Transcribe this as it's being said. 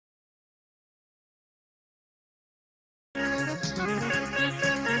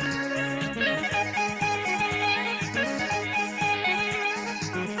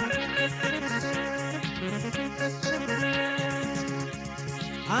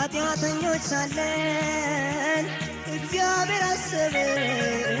ኃጢአተኞች ሳለን እግዚአብሔር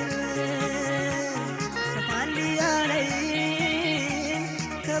አሰበን ከፋንድያ ላይ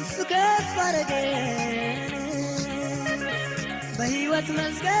ከፍ ከፍ አረገን በሕይወት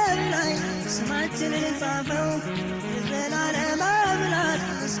መዝገብ ላይ ስማችንን ጻፈው የዘላለም አምላክ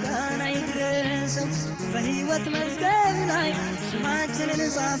ምስጋና ይድረሰው በሕይወት መዝገብ ላይ ስማችንን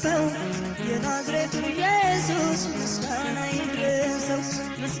ጻፈው የናዝሬቱ ኢየሱስ ምስጋና ይድረሰው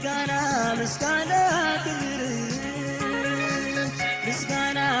ምስጋና ምስጋና ክብር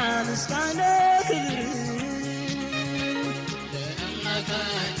ምስጋና ምስጋና ክብር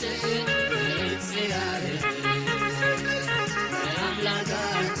ለአምላካችን ለእግዚአብሔር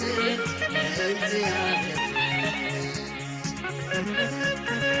ለአምላካችን ለእግዚአብሔር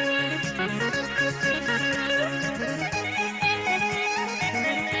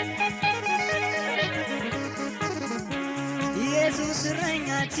ኢየሱስ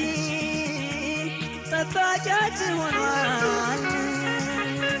እረኛችን ጠባቂያችን ሆኗል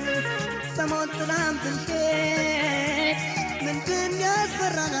በሞት ጥላም ብንሄድ ምንድን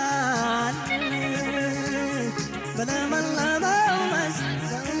ያስፈራናል በለመለመው መስክ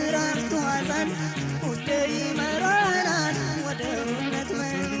በዕረፍቱ ሐዘን ሁሌ ይመራናል ወደ እውነት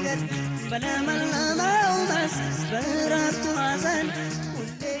መንገድ በለመለመው መስክ በዕረፍቱ ሐዘን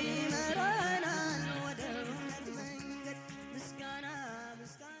ሁሌ ይመራናል ወደ እውነት መንገድ ምስጋና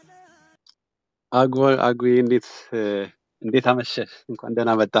ምስጋና አጉዬ እንዴት አመሸህ? እንኳን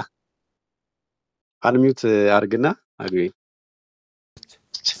ደህና መጣ። አንሚዩት አርግና አጉዬ።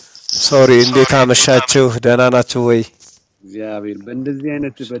 ሶሪ እንዴት አመሻችሁ? ደህና ናችሁ ወይ? እግዚአብሔር በእንደዚህ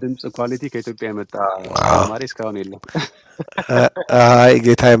አይነት በድምጽ ኳሊቲ ከኢትዮጵያ የመጣ ተማሪ እስካሁን የለም። አይ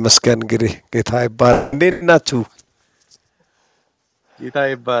ጌታ ይመስገን። እንግዲህ ጌታ ይባረክ። እንዴት ናችሁ? ጌታ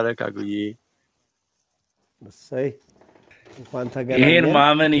ይባረክ አጉዬ። እሰይ እንኳን ተገናኘን። ይሄን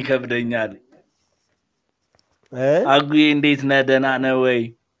ማመን ይከብደኛል። አጉዬ እንዴት ነህ? ደህና ነህ ወይ?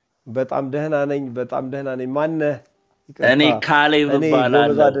 በጣም ደህና ነኝ። ማን ነህ? እኔ ካሌብ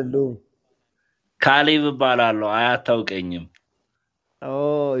እባላለሁ። አይደለሁም። ካሌብ እባላለሁ። አያታውቀኝም።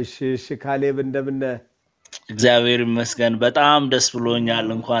 እሺ ካሌብ እንደምን ነህ? እግዚአብሔር ይመስገን በጣም ደስ ብሎኛል።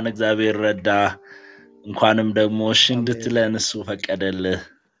 እንኳን እግዚአብሔር ረዳ፣ እንኳንም ደግሞ እሺ እንድትለን እሱ ፈቀደልህ።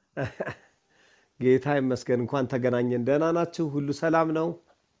 ጌታ ይመስገን። እንኳን ተገናኘን። ደህና ናችሁ? ሁሉ ሰላም ነው?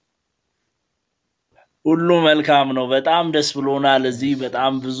 ሁሉ መልካም ነው። በጣም ደስ ብሎናል። እዚህ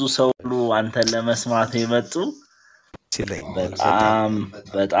በጣም ብዙ ሰው ሁሉ አንተን ለመስማት የመጡ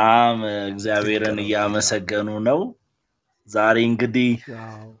በጣም እግዚአብሔርን እያመሰገኑ ነው። ዛሬ እንግዲህ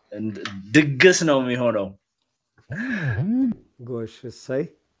ድግስ ነው የሚሆነው። ጎሽ እሰይ፣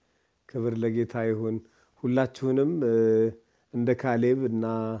 ክብር ለጌታ ይሁን። ሁላችሁንም እንደ ካሌብ እና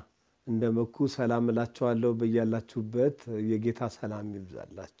እንደ መኩ ሰላም እላችኋለሁ። በያላችሁበት የጌታ ሰላም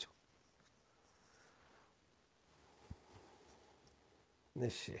ይብዛላችሁ።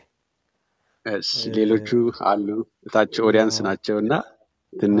 እሺ ሌሎቹ አሉ እታች ኦዲያንስ ናቸውና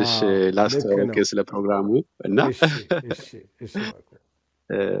ትንሽ ላስተዋውቅ ስለ ፕሮግራሙ እና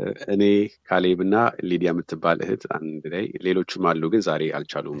እኔ ካሌብና ሊዲያ የምትባል እህት አንድ ላይ ሌሎቹም አሉ፣ ግን ዛሬ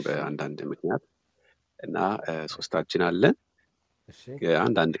አልቻሉም በአንዳንድ ምክንያት እና ሶስታችን አለን።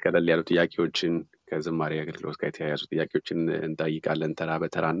 አንዳንድ ቀለል ያሉ ጥያቄዎችን ከዝማሬ አገልግሎት ጋር የተያያዙ ጥያቄዎችን እንጠይቃለን ተራ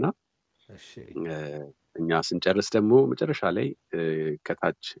በተራና እኛ ስንጨርስ ደግሞ መጨረሻ ላይ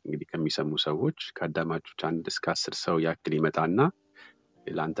ከታች እንግዲህ ከሚሰሙ ሰዎች ከአዳማጮች 1 እስከ 10 ሰው ያክል ይመጣና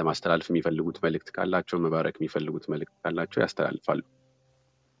ለአንተ ማስተላለፍ የሚፈልጉት መልእክት ካላቸው መባረክ የሚፈልጉት መልእክት ካላቸው ያስተላልፋሉ።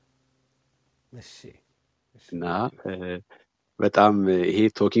 እና በጣም ይሄ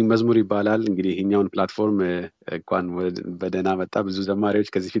ቶኪንግ መዝሙር ይባላል። እንግዲህ ይሄኛውን ፕላትፎርም እንኳን በደህና መጣ። ብዙ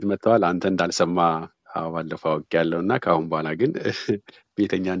ዘማሪዎች ከዚህ ፊት መጥተዋል። አንተ እንዳልሰማ ባለፈው አውቄያለሁና ከአሁን በኋላ ግን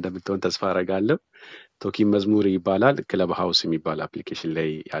ቤተኛ እንደምትሆን ተስፋ አደርጋለሁ። ቶኪንግ መዝሙር ይባላል። ክለብ ሃውስ የሚባል አፕሊኬሽን ላይ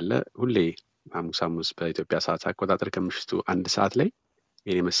ያለ ሁሌ ሐሙስ በኢትዮጵያ ሰዓት አቆጣጠር ከምሽቱ 1 ሰዓት ላይ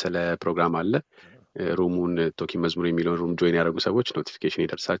ይሄ መሰለ ፕሮግራም አለ። ሩሙን ቶኪንግ መዝሙር የሚለውን ሩም ጆይን ያደረጉ ሰዎች ኖቲፊኬሽን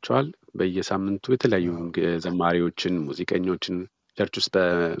ይደርሳቸዋል። በየሳምንቱ የተለያዩ ዘማሪዎችን፣ ሙዚቀኞችን ቸርች ውስጥ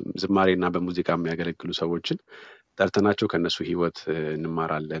በዝማሬና በሙዚቃ የሚያገለግሉ ሰዎችን ጠርተናቸው ከነሱ ህይወት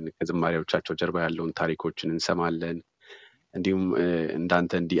እንማራለን። ከዝማሬዎቻቸው ጀርባ ያለውን ታሪኮችን እንሰማለን። እንዲሁም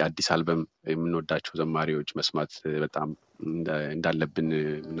እንዳንተ እንዲህ አዲስ አልበም የምንወዳቸው ዘማሪዎች መስማት በጣም እንዳለብን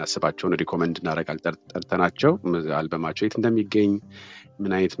እናስባቸውን ሪኮመንድ እናደርጋለን። ጠርተናቸው አልበማቸው የት እንደሚገኝ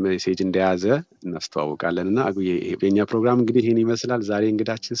ምን አይነት ሜሴጅ እንደያዘ እናስተዋውቃለን። እና አጉዬ የኛ ፕሮግራም እንግዲህ ይሄን ይመስላል። ዛሬ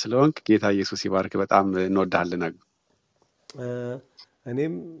እንግዳችን ስለሆንክ ጌታ ኢየሱስ ይባርክ። በጣም እንወድሃለን አጉ።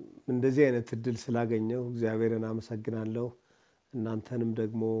 እኔም እንደዚህ አይነት እድል ስላገኘው እግዚአብሔርን አመሰግናለሁ። እናንተንም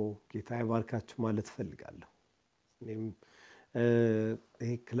ደግሞ ጌታ ይባርካችሁ ማለት ፈልጋለሁ። እኔም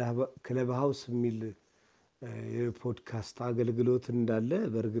ይሄ ክለብ ሃውስ የሚል የፖድካስት አገልግሎት እንዳለ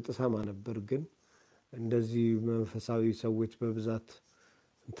በእርግጥ ሰማ ነበር። ግን እንደዚህ መንፈሳዊ ሰዎች በብዛት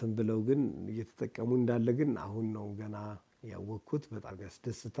እንትን ብለው ግን እየተጠቀሙ እንዳለ ግን አሁን ነው ገና ያወቅኩት። በጣም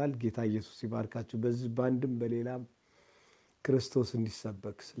ያስደስታል። ጌታ ኢየሱስ ይባርካችሁ። በዚህ ባንድም በሌላም ክርስቶስ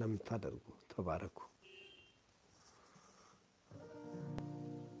እንዲሰበክ ስለምታደርጉ ተባረኩ።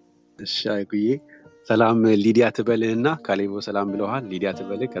 እሺ አጉዬ ሰላም ሊዲያ ትበልህና ካሌቦ ሰላም ብለዋል። ሊዲያ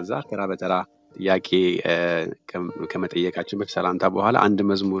ትበልህ ከዛ ተራ በተራ ጥያቄ ከመጠየቃችን በፊት ሰላምታ በኋላ አንድ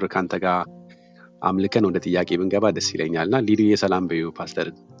መዝሙር ካንተ ጋር አምልከን ወደ ጥያቄ ብንገባ ደስ ይለኛልና ሊዲያ ሰላም በዩ ፓስተር።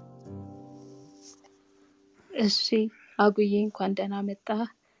 እሺ አጉዬ እንኳን ደህና መጣ።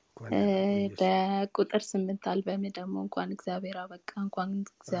 በቁጥር 8 አልበም ደግሞ እንኳን እግዚአብሔር አበቃ እንኳን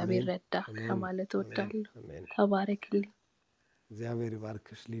እግዚአብሔር ረዳ ለማለት እወዳለሁ። ተባረክልኝ። እግዚአብሔር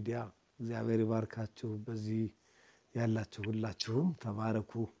ይባርክሽ ሊዲያ። እግዚአብሔር ይባርካችሁ። በዚህ ያላችሁ ሁላችሁም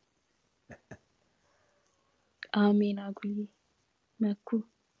ተባረኩ። አሜን። አጉዬ መኩ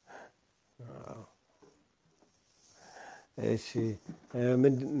እሺ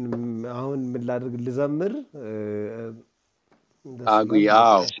አሁን ምን ላድርግ? ልዘምር? አጉዬ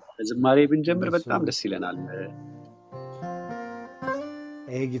አዎ ዝማሬ ብንጀምር በጣም ደስ ይለናል።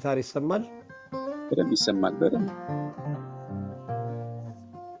 ይሄ ጊታር ይሰማል? በደንብ ይሰማል። በደንብ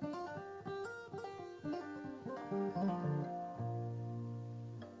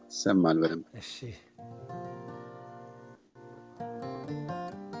ይሰማል በደንብ። እሺ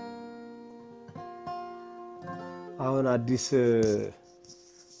አሁን አዲስ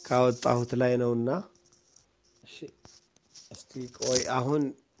ካወጣሁት ላይ ነውና እሺ እስቲ ቆይ አሁን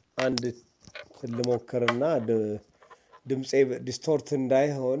አንድ ልሞክርና ድምጼ ዲስቶርት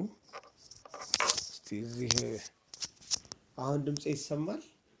እንዳይሆን እስቲ እዚህ አሁን ድምጼ ይሰማል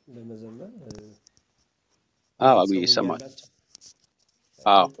ለመዘመር? አዎ አጉዬ ይሰማል።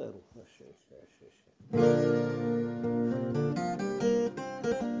 አዎ እሺ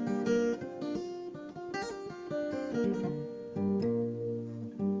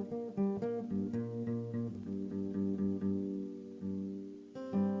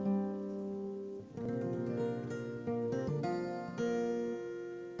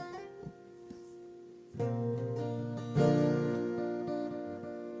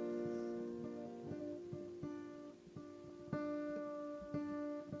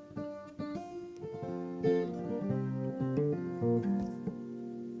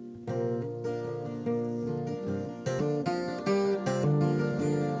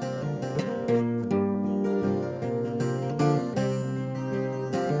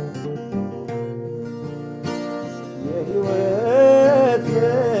የሕይወት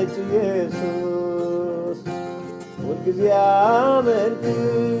ምንጭ ኢየሱስ ሁልጊዜ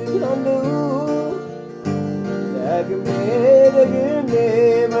አመልክሃለሁ። ደግሜ ደግሜ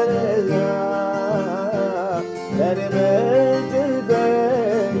መነዛ ለኔ ምንጭ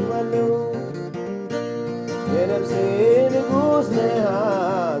እጠግባለሁ። የነፍሴ ንጉሥ ነህ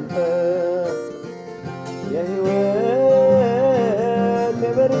አንተ የሕይወት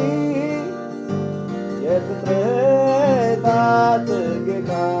መሪ የፍጥረታት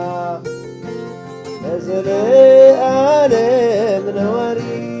ጌታ ለዘለዓለም ነዋሪ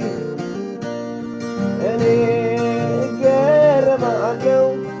እኔ እገረማለሁ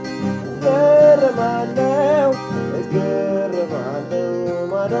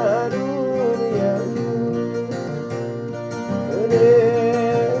ማዳኑን እያየሁ እኔ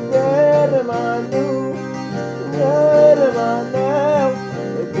እገረማለሁ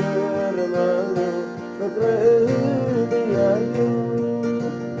ፍቅርህን እያየሁ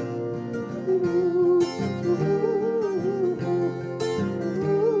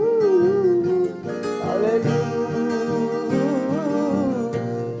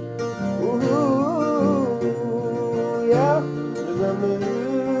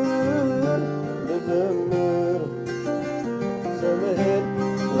ልዘምር ስምህን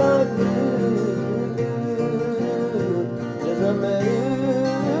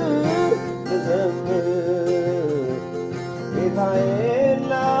ልዘምር ጌታዬን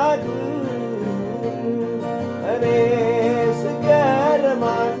ላድር እኔ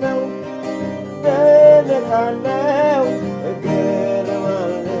ስገረማለሁ ደነቃለሁ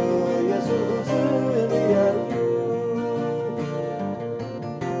እገረማለሁ ኢየሱስን እያልኩ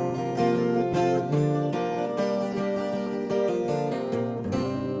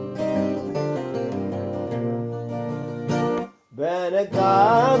በነጋ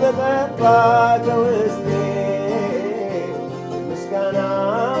በጠባ ከውስጤ ምስጋና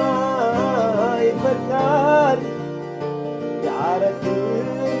ይፈካል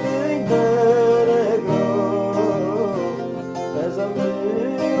ያረግልኝ ተነግሮ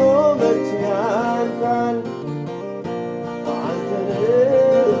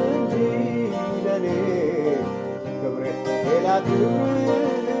ኃጢአት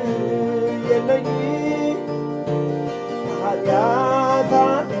የለኝ ኃጢአት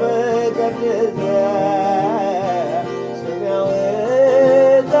አትፈቀድስ ስም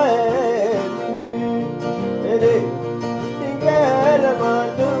ያወጣኝ እኔ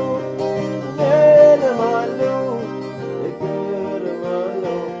እገረማለሁ እገረማለሁ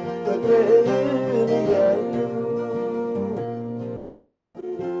እገረማለሁ ፍቅርህን እያየሁ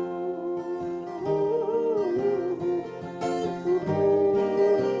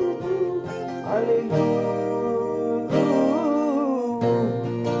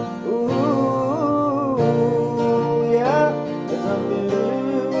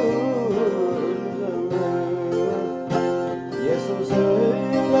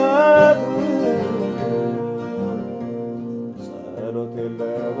ጸሎቴን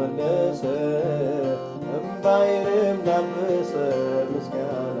ለመለሰ እምባዬንም ላበሰ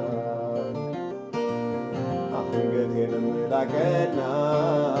ምስጋና አንገቴንም ላቀና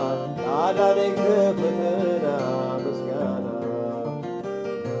ላዳነኝ ከፈተና ምስጋና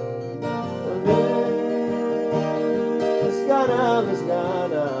ምስጋና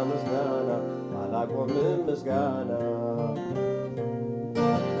ምስጋና ምስጋና አላቆምም ምስጋና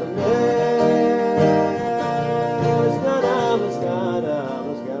ምስጋና ምስጋና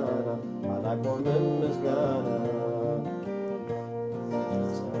ምስጋና አላቆምም ምስጋና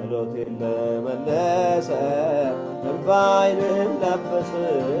ጸሎቴን ለመለሰ እንባዬንም ላበሰ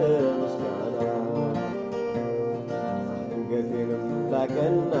ምስጋና አንገቴንም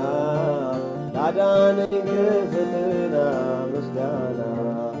ላቀና ላዳነኝ ከፈተና ምስጋና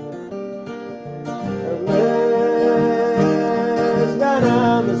ምስጋና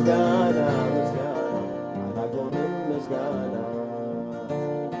ምስጋና ምስጋና አላቆምም ምስጋና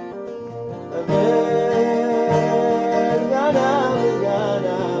ምስጋና ምስጋና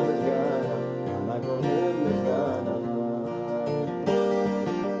ምስጋና አላቆምም ምስጋና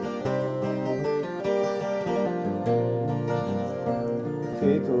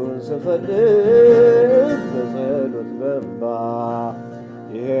ፊቱን ስፈልግ በጸሎት በእንባ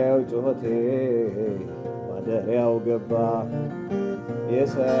ይሄው ጩኸቴ ማደሪያው ገባ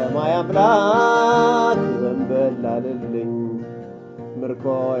የሰማይ አምላክ ዘንበል አልልኝ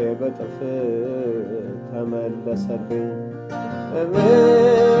ምርኮዬ በጥፍ ተመለሰልኝ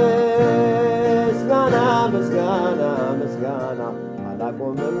ምስጋና ምስጋና ምስጋና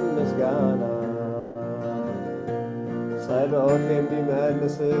አላቆምም ምስጋና ጸሎት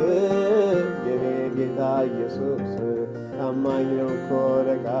የሚመልስ የኔ ጌታ ኢየሱስ ታማኝ ነው እኮ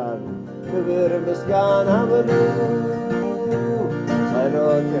ለቃሉ ክብር ምስጋና በሉ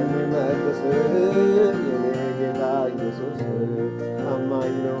ጸሎት የሚመልስ የኔ ጌታ ኢየሱስ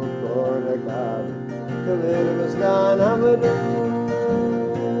ታማኝ ነው እኮ ለቃሉ ክብር ምስጋና በሉ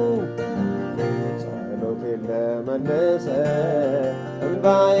ጸሎቴን ለመለሰ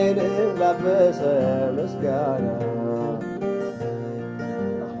እንባዬንም ላበሰ ምስጋና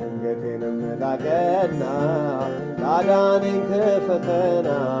አንገቴንም ላቀና ላዳነኝ ከፈተና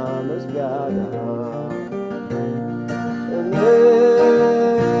ምስጋና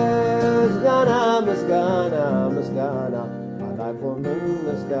ምስጋና ምስጋና ምስጋና አላቆምም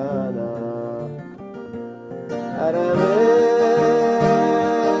ምስጋና ኧረ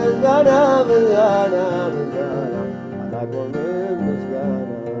ምስጋና ምስጋና ምስጋና አላቆምም ምስጋና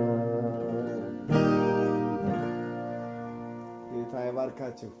ጌታ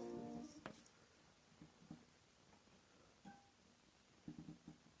ይባርካችሁ።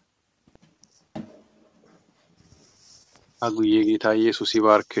 አጉዬ ጌታ ኢየሱስ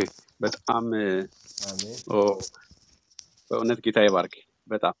ይባርክ። በጣም አሜን በእውነት ጌታ ይባርክ።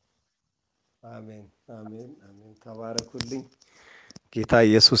 በጣም አሜን አሜን አሜን። ተባረኩልኝ። ጌታ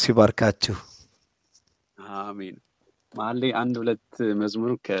ኢየሱስ ይባርካችሁ። አሜን። መሀል ላይ አንድ ሁለት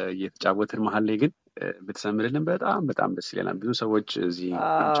መዝሙር እየተጫወትን መሀል ላይ ግን ብትሰምርልን በጣም በጣም ደስ ይለናል። ብዙ ሰዎች እዚህ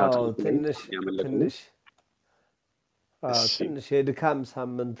ቻት ትንሽ የድካም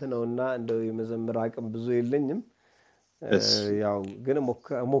ሳምንት ነውና እንደው የመዘምር አቅም ብዙ የለኝም። ያው ግን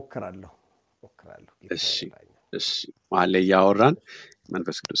እሞክራለሁ። እሺ መሀል ላይ እያወራን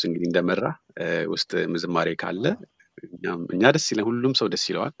መንፈስ ቅዱስ እንግዲህ እንደመራ ውስጥ ዝማሬ ካለ እኛ ደስ ይለን፣ ሁሉም ሰው ደስ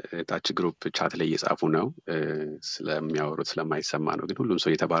ይለዋል። ታች ግሩፕ ቻት ላይ እየጻፉ ነው፣ ስለሚያወሩት ስለማይሰማ ነው። ግን ሁሉም ሰው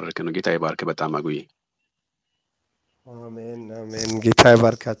እየተባረከ ነው። ጌታ ይባርክ። በጣም አጉዬ። አሜን አሜን። ጌታ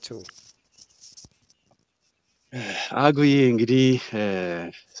ይባርካቸው። አጉዬ እንግዲህ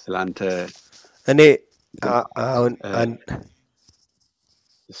ስላንተ እኔ አሁን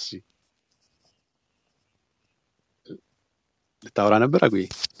እሺ ልታወራ ነበር አጉዬ?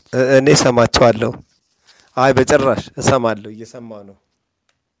 እኔ ሰማቸዋለሁ። አይ በጭራሽ እሰማለሁ፣ እየሰማሁ ነው።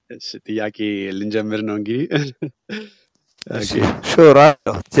 እሺ ጥያቄ ልንጀምር ነው እንግዲህ። እሺ ሹር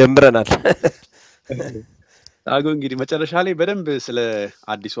አለው ጀምረናል። አጎ እንግዲህ መጨረሻ ላይ በደንብ ስለ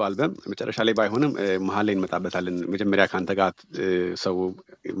አዲሱ አልበም መጨረሻ ላይ ባይሆንም መሀል ላይ እንመጣበታለን። መጀመሪያ ከአንተ ጋር ሰው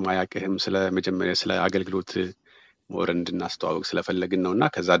ማያቅህም ስለ መጀመሪያ ስለ አገልግሎት ሞር እንድናስተዋወቅ ስለፈለግን ነው እና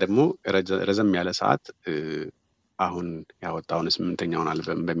ከዛ ደግሞ ረዘም ያለ ሰዓት አሁን ያወጣውን 8ኛውን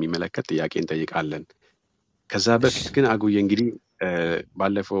አልበም በሚመለከት ጥያቄ እንጠይቃለን። ከዛ በፊት ግን አጉዬ እንግዲህ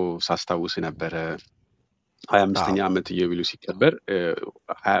ባለፈው ሳስታውስ ነበረ 25ኛ ዓመት ኢዮቤልዩ ሲከበር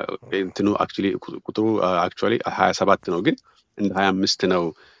እንትኑ ቁጥሩ አክቹዋሊ 27 ነው፣ ግን እንደ 25 ነው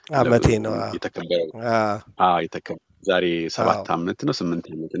ዓመቴ ነው የተከበረው። የተከበረው ዛሬ 7 ዓመት ነው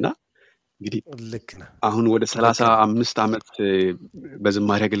 8 ዓመት እና እንግዲህ ልክ ነው። አሁን ወደ 35 ዓመት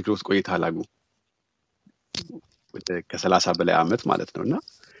በዝማሬ አገልግሎት ቆይተሃል አጉ፣ ከ30 በላይ ዓመት ማለት ነው እና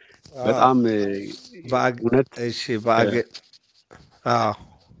በጣም እውነት እሺ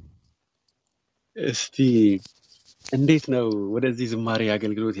እስቲ እንዴት ነው ወደዚህ ዝማሬ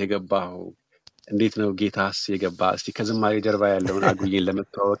አገልግሎት የገባው? እንዴት ነው ጌታስ የገባ? እስቲ ከዝማሬ ጀርባ ያለውን አጉዬን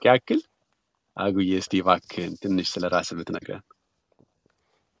ለመተዋወቅ ያክል አጉዬ እስቲ እባክህን ትንሽ ስለራስህ ብትነግረን።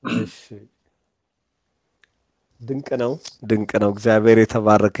 እሺ ድንቅ ነው። እግዚአብሔር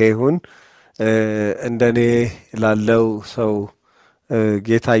የተባረከ ይሁን። እንደኔ ላለው ሰው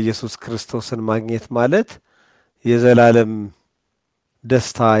ጌታ ኢየሱስ ክርስቶስን ማግኘት ማለት የዘላለም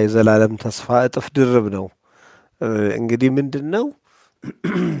ደስታ፣ የዘላለም ተስፋ እጥፍ ድርብ ነው። እንግዲህ ምንድን ነው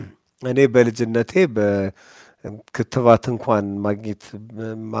እኔ በልጅነቴ በክትባት እንኳን ማግኘት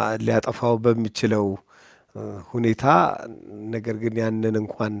ሊያጠፋው በሚችለው ሁኔታ ነገር ግን ያንን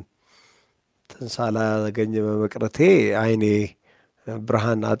እንኳን ሳላገኝ በመቅረቴ ዓይኔ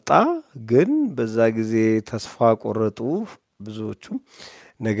ብርሃን አጣ። ግን በዛ ጊዜ ተስፋ ቆረጡ ብዙዎቹም።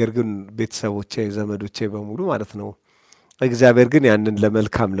 ነገር ግን ቤተሰቦቼ፣ ዘመዶቼ በሙሉ ማለት ነው። እግዚአብሔር ግን ያንን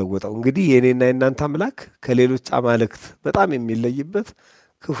ለመልካም ለወጠው። እንግዲህ የእኔና የእናንተ አምላክ ከሌሎች አማልክት በጣም የሚለይበት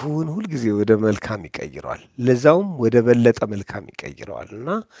ክፉውን ሁልጊዜ ወደ መልካም ይቀይረዋል፣ ለዛውም ወደ በለጠ መልካም ይቀይረዋል እና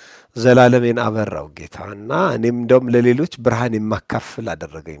ዘላለሜን አበራው ጌታ እና እኔም እንደውም ለሌሎች ብርሃን የማካፍል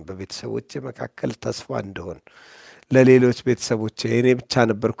አደረገኝ። በቤተሰቦቼ መካከል ተስፋ እንደሆን ለሌሎች ቤተሰቦቼ። እኔ ብቻ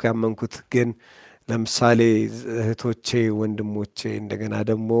ነበርኩ ያመንኩት፣ ግን ለምሳሌ እህቶቼ፣ ወንድሞቼ እንደገና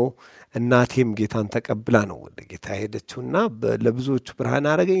ደግሞ እናቴም ጌታን ተቀብላ ነው ወደ ጌታ ሄደችው እና ለብዙዎቹ ብርሃን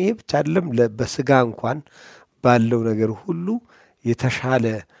አደረገኝ። ይሄ ብቻ አይደለም፣ በስጋ እንኳን ባለው ነገር ሁሉ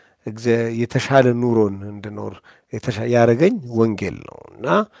የተሻለ ኑሮን እንድኖር ያደረገኝ ወንጌል ነው እና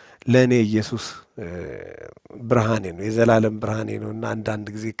ለእኔ ኢየሱስ ብርሃኔ ነው፣ የዘላለም ብርሃኔ ነው እና አንዳንድ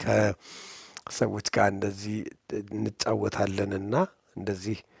ጊዜ ከሰዎች ጋር እንደዚህ እንጫወታለንና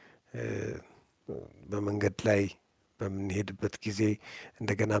እንደዚህ በመንገድ ላይ በምንሄድበት ጊዜ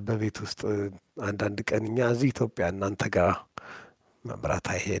እንደገና በቤት ውስጥ አንዳንድ ቀን እኛ እዚህ ኢትዮጵያ እናንተ ጋር መብራት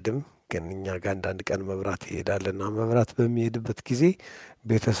አይሄድም፣ ግን እኛ ጋር አንዳንድ ቀን መብራት ይሄዳልና መብራት በሚሄድበት ጊዜ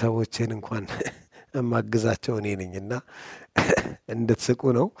ቤተሰቦቼን እንኳን የማግዛቸው እኔ ነኝና እንድትስቁ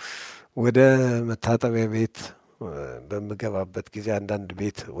ነው። ወደ መታጠቢያ ቤት በምገባበት ጊዜ አንዳንድ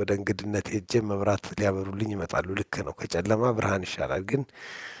ቤት ወደ እንግድነት ሄጄ መብራት ሊያበሩልኝ ይመጣሉ። ልክ ነው፣ ከጨለማ ብርሃን ይሻላል። ግን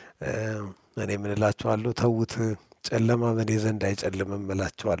እኔ ምን እላቸዋለሁ? ተዉት፣ ጨለማ በእኔ ዘንድ አይጨልምም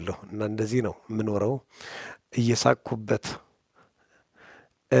እላቸዋለሁ። እና እንደዚህ ነው የምኖረው እየሳቅኩበት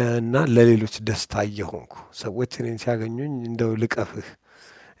እና ለሌሎች ደስታ እየሆንኩ ሰዎች እኔን ሲያገኙኝ እንደው ልቀፍህ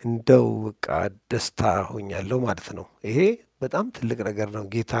እንደው በቃ ደስታ ሆኛለሁ ማለት ነው። ይሄ በጣም ትልቅ ነገር ነው።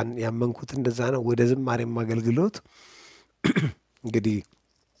 ጌታን ያመንኩት እንደዛ ነው። ወደ ዝማሬም አገልግሎት እንግዲህ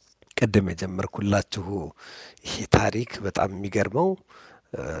ቅድም የጀመርኩላችሁ ይሄ ታሪክ በጣም የሚገርመው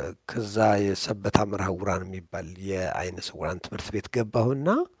ከዛ የሰበታ መርሐ ዕውራን የሚባል የዓይነ ስውራን ትምህርት ቤት ገባሁና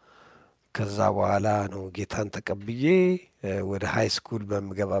ከዛ በኋላ ነው ጌታን ተቀብዬ ወደ ሃይ ስኩል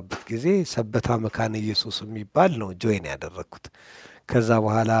በምገባበት ጊዜ ሰበታ መካነ ኢየሱስ የሚባል ነው ጆይን ያደረግኩት። ከዛ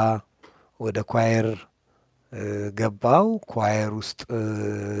በኋላ ወደ ኳየር ገባው። ኳየር ውስጥ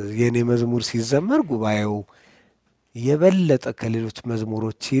የኔ መዝሙር ሲዘመር ጉባኤው የበለጠ ከሌሎች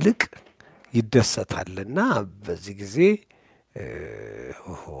መዝሙሮች ይልቅ ይደሰታልና በዚህ ጊዜ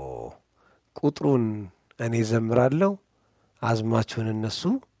ቁጥሩን እኔ ዘምራለሁ፣ አዝማቹን እነሱ።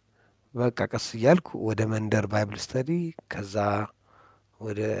 በቃ ቀስ እያልኩ ወደ መንደር ባይብል ስተዲ፣ ከዛ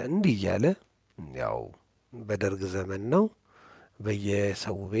ወደ እንዲህ እያለ ያው በደርግ ዘመን ነው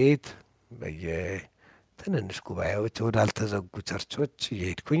በየሰው ቤት በየትንንሽ ጉባኤዎች ወዳልተዘጉ ቸርቾች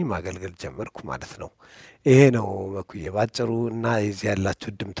እየሄድኩኝ ማገልገል ጀመርኩ ማለት ነው። ይሄ ነው መኩዬ ባጭሩ። እና የዚህ ያላችሁ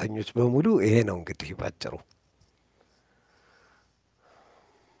እድምተኞች በሙሉ ይሄ ነው እንግዲህ ባጭሩ።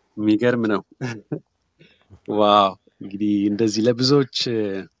 የሚገርም ነው። ዋው! እንግዲህ እንደዚህ ለብዙዎች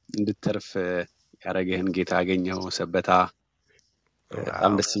እንድትተርፍ ያደረገህን ጌታ ያገኘው ሰበታ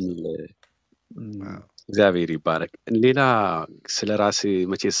በጣም ደስ የሚል እግዚአብሔር ይባረክ። ሌላ ስለ ራስ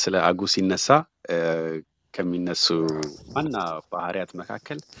መቼስ ስለ አጉ ሲነሳ ከሚነሱ ዋና ባህሪያት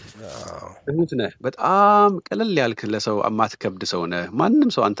መካከል ትሁት ነህ። በጣም ቀለል ያልክ ለሰው የማትከብድ ሰው ነህ። ማንም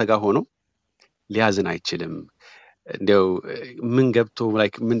ሰው አንተ ጋር ሆኖ ሊያዝን አይችልም። እንዲያው ምን ገብቶ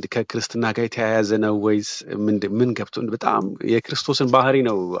ላይክ ምን ከክርስትና ጋር የተያያዘ ነው ወይስ ምን ገብቶ በጣም የክርስቶስን ባህሪ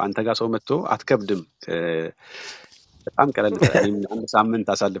ነው አንተ ጋር ሰው መጥቶ አትከብድም። በጣም ቀለል እኔም አንድ ሳምንት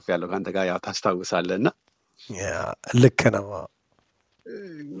አሳልፌያለሁ ከአንተ ጋር ያው ታስታውሳለህ። እና ልክ ነው።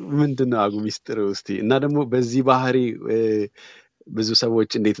 ምንድን ነው አጉ ሚስጥር ውስጥ እና ደግሞ በዚህ ባህሪ ብዙ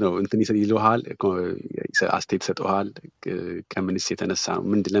ሰዎች እንዴት ነው እንትን ይልሃል አስተያየት ይሰጡሃል? ከምንስ የተነሳ ነው?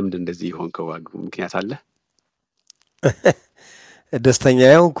 ለምንድን እንደዚህ የሆንከው አጉ? ምክንያት አለ? ደስተኛ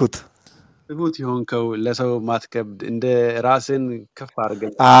የሆንኩት ትሁት የሆንከው ለሰው ማትከብድ እንደ ራስን ከፍ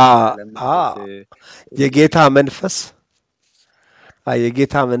አድርገን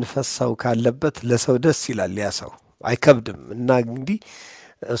የጌታ መንፈስ ሰው ካለበት ለሰው ደስ ይላል። ያ ሰው አይከብድም። እና እንግዲህ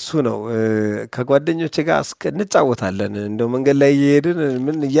እሱ ነው። ከጓደኞቼ ጋር እንጫወታለን። እንደው መንገድ ላይ እየሄድን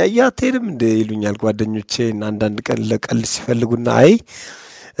ምን እያየህ አትሄድም እንደ ይሉኛል ጓደኞቼ። እና አንዳንድ ቀን ለቀልድ ሲፈልጉና አይ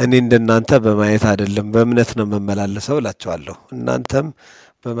እኔ እንደናንተ በማየት አይደለም በእምነት ነው መመላለሰው እላቸዋለሁ። እናንተም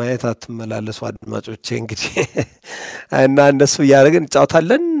በማየት አትመላለሱ አድማጮቼ። እንግዲህ እና እነሱ እያደረግን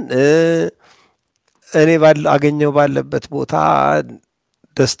እንጫወታለን። እኔ አገኘው ባለበት ቦታ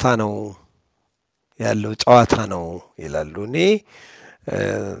ደስታ ነው ያለው፣ ጨዋታ ነው ይላሉ። እኔ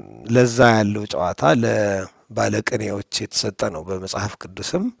ለዛ ያለው ጨዋታ ለባለቅኔዎች የተሰጠ ነው በመጽሐፍ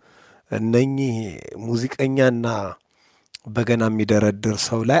ቅዱስም። እነኚህ ሙዚቀኛና በገና የሚደረድር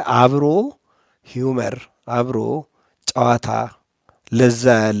ሰው ላይ አብሮ ሂውመር፣ አብሮ ጨዋታ፣ ለዛ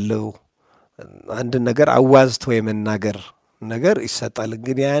ያለው አንድ ነገር አዋዝቶ የመናገር ነገር ይሰጣል።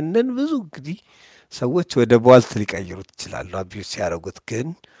 እንግዲህ ያንን ብዙ እንግዲህ ሰዎች ወደ ቧልት ሊቀይሩት ይችላሉ አቢዩስ ሲያደርጉት። ግን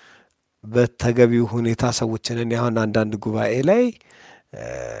በተገቢው ሁኔታ ሰዎችን እኔ አሁን አንዳንድ ጉባኤ ላይ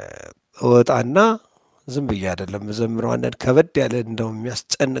እወጣና ዝም ብዬ አይደለም መዘምረው። አንዳንድ ከበድ ያለ እንደው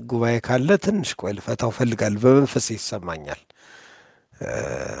የሚያስጨንቅ ጉባኤ ካለ ትንሽ ቆይ ልፈታው ፈልጋለሁ፣ በመንፈስ ይሰማኛል።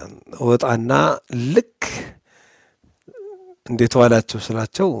 እወጣና ልክ እንዴት ዋላችሁ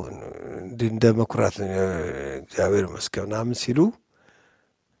ስላቸው እንደ መኩራት እግዚአብሔር ይመስገን ምናምን ሲሉ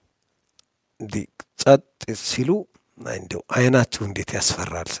እንዲህ ጸጥ ሲሉ እንደው አይናችሁ እንዴት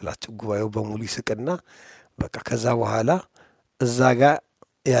ያስፈራል ስላቸው ጉባኤው በሙሉ ይስቅና በቃ ከዛ በኋላ እዛ ጋር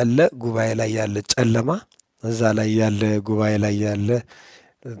ያለ ጉባኤ ላይ ያለ ጨለማ፣ እዛ ላይ ያለ ጉባኤ ላይ ያለ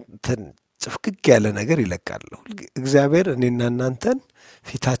ጭፍግግ ያለ ነገር ይለቃል። እግዚአብሔር እኔና እናንተን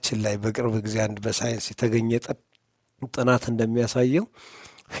ፊታችን ላይ በቅርብ ጊዜ አንድ በሳይንስ የተገኘ ጥናት እንደሚያሳየው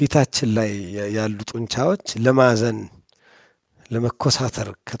ፊታችን ላይ ያሉ ጡንቻዎች ለማዘን ለመኮሳተር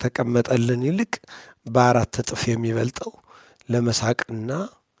ከተቀመጠልን ይልቅ በ4 እጥፍ የሚበልጠው ለመሳቅና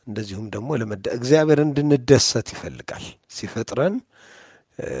እንደዚሁም ደግሞ እግዚአብሔር እንድንደሰት ይፈልጋል። ሲፈጥረን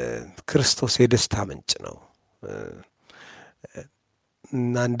ክርስቶስ የደስታ ምንጭ ነው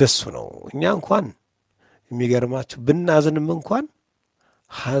እና እንደሱ ነው። እኛ እንኳን የሚገርማችሁ ብናዝንም እንኳን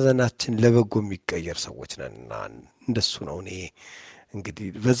ሐዘናችን ለበጎ የሚቀየር ሰዎች ነንና እንደሱ ነው። እኔ እንግዲህ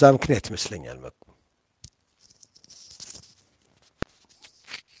በዛ ምክንያት ይመስለኛል መኩ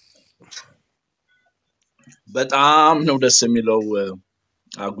በጣም ነው ደስ የሚለው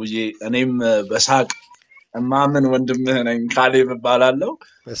አጉዬ። እኔም በሳቅ እማምን ወንድምህ ነኝ፣ ካሌብ እባላለሁ።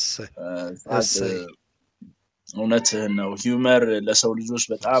 እውነትህን ነው። ሂውመር ለሰው ልጆች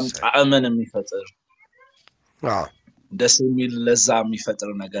በጣም ጣዕምን የሚፈጥር ደስ የሚል ለዛ የሚፈጥር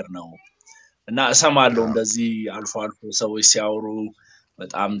ነገር ነው እና እሰማለሁ እንደዚህ አልፎ አልፎ ሰዎች ሲያወሩ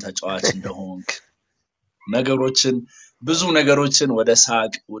በጣም ተጫዋች እንደሆንክ ነገሮችን ብዙ ነገሮችን ወደ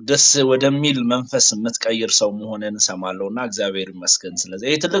ሳቅ ደስ ወደሚል መንፈስ የምትቀይር ሰው መሆንን እሰማለሁና እግዚአብሔር ይመስገን። ስለዚህ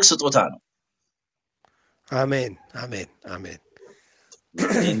ይሄ ትልቅ ስጦታ ነው። አሜን አሜን አሜን።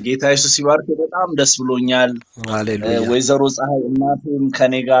 ጌታ ኢየሱስ ይባርክ። በጣም ደስ ብሎኛል። ሃሌሉያ። ወይዘሮ ፀሐይ እናቴም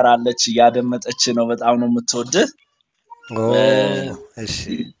ከኔ ጋር አለች፣ እያደመጠች ነው። በጣም ነው የምትወድህ። እሺ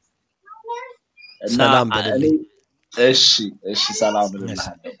ሰላም በልልኝ። እሺ ሰላም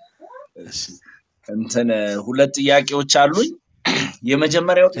ብለናል። እሺ እንትን 2 ጥያቄዎች አሉኝ።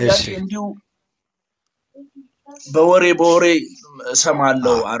 የመጀመሪያው ጥያቄ እንዲሁ በወሬ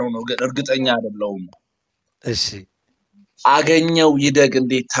እሰማለሁ፣ አሮ ነው ግን እርግጠኛ አይደለሁም። እሺ አገኘው ይደግ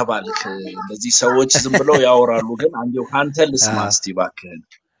እንዴት ተባልክ? እንደዚህ ሰዎች ዝም ብለው ያወራሉ፣ ግን አንዴው ካንተ ልስማ እስቲ እባክህን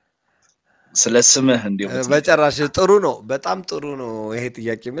ስለ ስምህ እንዴው። በጨራሽ ጥሩ ነው፣ በጣም ጥሩ ነው ይሄ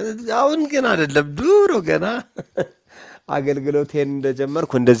ጥያቄ። አሁን ግን አይደለም ድሮ ገና አገልግሎቴን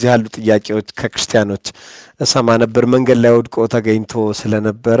እንደጀመርኩ እንደዚህ ያሉ ጥያቄዎች ከክርስቲያኖች እሰማ ነበር። መንገድ ላይ ወድቆ ተገኝቶ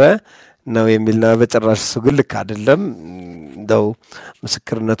ስለነበረ ነው የሚልና በጭራሽ እሱ ግን ልክ አይደለም። እንደው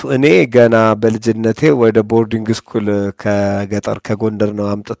ምስክርነቱ እኔ ገና በልጅነቴ ወደ ቦርዲንግ ስኩል ከገጠር ከጎንደር ነው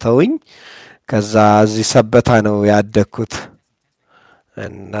አምጥተውኝ ከዛ እዚህ ሰበታ ነው ያደግኩት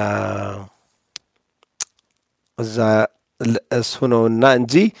እና እዛ እሱ ነውና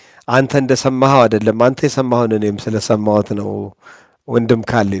እንጂ አንተ እንደሰማኸው አይደለም። አንተ የሰማኸውን እኔም ስለሰማሁት ነው ወንድም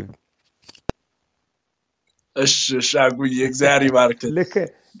ካሌብ። እሺ አጉዬ እግዚአብሔር ይባርክ። ልክ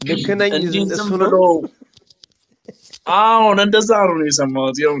ነኝ እንዲህ እሱ ዝም ነው ብሎ አሁን እንደዛ ነው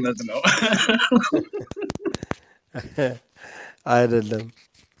የሰማሁት። የእውነት ነው አይደለም?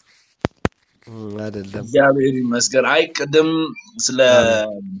 እግዚአብሔር ይመስገን። አይ ቅድም ስለ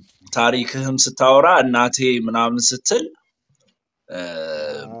ታሪክህም ስታወራ እናቴ ምናምን ስትል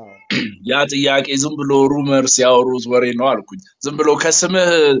ያ ጥያቄ ዝም ብሎ ሩመር ሲያወሩት ወሬ ነው አልኩኝ። ዝም ብሎ ከስምህ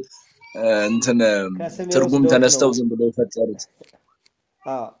እንትን ትርጉም ተነስተው ዝም ብሎ የፈጠሩት።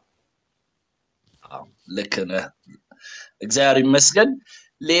 ልክ ነህ። እግዚአብሔር ይመስገን።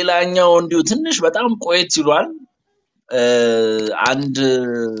 ሌላኛው እንዲሁ ትንሽ በጣም ቆየት ይሏል አንድ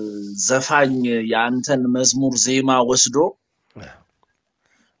ዘፋኝ የአንተን መዝሙር ዜማ ወስዶ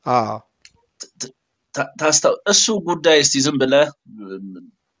ታስታው እሱ ጉዳይ እስቲ ዝም ብለህ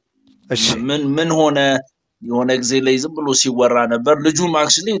ምን ሆነ? የሆነ ጊዜ ላይ ዝም ብሎ ሲወራ ነበር። ልጁም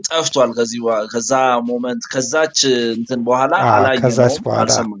አክቹሊ ጠፍቷል። ከዛ ሞመንት ከዛች እንትን በኋላ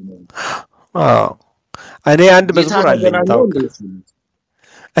አልሰማነውም። እኔ አንድ መዝሙር አለኝ ታውቅ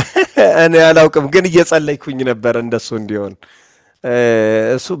እኔ አላውቅም፣ ግን እየጸለይኩኝ ነበር እንደሱ እንዲሆን።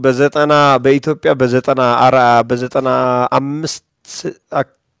 እሱ በኢትዮጵያ በ95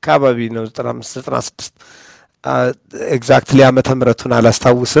 አካባቢ ነው 96 ኤግዛክትሊ ዓመተ ምህረቱን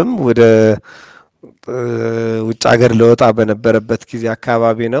አላስታውስም። ወደ ውጭ ሀገር ለወጣ በነበረበት ጊዜ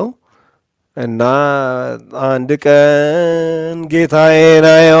አካባቢ ነው እና አንድ ቀን ጌታዬን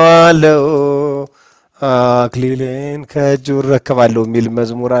አየዋለሁ አክሊሌን ከእጁ እረከባለሁ የሚል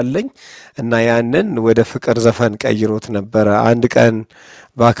መዝሙር አለኝ እና ያንን ወደ ፍቅር ዘፈን ቀይሮት ነበረ። አንድ ቀን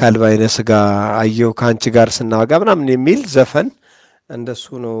በአካል በዓይነ ሥጋ አየሁ ከአንቺ ጋር ስናወጋ ምናምን የሚል ዘፈን እንደሱ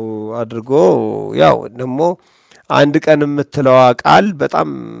ነው አድርጎ። ያው ደግሞ አንድ ቀን የምትለዋ ቃል በጣም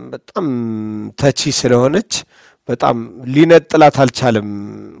በጣም ተቺ ስለሆነች በጣም ሊነጥላት አልቻለም።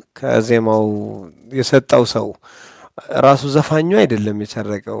 ከዜማው የሰጠው ሰው ራሱ ዘፋኙ አይደለም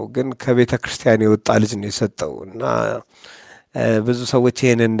የሰረቀው፣ ግን ከቤተ ክርስቲያን የወጣ ልጅ ነው የሰጠው እና ብዙ ሰዎች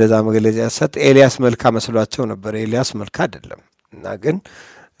ይሄንን እንደዛ መግለጫ ሰጥ ኤልያስ መልካ መስሏቸው ነበር። ኤልያስ መልካ አይደለም እና ግን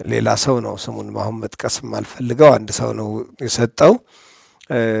ሌላ ሰው ነው። ስሙን አሁን መጥቀስ የማልፈልገው አንድ ሰው ነው የሰጠው።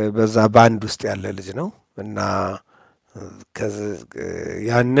 በዛ ባንድ ውስጥ ያለ ልጅ ነው እና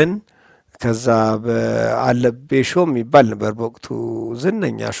ያንን ከዛ በአለቤ ሾው የሚባል ነበር በወቅቱ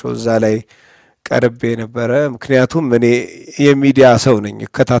ዝነኛ ሾው፣ እዛ ላይ ቀርቤ ነበረ። ምክንያቱም እኔ የሚዲያ ሰው ነኝ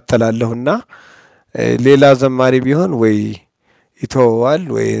እከታተላለሁና ሌላ ዘማሪ ቢሆን ወይ ይተወዋል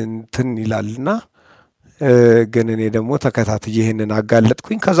ወይ እንትን ይላልና ግን እኔ ደግሞ ተከታትዬ ይሄንን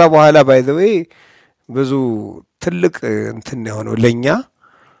አጋለጥኩኝ። ከዛ በኋላ ባይ ዘ ዌይ ብዙ ትልቅ እንትን የሆነው ለኛ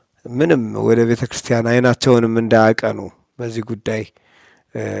ምንም ወደ ቤተ ክርስቲያን አይናቸውንም እንዳያቀኑ በዚህ ጉዳይ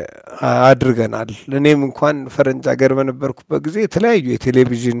አድርገናል። እኔም እንኳን ፈረንጅ ሀገር በነበርኩበት ጊዜ የተለያዩ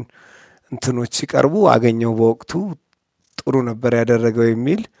የቴሌቪዥን እንትኖች ሲቀርቡ አገኘው በወቅቱ ጥሩ ነበር ያደረገው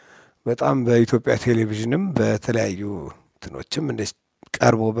የሚል በጣም በኢትዮጵያ ቴሌቪዥንም በተለያዩ እንትኖችም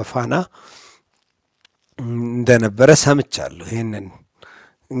ቀርቦ በፋና እንደነበረ ሰምቻለሁ። ይሄንን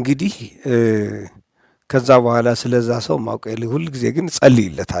እንግዲህ ከዛ በኋላ ስለዛ ሰው ማውቀል ሁል ጊዜ ግን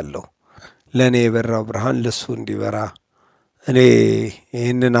ጸልይለታለሁ። ለኔ የበራው ብርሃን ለሱ እንዲበራ እኔ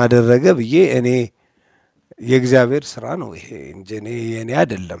ይሄንን አደረገ ብዬ እኔ የእግዚአብሔር ስራ ነው ይሄ እንጂ የኔ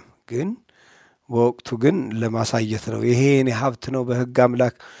አይደለም። ግን በወቅቱ ግን ለማሳየት ነው። ይሄ የኔ ሀብት ነው በሕግ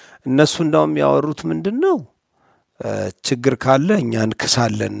አምላክ። እነሱ እንዳውም ያወሩት ምንድነው ችግር ካለ እኛን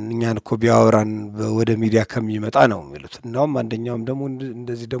ክሳለን፣ እኛን እኮ ቢያወራን ወደ ሚዲያ ከሚመጣ ነው የሚሉት። እንዳውም አንደኛውም ደግሞ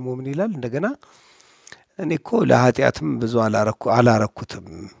እንደዚህ ደግሞ ምን ይላል እንደገና እኔ እኮ ለኃጢአትም ብዙ አላረኩትም፣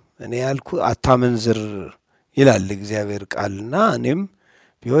 እኔ ያልኩ አታመንዝር ይላል እግዚአብሔር ቃልና እኔም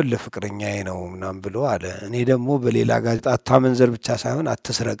ቢሆን ለፍቅረኛዬ ነው ምናምን ብሎ አለ። እኔ ደግሞ በሌላ ጋዜጣ አታመንዝር ብቻ ሳይሆን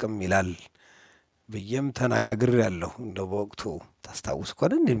አትስረቅም ይላል ብዬም ተናግሬያለሁ። እንደው በወቅቱ ታስታውስ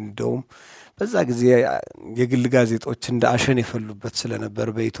ከሆነ እንደውም በዛ ጊዜ የግል ጋዜጦች እንደ አሸን የፈሉበት ስለነበር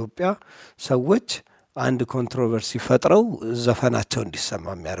በኢትዮጵያ ሰዎች አንድ ኮንትሮቨርሲ ፈጥረው ዘፈናቸው እንዲሰማ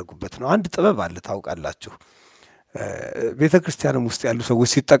የሚያደርጉበት ነው። አንድ ጥበብ አለ ታውቃላችሁ። ቤተ ክርስቲያንም ውስጥ ያሉ ሰዎች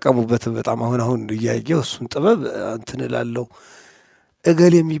ሲጠቀሙበት በጣም አሁን እያየሁ እሱን ጥበብ እንትን እላለሁ።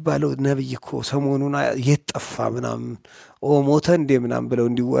 እገሌ የሚባለው ነብይ እኮ ሰሞኑን የት ጠፋ ምናምን ሞተ እንዴ ምናምን ብለው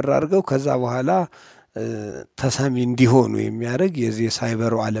እንዲወራ አድርገው ከዛ በኋላ ተሰሚ እንዲሆኑ የሚያደርግ የዚህ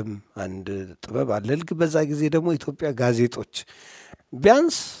የሳይበሩ ዓለም አንድ ጥበብ አለ። ልክ በዛ ጊዜ ደግሞ ኢትዮጵያ ጋዜጦች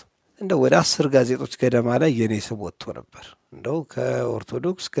ቢያንስ እንደው ወደ 10 ጋዜጦች ገደማ ላይ የኔ ስም ወጥቶ ነበር። እንደው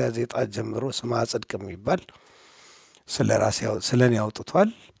ከኦርቶዶክስ ጋዜጣ ጀምሮ ስማ ጽድቅ የሚባል ስለ እኔ አውጥቷል።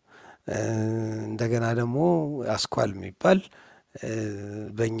 እንደገና ደግሞ አስኳል የሚባል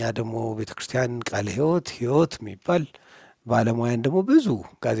በእኛ ደግሞ ቤተ ክርስቲያን ቃለ ሕይወት የሚባል ባለሙያን ደግሞ ብዙ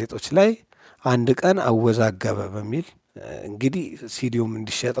ጋዜጦች ላይ አንድ ቀን አወዛገበ በሚል እንግዲህ ሲዲዮም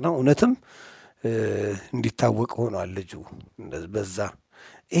እንዲሸጥ ነው። እውነትም እንዲታወቅ ሆኗል ልጁ በዛ።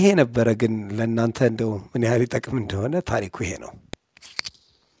 ይሄ ነበረ። ግን ለእናንተ እንደው ምን ያህል ይጠቅም እንደሆነ ታሪኩ ይሄ ነው።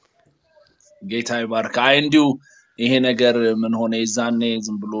 ጌታ ይባርክ። አይ እንዲሁ ይሄ ነገር ምን ሆነ ይዛኔ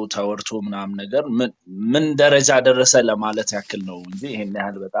ዝም ብሎ ተወርቶ ምናምን ነገር ምን ደረጃ ደረሰ ለማለት ያክል ነው እንጂ ይሄን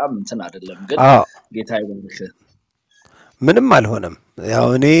ያህል በጣም እንትን አይደለም። ግን ጌታ ይባርክ። ምንም አልሆነም። ያው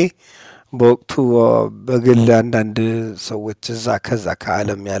እኔ በወቅቱ በግል አንዳንድ ሰዎች እዛ ከዛ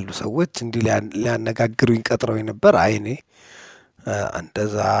ከዓለም ያሉ ሰዎች እንዲህ ሊያነጋግሩኝ ቀጥረውኝ ነበር። አይኔ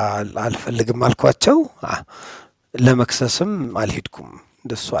እንደዛ አልፈልግም አልኳቸው። ለመክሰስም አልሄድኩም፣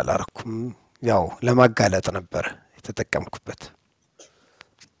 እንደሱ አላረኩም። ያው ለማጋለጥ ነበር የተጠቀምኩበት።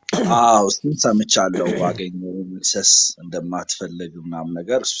 እሱን ሰምቻለሁ። አገኘው መክሰስ እንደማትፈልግ ምናምን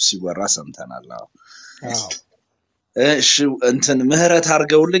ነገር እሱ ሲወራ ሰምተናል። እሺ እንትን ምህረት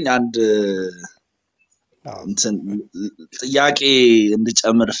አድርገውልኝ አንድ እንትን ጥያቄ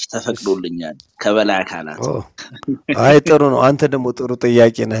እንድጨምር ተፈቅዶልኛል ከበላይ አካላት። አይ ጥሩ ነው። አንተ ደግሞ ጥሩ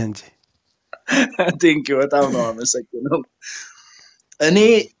ጥያቄ ነህ እንጂ። ቴንኪው በጣም ነው አመሰግነው። እኔ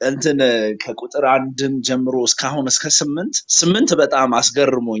እንትን ከቁጥር 1 ጀምሮ እስካሁን እስከ 8 በጣም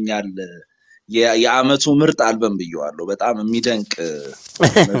አስገርሞኛል። የዓመቱ ምርጥ አልበም ብየዋለሁ። በጣም የሚደንቅ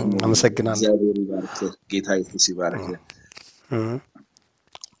አመሰግናለሁ። እግዚአብሔር ይባርክ። ጌታ ኢየሱስ ይባርክ።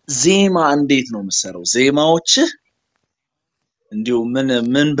 ዜማ እንዴት ነው የምትሰራው? ዜማዎች እንዲሁ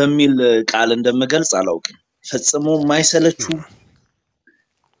ምን በሚል ቃል እንደምገልጽ አላውቅም። ፈጽሞ የማይሰለቹ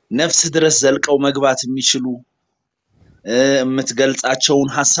ነፍስ ድረስ ዘልቀው መግባት የሚችሉ የምትገልጻቸውን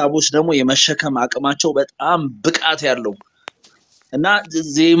ሐሳቦች ደግሞ የመሸከም አቅማቸው በጣም ብቃት ያለው እና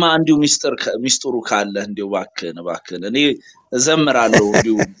ዜማ እንዲሁ ሚስጥሩ ካለ እንዲሁ እባክህን እኔ እዘምራለሁ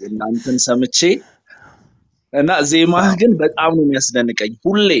እንዲሁ እናንተን ሰምቼ እና ዜማህ ግን በጣም ነው የሚያስደንቀኝ።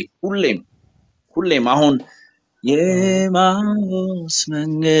 ሁሌም አሁን የማውስ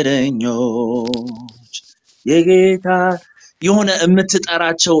መንገደኞች የጌታ የሆነ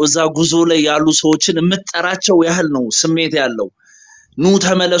የምትጠራቸው እዛ ጉዞ ላይ ያሉ ሰዎችን የምትጠራቸው ያህል ነው ስሜት ያለው። ኑ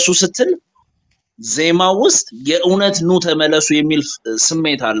ተመለሱ ስትል ዜማ ውስጥ የእውነት ኑ ተመለሱ የሚል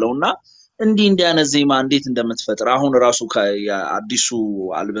ስሜት አለውና እንዲህ አይነት ዜማ እንዴት እንደምትፈጥር አሁን ራሱ ከአዲሱ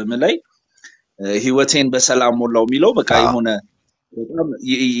አልበም ላይ ህይወቴን በሰላም ሞላው የሚለው በቃ የሆነ በጣም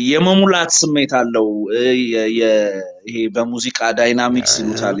የመሙላት ስሜት አለው። ይሄ በሙዚቃ ዳይናሚክስ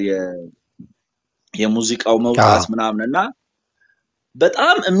ይሉታል የሙዚቃው መውጣት ምናምንና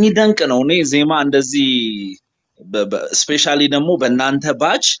በጣም የሚደንቅ ነው። እኔ ዜማ እንደዚህ ስፔሻሊ ደግሞ በእናንተ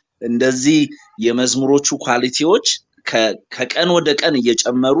ባች እንደዚህ የመዝሙሮቹ ኳሊቲዎች ከቀን ወደ ቀን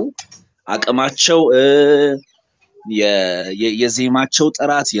እየጨመሩ አቅማቸው የዜማቸው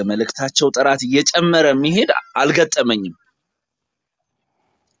ጥራት የመልእክታቸው ጥራት እየጨመረ የሚሄድ አልገጠመኝም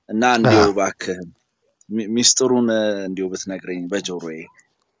እና እንዲው እባክህ ሚስጥሩን እንዲው ብትነግረኝ በጆሮዬ።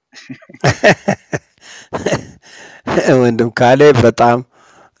 ወንድም ካሌ በጣም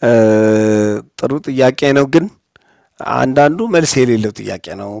ጥሩ ጥያቄ ነው፣ ግን አንዳንዱ መልስ የሌለው ጥያቄ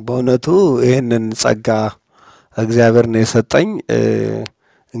ነው። በእውነቱ ይህንን ጸጋ እግዚአብሔር ነው የሰጠኝ።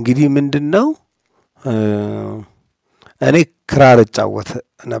 እንግዲህ ምንድነው እኔ ክራር እጫወት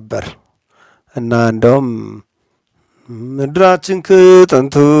ነበር እና እንደውም ምድራችን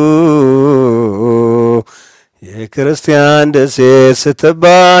ከጥንቱ የክርስቲያን ደሴት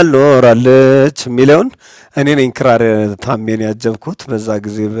ስትባል ኖራለች የሚለውን እኔ ነኝ ክራር ታሜን ያጀብኩት በዛ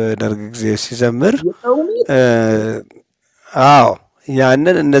ጊዜ በደርግ ጊዜ ሲዘምር።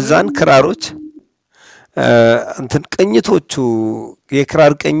 ያንን እነዛን ክራሮች እንትን ቅኝቶቹ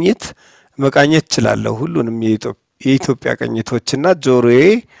የክራር ቅኝት መቃኘት እችላለሁ፣ ሁሉንም የኢትዮጵያ ቅኝቶችና ጆሮዬ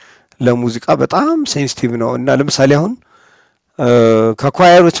ለሙዚቃ በጣም ሴንሲቲቭ ነው እና ለምሳሌ አሁን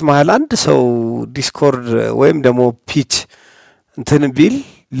ከኳየሮች መሃል አንድ ሰው ዲስኮርድ ወይም ደግሞ ፒች እንትን ቢል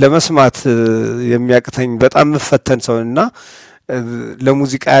ለመስማት የሚያቅተኝ በጣም መፈተን ሰው እና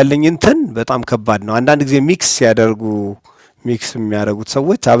ለሙዚቃ ያለኝ እንትን በጣም ከባድ ነው። አንዳንድ ጊዜ ሚክስ የሚያደርጉት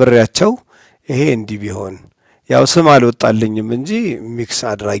ሰዎች አብሬያቸው ይሄ እንዲህ ቢሆን ያው ስም አልወጣልኝም እንጂ ሚክስ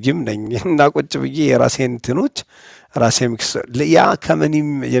አድራጊም ነኝ እና ቁጭ ብዬ የራሴን እንትኖች ራሴ ሚክስ ያ ከምን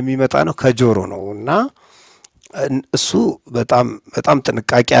የሚመጣ ነው? ከጆሮ ነው እና እሱ በጣም በጣም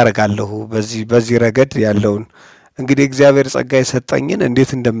ጥንቃቄ ያደርጋለሁ በዚህ ረገድ ያለውን እንግዲህ እግዚአብሔር ጸጋ የሰጠኝን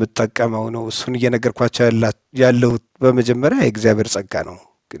እንዴት እንደምጠቀመው ነው እሱን እየነገርኳቸው ያለሁት። በመጀመሪያ የእግዚአብሔር ጸጋ ነው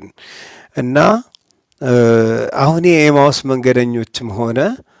ግን እና አሁን የኤማውስ መንገደኞችም ሆነ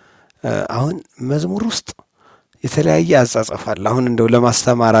አሁን መዝሙር ውስጥ የተለያየ አጻጻፍ አለ። አሁን እንደው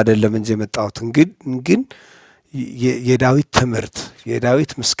ለማስተማር አይደለም እንጂ የመጣሁት ግን የዳዊት ትምህርት፣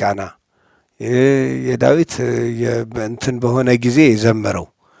 የዳዊት ምስጋና፣ የዳዊት እንትን በሆነ ጊዜ የዘመረው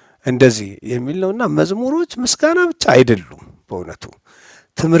እንደዚህ የሚል ነውና መዝሙሮች ምስጋና ብቻ አይደሉም፣ በእውነቱ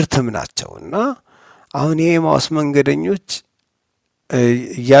ትምህርትም ናቸው። እና አሁን የኤማውስ መንገደኞች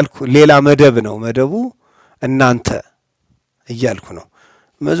እያልኩ ሌላ መደብ ነው። መደቡ እናንተ እያልኩ ነው።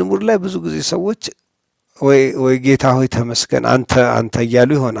 መዝሙር ላይ ብዙ ጊዜ ሰዎች ወይ ጌታ ሆይ ተመስገን አንተ እያሉ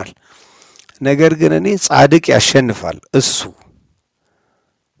ይሆናል። ነገር ግን እኔ ጻድቅ ያሸንፋል እሱ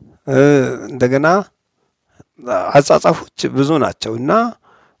እንደገና አጻጻፎች ብዙ ናቸው እና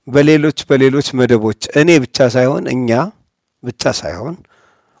በሌሎች መደቦች እኔ ብቻ ሳይሆን እኛ ብቻ ሳይሆን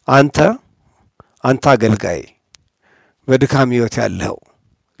አንተ አገልጋይ በድካም ሕይወት ያለው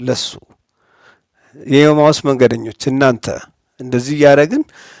ለሱ የኤማውስ መንገደኞች እናንተ እንደዚህ እያደረግን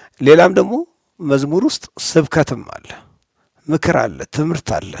ሌላም ደግሞ መዝሙር ውስጥ ስብከትም አለ፣ ምክር አለ፣ ትምህርት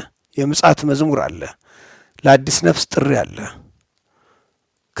አለ፣ የምጽአት መዝሙር አለ፣ ለአዲስ ነፍስ ጥሪ አለ።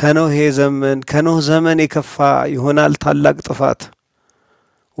 ከኖህ ዘመን የከፋ ይሆናል ታላቅ ጥፋት፣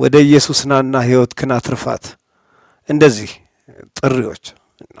 ወደ ኢየሱስ ናና ሕይወትህን አትርፋት። እንደዚህ ጥሪዎች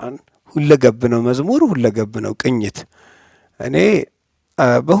ሁለገብ ነው መዝሙር፣ ሁለገብ ነው ቅኝት። እኔ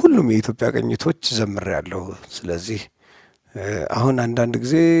በሁሉም የኢትዮጵያ ቅኝቶች ዘምሬያለሁ። ስለዚህ አሁን አንዳንድ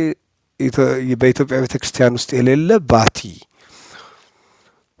ጊዜ በኢትዮጵያ ቤተክርስቲያን ውስጥ የሌለ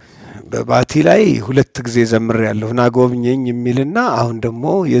በባቲ ላይ 2 ጊዜ ዘምሬያለሁ። ና ጎብኘኝ የሚልና አሁን ደግሞ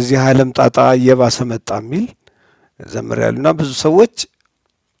የዚህ ዓለም ጣጣ እየባሰ መጣ የሚል ዘምሬያለሁና ብዙ ሰዎች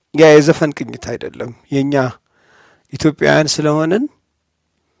ያ የዘፈን ቅኝት አይደለም የኛ ኢትዮጵያውያን ስለሆነን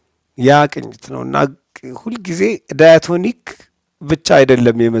ያ ቅኝት ነውና ሁልጊዜ ዳያቶኒክ ብቻ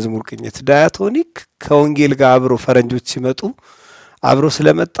አይደለም የመዝሙር ቅኝት። ዳያቶኒክ ከወንጌል ጋር አብሮ ፈረንጆች ሲመጡ አብሮ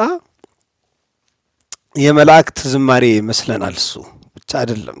ስለመጣ የመላእክት ዝማሬ ይመስለናል። እሱ ብቻ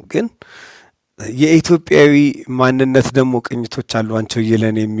አይደለም ግን የኢትዮጵያዊ ማንነት ደግሞ ቅኝቶች አሉ። አንቸው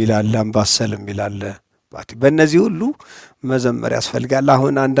ይለን የሚል አለ፣ አምባሰል የሚል አለ። በእነዚህ ሁሉ መዘመር ያስፈልጋል።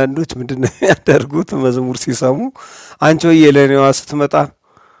 አሁን አንዳንዶች ምንድነው ያደርጉት? መዝሙር ሲሰሙ አንቸው ይለኔዋ ስትመጣ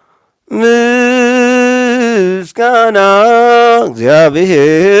ምስጋና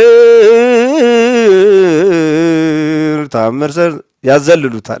እግዚአብሔር ታምር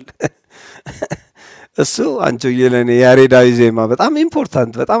ያዘልሉታል። እሱ አንቺ የለኔ ያሬዳዊ ዜማ በጣም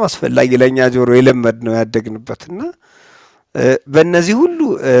ኢምፖርታንት፣ በጣም አስፈላጊ ለኛ ጆሮ የለመድ ነው ያደግንበትና በእነዚህ ሁሉ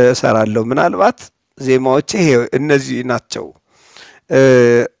እሰራለሁ። ምናልባት ዜማዎቼ እነዚህ ናቸው።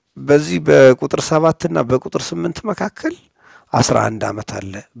 በዚህ በቁጥር 7 እና በቁጥር 8 መካከል 11 ዓመት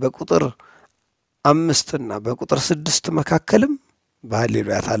አለ። በቁጥር 5 እና በቁጥር 6 መካከልም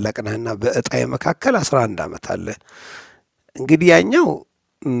በሃሌሉያ ታላቅ ነህና በዕጣዬ መካከል 11 ዓመት አለ። እንግዲህ ያኛው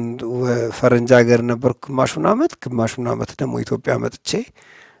ፈረንጅ ሀገር ነበር ግማሹን ዓመት ደግሞ ኢትዮጵያ መጥቼ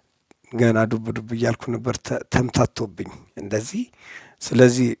ገና ዱብ እያልኩ ነበር ተምታቶብኝ እንደዚህ።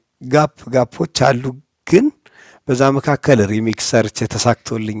 ስለዚህ ጋፖች አሉ። ግን በዛ መካከል ሪሚክስ ሰርቼ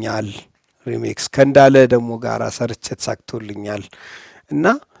ተሳክቶልኛል። ሪሚክስ ከእንዳለ ደግሞ ጋራ ሰርቼ ተሳክቶልኛል እና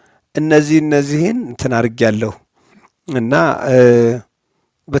እነዚህን እንትን አድርጌያለሁ እና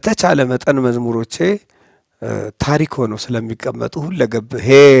በተቻለ መጠን መዝሙሮቼ ታሪክ ሆነው ስለሚቀመጡ ሁለገብ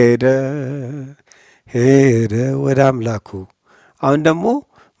ሄደ ወደ አምላኩ። አሁን ደግሞ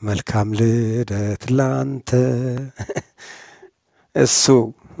መልካም ልደት ላንተ እሱ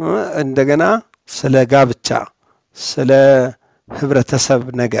እንደገና ስለ ጋብቻ ስለ ህብረተሰብ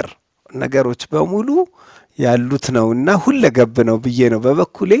ነገሮች በሙሉ ያሉት ነውና ሁለገብ ነው ብዬ ነው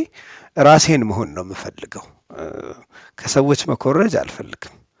በበኩሌ ራሴን መሆን ነው የምፈልገው። ከሰዎች መኮረጅ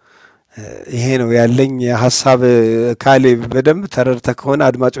አልፈልግም። ይሄ ነው ያለኝ ሐሳብ። ካሌብ በደንብ ተረድተህ ከሆነ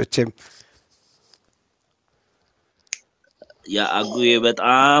አድማጮቼም ያ አጉዬ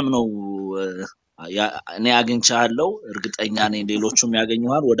በጣም ነው እኔ አግኝቻለሁ። እርግጠኛ ነኝ ሌሎቹም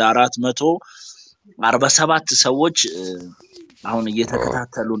ያገኙሃል። ወደ 447 ሰዎች አሁን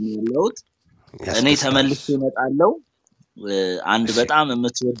እየተከታተሉ ነው ያሉት። እኔ ተመልሼ እመጣለሁ። አንድ በጣም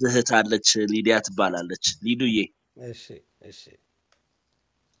የምትወድ እህት አለች፣ ሊዲያ ትባላለች። ሊዱዬ እሺ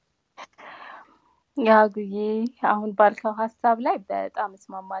ያጉዬ አሁን ባልከው ሐሳብ ላይ በጣም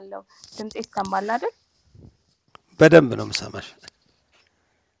እስማማለሁ። ድምጽ ይሰማል አይደል? በደንብ ነው የምሰማሽ።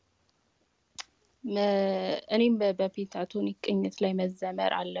 እኔም በፔንታቶኒክ ቅኝት ላይ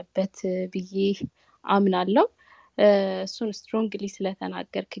መዘመር አለበት ብዬ አምናለሁ። እሱን ስትሮንግሊ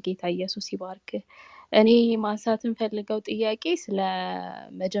ስለተናገርክ ጌታ ኢየሱስ ይባርክ። እኔ ማንሳትን ፈልገው ጥያቄ ስለ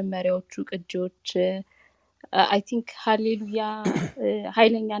መጀመሪያዎቹ ቅጂዎች አይ ቲንክ ሃሌሉያ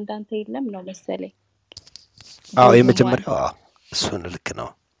ኃይለኛ እንዳንተ የለም ነው መሰለኝ። የመጀመሪያው እሱን ልክ ነው።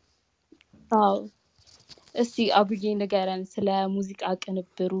 እስቲ አብዬ ንገረን ስለ ሙዚቃ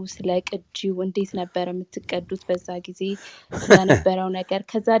ቅንብሩ፣ ስለ ቅጂው እንዴት ነበር የምትቀዱት በዛ ጊዜ ስለነበረው ነገር።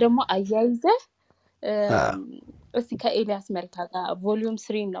 ከዛ ደግሞ አያይዘህ እስቲ ከኤልያስ መልካ ጋር ቮሊዩም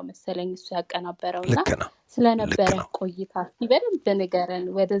 3 ነው መሰለኝ እሱ ያቀናበረውና ስለነበረ ቆይታ እስቲ በደንብ ንገረን፣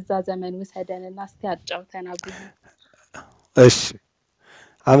 ወደዛ ዘመን ውሰደንና እስቲ አጫውተን አብዬ። እሺ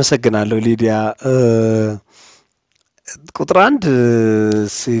አመሰግናለሁ ሊዲያ። ቁጥር 1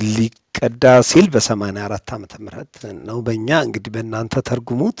 ሊቀዳ ሲል በ84 ዓመተ ምህረት ነው በእኛ። እንግዲህ በእናንተ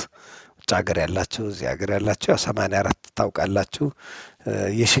ተርጉሙት፣ ውጭ ሀገር ያላችሁ እዚህ ሀገር ያላችሁ 84 ታውቃላችሁ።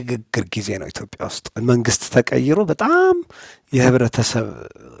 የሽግግር ጊዜ ነው ኢትዮጵያ ውስጥ መንግስት ተቀይሮ በጣም የህብረተሰብ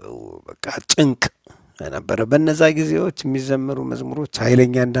በቃ ጭንቅ ነበረ። በነዛ ጊዜዎች የሚዘመሩ መዝሙሮች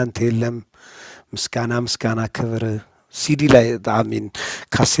ኃይለኛ እንዳንተ የለም፣ ምስጋና ምስጋና ክብር ሲዲ ላይ አሚን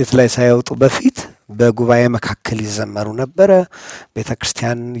ካሴት ላይ ሳይወጡ በፊት በጉባኤ መካከል ይዘመሩ ነበረ። ቤተ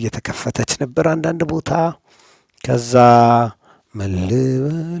ክርስቲያን እየተከፈተች ነበር አንዳንድ ቦታ። ከዛ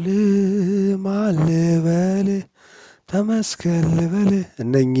መልበል ማልበል ተመስገን ልበል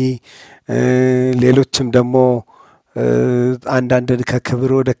እነኚህ ሌሎችም ደግሞ አንዳንድ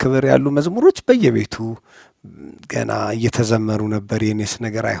ከክብር ወደ ክብር ያሉ መዝሙሮች በየቤቱ ገና እየተዘመሩ ነበር። የኔስ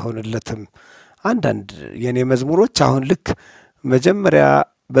ነገር አይሆንለትም አንዳንድ የኔ መዝሙሮች አሁን ልክ መጀመሪያ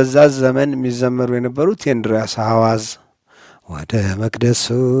በዛ ዘመን የሚዘመሩ የነበሩት የእንድሪያስ ሐዋዝ፣ ወደ መቅደሱ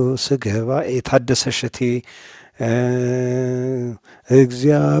ስገባ የታደሰ እሸቴ፣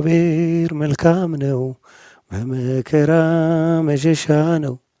 እግዚአብሔር መልካም ነው በመከራ መሸሻ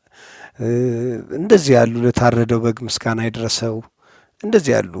ነው፣ እንደዚህ ያሉ ለታረደው በግ ምስጋና ይድረሰው፣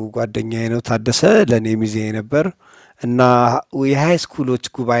 እንደዚህ ያሉ ጓደኛዬ ነው ታደሰ ለእኔ ሚዜ ነበር እና የሃይ ስኩሎች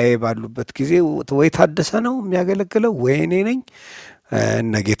ጉባኤ ባሉበት ጊዜ ወይ ታደሰ ነው የሚያገለግለው ወይ እኔ ነኝ።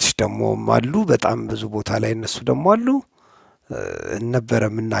 እነ ጌትሽ ደግሞ አሉ፣ በጣም ብዙ ቦታ ላይ እነሱ ደግሞ አሉ ነበረ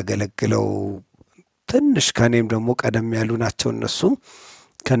የምናገለግለው። ትንሽ ከኔም ደግሞ ቀደም ያሉ ናቸው እነሱ።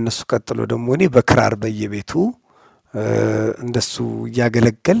 ከነሱ ቀጥሎ ደግሞ እኔ በክራር በየቤቱ እንደሱ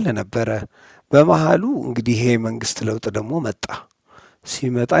እያገለገል ነበረ። በመሃሉ እንግዲህ ይሄ መንግስት ለውጥ ደግሞ መጣ።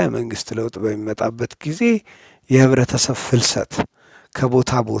 ሲመጣ የመንግስት ለውጥ በሚመጣበት ጊዜ የህብረተሰብ ፍልሰት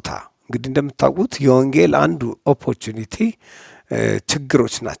ከቦታ ቦታ እንግዲህ እንደምታውቁት የወንጌል አንዱ ኦፖርቹኒቲ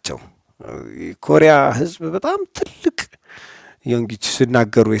ችግሮች ናቸው። ኮሪያ ህዝብ በጣም ትልቅ የወንጌል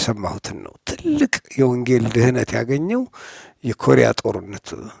ሲናገሩ የሰማሁትን ነው። ትልቅ የወንጌል ድህነት ያገኘው የኮሪያ ጦርነት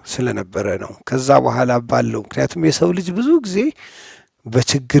ስለነበረ ነው። ከዛ በኋላ ባለው ምክንያቱም የሰው ልጅ ብዙ ጊዜ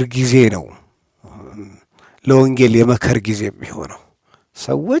በችግር ጊዜ ነው ለወንጌል የመከር ጊዜ የሚሆነው።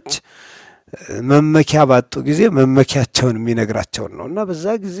 ሰዎች መመኪያ ባጡ ጊዜ መመኪያቸውን የሚነግራቸውን ነው እና በዛ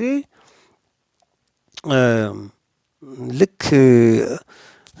ጊዜ ልክ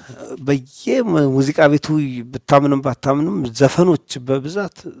በየሙዚቃ ቤቱ ብታምንም ባታምንም ዘፈኖች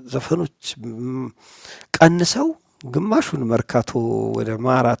በብዛት ዘፈኖች ቀንሰው ግማሹን መርካቶ ወደ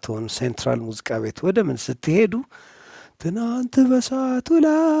ማራቶን ሴንትራል ሙዚቃ ቤት ወደ ምን ስትሄዱ ትናንት በሰዓቱ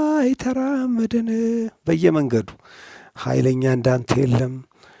ላይ ተራመድን በየመንገዱ ኃይለኛ እንዳንተ የለም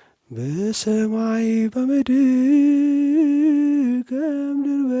በሰማይ በምድር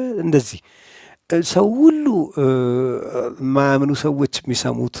ከምድር እንደዚህ ሰው ሁሉ የማያምኑ ሰዎች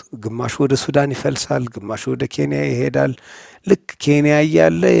የሚሰሙት ግማሹ ወደ ሱዳን ይፈልሳል፣ ግማሹ ወደ ኬንያ ይሄዳል። ልክ ኬንያ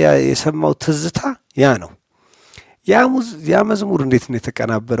እያለ የሰማው ትዝታ ያ ነው። ያ መዝሙር እንዴት ነው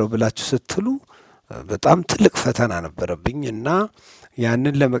የተቀናበረው ብላችሁ ስትሉ በጣም ትልቅ ፈተና ነበረብኝ እና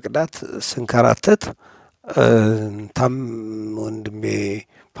ያንን ለመቅዳት ስንከራተት ወንድሜ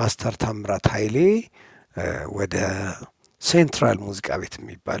ፓስተር ታምራት ኃይሌ ወደ ሴንትራል ሙዚቃ ቤት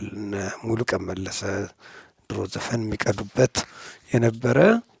የሚባል ሙሉ ቀን መለሰ ድሮ ዘፈን የሚቀዱበት የነበረ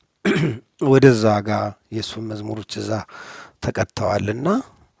ወደዛ ጋር የእሱን መዝሙሮች እዛ ተቀድተዋልና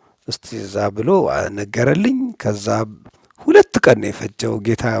እስቲ እዛ ብሎ ነገረልኝ። ከዛ 2 ቀን ነው የፈጀው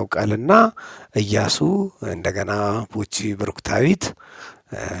ጌታ ያውቃልና እያሱ እንደገና ቡቺ ብሩክታዊት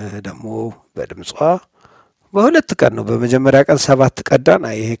ደግሞ በድምጿ በ2 ቀን ነው። በመጀመሪያ ቀን 7 ቀዳን።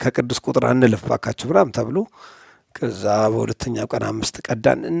 ይሄ ከቅዱስ ቁጥር አንልፍ ባካችሁ ምናምን ተብሎ ከዛ በሁለተኛው ቀን 5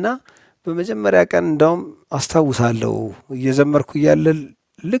 ቀዳን እና በመጀመሪያ ቀን እንደውም አስታውሳለሁ እየዘመርኩ እያለ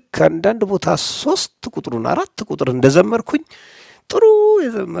ልክ አንዳንድ ቦታ 3 ቁጥሩን 4 ቁጥር እንደዘመርኩኝ ጥሩ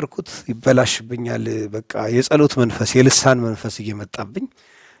የዘመርኩት ይበላሽብኛል። በቃ የጸሎት መንፈስ የልሳን መንፈስ እየመጣብኝ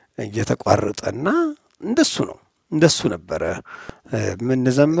እየተቋረጠና እንደሱ ነበረ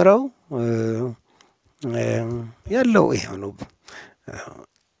የምንዘምረው። ያለው ይሄው ነው።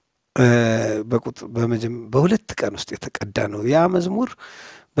 በሁለት ቀን ውስጥ የተቀዳ ነው። ያ መዝሙር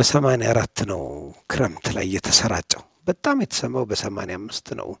በ84 ነው ክረምት ላይ የተሰራጨው። በጣም የተሰማው በ85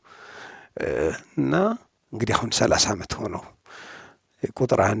 ነው። እና እንግዲህ አሁን 30 ዓመት ሆነው።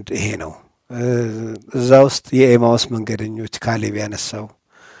 ቁጥር 1 ይሄ ነው። እዛ ውስጥ የኤማውስ መንገደኞች ካሌብ ያነሳው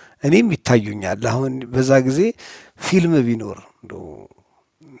እኔም ይታዩኛል። አሁን በዛ ጊዜ ፊልም ቢኖር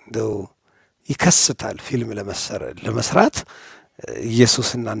እንደው ይከስታል። ፊልም ለመስራት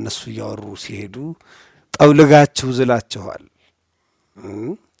ኢየሱስና እነሱ እያወሩ ሲሄዱ ጠውልጋችሁ ዝላችኋል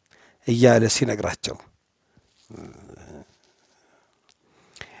እያለ ሲነግራቸው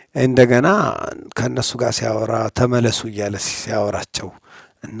እንደገና ከእነሱ ጋር ሲያወራ ተመለሱ እያለ ሲያወራቸው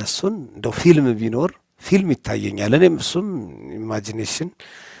እነሱን እንደው ፊልም ቢኖር ፊልም ይታየኛል። እኔም እሱም ኢማጂኔሽን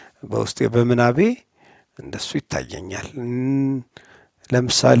በውስጤ በምናቤ እንደሱ ይታየኛል።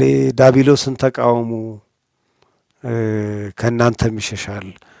 ለምሳሌ ዳቢሎስን ተቃወሙ ከእናንተም ይሸሻል፣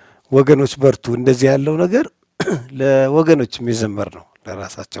 ወገኖች በርቱ። እንደዚህ ያለው ነገር ለወገኖች የሚዘመር ነው።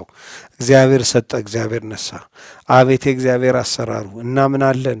 ለራሳቸው እግዚአብሔር ሰጠ፣ እግዚአብሔር ነሳ፣ አቤት የእግዚአብሔር አሰራሩ፣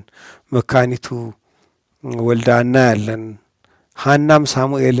 እናምናለን፣ መካኒቱ ወልዳ እናያለን፣ ሐናም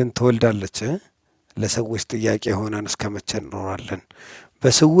ሳሙኤልን ትወልዳለች። ለሰዎች ጥያቄ ሆነን እስከ መቼ እንኖራለን?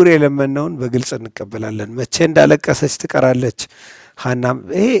 በስውር የለመነውን በግልጽ እንቀበላለን። መቼ እንዳለቀሰች ትቀራለች።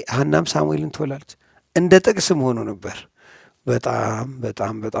 ሐናም ሳሙኤልን ትወልዳለች። እንደ ጥቅስም ሆኖ ነበር። በጣም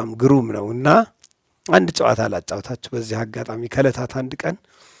በጣም በጣም ግሩም ነው። እና አንድ ጨዋታ ላጫውታችሁ በዚህ አጋጣሚ። ከዕለታት አንድ ቀን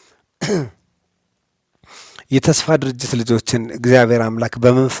የተስፋ ድርጅት ልጆችን እግዚአብሔር አምላክ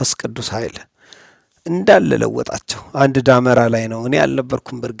በመንፈስ ቅዱስ ኃይል እንዳለ ለወጣቸው። አንድ ዳመራ ላይ ነው። እኔ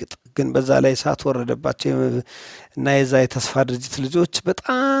አልነበርኩም በእርግጥ ግን በዛ ላይ እሳት ወረደባቸው እና የዛ የተስፋ ድርጅት ልጆች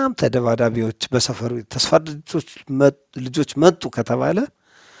በጣም ተደባዳቢዎች በሰፈሩ የተስፋ ድርጅቶች ልጆች መጡ ከተባለ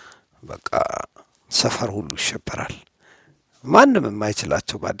በቃ ሰፈር ሁሉ ይሸበራል። ማንም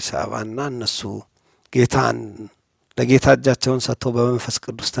የማይችላቸው በአዲስ አበባ እና እነሱ ጌታን ለጌታ እጃቸውን ሰጥተው በመንፈስ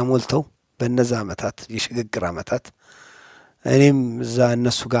ቅዱስ ተሞልተው በእነዛ ዓመታት የሽግግር ዓመታት እኔም እዛ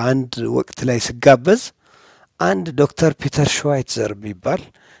እነሱ ጋር አንድ ወቅት ላይ ስጋበዝ አንድ ዶክተር ፒተር ሽዋይትዘር የሚባል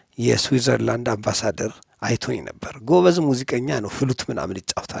የስዊዘርላንድ አምባሳደር አይቶኝ ነበር። ጎበዝ ሙዚቀኛ ነው፣ ፍሉት ምናምን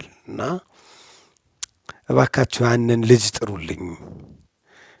ይጫወታል። እና እባካችሁ ያንን ልጅ ጥሩልኝ፣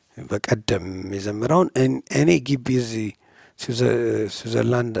 በቀደም የዘመረውን እኔ ግቢ እዚህ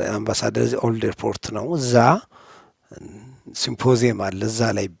ስዊዘርላንድ አምባሳደር ኦልድ ኤርፖርት ነው፣ እዛ ሲምፖዚየም አለ፣ እዛ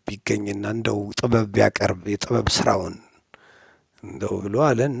ላይ ቢገኝና እንደው ጥበብ ቢያቀርብ የጥበብ ስራውን እንደው ብሎ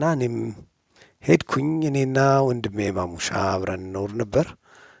አለ። እና እኔም ሄድኩኝ። እኔና ወንድሜ ማሙሻ አብረን እንኖር ነበር።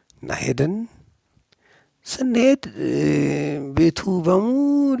 እና ሄደን ስንሄድ ቤቱ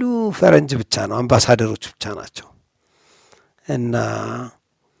በሙሉ ፈረንጅ ብቻ ነው፣ አምባሳደሮች ብቻ ናቸው። እና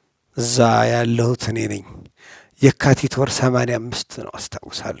እዛ ያለሁት እኔ ነኝ። የካቲት ወር 85 ነው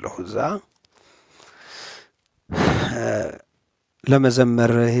አስታውሳለሁ። እዛ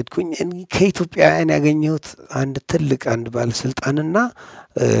ለመዘመር ሄድኩኝ። ከኢትዮጵያውያን ያገኘሁት አንድ ትልቅ አንድ ባለስልጣንና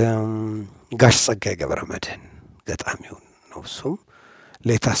ጋሽ ጸጋዬ ገብረ መድኅን ገጣሚውን ነው። እሱም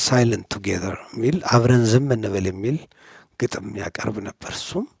ሌታ ሳይለንት ቱጌዘር የሚል አብረን ዝም እንበል የሚል ግጥም ያቀርብ ነበር።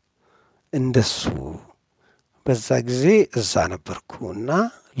 እሱም እንደሱ በዛ ጊዜ እዛ ነበርኩ እና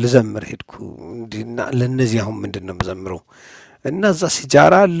ልዘምር ሄድኩ። እንዲና ለነዚህ አሁን ምንድን ነው የምዘምረው? እና እዛ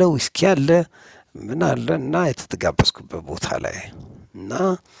ሲጃራ አለ፣ ዊስኪ አለ፣ ምን አለ እና የተጋበዝኩበት ቦታ ላይ እና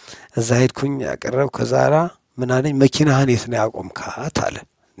እዛ ሄድኩኝ። ያቀረብ ከዛራ ምን አለኝ፣ መኪናህን የት ነው ያቆምካት አለ።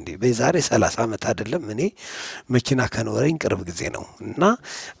 እንዴ በዛሬ 30 ዓመት አይደለም እኔ መኪና ከኖረኝ ቅርብ ጊዜ ነው። እና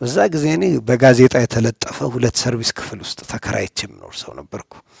በዛ ጊዜ እኔ በጋዜጣ የተለጠፈ 2 ሰርቪስ ክፍል ውስጥ ተከራይቼ የምኖር ሰው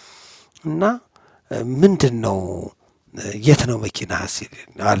ነበርኩ። እና ምንድን ነው የት ነው መኪና ሲል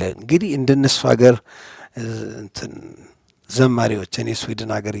አለ። እንግዲህ እንደነሱ ሀገር እንትን ዘማሪዎች እኔ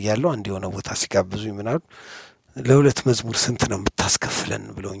ስዊድን ሀገር እያለሁ አንድ የሆነ ቦታ ሲጋብዙ ይምናሉ ለ2 መዝሙር ስንት ነው የምታስከፍለን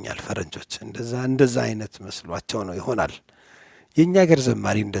ብለውኛል ፈረንጆች። እንደዛ አይነት መስሏቸው ነው ይሆናል። የኛ ሀገር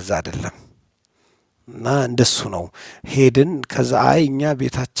ዘማሪ እንደዛ አይደለም። እና እንደሱ ነው ሄድን። ከዛ እኛ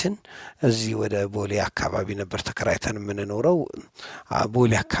ቤታችን እዚህ ወደ ቦሌ አካባቢ ነበር ተከራይተን የምንኖረው።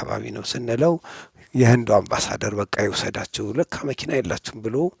 ቦሌ አካባቢ ነው ስንለው የህንዱ አምባሳደር በቃ ይወሰዳችሁ፣ ለካ መኪና የላችሁም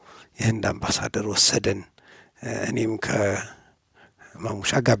ብሎ የህንድ አምባሳደር ወሰደን። እኔም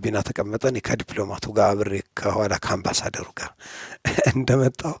ከማሙሻ ጋቢና ተቀመጠን። ከዲፕሎማቱ ጋር አብሬ ከኋላ ከአምባሳደሩ ጋር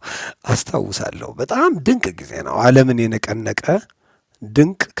እንደመጣው አስታውሳለሁ። በጣም ድንቅ ጊዜ ነው። ዓለምን የነቀነቀ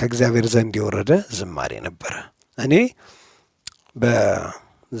ድንቅ ከእግዚአብሔር ዘንድ የወረደ ዝማሬ ነበረ። እኔ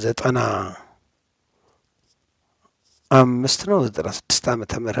በ95 ነው 96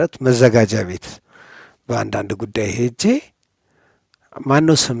 ዓመተ ምህረት መዘጋጃ ቤት በአንዳንድ ጉዳይ ሄጄ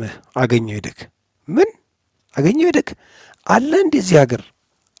ማነው ስምህ አገኘው ይደግ ምን አገኘው ይደግ አለ እንደዚህ ሀገር?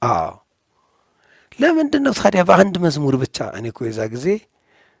 አዎ። ለምንድን ነው ታዲያ በአንድ መዝሙር ብቻ? እኔ እኮ የዛ ጊዜ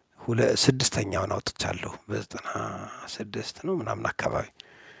 6ኛውን አውጥቻለሁ በ96 ነው ምናምን አካባቢ።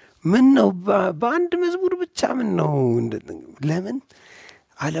 ምን ነው በአንድ መዝሙር ብቻ? ምን ነው ለምን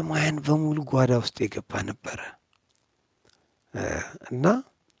ዓለማውያን በሙሉ ጓዳ ውስጥ የገባ ነበረ። እና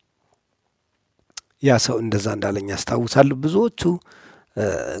ያ ሰው እንደዛ እንዳለኝ አስታውሳለሁ። ብዙዎቹ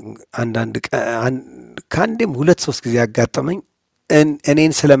አንዳንድ ከአንዴም 2-3 ጊዜ ያጋጠመኝ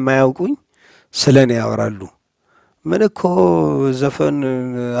እኔን ስለማያውቁኝ ስለ እኔ ያወራሉ። ምን እኮ ዘፈን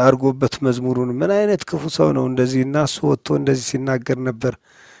አድርጎበት መዝሙሩን ምን አይነት ክፉ ሰው ነው እንደዚህ እና እሱ ወጥቶ እንደዚህ ሲናገር ነበር።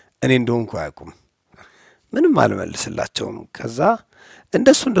 እኔ እንደሆንኩ አያውቁም። ምንም አልመልስላቸውም። ከዛ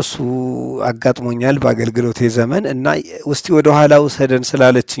እንደሱ አጋጥሞኛል በአገልግሎቴ ዘመን እና እስቲ ወደ ኋላ ውሰደን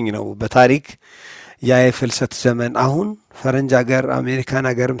ስላለችኝ ነው በታሪክ ያ የፍልሰት ዘመን። አሁን ፈረንጅ ሀገር አሜሪካን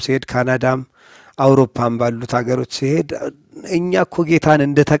ሀገርም ሲሄድ ካናዳም አውሮፓም ባሉት ሀገሮች ሲሄድ እኛ እኮ ጌታን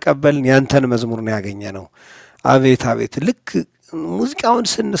እንደተቀበልን ያንተን መዝሙር ነው ያገኘ ነው። አቤት አቤት፣ ልክ ሙዚቃውን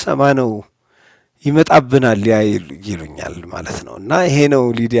ስንሰማ ነው ይመጣብናል ያ ይሉኛል ማለት ነው። እና ይሄ ነው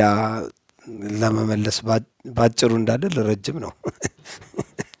ሊዲያ ለመመለስ ባጭሩ እንዳደል ረጅም ነው።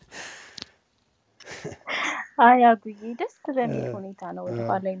 አይ አጉዬ ደስ በሚል ሁኔታ ነው ወደ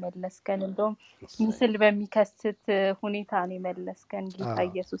ኋላ የመለስከን። እንደውም ምስል በሚከስት ሁኔታ ነው የመለስከን። ጌታ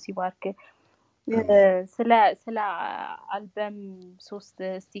ኢየሱስ ይባርክ። ስለ አልበም 3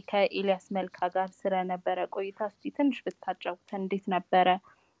 እስቲ ከኤልያስ መልካ ጋር ስለነበረ ቆይታ እስቲ ትንሽ ብታጫውተን። እንዴት ነበረ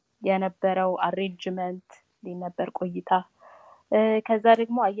የነበረው አሬንጅመንት? እንዴት ነበር ቆይታ? ከዛ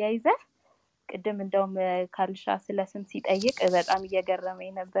ደግሞ አያይዘህ ቅድም እንደውም ካልሻ ስለ ስም ሲጠይቅ በጣም እየገረመኝ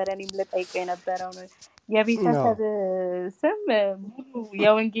ነበረ። እኔም ልጠይቀው የነበረው ነው የቤተሰብ ስም ሙሉ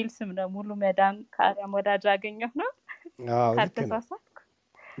የወንጌል ስም ነው። ሙሉ መዳን ከአርያም ወዳጅ አገኘሁ ነው ካልተሳሳትኩ።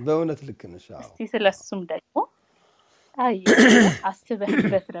 በእውነት ልክ ነሽ። እስቲ ስለሱም ደግሞ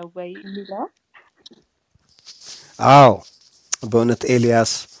አስበህበት ነው ወይ የሚለው? አዎ በእውነት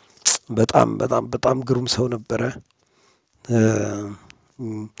ኤልያስ በጣም በጣም በጣም ግሩም ሰው ነበረ።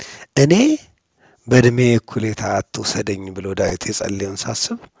 እኔ በእድሜ እኩሌታ አትውሰደኝ ብሎ ዳዊት የጸለየውን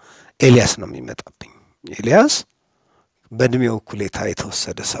ሳስብ ኤልያስ ነው የሚመጣብኝ። ኤልያስ በእድሜው እኩሌታ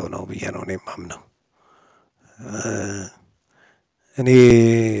የተወሰደ ሰው ነው ብዬ ነው እኔ የማምነው። እኔ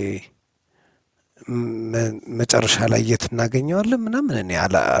መጨረሻ ላይ የት እናገኘዋለን ምናምን እኔ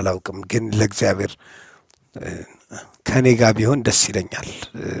አላውቅም፣ ግን ለእግዚአብሔር ከእኔ ጋር ቢሆን ደስ ይለኛል።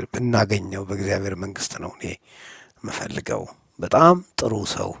 ብናገኘው በእግዚአብሔር መንግስት ነው እኔ የምፈልገው። በጣም ጥሩ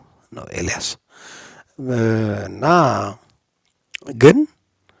ሰው ነው ኤልያስ። እና ግን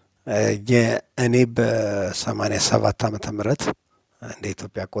እኔ በ87 ዓመተ ምህረት እንደ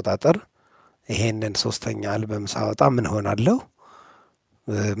ኢትዮጵያ አቆጣጠር ይሄንን 3ኛ አልበም ሳወጣ ምን ሆናለሁ፣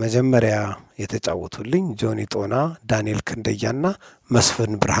 መጀመሪያ የተጫወቱልኝ ጆኒ ጦና፣ ዳንኤል ክንደያና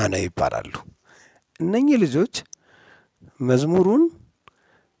መስፍን ብርሃነ ይባላሉ። እነኚህ ልጆች መዝሙሩን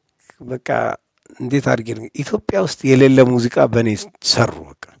በቃ እንዴት አድርጌ ኢትዮጵያ ውስጥ የሌለ ሙዚቃ በእኔ ሰሩ።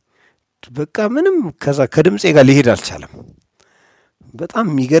 በቃ ምንም ከዛ ከድምፄ ጋር ሊሄድ አልቻለም። በጣም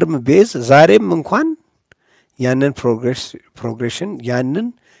የሚገርም ቤዝ። ዛሬም እንኳን ያንን ፕሮግሬሽን ያንን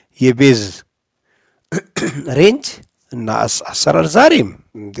የቤዝ ሬንጅ እና አሰራር ዛሬም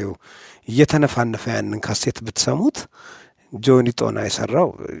እንዲሁ እየተነፋነፈ ያንን ካሴት ብትሰሙት ጆኒ ጦና የሰራው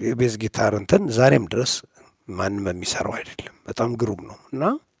የቤዝ ጊታር እንትን ዛሬም ድረስ ማንም የሚሰራው አይደለም። በጣም ግሩም ነው። እና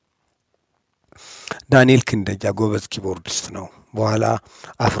ዳንኤል ክንደያ ጎበዝ ኪቦርዲስት ነው። በኋላ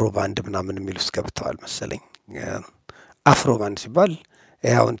አፍሮ ባንድ ምናምን የሚል ውስጥ ገብተዋል መሰለኝ። አፍሮ ባንድ ሲባል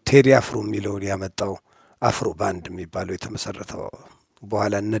ያውን ቴዲ አፍሮ የሚለውን ያመጣው አፍሮ ባንድ የሚባለው የተመሰረተው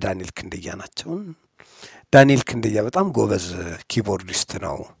በኋላ እነ ዳንኤል ክንደያ ናቸው። ዳንኤል ክንደያ በጣም ጎበዝ ኪቦርዲስት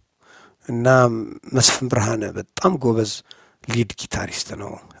ነው። እና መስፍን ብርሃነ በጣም ጎበዝ ሊድ ጊታሪስት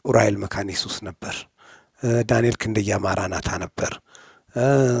ነው። ኡራኤል መካኒሱስ ነበር። ዳንኤል ክንደያ ማራናታ ነበር።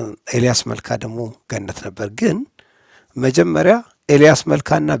 ኤልያስ መልካ ደግሞ ገነት ነበር። ግን መጀመሪያ ኤልያስ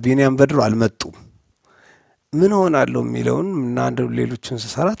መልካና ቢንያም በድሩ አልመጡም። ምን ሆናለሁ የሚለውን እና አንድ ሌሎችን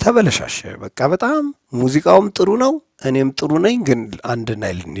ስሰራ ተበለሻሸ። በቃ በጣም ሙዚቃውም ጥሩ ነው፣ እኔም ጥሩ ነኝ፣ ግን አንድ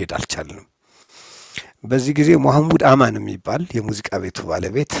ላይ ልንሄድ አልቻልንም። በዚህ ጊዜ መሐሙድ አማን የሚባል የሙዚቃ ቤቱ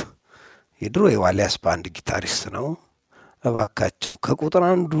ባለቤት የድሮ የዋሊያስ ባንድ ጊታሪስት ነው። እባካችሁ ከቁጥር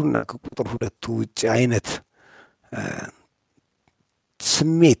 1ና ከቁጥር 2 ውጭ አይነት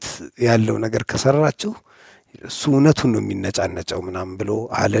ስሜት ያለው ነገር ከሰራችሁ እሱ እውነቱን ነው የሚነጫነጨው ምናምን ብሎ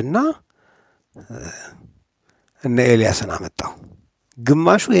አለና እነ ኤልያስን አመጣው።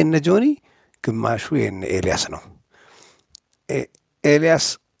 ግማሹ የነ ጆኒ ግማሹ የነ ኤልያስ ነው። ኤልያስ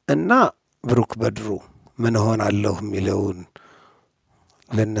እና ብሩክ በድሩ ምን ሆናለሁ የሚለውን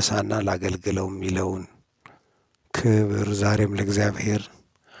ልነሳና ላገልግለው የሚለውን ክብር ዛሬም ለእግዚአብሔር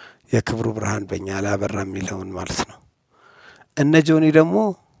የክብሩ ብርሃን በእኛ ላይ አበራ የሚለውን ማለት ነው። እነ ጆኒ ደግሞ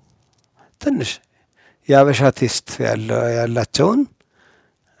ትንሽ የአበሻ ቴስት ያላቸውን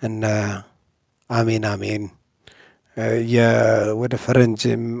እነ አሜን አሜን ወደ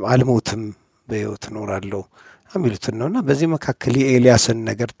ፈረንጅም አልሞትም በሕይወት እኖራለሁ የሚሉትን ነውና በዚህ መካከል የኤልያስን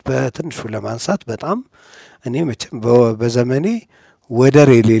ነገር በትንሹ ለማንሳት በጣም እኔ መቼም በዘመኔ ወደር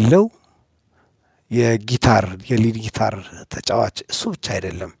የሌለው የሊድ ጊታር ተጫዋች እሱ ብቻ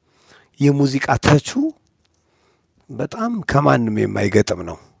አይደለም፣ የሙዚቃ ተቹ በጣም ከማንም የማይገጥም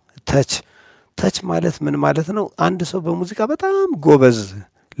ነው። ተች ማለት ምን ማለት ነው? አንድ ሰው በሙዚቃ በጣም ጎበዝ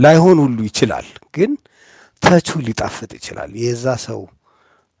ላይሆን ሁሉ ይችላል፣ ግን ተቹ ሊጣፍጥ ይችላል። የዛ ሰው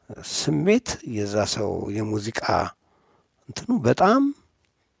ስሜት የዛ ሰው የሙዚቃ እንትኑ በጣም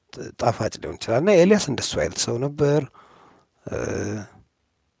ጣፋጭ ሊሆን ይችላል እና ኤልያስ እንደሱ አይነት ሰው ነበር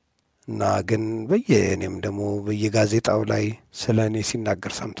እና ግን እኔም ደግሞ በየጋዜጣው ላይ ስለ እኔ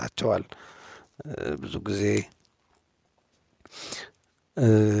ሲናገር ሰምታቸዋል። ብዙ ጊዜ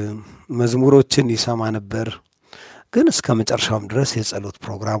መዝሙሮችን ይሰማ ነበር፣ ግን እስከ መጨረሻውም ድረስ የጸሎት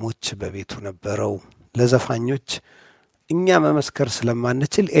ፕሮግራሞች በቤቱ ነበረው። ለዘፋኞች እኛ መመስከር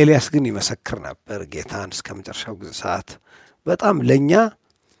ስለማንችል ኤልያስ ግን ይመሰክር ነበር ጌታን እስከ መጨረሻው ሰዓት። በጣም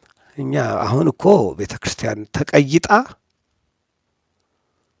እኛ አሁን እኮ ቤተ ክርስቲያን ተቀይጣ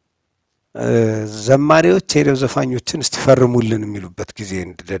ዘማሪዎች ሄደው ዘፋኞችን እስቲፈርሙልን የሚሉበት ጊዜ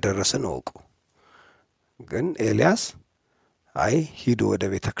እንደደረስን እወቁ። ግን ኤልያስ አይ ሂዱ ወደ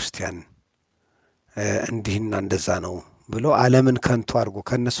ቤተ ክርስቲያን እንዲህና እንደዛ ነው ብሎ ዓለምን ከንቱ አድርጎ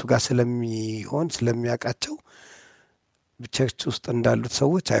ከእነሱ ጋር ስለሚያውቃቸው ቸርች ውስጥ እንዳሉት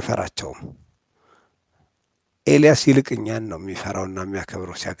ሰዎች አይፈራቸውም። ኤልያስ ይልቅ እኛን ነው የሚፈራውና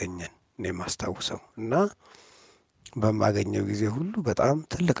የሚያከብረው ሲያገኘን እኔ የማስታውሰው እና በማገኘው ጊዜ ሁሉ በጣም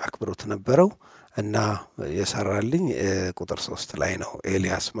ትልቅ አክብሮት ነበረው እና የሰራልኝ ቁጥር 3 ላይ ነው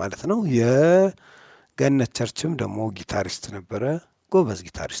ኤልያስ ማለት ነው። የገነት ቸርችም ደግሞ ጊታሪስት ነበረ፣ ጎበዝ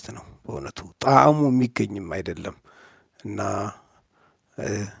ጊታሪስት ነው በእውነቱ ጣዕሙ የሚገኝም አይደለም እና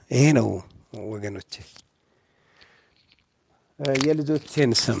ይሄ ነው ወገኖቼ።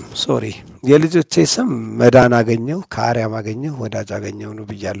 የልጆቼ ስም መዳን አገኘው፣ ከአርያም አገኘው፣ ወዳጅ አገኘው ነው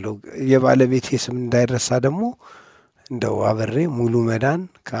ብያለሁ። የባለቤቴ ስም እንዳይረሳ ደግሞ እንደው አበሬ ሙሉ መዳን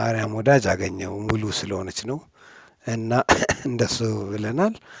ከአርያም ወዳጅ አገኘው ሙሉ ስለሆነች ነው እና እንደሱ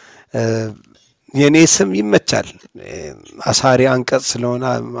ብለናል። የኔ ስም ይመቻል፣ አሳሪ አንቀጽ ስለሆነ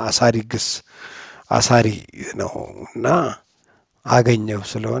አሳሪ ግስ አሳሪ ነው እና አገኘው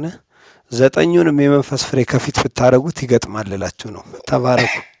ስለሆነ 9ኙንም የመንፈስ ፍሬ ከፊት ብታረጉት ይገጥማል ልላችሁ ነው።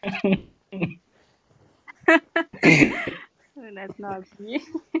 ተባረኩ። እውነት ነው።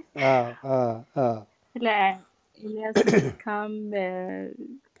 ስለ ኤልያስ ካም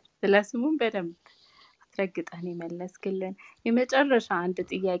ስለ ስሙም በደንብ አስረግጠን የመለስክልን። የመጨረሻ አንድ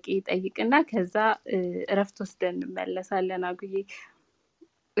ጥያቄ ጠይቅና ከዛ እረፍት ወስደን እንመለሳለን። አጉዬ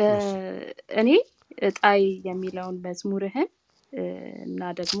እኔ እጣይ የሚለውን መዝሙርህን እና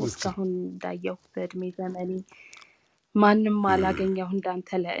ደግሞ እስካሁን እንዳየሁ በእድሜ ዘመኔ ማንም አላገኘሁ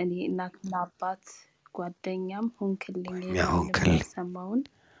እንዳንተ ለእኔ እናትና አባት ጓደኛም ሆንክልኝ የሚሰማውን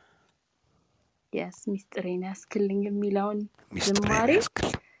ሚስጥሬን ያስክልኝ የሚለውን ዝማሬ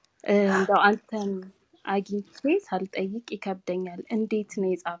እንደው አንተን አግኝቼ ሳልጠይቅ ይከብደኛል። እንዴት ነው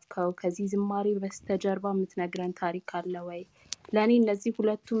የጻፍከው? ከዚህ ዝማሬ በስተጀርባ የምትነግረን ታሪክ አለ ወይ? ለእኔ እነዚህ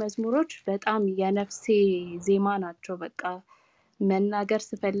ሁለቱ መዝሙሮች በጣም የነፍሴ ዜማ ናቸው። በቃ መናገር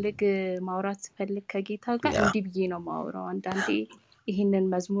ስፈልግ ማውራት ስፈልግ ከጌታ ጋር እንዲህ ብዬ ነው ማውራው። አንዳንዴ ይህንን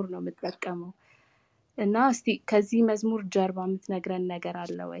መዝሙር ነው የምጠቀመው እና እስቲ ከዚህ መዝሙር ጀርባ የምትነግረን ነገር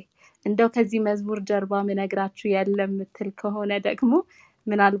አለ ወይ? እንደው ከዚህ መዝሙር ጀርባ ምነግራችሁ ያለ የምትል ከሆነ ደግሞ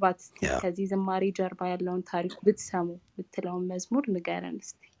ምናልባት እስቲ ከዚህ ዝማሬ ጀርባ ያለውን ታሪክ ብትሰሙ የምትለውን መዝሙር ንገረን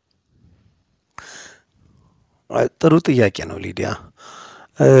እስቲ። ጥሩ ጥያቄ ነው ሊዲያ።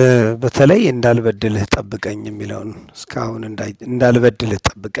 በተለይ እንዳልበድልህ ጠብቀኝ የሚለውን እስካሁን እንዳልበድልህ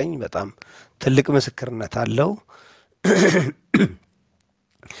ጠብቀኝ በጣም ትልቅ ምስክርነት አለው።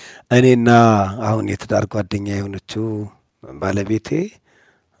 እኔና አሁን የትዳር ጓደኛ የሆነችው ባለቤቴ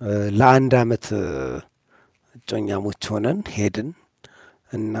ለ1 ዓመት እጮኛሞች ሆነን ሄድን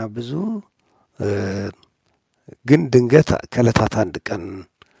እና ብዙ ግን ድንገት ከዕለታት አንድ ቀን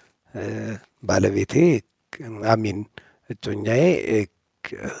ባለቤቴ እጮኛዬ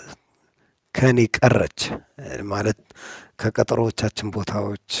ከኔ ቀረች ማለት ከቀጠሮዎቻችን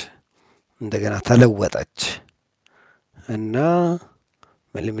ቦታዎች እንደገና ተለወጠች እና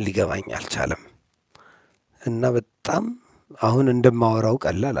ምንም ሊገባኝ አልቻለም እና በጣም አሁን እንደማወራው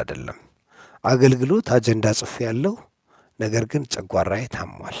ቀላል አይደለም። አገልግሎት አጀንዳ ጽፌ ያለው ነገር ግን ጨጓራዬ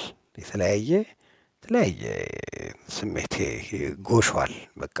ታሟል። የተለያየ ስሜቴ ጎሿል።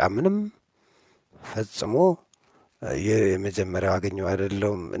 በቃ ምንም ፈጽሞ የመጀመሪያው አገኘው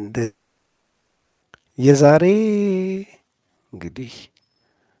አይደለሁም። እንደ የዛሬ እንግዲህ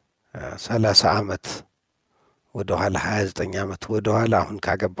 30 ዓመት ወደኋላ 29 ዓመት ወደኋላ አሁን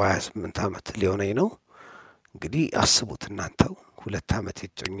ካገባ 28 ዓመት ሊሆነኝ ነው። እንግዲህ አስቡት እናንተው 2 ዓመት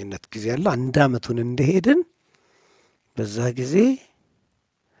የጮኝነት ጊዜ አለ። 1 ዓመቱን እንደሄድን በዛ ጊዜ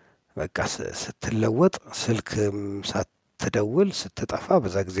በቃ ስትለወጥ ስልክም ሳትደውል ስትጠፋ፣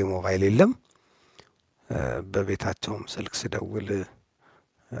 በዛ ጊዜ ሞባይል የለም። በቤታቸውም ስልክ ስደውል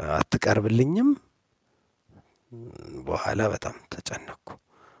አትቀርብልኝም። በኋላ በጣም ተጨነቅኩ።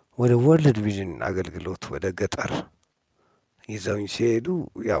 ወደ ወርልድ ቪዥን አገልግሎት ወደ ገጠር ይዘውኝ ሲሄዱ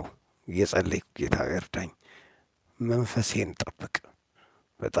ያው እየጸለይኩ ጌታ እርዳኝ፣ መንፈሴን ጠብቅ፣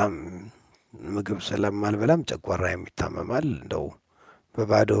 በጣም ምግብ ስለማልበላም ጨጓራ የሚታመማል፣ እንደው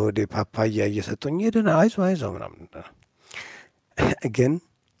በባዶ ሆዴ ፓፓያ እየሰጡኝ ሄድን፣ አይዞ ምናምን። ግን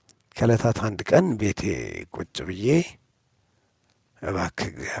ከዕለታት አንድ ቀን ቤቴ ቁጭ ብዬ እባክህ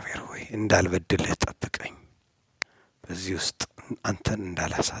እግዚአብሔር ሆይ እንዳልበድልህ ጠብቀኝ፣ በዚህ ውስጥ አንተን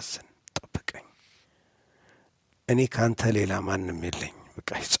እንዳላሳዝን ጠብቀኝ፣ እኔ ከአንተ ሌላ ማንም የለኝ። በቃ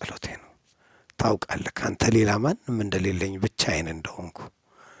ጸሎቴ ነው። ታውቃለህ ከአንተ ሌላ ማንም እንደሌለኝ ብቻዬን እንደሆንኩ።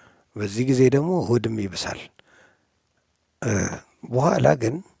 በዚህ ጊዜ ደግሞ ሆድም ይብሳል። በኋላ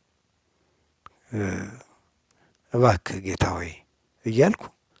ግን እባክህ ጌታ ሆይ እያልኩ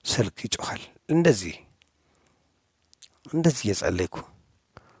ስልክ ይጮኻል። እንደዚህ እየጸለይኩ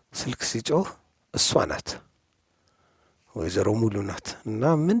ስልክ ሲጮህ እሷ ናት፣ ወይዘሮ ሙሉ ናት። እና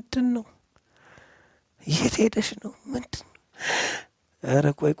ምንድን ነው የት ሄደሽ ነው? ምንድን ነው? ኧረ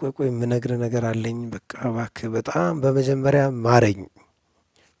ቆይ የምነግርህ ነገር አለኝ። በቃ እባክህ በጣም በመጀመሪያ ማረኝ፣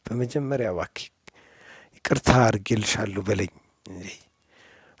 በመጀመሪያ እባክህ ይቅርታ አድርጌልሻለሁ በለኝ።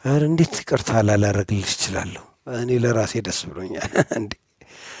 ኧረ እንዴት ይቅርታ ላላረግልሽ እችላለሁ? እኔ ለራሴ ደስ ብሎኛል እንዴ።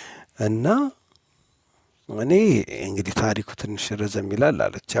 እና እኔ እንግዲህ ታሪኩ ትንሽ ረዘም ይላል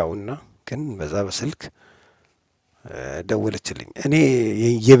አለች። ያውና ግን በዛ በስልክ ደወለችልኝ። እኔ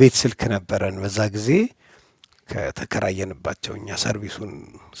የቤት ስልክ ነበረን በዛ ጊዜ ከተከራየንባቸው እኛ ሰርቪሱን፣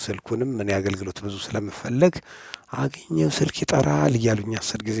 ስልኩንም እኔ አገልግሎት ብዙ ስለምፈለግ አገኘው ስልክ ይጠራል እያሉኝ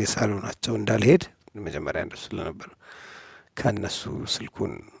 10 ጊዜ ሳልሆናቸው እንዳልሄድ መጀመሪያ እንደሱ ስለነበር ከእነሱ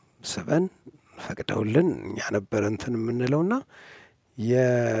ስልኩን ስበን ፈቅደውልን እኛ ነበር እንትን የምንለውና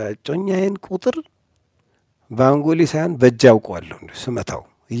የጮኛዬን ቁጥር በአንጎሌ ሳይሆን በእጅ ያውቀዋለሁ እንደ ስመታው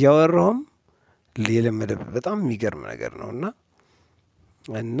እያወራሁም የለመደ በጣም የሚገርም ነገር ነው።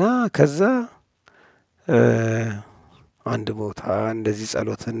 እና ከዛ አንድ ቦታ እንደዚህ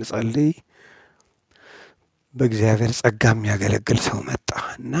ጸሎት እንጸልይ፣ በእግዚአብሔር ጸጋ የሚያገለግል ሰው መጣ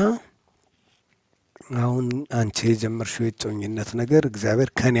እና አሁን አንቺ የጀመርሽው የጮኝነት ነገር እግዚአብሔር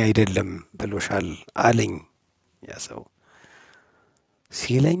ከኔ አይደለም ብሎሻል አለኝ። ያ ሰው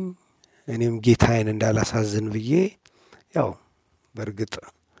ሲለኝ እኔም ጌታዬን እንዳላሳዝን ብዬ ያው በእርግጥ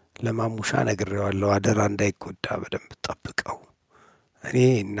ለማሙሻ ነግሬዋለሁ፣ አደራ እንዳይጎዳ በደንብ ጠብቀው፣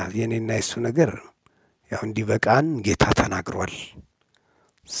 የኔና የሱ ነገር ያው እንዲበቃን ጌታ ተናግሯል፣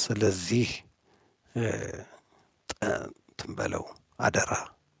 ስለዚህ ትንበለው አደራ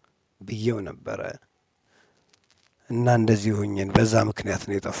ብዬው ነበረ። እና እንደዚህ ሆኜን በዛ ምክንያት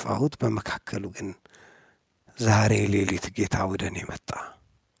ነው የጠፋሁት። በመካከሉ ግን ዛሬ ሌሊት ጌታ ወደ እኔ መጣ።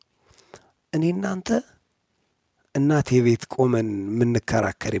 እኔ እናንተ እናቴ ቤት ቆመን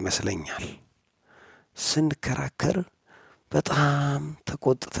የምንከራከር ይመስለኛል። ስንከራከር በጣም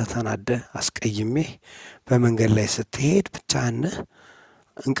ተቆጥተህ ተናደህ አስቀይሜህ በመንገድ ላይ ስትሄድ ብቻህን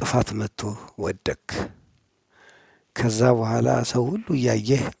እንቅፋት መጥቶ ወደክ። ከዛ በኋላ ሰው ሁሉ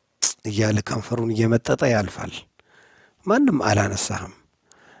እያየህ እያለ ከንፈሩን እየመጠጠ ያልፋል። ማንም አላነሳህም።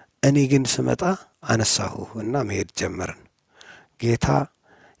 እኔ ግን ስመጣ አነሳሁህ እና መሄድ ጀመርን። ጌታ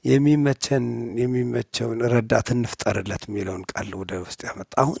የሚመቸውን ረዳት እንፍጠርለት የሚለውን ቃል ወደ ውስጥ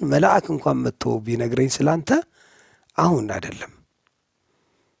ያመጣ። አሁን መልአክ እንኳን መጥቶ ቢነግረኝ ስላንተ አሁን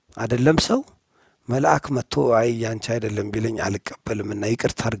አይደለም ሰው መልአክ መጥቶ አይ ያንቺ አይደለም ቢለኝ አልቀበልምና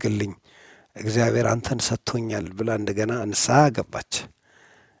ይቅርታ አድርግልኝ እግዚአብሔር አንተን ሰጥቶኛል ብላ እንደገና ንስሐ ገባች።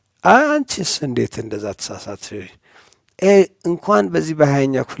 አንቺስ እንዴት እንደዛ ተሳሳት? እንኳን በዚህ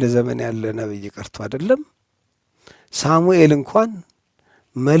በ20ኛው ክፍለ ዘመን ያለ ነብይ ቀርቶ አይደለም ሳሙኤል እንኳን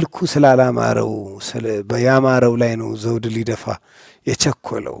መልኩ ስላላማረው በያማረው ላይ ነው ዘውድ ሊደፋ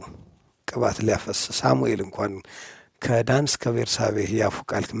የቸኮለው ቅባት ሊያፈስ። ሳሙኤል እንኳን ከዳን እስከ ቤርሳቤህ ያፉ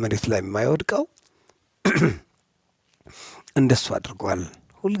ቃል መሬት ላይ የማይወድቀው እንደሱ አድርጓል።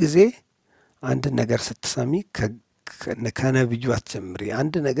 ሁልጊዜ አንድ ነገር ስትሰሚ ከነብዩ አትጀምሪ።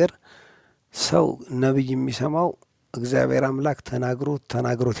 አንድ ነገር ሰው ነብይ የሚሰማው እግዚአብሔር አምላክ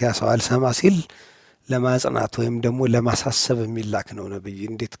ተናግሮት ያ ሰው አልሰማ ሲል ለማጽናት ወይም ደግሞ ለማሳሰብ የሚላክ ነው ነብይ።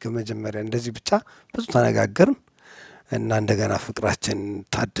 እንዴት ከመጀመሪያ እንደዚህ ብቻ ብዙ ተነጋገርን እና እንደገና ፍቅራችን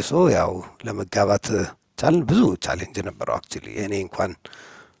ታድሶ ያው ለመጋባት ቻልን። ብዙ ቻሌንጅ ነበረው አክቹሊ እኔ እንኳን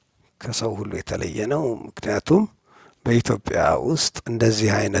ከሰው ሁሉ የተለየ ነው። ምክንያቱም በኢትዮጵያ ውስጥ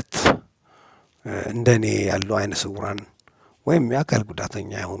እንደዚህ አይነት እንደኔ ያሉ አይነ ስውራን ወይም የአካል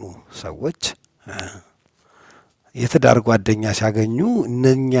ጉዳተኛ የሆኑ ሰዎች የትዳር ጓደኛ ሲያገኙ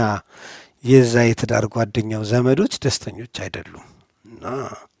እነኛ የዛ የትዳር ጓደኛው ዘመዶች ደስተኞች አይደሉም እና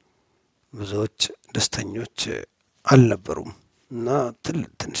ብዙዎች ደስተኞች አልነበሩም እና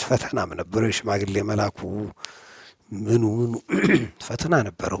ትንሽ ፈተናም ነበረው። የሽማግሌ መላኩ ምኑ ፈተና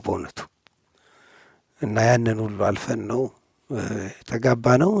ነበረው በእውነቱ እና ያንን ሁሉ አልፈን ነው የተጋባ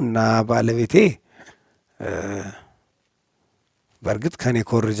ነው እና ባለቤቴ በእርግጥ ከኔ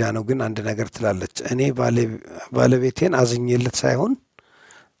ኮርጃ ነው፣ ግን አንድ ነገር ትላለች። እኔ ባለቤቴን አዝኜለት ሳይሆን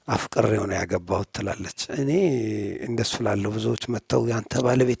አፍቅሬው ነው ያገባሁት ትላለች። እኔ እንደሱ ላለው ብዙዎች መጥተው ያንተ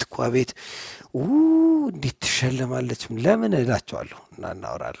ባለቤት እኮ አቤት እንዴት ትሸለማለች ለምን እላቸዋለሁ እና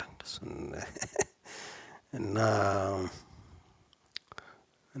እናወራለን እና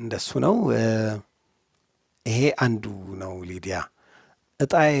እንደሱ ነው። ይሄ አንዱ ነው ሊዲያ።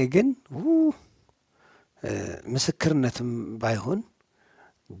 እጣዬ ግን ምስክርነትም ባይሆን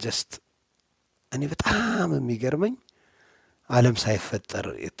ጀስት እኔ በጣም የሚገርመኝ ዓለም ሳይፈጠር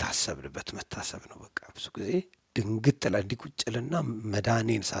የታሰብንበት መታሰብ ነው። በቃ ብዙ ጊዜ ድንግጥ ላይ እንዲቁጭልና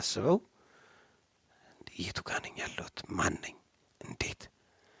መዳኔን ሳስበው የቱ ጋር ነኝ ያለሁት? ማን ነኝ? እንዴት?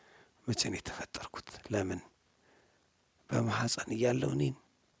 መቼ ነው የተፈጠርኩት? ለምን? በማህፀን እያለሁ እኔን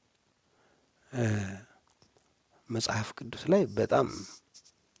መጽሐፍ ቅዱስ ላይ በጣም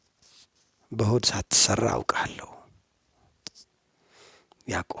በሆድ ሳትሰራ አውቃለሁ።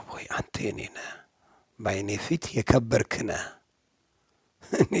 ያዕቆብ ሆይ አንተ የኔ ነህ፣ በዓይኔ ፊት የከበርክ ነህ።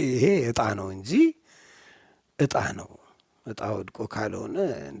 ይሄ ዕጣ ነው እንጂ ዕጣ ነው። ዕጣ ወድቆ ካልሆነ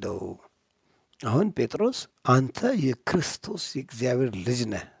እንደው አሁን ጴጥሮስ አንተ የክርስቶስ የእግዚአብሔር ልጅ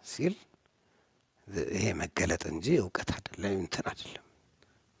ነህ ሲል ይሄ መገለጥ እንጂ እውቀት አይደለም፣ እንትን አይደለም።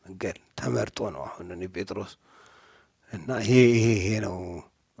 ተመርጦ ነው። አሁን እኔ ጴጥሮስ እና ይሄ ነው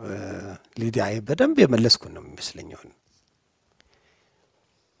ሊዲያ በደንብ የመለስኩን ነው የሚመስለኝ። አሁን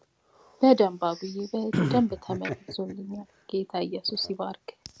በደንብ አብዬ በደንብ ተመልሶልኛል። ጌታ ኢየሱስ ይባርክ።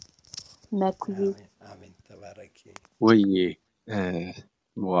 መኩዬ አሜን። ተባረኪ። ወይዬ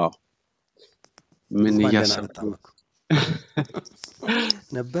ዋው ምን እያሰብኩ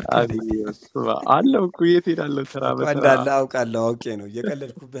ነበር አለው እኮ የት ሄዳለሁ? ተራ በተራ እንዳለ አውቃለሁ። አውቄ ነው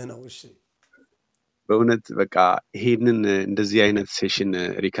እየቀለድኩብህ ነው። እሺ በእውነት በቃ ይሄንን እንደዚህ አይነት ሴሽን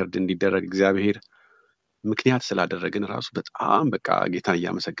ሪከርድ እንዲደረግ እግዚአብሔር ምክንያት ስላደረግን ራሱ በጣም በቃ ጌታን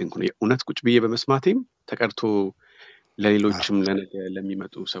እያመሰገንኩ ነው። እውነት ቁጭ ብዬ በመስማቴም ተቀርቶ ለሌሎችም ለነገ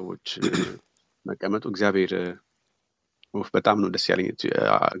ለሚመጡ ሰዎች መቀመጡ እግዚአብሔር በጣም ነው ደስ ያለኝ።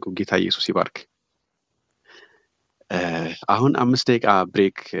 ጌታ ኢየሱስ ይባርክ። አሁን 5 ደቂቃ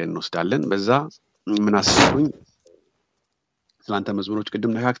ብሬክ እንወስዳለን። በዛ ምን አስብኩኝ ስላንተ መዝሙሮች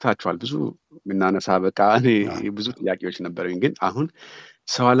ቅድም ነካክታችኋል። ብዙ ምናነሳ በቃ እኔ ብዙ ጥያቄዎች ነበሩኝ፣ ግን አሁን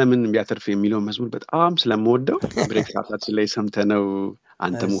ሰው ዓለምን ቢያተርፍ የሚለው መዝሙር በጣም ስለምወደው ብሬክ ሰዓታችን ላይ ሰምተነው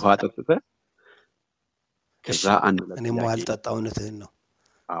አንተም ውሃ ጠጥተህ ከዛ እኔም ውሃ አልጠጣሁ። እውነትህን ነው።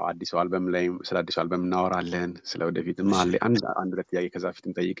 አዲሱ አልበም ላይ ስለ አዲሱ አልበም እናወራለን። ስለ ወደፊትም አለ አንድ ሁለት ጥያቄ ከዛ ፊት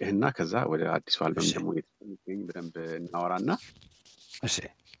እንጠይቅህና ከዛ ወደ አዲሱ አልበም ደግሞ የሚገኝ በደንብ እናወራና እሺ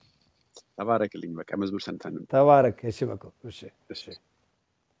ተባረክልኝ። በቃ መዝሙር ሰምተን ተባረክ። እሺ በቃ እሺ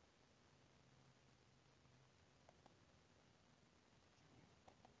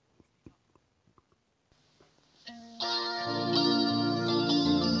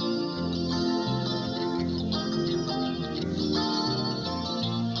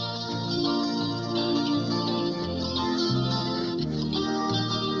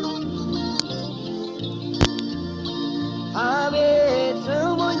አቤት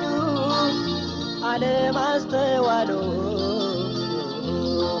ስሙኙ አለማስተዋሉ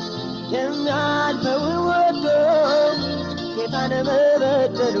የሚያልፈውን ወዶ ጌታን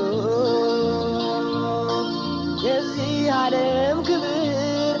መበደሉ የዚህ ዓለም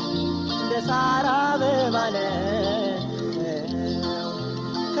ክብር እንደ ሳር አበባ ነው።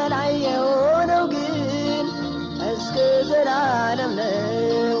 ከላይ የሆነው ግን እስከ ዘላለም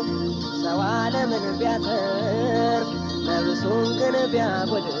ነው። ሰው ዓለምን ቢያተርፍ ነፍሱን ግን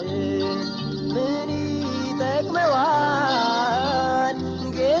ቢያጎድል ምን ይጠቅመዋል?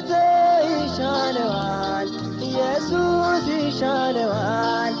 ጌታ ይሻለዋል፣ ኢየሱስ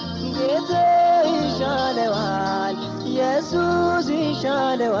ይሻለዋል። ጌታ ይሻለዋል፣ ኢየሱስ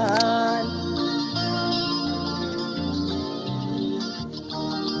ይሻለዋል።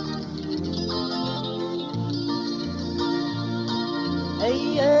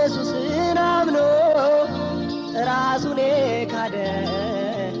 ካደ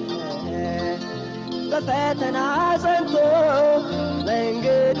በፈተና ጸንቶ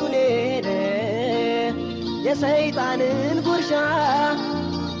መንገዱን ሄደ የሰይጣንን ጉርሻ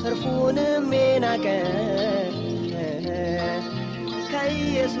ትርፉንም የናቀ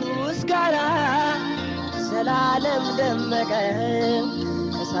ከኢየሱስ ጋር ዘላለም ደመቀ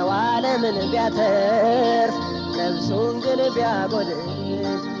ሰው ዓለምን ቢያተርፍ ነፍሱን ግን ቢያጎድል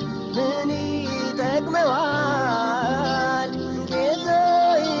ምን ይጠቅመዋል? ጌታ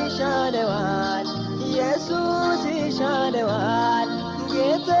ይሻለዋል፣ ኢየሱስ ይሻለዋል፣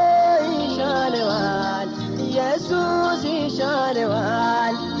 ጌታ ይሻለዋል፣ ኢየሱስ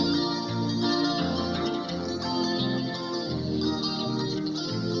ይሻለዋል።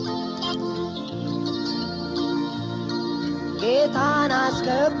 ጌታን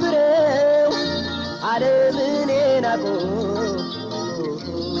አስከብረው ዓለምን የናቁ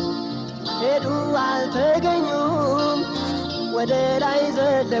ሄዱ አልተገኙም፣ ወደ ላይ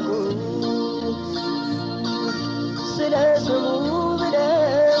ዘለቁ። ስለ ስሙ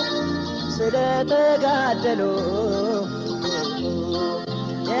ብለው ስለ ተጋደሉ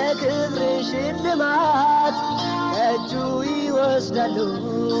የክብር ሽልማት ከእጁ ይወስዳሉ።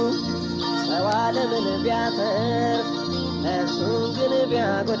 ሰው ዓለምን ቢያተርፍ ነፍሱን ግን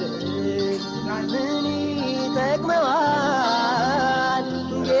ቢያጎድል ምን ይጠቅመዋል?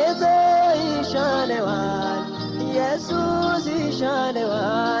 ጌታ ይሻለዋል፣ ኢየሱስ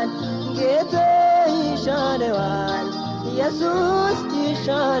ይሻለዋል፣ ጌታ ይሻለዋል፣ ኢየሱስ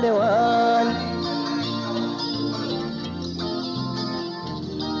ይሻለዋል።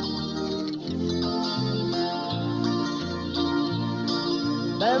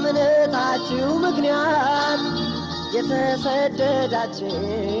 በእምነታችሁ ምክንያት የተሰደዳችሁ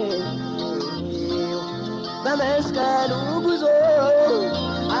በመስቀሉ ጉዞ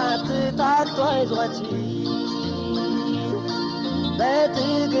አትታክቱ፣ አይዟችሁ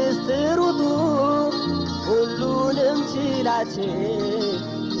በትዕግስት ሩጡ፣ ሁሉንም ችላችሁ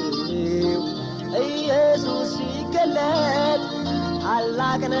ኢየሱስ ሲገለጥ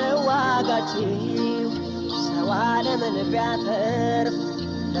ታላቅ ነው ዋጋችሁ። ሰው ዓለምን ቢያተርፍ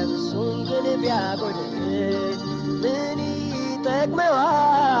ነፍሱን ግን ቢያጎድል ምን ይጠቅመዋል?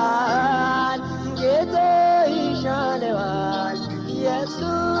 ጌታ ይሻለዋል፣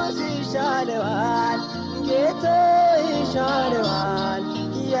 ኢየሱስ ይሻለዋል፣ ጌታ ይሻለዋል፣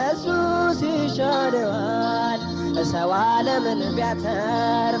 ኢየሱስ ይሻለዋል። ሰው ዓለምን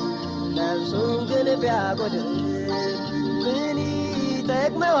ቢያተርፍ ነፍሱን ግን ቢያጎድል ምን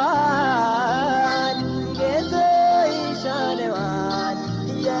ይጠቅመዋል? ጌታ ይሻለዋል፣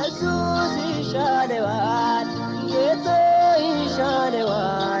 ኢየሱስ ይሻለዋል፣ ጌታ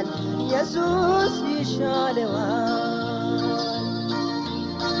ይሻለዋል፣ ኢየሱስ ይሻለዋል።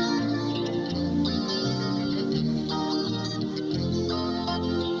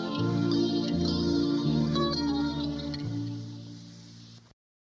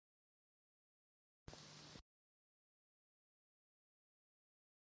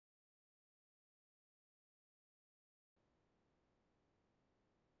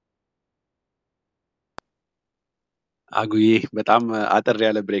 አጉዬ በጣም አጠር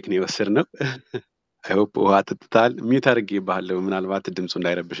ያለ ብሬክ ነው የወሰድነው። አይሆፕ ውሃ ጠጥተሃል። ሚዩት አድርጌብሃለሁ፣ ምናልባት ድምፁ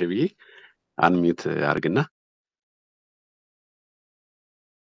እንዳይረብሽ ብዬ አንሚዩት አድርግና።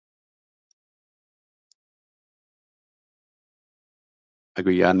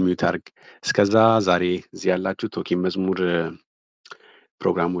 አጉዬ አንሚዩት አድርግ። እስከዛ ዛሬ እዚህ ያላችሁ ቶኪን መዝሙር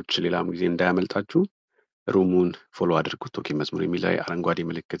ፕሮግራሞች ሌላም ጊዜ እንዳያመልጣችሁ ሩሙን ፎሎ አድርጉት። ቶኪን መዝሙር የሚል ላይ አረንጓዴ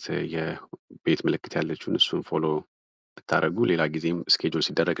ምልክት የቤት ምልክት ያለችውን እሱን ፎሎ ብታደርጉ ሌላ ጊዜም ስኬጁል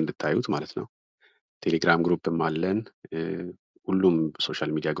ሲደረግ እንድታዩት ማለት ነው። ቴሌግራም ግሩፕም አለን። ሁሉም ሶሻል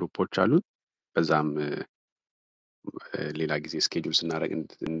ሚዲያ ግሩፖች አሉን። በዛም ሌላ ጊዜ ስኬጁል ስናደርግ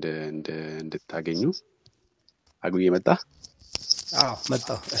እንድታገኙ። አጉዬ መጣ? አዎ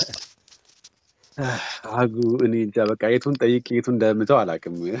መጣሁ። አጉ እኔ እንጃ በቃ የቱን ጠይቄ የቱን እንደምተው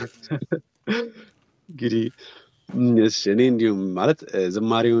አላውቅም። እንግዲህ እሺ እኔ እንዲሁም ማለት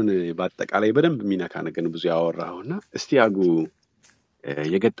ዝማሬውን በአጠቃላይ በደንብ የሚነካ ነገር ብዙ ያወራሁና እስቲ አጉ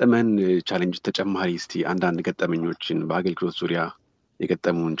የገጠመን ቻሌንጅ ተጨማሪ እስቲ አንዳንድ ገጠመኞችን በአገልግሎት ዙሪያ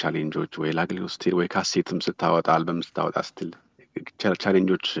የገጠሙን ቻሌንጆች ወይ ለአገልግሎት ስትሄድ ወይ ካሴትም ስታወጣ አልበም ስታወጣ ስትል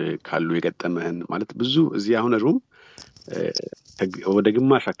ቻሌንጆች ካሉ የገጠመህን ማለት ብዙ እዚህ አሁን ሩም ወደ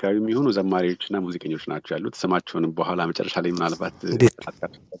ግማሽ አካባቢ የሚሆኑ ዘማሪዎችና ሙዚቀኞች ናቸው ያሉት። ስማቸውንም በኋላ መጨረሻ ላይ ምናልባት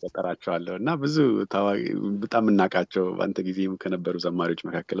ተጠራቸዋለሁ እና ብዙ በጣም እናውቃቸው በአንተ ጊዜም ከነበሩ ዘማሪዎች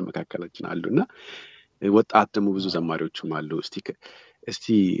መካከላችን አሉ እና ወጣት ደግሞ ብዙ ዘማሪዎችም አሉ። እስቲ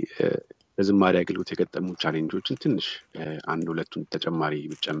በዝማሬ አገልግሎት የገጠሙ ቻሌንጆችን ትንሽ አንድ ሁለቱን ተጨማሪ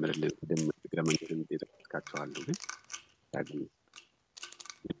ብትጨምርልን። እግረ መንገድን የጠቀስካቸው አሉ ግን ያሉ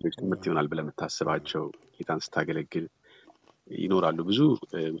ሌሎች ትምህርት ይሆናል ብለህ የምታስባቸው ጌታን ስታገለግል ይኖራሉ። ብዙ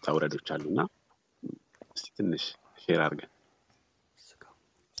ውጣ ውረዶች አሉና እስቲ ትንሽ ሼር አድርገን።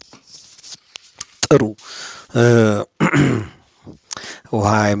 ጥሩ ውሃ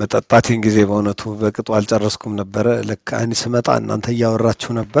የመጠጣቴን ጊዜ በእውነቱ በቅጡ አልጨረስኩም ነበረ። ልክ እኔ ስመጣ እናንተ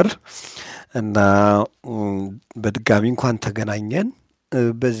እያወራችሁ ነበር እና በድጋሚ እንኳን ተገናኘን።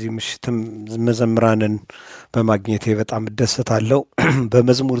 በዚህ ምሽትም መዘምራንን በማግኘቴ በጣም እደሰታለሁ።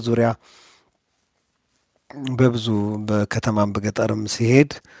 በመዝሙር ዙሪያ በብዙ በከተማም በገጠርም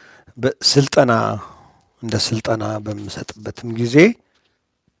ሲሄድ ስልጠና እንደ ስልጠና በምሰጥበትም ጊዜ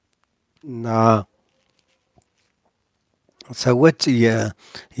እና ሰዎች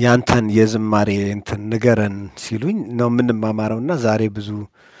ያንተን የዝማሬ እንትን ንገረን ሲሉኝ ነው የምንማማረውና ዛሬ ብዙ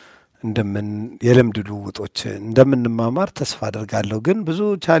የልምድ ልውውጦች እንደምንማማር ተስፋ አደርጋለሁ። ግን ብዙ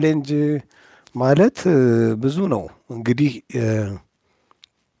ቻሌንጅ ማለት ብዙ ነው። እንግዲህ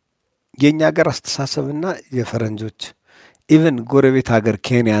የእኛ ሀገር አስተሳሰብና የፈረንጆች ኢቨን ጎረቤት ሀገር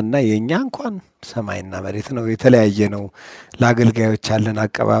ኬንያና የእኛ እንኳን ሰማይና መሬት ነው፣ የተለያየ ነው። ለአገልጋዮች ያለን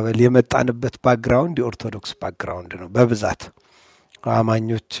አቀባበል የመጣንበት ባክግራውንድ የኦርቶዶክስ ባክግራውንድ ነው። በብዛት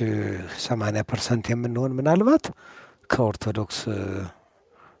አማኞች 80% የምንሆን ምናልባት ከኦርቶዶክስ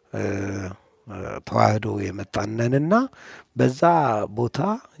ተዋህዶ የመጣነንና በዛ ቦታ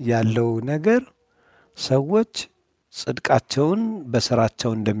ያለው ነገር ሰዎች ጽድቃቸውን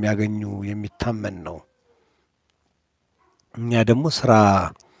በስራቸው እንደሚያገኙ የሚታመን ነው። እኛ ደግሞ ስራ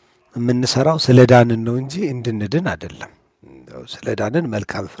የምንሰራው ስለ ዳንን ነው እንጂ እንድንድን አይደለም። ስለ ዳንን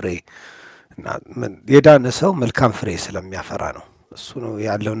መልካም ፍሬ የዳነ ሰው መልካም ፍሬ ስለሚያፈራ ነው። እሱ ነው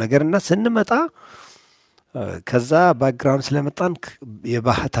ያለው ነገር እና ስንመጣ ከዛ ባክግራውንድ ስለመጣን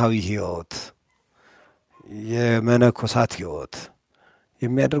የባህታዊ ህይወት የመነኮሳት ህይወት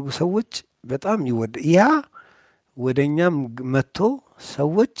የሚያደርጉ ሰዎች በጣም ያ ወደ እኛም መጥቶ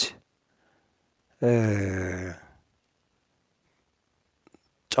ሰዎች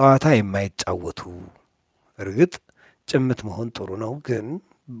ጨዋታ የማይጫወቱ እርግጥ ጭምት መሆን ጥሩ ነው፣ ግን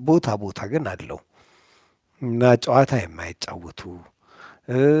ቦታ ግን አለው እና ጨዋታ የማይጫወቱ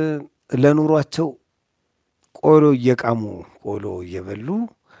ለኑሯቸው ቆሎ እየቃሙ ቆሎ እየበሉ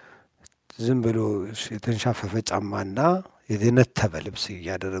ዝም ብሎ የተንሻፈፈ ጫማና የነተበ ልብስ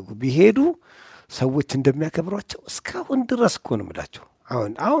እያደረጉ ቢሄዱ ሰዎች እንደሚያከብሯቸው እስካሁን ድረስ እኮ ነው የምላቸው።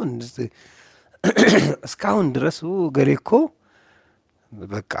 አሁን እስካሁን ድረስ ገሌ እኮ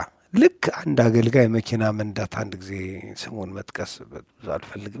በቃ ልክ አንድ አገልጋይ መኪና መንዳት አንድ ጊዜ ስሙን መጥቀስ ብዙ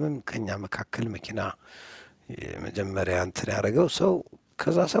አልፈልግም፣ ከኛ መካከል መኪና የመጀመሪያ እንትን ያደረገው ሰው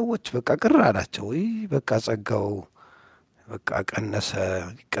ከዛ ሰዎች በቃ ቅር አላቸው። በቃ ጸጋው በቃ ቀነሰ፣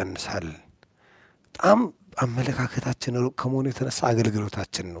 ይቀንሳል። በጣም አመለካከታችን ሩቅ ከመሆኑ የተነሳ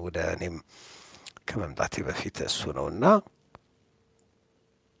አገልግሎታችን ወደ እኔም ከመምጣቴ በፊት እሱ ነውና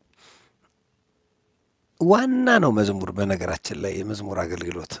ዋና ነው መዝሙር። በነገራችን ላይ የመዝሙር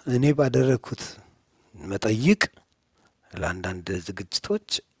አገልግሎት እኔ ባደረግኩት መጠይቅ ለአንዳንድ ዝግጅቶች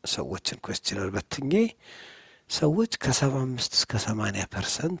ሰዎችን ኮስችነር በትኜ ሰዎች ከ75 እስከ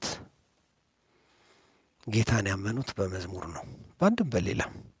 80% ጌታን ያመኑት በመዝሙር ነው። በአንድም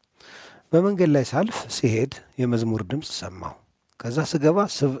በሌላም በመንገድ ላይ ሳልፍ ሲሄድ የመዝሙር ድምፅ ሰማሁ። ከዛ ስገባ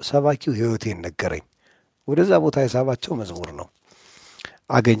ሰባኪው ሕይወቴን ነገረኝ። ወደዛ ቦታ የሳባቸው መዝሙር ነው።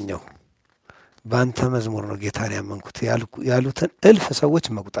 አገኘው በአንተ መዝሙር ነው ጌታን ያመንኩት ያሉትን እልፍ ሰዎች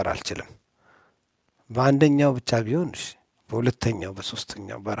መቁጠር አልችልም። በአንደኛው ብቻ ቢሆን በሁለተኛው፣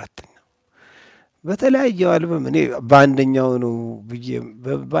 በሶስተኛው፣ በአራተኛው በተለያየው አልበም እኔ በአንደኛው ነው ብዬ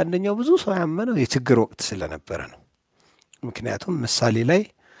በአንደኛው ብዙ ሰው ያመነው የችግር ወቅት ስለነበረ ነው። ምክንያቱም ምሳሌ ላይ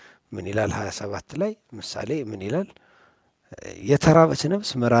ምን ይላል? 27 ላይ ምሳሌ ምን ይላል? የተራበች ነፍስ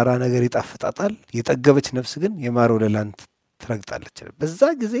መራራ ነገር ይጣፍጣታል፣ የጠገበች ነፍስ ግን የማር ወለላን ትረግጣለች። በዛ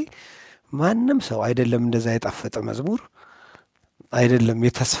ጊዜ ማንም ሰው አይደለም እንደዛ የጣፈጠ መዝሙር አይደለም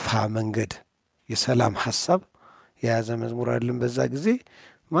የተስፋ መንገድ የሰላም ሐሳብ የያዘ መዝሙር አይደለም። በዛ ጊዜ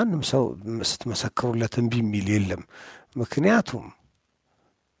ማንም ሰው ስትመሰክሩለት እምቢ የሚል የለም። ምክንያቱም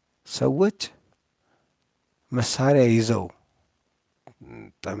ሰዎች መሳሪያ ይዘው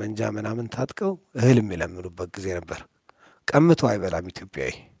ጠመንጃ ምናምን ታጥቀው እህል የሚለምኑበት ጊዜ ነበር። ቀምቶ አይበላም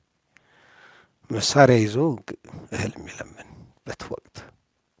ኢትዮጵያዊ። መሳሪያ ይዞ እህል የሚለምንበት ወቅት፣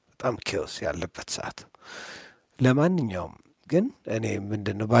 በጣም ኬዎስ ያለበት ሰዓት። ለማንኛውም ግን እኔ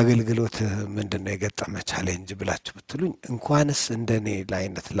ምንድነው በአገልግሎት ምንድነው የገጠመ ቻሌንጅ ብላችሁ ብትሉኝ እንኳንስ እንደኔ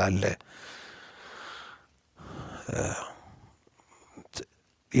ለአይነት ላለ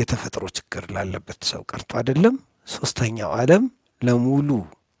የተፈጥሮ ችግር ላለበት ሰው ቀርቶ አይደለም ሶስተኛው ዓለም ለሙሉ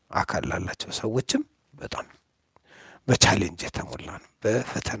አካል ላላቸው ሰዎችም በጣም በቻሌንጅ የተሞላ ነው፣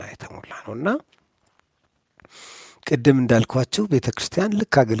 በፈተና የተሞላ ነው እና ቅድም እንዳልኳችሁ ቤተ ክርስቲያን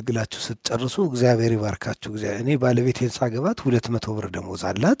ልክ አገልግላችሁ ስትጨርሱ እግዚአብሔር ይባርካችሁ። እኔ ባለቤቴን ሳገባት 200 ብር ደሞዝ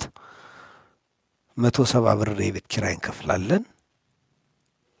አላት። 170 ብር የቤት ኪራይ እንከፍላለን።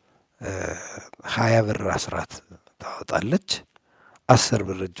 20 ብር አስራት ታወጣለች። 10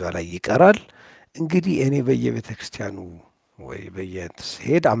 ብር እጇ ላይ ይቀራል። እንግዲህ እኔ በየቤተ ክርስቲያኑ ወይ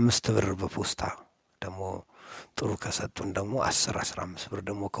በየሄድ 5 ብር በፖስታ ደግሞ ጥሩ ከሰጡን ደግሞ 10-15 ብር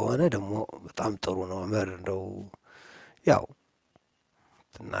ደግሞ ከሆነ ደግሞ በጣም ጥሩ ነው። እንደው ያው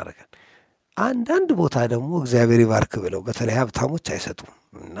እናደርጋለን። አንዳንድ ቦታ ደግሞ እግዚአብሔር ይባርክ ብለው በተለይ ሀብታሞች አይሰጡም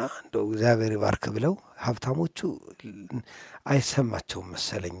እና እንደው እግዚአብሔር ይባርክ ብለው ሀብታሞቹ አይሰማቸውም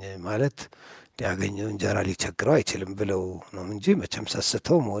መሰለኝ ማለት ያገኘው እንጀራ ሊቸግረው አይችልም ብለው ነው እንጂ መቼም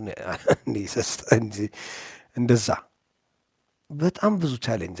ሰስተው መሆን እንጂ እንደዛ በጣም ብዙ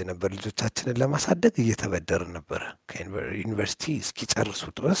ቻሌንጅ ነበር። ልጆቻችንን ለማሳደግ እየተበደርን ነበረ ከዩኒቨርሲቲ እስኪጨርሱ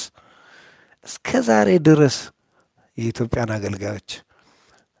ድረስ። እስከ ዛሬ ድረስ የኢትዮጵያን አገልጋዮች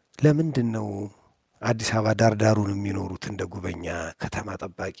ለምንድን ነው አዲስ አበባ ዳርዳሩን የሚኖሩት እንደ ጉበኛ ከተማ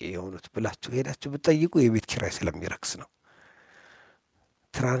ጠባቂ የሆኑት ብላችሁ ሄዳችሁ ብትጠይቁ የቤት ኪራይ ስለሚረክስ ነው።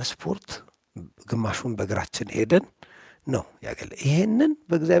 ትራንስፖርት ግማሹን በእግራችን ሄደን ነው ያገለ። ይሄንን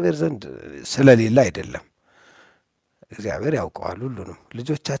በእግዚአብሔር ዘንድ ስለሌለ አይደለም፣ እግዚአብሔር ያውቀዋል ሁሉንም።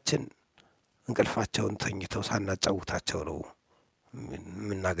 ልጆቻችን እንቅልፋቸውን ተኝተው ሳናጫውታቸው ነው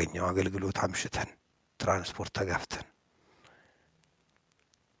የምናገኘው አገልግሎት አምሽተን ትራንስፖርት ተጋፍተን።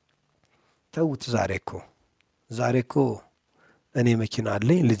 ተውት። ዛሬ እኮ እኔ መኪና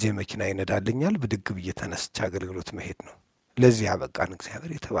አለኝ፣ ልጄ መኪና ይነዳልኛል፣ ብድግ ብዬ ተነስቼ አገልግሎት መሄድ ነው። ለዚህ ያበቃን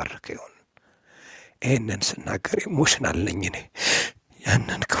እግዚአብሔር የተባረከ ይሁን። ይሄንን ስናገር ኢሞሽናል ነኝ እኔ።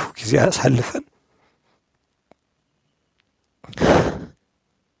 ያንን ክፉ ጊዜ አሳልፈን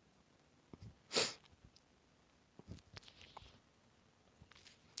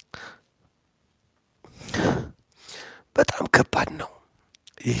በጣም ከባድ ነው።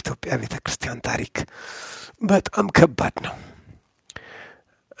 የኢትዮጵያ ቤተ ክርስቲያን ታሪክ በጣም ከባድ ነው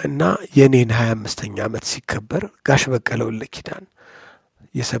እና የኔን 25ኛ ዓመት ሲከበር ጋሽ በቀለ ወልደ ኪዳን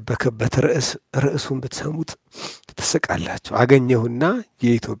የሰበከበት ርዕሱን ብትሰሙት ትስቃላችሁ። አገኘሁና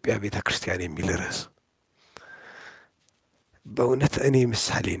የኢትዮጵያ ቤተ ክርስቲያን የሚል ርዕስ። በእውነት እኔ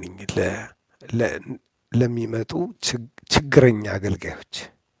ምሳሌ ነኝ ለሚመጡ ችግረኛ አገልጋዮች፣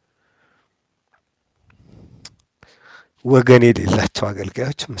 ወገን የሌላቸው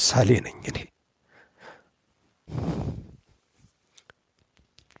አገልጋዮች ምሳሌ ነኝ እኔ።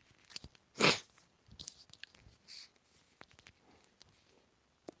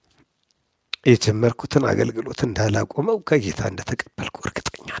 የጀመርኩትን አገልግሎት እንዳላቆመው ከጌታ እንደተቀበልኩ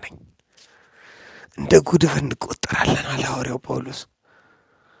እርግጠኛ ነኝ። እንደ ጉድፍ እንቆጠራለን አለ ሐዋርያው ጳውሎስ።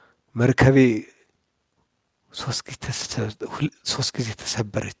 መርከቤ 3 ጊዜ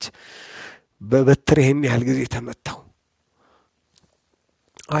ተሰበረች፣ በበትር ይህን ያህል ጊዜ ተመታው።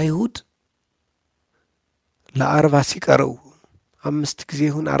 አይሁድ ለ40 ሲቀረው 5 ጊዜ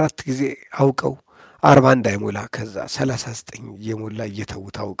ይሁን 4 ጊዜ አውቀው 40 እንዳይሞላ ከዛ 39 እየሞላ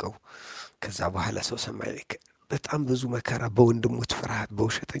እየተውት አውቀው ከዛ በኋላ ሰው ሰማይ በጣም ብዙ መከራ፣ በወንድሞች ፍርሃት፣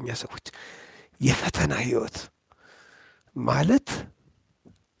 በውሸተኛ ሰዎች የፈተና ህይወት ማለት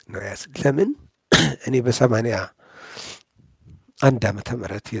ነው። ለምን እኔ በ81 ዓመተ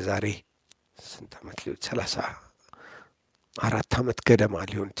ምህረት የዛሬ ስንት ዓመት ሊሆን 34 ዓመት ገደማ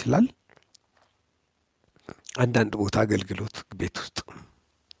ሊሆን ይችላል። አንዳንድ ቦታ አገልግሎት ቤት ውስጥ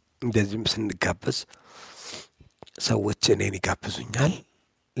እንደዚህም ስንጋበዝ ሰዎች እኔን ይጋብዙኛል፣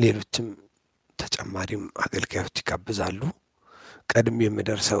 ሌሎችም ተጨማሪም አገልጋዮች ይጋብዛሉ። ቀድሜ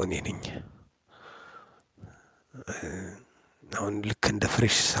የምደርሰው እኔ ነኝ። አሁን ልክ እንደ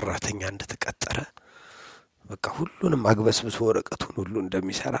ፍሬሽ ሰራተኛ እንደተቀጠረ በቃ ሁሉንም አግበስብሶ ወረቀቱን ሁሉ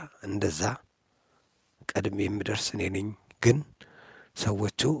እንደሚሰራ እንደዛ ቀድሜ የምደርስ እኔ ነኝ። ግን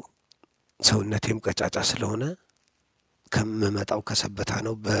ሰዎቹ ሰውነቴም ቀጫጫ ስለሆነ ከምመጣው ከሰበታ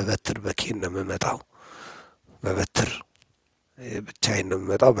ነው። በበትር በኬን ነው የምመጣው። በበትር ብቻዬን ነው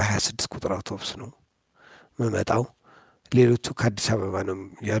የምመጣው። በ26 ቁጥር አውቶቡስ ነው የምመጣው። ሌሎቹ ከአዲስ አበባ ነው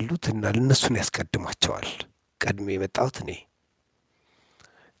ያሉት እና እነሱን ያስቀድሟቸዋል። ቀድሜ የመጣሁት እኔ።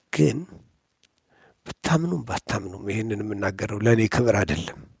 ግን ብታምኑም ባታምኑም ይህንን የምናገረው ለእኔ ክብር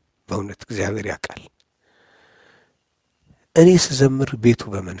አይደለም። በእውነት እግዚአብሔር ያውቃል። እኔ ስዘምር ቤቱ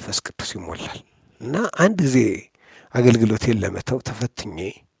በመንፈስ ቅዱስ ይሞላል እና አንድ ጊዜ አገልግሎቴን ለመተው ተፈትኜ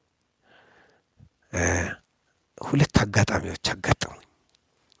 2 አጋጣሚዎች አጋጠሙኝ።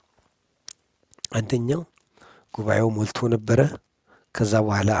 አንደኛው ጉባኤው ሞልቶ ነበረ። ከዛ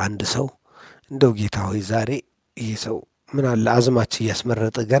በኋላ አንድ ሰው እንደው ጌታ ሆይ ዛሬ ይህ ሰው ምን አለ አዝማች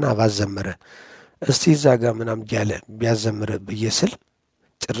እያስመረጠ ገና ባዘመረ እስቲ እዛ ጋር ምናምን ያለ ቢያዘምር ብዬ ስል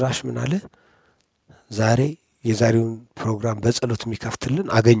ጭራሽ ምን አለ ዛሬ የዛሬውን ፕሮግራም በጸሎት የሚከፍትልን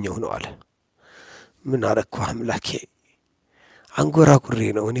አገኘው ነው አለ። ምን አረኩ አምላኬ? አንጎራጉሬ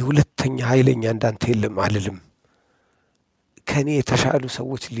ነው። እኔ ሁለተኛ ኃይለኛ እንዳንተ የለም አልልም። ከኔ የተሻሉ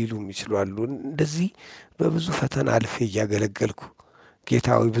ሰዎች ሊሉም ይችላሉ። እንደዚህ በብዙ ፈተና አልፌ እያገለገልኩ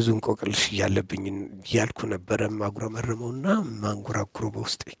ጌታዊ ብዙ እንቆቅልሽ እያለብኝ እያልኩ ነበረ ማጉረመረመውና ማንጎራጉሮ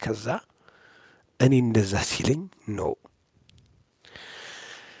በውስጤ። ከዛ እኔ እንደዛ ሲለኝ ነው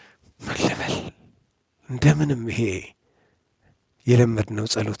መለበል እንደምንም ይሄ የለመድነው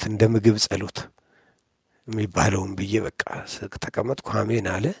ጸሎት እንደ ምግብ ጸሎት የሚባለውን ብዬ በቃ ተቀመጥኩ። አሜን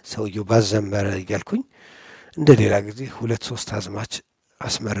አለ ሰውየው ባዘመረ እያልኩኝ። እንደ ሌላ ጊዜ 2-3 አዝማች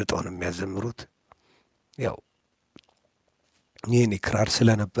አስመርጠው ነው የሚያዘምሩት። ያው የኔ ክራር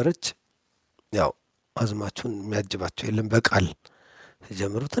ስለነበረች ያው አዝማቹን የሚያጅባቸው የለም። በቃል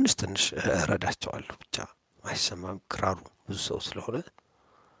ሲጀምሩ ትንሽ ትንሽ እረዳቸዋለሁ፣ ብቻ አይሰማም ክራሩ ብዙ ሰው ስለሆነ።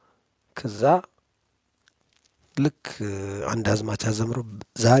 ከዛ ልክ አንድ አዝማች አዘምሮ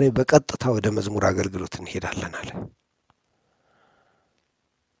ዛሬ በቀጥታ ወደ መዝሙር አገልግሎት እንሄዳለን አለ።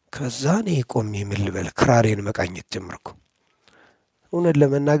 ከዛ እኔ ቆሜ ምን ልበል ክራሬን መቃኘት ጀመርኩ። እውነት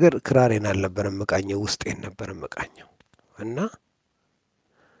ለመናገር ክራሬን አልነበረም መቃኘው፣ ውስጤን ነበር መቃኘው። እና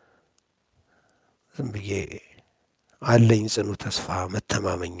ዝም ብዬ አለኝ ጽኑ ተስፋ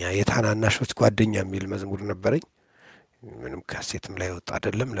መተማመኛ የታናናሾች ጓደኛ የሚል መዝሙር ነበረኝ። ምንም ካሴትም ላይ ወጣ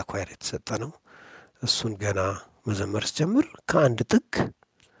አይደለም፣ ለኳየር የተሰጠ ነው። እሱን ገና መዘመር ስጀምር ከአንድ ጥግ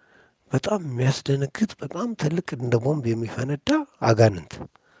በጣም የሚያስደነግጥ በጣም ትልቅ እንደ ቦምብ የሚፈነዳ አጋንንት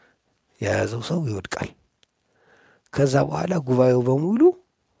የያዘው ሰው ይወድቃል። ከዛ በኋላ ጉባኤው በሙሉ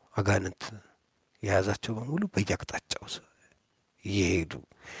አጋንንት የያዛቸው በሙሉ በየአቅጣጫው እየሄዱ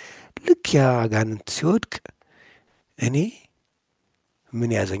ልክ ያ አጋንንት ሲወድቅ እኔ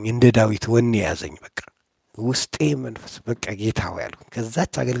ምን ያዘኝ? እንደ ዳዊት ወኔ ያዘኝ። በቃ ውስጤ መንፈስ በቃ ጌታ ሆይ አልኩኝ።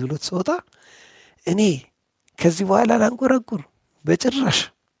 ከዛች አገልግሎት ስወጣ እኔ ከዚህ በኋላ ላንጎራጉር በጭራሽ።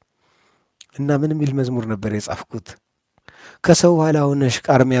 እና ምን የሚል መዝሙር ነበር የጻፍኩት? ከሰው ኋላ ሆነሽ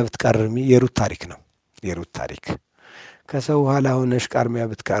ቃርሚያ ብትቃርሚ፣ የሩት ታሪክ ነው። የሩት ታሪክ ከሰው ኋላ ሆነሽ ቃርሚያ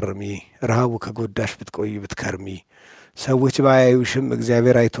ብትቃርሚ፣ ረሃቡ ከጎዳሽ ብትቆይ ብትከርሚ፣ ሰዎች ባያዩሽም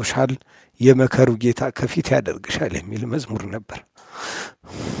እግዚአብሔር አይቶሻል፣ የመከሩ ጌታ ከፊት ያደርግሻል የሚል መዝሙር ነበር።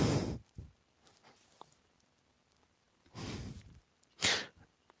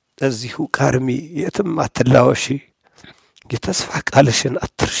 እዚሁ ቃርሚ፣ የትም አትላወሺ፣ የተስፋ ቃልሽን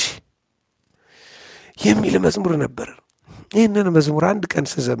አትርሺ የሚል መዝሙር ነበር። ይህንን መዝሙር አንድ ቀን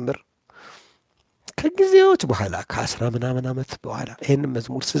ስዘምር ከጊዜዎች በኋላ ከ10 ምናምን ዓመት በኋላ ይህንን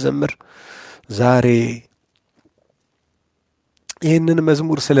መዝሙር ስዘምር ዛሬ ይህንን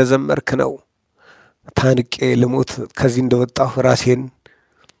መዝሙር ስለዘመርክ ነው ታንቄ ልሞት ከዚህ እንደወጣሁ ራሴን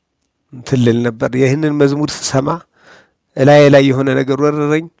ትልል ነበር። ይህንን መዝሙር ስሰማ እላዬ ላይ የሆነ ነገር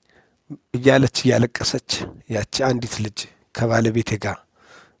ወረረኝ እያለች እያለቀሰች ያቺ አንዲት ልጅ ከባለቤቴ ጋር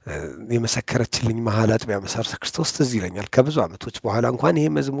የመሰከረችልኝ መሀል አጥቢያ መሰረተ ክርስቶስ ትዝ ይለኛል። ከብዙ ዓመቶች በኋላ እንኳን ይሄ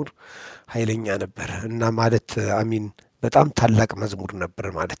መዝሙር ኃይለኛ ነበር እና ማለት አሚን በጣም ታላቅ መዝሙር ነበር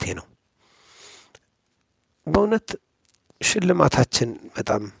ማለቴ ነው። በእውነት ሽልማታችን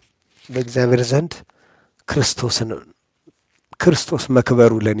በጣም በእግዚአብሔር ዘንድ ክርስቶስ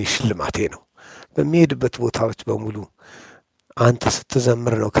መክበሩ ለእኔ ሽልማቴ ነው። በሚሄድበት ቦታዎች በሙሉ አንተ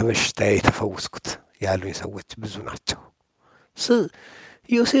ስትዘምር ነው ከበሽታዬ የተፈወስኩት ያሉኝ ሰዎች ብዙ ናቸው።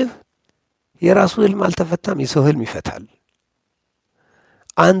 ዮሴፍ የራሱ ህልም አልተፈታም፣ የሰው ህልም ይፈታል።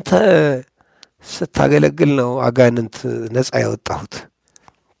 አንተ ስታገለግል ነው አጋንንት ነፃ ያወጣሁት።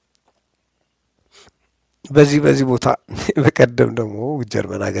 በዚህ ቦታ በቀደም ደግሞ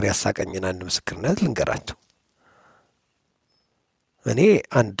ጀርመን ሀገር ያሳቀኝን አንድ ምስክርነት ልንገራቸው። እኔ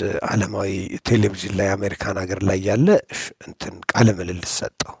አንድ ዓለማዊ ቴሌቪዥን ላይ አሜሪካን ሀገር ላይ ያለ እንትን ቃለ ምልልስ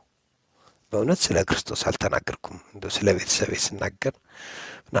ሰጠው። በእውነት ስለ ክርስቶስ አልተናገርኩም፣ እንደው ስለ ቤተሰቤ ስናገር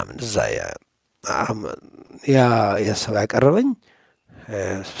ምናምን እዛ ያ ሰው ያቀረበኝ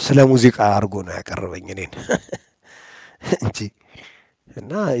ስለ ሙዚቃ አድርጎ ነው ያቀረበኝ እኔን እንጂ።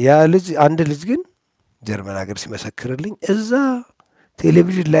 እና ያ ልጅ አንድ ልጅ ግን ጀርመን ሀገር ሲመሰክርልኝ እዛ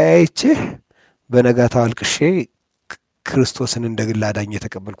ቴሌቪዥን ላይ አይቼህ በነጋታው አልቅሼ ክርስቶስን እንደ ግል አዳኝ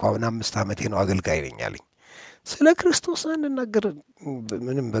የተቀበልኩ አሁን 5 ዓመቴ ነው አገልጋይ ነኝ አለኝ። ስለ ክርስቶስ አንናገር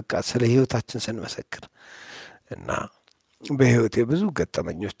ምንም በቃ ስለ ህይወታችን ስንመሰክር እና በህይወቴ ብዙ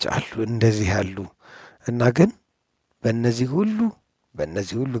ገጠመኞች አሉ እንደዚህ ያሉ እና ግን በእነዚህ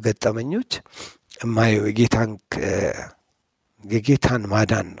ሁሉ ገጠመኞች የማየው የጌታን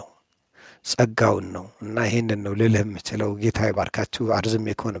ማዳን ነው፣ ጸጋውን ነው። እና ይሄንን ነው ልልህ የምችለው። ጌታ ይባርካችሁ።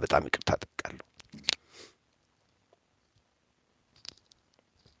 አርዝሜ ከሆነ በጣም ይቅርታ ጠይቃለሁ።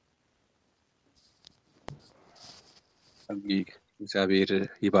 እግዚአብሔር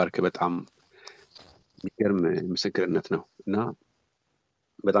ይባርክ። በጣም የሚገርም ምስክርነት ነው እና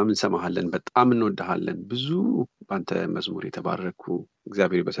በጣም እንሰማሃለን፣ በጣም እንወድሃለን። ብዙ በአንተ መዝሙር የተባረኩ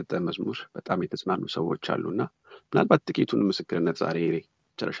እግዚአብሔር በሰጠ መዝሙር በጣም የተጽናኑ ሰዎች አሉና ምናልባት ጥቂቱን ምስክርነት ዛሬ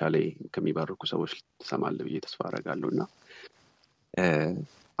መጨረሻ ላይ ከሚባርኩ ሰዎች ትሰማለህ ብዬ ተስፋ አደርጋለሁ እና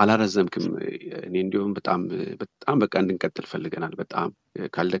አላረዘምክም። እኔ እንዲሁም በጣም በቃ እንድንቀጥል ፈልገናል። በጣም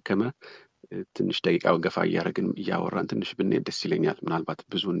ካልደከመ ትንሽ ደቂቃ ገፋ እያደረግን እያወራን ትንሽ ብንሄድ ደስ ይለኛል። ምናልባት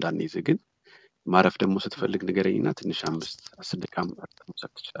ብዙ እንዳንይዝ ግን ማረፍ ደግሞ ስትፈልግ ንገረኝና ትንሽ 5-10 ደቂቃ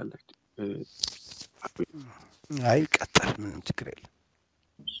መውሰድ ትችላለህ። አይ ቀጥል፣ ምንም ችግር የለም።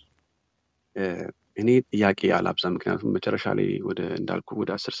 እኔ ጥያቄ አላብዛም፣ ምክንያቱም መጨረሻ ላይ እንዳልኩ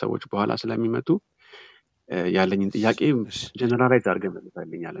ወደ 10 ሰዎች በኋላ ስለሚመጡ ያለኝን ጥያቄ ጀነራላይዝ አድርገን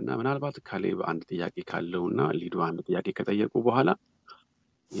መልሰልኛል እና ምናልባት ካሌብ አንድ ጥያቄ ካለው እና ሊዱ አንድ ጥያቄ ከጠየቁ በኋላ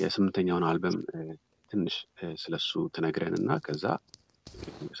የ8ኛውን አልበም ትንሽ ስለሱ ትነግረን እና ከዛ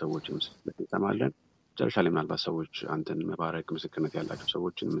ሰዎችን ምስክርነት እንሰማለን። መጨረሻ ላይ ምናልባት ሰዎች አንተን መባረክ ምስክርነት ያላቸው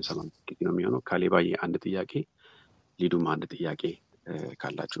ሰዎችን የምንሰማ ጥቂት ነው የሚሆነው። ካሌባዬ አንድ ጥያቄ፣ ሊዱም አንድ ጥያቄ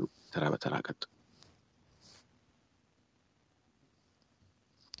ካላችሁ ተራ በተራ ቀጥ።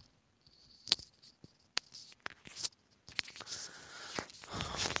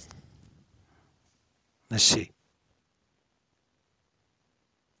 እሺ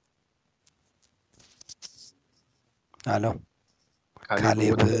አሎ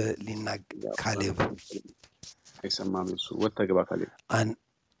ካሌብ ሊናገር። ካሌብ አይሰማም። እሱ ወጥተህ ግባ ካሌብ።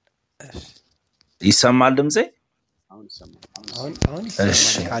 ይሰማል ድምጼ? አሁን ይሰማል። አሁን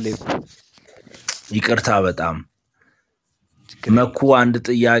ይሰማል ካሌብ። ይቅርታ በጣም መኩ አንድ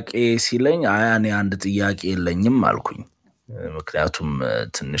ጥያቄ ሲለኝ እኔ አንድ ጥያቄ የለኝም አልኩኝ። ምክንያቱም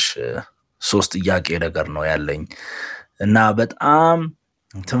ትንሽ 3 ጥያቄ ነገር ነው ያለኝ እና በጣም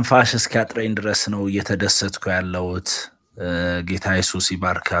ትንፋሽ እስኪያጥረኝ ድረስ ነው እየተደሰትኩ ያለሁት። ጌታ ኢየሱስ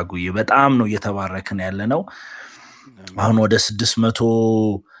ይባርክ አጉዬ። በጣም ነው እየተባረክን ያለ ነው። አሁን ወደ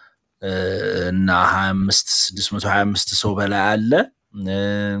 625 ሰው በላይ አለ።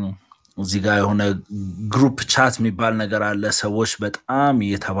 እዚህ ጋር የሆነ ግሩፕ ቻት የሚባል ነገር አለ። ሰዎች በጣም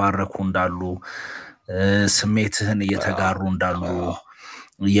እየተባረኩ እንዳሉ፣ ስሜትህን እየተጋሩ እንዳሉ፣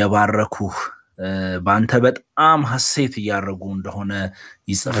 እየባረኩህ በአንተ በጣም ሐሴት እያደረጉ እንደሆነ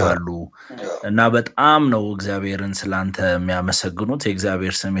ይጽፋሉ እና በጣም ነው እግዚአብሔርን ስላንተ የሚያመሰግኑት።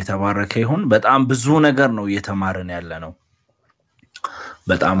 የእግዚአብሔር ስም የተባረከ ይሁን። በጣም ብዙ ነገር ነው እየተማርን ያለ ነው።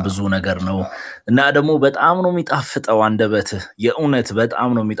 በጣም ብዙ ነገር ነው እና ደግሞ በጣም ነው የሚጣፍጠው አንደበትህ። የእውነት በጣም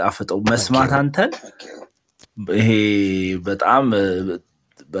ነው የሚጣፍጠው መስማት አንተን። ይሄ በጣም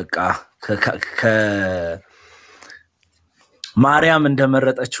በቃ ማርያም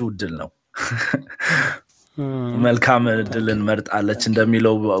እንደመረጠችው እድል ነው። መልካም እድልን መርጣለች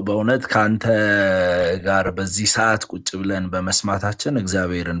እንደሚለው በእውነት ካንተ ጋር በዚህ ሰዓት ቁጭ ብለን በመስማታችን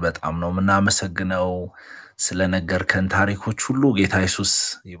እግዚአብሔርን በጣም ነው የምናመሰግነው። ስለነገርከን ታሪኮች ሁሉ ጌታ ኢየሱስ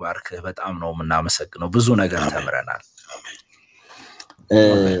ይባርክህ። በጣም ነው የምናመሰግነው። ብዙ ነገር ተምረናል።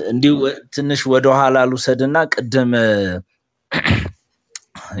 እንዲሁ ትንሽ ወደ ኋላ ልውሰድና ቅድም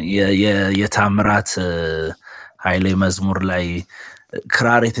የታምራት ኃይሌ መዝሙር ላይ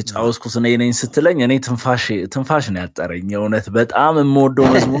ክራር የተጫወትኩት እኔ ነኝ ስትለኝ እኔ ትንፋሽ ነው ያጠረኝ። የእውነት በጣም የምወደው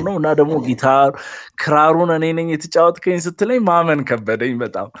መዝሙር ነው እና ደግሞ ክራሩን እኔ ነኝ የተጫወትከኝ ስትለኝ ማመን ከበደኝ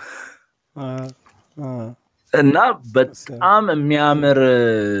በጣም እና በጣም የሚያምር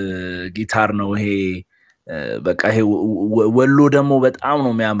ጊታር ነው ይሄ። በቃ ይሄ ወሎ ደግሞ በጣም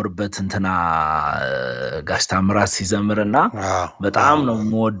ነው የሚያምርበት እንትና ጋሽ ታምራት ሲዘምርና በጣም ነው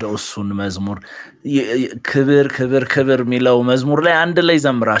የምወደው እሱን መዝሙር። ክብር ክብር ክብር የሚለው መዝሙር ላይ አንድ ላይ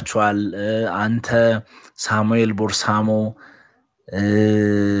ዘምራችኋል አንተ፣ ሳሙኤል ቦርሳሞ፣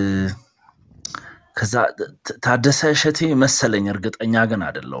 ከዛ ታደሰ እሸቴ መሰለኝ፣ እርግጠኛ ግን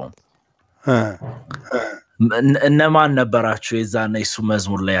አይደለሁም። እነማን ነበራችሁ የዛኔ እሱ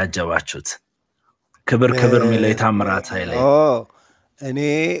መዝሙር ላይ ያጀባችሁት? ክብር ክብር የሚለው የታምራት ኃይሌ። እኔ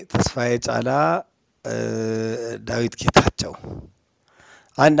ተስፋዬ ጫላ፣ ዳዊት ጌታቸው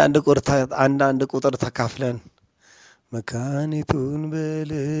አንዳንድ ቁጥር ተካፍለን መካኒቱን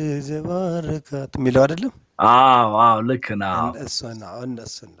በልጅ ባረካት የሚለው አይደለም? አዎ ልክ ነው። እሱ ነው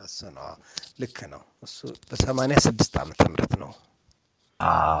ልክ ነው። እሱ በ86 ዓመተ ምህረት ነው።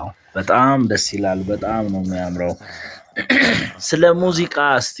 በጣም ደስ ይላል። በጣም ነው የሚያምረው። ስለ ሙዚቃ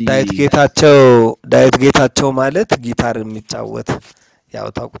እስቲ ዳዊት ጌታቸው ማለት ጊታር የሚጫወት ያው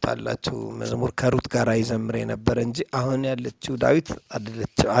ታውቁታላችሁ፣ መዝሙር ከሩት ጋር ይዘምር የነበረ እንጂ አሁን ያለችው ዳዊት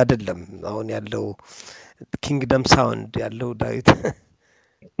አይደለም። አሁን ያለው ኪንግደም ሳውንድ ያለው ዳዊት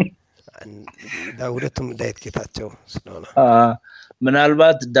ሁለቱም ዳዊት ጌታቸው ስለሆነ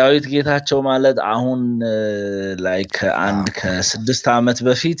ምናልባት ዳዊት ጌታቸው ማለት አሁን ላይ ከ6 ዓመት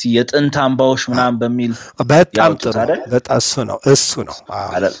በፊት የጥንት አምባዎች ምናምን በሚል በጣም ጥሩ በጣም እሱ ነው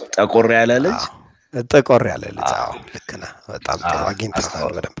ጠቆር ያለ ልጅ ልክ ነህ። በጣም ጥሩ አግኝተሃል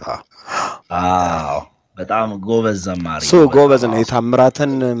በደንብ። በጣም ጎበዝ ዘማሪ ጎበዝ ነው።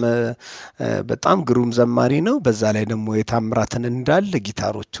 የታምራትን በጣም ግሩም ዘማሪ ነው። በዛ ላይ ደግሞ የታምራትን እንዳለ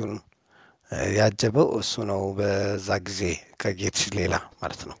ጊታሮቹን ያጀበው እሱ ነው። በዛ ጊዜ ከጌትሽ ሌላ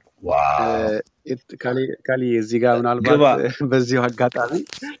ማለት ነው። ካሊ እዚህ ጋር ምናልባት በዚሁ አጋጣሚ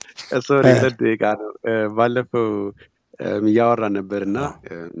ሶሪ ለደቂቃ ነው ባለፈው እያወራን ነበርና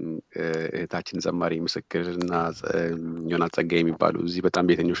እህታችን ዘማሪ ምስክርና ዮናስ ጸጋዬ የሚባሉ እዚህ በጣም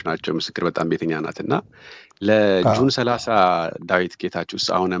ቤተኞች ናቸው። ምስክር በጣም ቤተኛ ናትና ለጁን 30 ዳዊት ጌታችሁ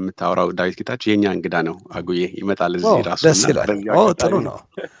አሁን የምታወራው ዳዊት ጌታችሁ የኛ እንግዳ ነው። አጉዬ ይመጣል እዚህ ራሱ ደስ ይላል። ጥሩ ነው።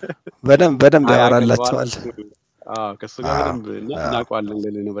 በደንብ ያወራላቸዋል። ከሱ ጋር በደንብ እናውቀዋለን።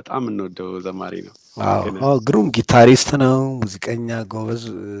 ልልህ ነው። በጣም እንወደው ዘማሪ ነው። ግሩም ጊታሪስት ነው። ሙዚቀኛ ጎበዝ፣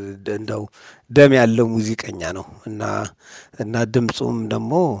 እንደው ደም ያለው ሙዚቀኛ ነው እና ድምፁም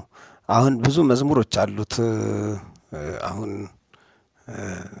ደግሞ አሁን ብዙ መዝሙሮች አሉት። አሁን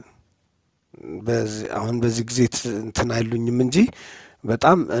በዚህ ጊዜ እንትን አይሉኝም እንጂ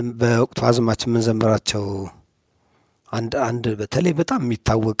በጣም በወቅቱ አዝማች የምንዘምራቸው አንድ በተለይ በጣም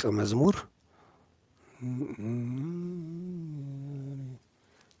የሚታወቅ መዝሙር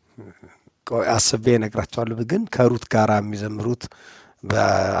አስቤ እነግራቸዋለሁ። ግን ከሩት ጋር የሚዘምሩት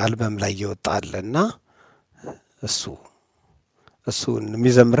በአልበም ላይ እየወጣ አለ እና እሱን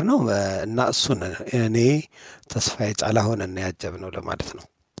የሚዘምር ነው እና እሱን እኔ ተስፋዬ ጫላ ሆነን ያጀብ ነው ለማለት ነው።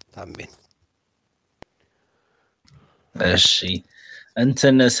 አሜን። እሺ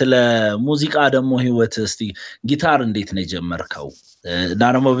እንትን ስለ ሙዚቃ ደግሞ ህይወት እስቲ ጊታር እንዴት ነው የጀመርከው? እና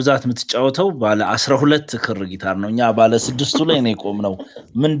ደግሞ በብዛት የምትጫወተው ባለ 12 ክር ጊታር ነው። እኛ ባለ 6ቱ ላይ ነው የቆምነው።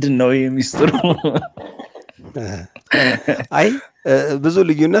 ምንድነው ይሄ ሚስጥሩ? አይ ብዙ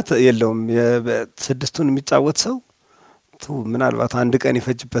ልዩነት የለውም። ስድስቱን የሚጫወት ሰው ምናልባት አንድ ቀን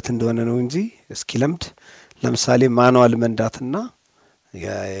ይፈጅበት እንደሆነ ነው እንጂ እስኪለምድ ለምሳሌ ማኑዋል መንዳትና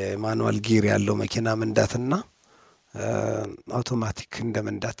የማኑዋል ጊር ያለው መኪና መንዳትና አውቶማቲክ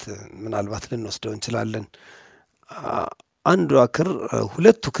እንደመንዳት ምናልባት ልንወስደው እንችላለን። አንዱ ክር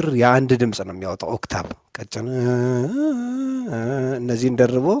ሁለቱ ክር የአንድ ድምጽ ነው የሚያወጣው ኦክታቭ ቀጭን እነዚህን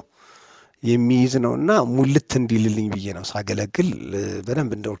ደርቦ የሚይዝ ነውና ሙልት እንዲልልኝ ብዬ ነው ሳገለግል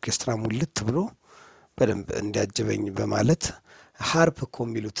በደንብ እንደ ኦርኬስትራ ሙልት ብሎ በደንብ እንዲያጅበኝ በማለት ሃርፕ እኮ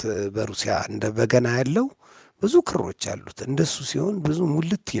የሚሉት በሩሲያ እንደ በገና ያለው ብዙ ክሮች አሉት። እንደሱ ሲሆን ብዙ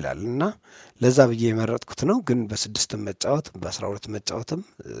ሙልት ይላል እና ለዛ ብዬ የመረጥኩት ነው። ግን በ6 መጫወት በ12 መጫወትም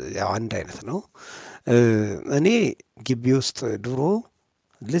ያው አንድ አይነት ነው። እኔ ግቢ ውስጥ ድሮ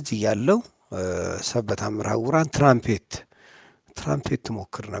ልጅ እያለሁ ሰበታ ምራውራን ትራምፔት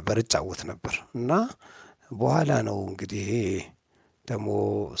ሞክር ነበር፣ እጫወት ነበር እና በኋላ ነው እንግዲህ ደግሞ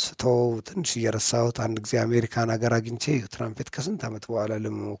ስተው ትንሽ እየረሳሁት አንድ ጊዜ አሜሪካን ሀገር አግኝቼ ትራምፔት ከስንት ዓመት በኋላ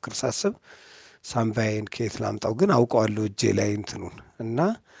ለመሞክር ሳስብ ሳምባዬን ከየት ላምጣው ግን አውቀዋለሁ እጄ ላይ እንትኑን እና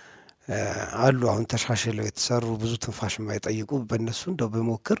አሉ አሁን ተሻሽለው የተሰሩ ብዙ ትንፋሽ የማይጠይቁ በእነሱ እንደው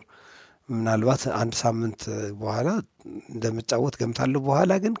በሞክር ምናልባት አንድ ሳምንት በኋላ እንደምጫወት ገምታለሁ።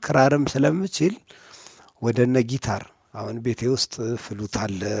 በኋላ ግን ክራርም ስለምችል ወደነ ጊታር አሁን ቤቴ ውስጥ ፍሉት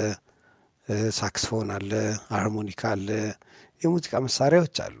አለ፣ ሳክስፎን አለ፣ ሃርሞኒካ አለ፣ የሙዚቃ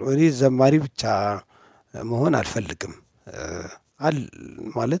መሳሪያዎች አሉ። እኔ ዘማሪ ብቻ መሆን አልፈልግም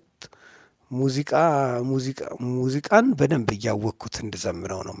ማለት ሙዚቃን በደንብ እያወቅኩት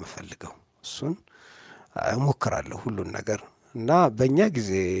እንድዘምረው ነው የምፈልገው። እሱን እሞክራለሁ ሁሉን ነገር እና በእኛ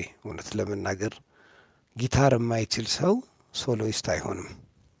ጊዜ እውነት ለመናገር ጊታር የማይችል ሰው ሶሎይስት አይሆንም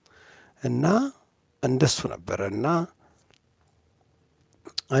እና እንደሱ ነበረ እና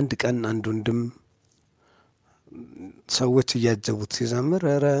አንድ ቀን አንድ ወንድም ሰዎች እያጀቡት ሲዘምር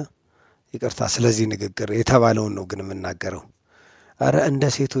ኧረ ይቅርታ ስለዚህ ንግግር የተባለውን ነው ግን የምናገረው። ኧረ እንደ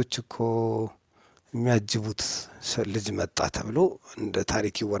ሴቶች እኮ የሚያጅቡት ልጅ መጣ ተብሎ እንደ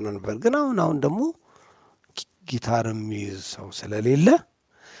ታሪክ ይወራ ነበር። ግን አሁን ደግሞ ጊታር የሚይዝ ሰው ስለሌለ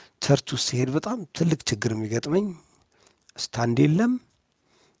ቸርች ውስጥ ሲሄድ በጣም ትልቅ ችግር የሚገጥመኝ ስታንድ የለም።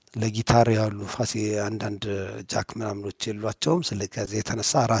 ለጊታር ያሉ ፋሲ አንዳንድ ጃክ ምናምኖች የሏቸውም። ስለዚህ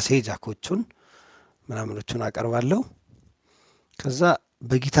የተነሳ ራሴ ጃኮቹን ምናምኖቹን አቀርባለሁ። ከዛ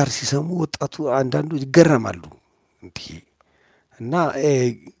በጊታር ሲሰሙ ወጣቱ አንዳንዱ ይገረማሉ እንዲህ እና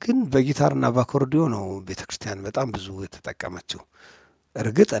ግን በጊታርና በአኮርዲዮ ነው ቤተክርስቲያን በጣም ብዙ የተጠቀመችው።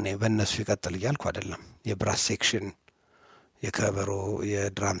 እርግጥ እኔ በእነሱ ይቀጥል እያልኩ አይደለም። የብራስ ሴክሽን፣ የከበሮ፣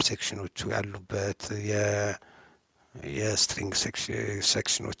 የድራም ሴክሽኖቹ ያሉበት የስትሪንግ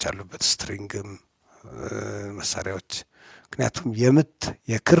ሴክሽኖች አሉበት፣ ስትሪንግም መሳሪያዎች። ምክንያቱም የምት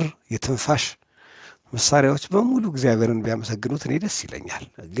የክር የትንፋሽ መሳሪያዎች በሙሉ እግዚአብሔርን ቢያመሰግኑት እኔ ደስ ይለኛል።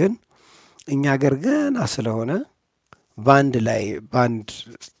 ግን እኛ ሀገር ገና ስለሆነ ባንድ ላይ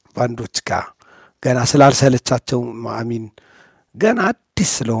ባንዶች ጋር ገና ስላልሰለቻቸው አሚን ገና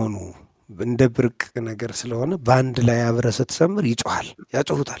አዲስ ስለሆኑ እንደ ብርቅ ነገር ስለሆነ ባንድ ላይ አብረ ስትዘምር ይጮሃል፣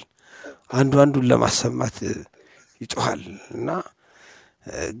 ያጮሁታል፣ አንዱን ለማሰማት ይጮሃል። እና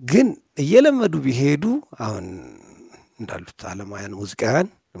ግን እየለመዱ ቢሄዱ አሁን እንዳሉት ዓለማውያን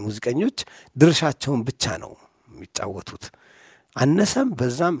ሙዚቀኞች ድርሻቸውን ብቻ ነው የሚጫወቱት። አነሰም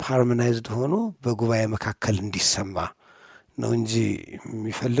በዛም ሃርሞናይዝድ ሆኖ በጉባኤ መካከል እንዲሰማ ነው እንጂ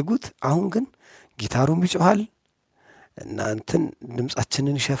የሚፈልጉት። አሁን ግን ጊታሩም ይጮሃል እና እንትን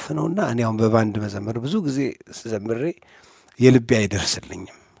ድምጻችንን ይሸፍነውና እኔ አሁን በባንድ መዘመር ብዙ ጊዜ ስዘምሬ የልቤ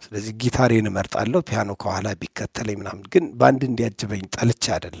አይደርስልኝም። ስለዚህ ጊታሬን እመርጣለሁ፣ ፒያኖ ከኋላ ቢከተለኝ ምናምን። ግን ባንድ እንዲያጅበኝ ጠልቼ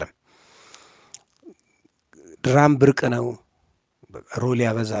አይደለም። ድራም ብርቅ ነው፣ ሮል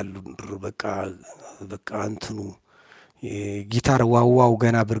ያበዛሉ። በቃ እንትኑ ጊታር ዋዋው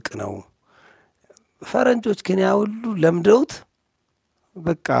ገና ብርቅ ነው። ፈረንጆች ግን ያ ሁሉ ለምደውት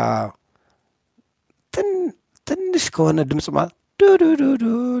በቃ ትንሽ ከሆነ ድምፅ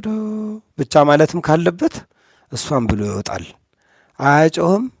ዱዱዱዱ ብቻ ማለትም ካለበት እሷን ብሎ ይወጣል።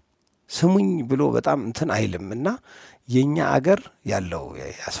 አያጮህም፣ ስሙኝ ብሎ በጣም እንትን አይልም። እና የኛ አገር ያለው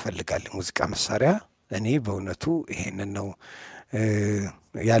ያስፈልጋል ሙዚቃ መሳሪያ። እኔ በእውነቱ ይሄንን ነው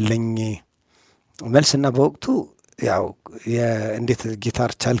ያለኝ መልስና በወቅቱ ያው እንዴት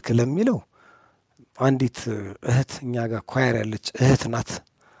ጊታር ቻልክ ለሚለው አንዲት እህት እኛ ጋር ኳየር ያለች እህት ናት።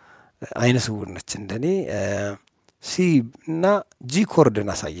 አይነ ስውር ነች እንደኔ። ሲ እና ጂ ኮርድን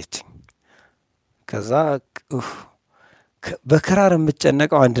አሳየችኝ። ከዛ በክራር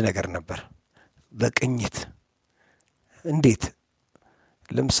የምጨነቀው አንድ ነገር ነበር፣ በቅኝት እንዴት።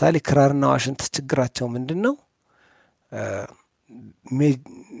 ለምሳሌ ክራርና ዋሽንት ችግራቸው ምንድን ነው?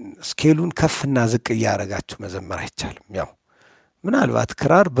 ስኬሉን ከፍና ዝቅ እያደረጋችሁ መዘመር አይቻልም። ያው ምናልባት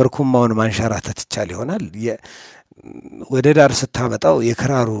ክራር በርኩማውን ማንሸራተት ይቻል ይሆናል። ወደ ዳር ስታመጣው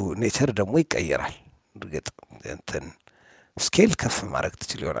የክራሩ ኔቸር ደግሞ ይቀየራል። እርግጥ እንትን ስኬል ከፍ ማድረግ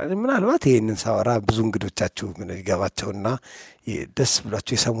ትችል ይሆናል። ምናልባት ይህንን ሳወራ ብዙ እንግዶቻችሁ ይገባቸውና ደስ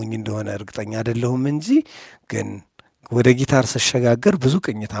ብሏቸው የሰሙኝ እንደሆነ እርግጠኛ አይደለሁም እንጂ ግን ወደ ጊታር ስሸጋገር ብዙ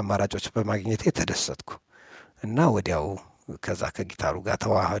ቅኝት አማራጮች በማግኘቴ ተደሰትኩ እና ወዲያው ከዛ ከጊታሩ ጋር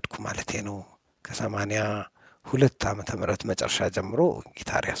ተዋህድኩ ማለቴ ነው። ከ82 ዓመተ ምህረት መጨረሻ ጀምሮ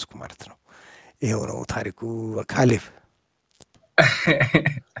ጊታር ያዝኩ ማለት ነው። ይሄው ነው ታሪኩ። ካሌብ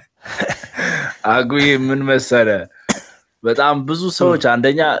አጉዬ ምን መሰለ፣ በጣም ብዙ ሰዎች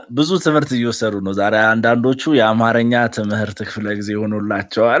አንደኛ ብዙ ትምህርት እየወሰዱ ነው ዛሬ። አንዳንዶቹ የአማርኛ ትምህርት ክፍለ ጊዜ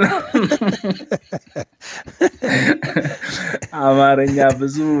ሆኖላቸዋል። አማርኛ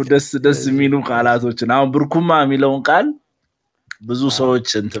ብዙ ደስ የሚሉ ቃላቶችን አሁን ብርኩማ የሚለውን ቃል ብዙ ሰዎች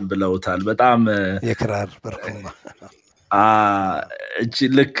እንትን ብለውታል። በጣም የክራር ብርኩማ እቺ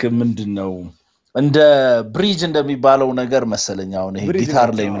ልክ ምንድነው እንደ ብሪጅ እንደሚባለው ነገር መሰለኝ። አሁን ይሄ ጊታር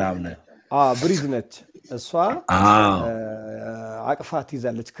ላይ ምናምን ብሪጅ ነች እሷ። አቅፋት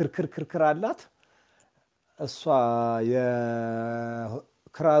ይዛለች፣ ክርክር አላት እሷ።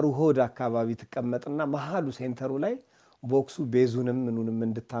 የክራሩ ሆድ አካባቢ ትቀመጥና መሃሉ ሴንተሩ ላይ ቦክሱ ቤዙንም ምኑንም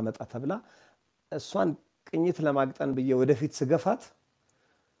እንድታመጣ ተብላ እሷን ቅኝት ለማግጠን ብዬ ወደፊት ስገፋት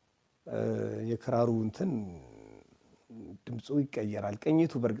የክራሩ እንትን ድምፁ ይቀየራል።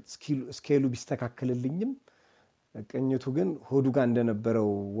 ቅኝቱ በርግጥ ስኬሉ ቢስተካከልልኝም ቅኝቱ ግን ሆዱ ጋር እንደነበረው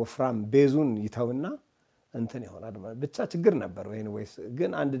ወፍራም ቤዙን ይተውና እንትን ይሆናል። ብቻ ችግር ነበር ወይስ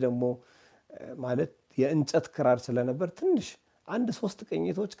ግን አንድ ደግሞ ማለት የእንጨት ክራር ስለነበር ትንሽ 1-3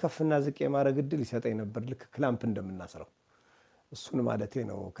 ቅኝቶች ከፍና ዝቅ የማድረግ እድል ይሰጠኝ ነበር፣ ልክ ክላምፕ እንደምናስረው። እሱን ማለቴ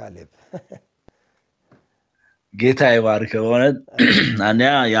ነው ካሌብ። ጌታ ይባርክ። በእውነት አንያ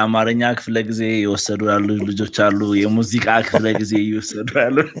የአማርኛ ክፍለ ጊዜ የወሰዱ ያሉ ልጆች አሉ፣ የሙዚቃ ክፍለ ጊዜ የወሰዱ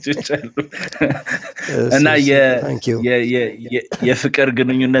ያሉ ልጆች አሉ እና የፍቅር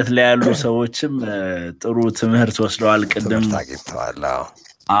ግንኙነት ላይ ያሉ ሰዎችም ጥሩ ትምህርት ወስደዋል። ቅድም ታግኝተዋል።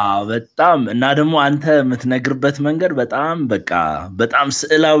 በጣም እና ደግሞ አንተ የምትነግርበት መንገድ በጣም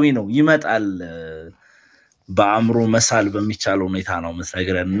ስዕላዊ ነው፣ ይመጣል በአእምሮ መሳል በሚቻለው ሁኔታ ነው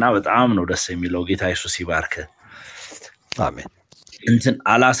የምትነግረን እና በጣም ነው ደስ የሚለው። ጌታ ኢየሱስ ይባርክ። አሜን። እንትን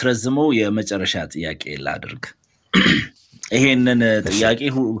አላስረዝመው፣ የመጨረሻ ጥያቄ ላድርግ። ይሄንን ጥያቄ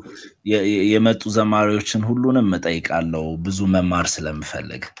የመጡ ዘማሪዎችን ሁሉንም እጠይቃለሁ ብዙ መማር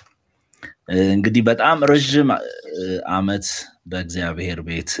ስለምፈልግ። እንግዲህ በጣም ረጅም ዓመት በእግዚአብሔር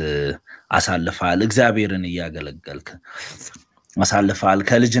ቤት አሳልፈሃል፣ እግዚአብሔርን እያገለገልክ አሳልፈሃል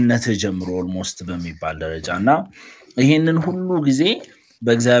ከልጅነትህ ጀምሮ ኦልሞስት በሚባል ደረጃና ይሄንን ሁሉ ጊዜ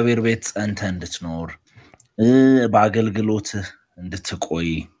በእግዚአብሔር ቤት ጸንተህ እንድትኖር በአገልግሎትህ እንድትቆይ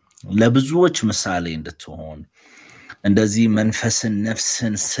ለብዙዎች ምሳሌ እንድትሆን እንደዚህ መንፈስን፣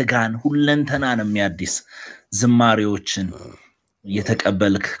 ነፍስን፣ ስጋን ሁለንተናን የሚያድስ ዝማሬዎችን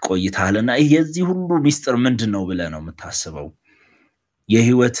እየተቀበልክ ቆይተሃልና የዚህ ሁሉ ሚስጥር ምንድን ነው ብለህ ነው የምታስበው?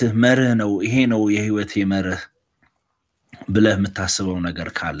 የህይወትህ መርህ ነው ይሄ ነው የህይወቴ መርህ ብለህ የምታስበው ነገር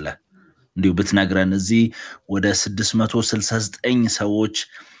ካለ እንዲሁ ብትነግረን። እዚህ ወደ 669 ሰዎች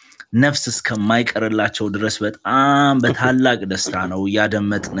ነፍስ እስከማይቀርላቸው ድረስ በጣም በታላቅ ደስታ ነው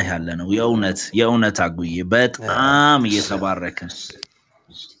እያደመጥንህ ያለ ነው። የእውነት አጉዬ በጣም እየተባረክን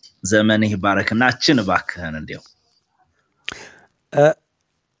ዘመንህ ይባረክና እባክህን እንዲያው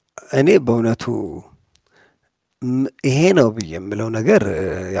እኔ በእውነቱ ይሄ ነው ብዬ የምለው ነገር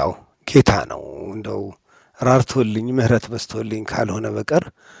ያው ጌታ ነው እንደው ራርቶልኝ ምህረት በስቶልኝ ካልሆነ በቀር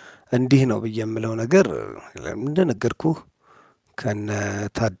እንዲህ ነው ብዬ የምለው ነገር እንደነገርኩህ ከነ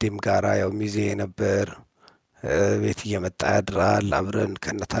ታዴም ጋራ ያው ሚዜ ነበር። ቤት እየመጣ ያድራል አብረን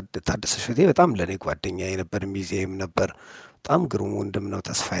ከነ ታደሰ ሸቴ በጣም ለኔ ጓደኛዬ ነበር፣ ሚዜም ነበር። በጣም ግሩም ወንድም ነው።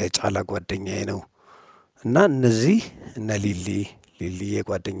 ተስፋዬ ጫላ ጓደኛዬ ነው። እና እነዚህ እነ ሊሊዬ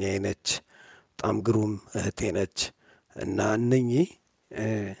ጓደኛዬ ነች፣ በጣም ግሩም እህቴ ነች። እና እነኚህ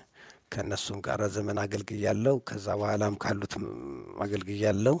ከእነሱም ጋር ዘመን አገልግያለሁ። ከዛ በኋላም ካሉት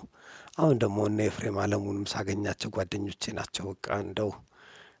አገልግያለሁ። አሁን ደግሞ እነ ኤፍሬም አለሙንም ሳገኛቸው ጓደኞቼ ናቸው። በቃ እንደው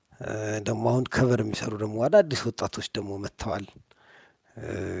ደግሞ አሁን ከቨር የሚሰሩ ደግሞ አዳዲስ ወጣቶች ደግሞ መጥተዋል።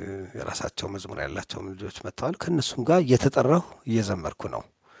 የራሳቸው መዝሙር ያላቸውም ልጆች መጥተዋል። ከእነሱም ጋር እየተጠራሁ እየዘመርኩ ነው።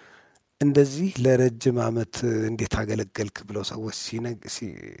 እንደዚህ ለረጅም ዓመት እንዴት አገለገልክ ብለው ሰዎች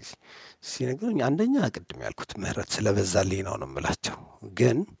ሲነግሩኝ አንደኛ ቅድም ያልኩት ምህረት ስለበዛልኝ ነው የምላቸው።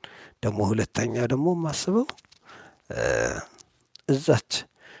 ግን ደግሞ ሁለተኛ ደግሞ የማስበው እዛች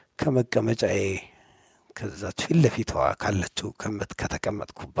ከመቀመጫዬ ከዛች ፊት ለፊቷ ካለችው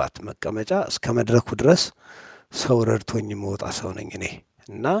ከተቀመጥኩባት መቀመጫ እስከ መድረኩ ድረስ ሰው ረድቶኝ መውጣ ሰው ነኝ እኔ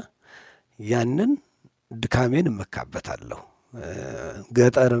እና ያንን ድካሜን እመካበታለሁ።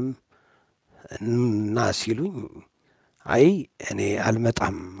 ገጠርም እና ሲሉኝ አይ እኔ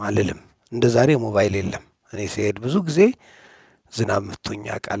አልመጣም አልልም። እንደ ዛሬ ሞባይል የለም። እኔ ሲሄድ ብዙ ጊዜ ዝናብ መቶኛ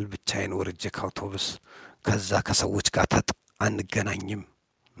ቃል ብቻዬን ወርጄ ከአውቶቡስ ከዛ ከሰዎች ጋር አንገናኝም።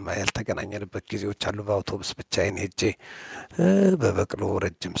 ያልተገናኘንበት ጊዜዎች አሉ። በአውቶቡስ ብቻዬን ሄጄ በበቅሎ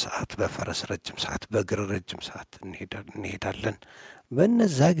ረጅም ሰዓት፣ በፈረስ ረጅም ሰዓት፣ በእግር ረጅም ሰዓት እንሄዳለን።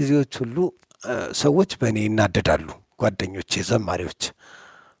 በእነዛ ጊዜዎች ሁሉ ሰዎች በእኔ ይናደዳሉ። ጓደኞቼ ዘማሪዎች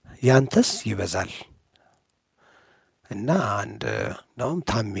ያንተስ ይበዛል እና አንድ ነውም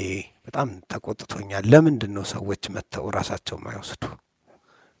ታሜ በጣም ተቆጥቶኛል። ለምንድን ነው ሰዎች መጥተው ራሳቸው የማይወስዱ?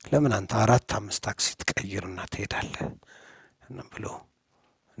 ለምን አንተ 4-5 ታክሲ ትቀይርና ትሄዳለህ ብሎ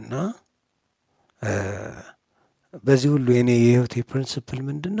እና በዚህ ሁሉ የኔ የህይወቴ ፕሪንሲፕል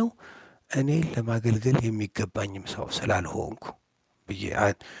ምንድን ነው? እኔ ለማገልገል የሚገባኝም ሰው ስላልሆንኩ ብዬ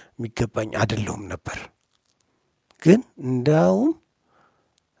የሚገባኝ አይደለሁም ነበር። ግን እንዳውም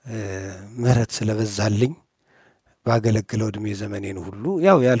ምህረት ስለበዛልኝ ባገለግለው እድሜ ዘመኔን ሁሉ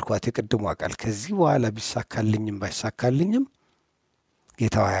ያው ያልኳት የቅድሟ ቃል ከዚህ በኋላ ቢሳካልኝም ባይሳካልኝም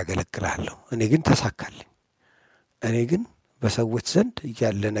ጌታዋ ያገለግላለሁ። እኔ ግን ተሳካልኝ። እኔ ግን በሰዎች ዘንድ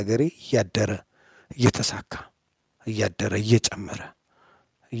ያለ ነገሬ እያደረ እየተሳካ እያደረ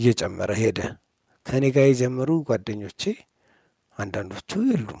እየጨመረ ሄደ። ከእኔ ጋር የጀመሩ ጓደኞቼ አንዳንዶቹ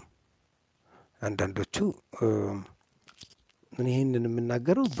የሉም። አንዳንዶቹ ምን ይሄንን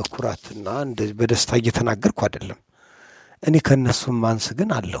የምናገረው በኩራትና እንደዚህ በደስታ እየተናገርኩ አይደለም። እኔ ከነሱም ማንስ ግን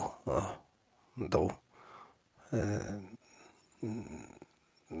አለው እንደው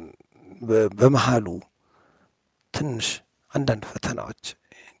በመሃሉ ትንሽ አንዳንድ ፈተናዎች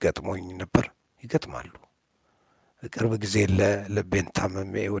ገጥሞኝ ነበር፣ ይገጥማሉ። በቅርብ ጊዜ ለልቤን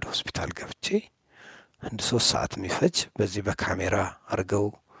ታመሜ ወደ ሆስፒታል ገብቼ 3 ሰዓት የሚፈጅ በዚህ በካሜራ አድርገው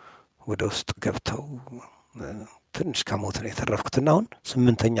ወደ ውስጥ ገብተው ትንሽ ከሞት ነው የተረፍኩትና አሁን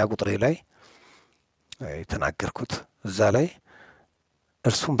 8ኛ ቁጥሬ ላይ የተናገርኩት እዛ ላይ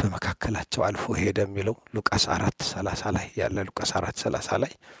እርሱም በመካከላቸው አልፎ ሄደ የሚለው ሉቃስ 4:30 ላይ ያለ ሉቃስ 4:30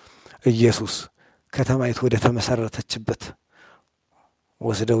 ላይ ኢየሱስ ከተማይቱ ወደ ተመሰረተችበት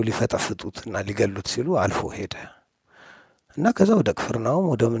ወስደው ሊፈጠፍጡትና ሊገሉት ሲሉ አልፎ ሄደ እና ከዛ ወደ ቅፍርናሆም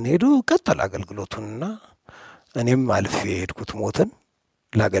ወደ ምን ሄዶ ቀጠለ አገልግሎቱንና እኔም አልፌ የሄድኩት ሞትን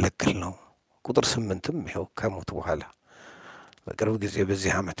ላገለግል ነው። ቁጥር 8ም ይኸው ከሞት በኋላ በቅርብ ጊዜ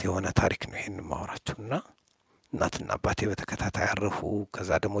በዚህ ዓመት የሆነ ታሪክ ነው ይሄን ማወራችሁና እናትና አባቴ በተከታታይ አረፉ። ከዛ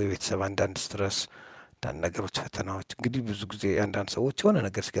ደግሞ የቤተሰብ አንዳንድ ስትረስ፣ አንዳንድ ነገሮች፣ ፈተናዎች እንግዲህ ብዙ ጊዜ አንዳንድ ሰዎች የሆነ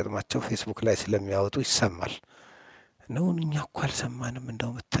ነገር ሲገጥማቸው ፌስቡክ ላይ ስለሚያወጡ ይሰማል። ነው እኛ እኮ አልሰማንም፣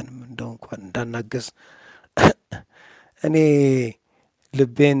 እንደው መተንም እንደው እንኳን እንዳናገዝ እኔ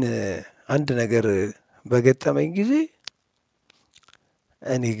ልቤን አንድ ነገር በገጠመኝ ጊዜ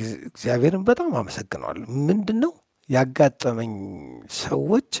እኔ እግዚአብሔርን በጣም አመሰግነዋለሁ። ምንድነው ያጋጠመኝ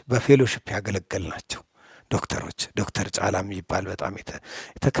ሰዎች በፌሎሺፕ ያገለገልናቸው ዶክተሮች፣ ዶክተር ጫላ የሚባል በጣም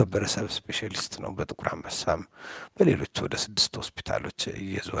የተከበረ ሰብ ስፔሻሊስት ነው። በጥቁር አንበሳም በሌሎች ወደ 6 ሆስፒታሎች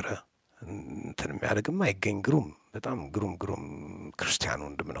እየዞረ እንትን የሚያደርግ የማይገኝ ግሩም፣ በጣም ግሩም ክርስቲያን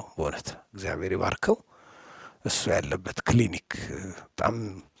ወንድም ነው። በእውነት እግዚአብሔር ይባርከው። እሱ ያለበት ክሊኒክ በጣም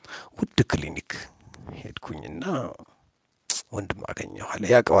ውድ ክሊኒክ ሄድኩኝና ወንድም አገኘዋል።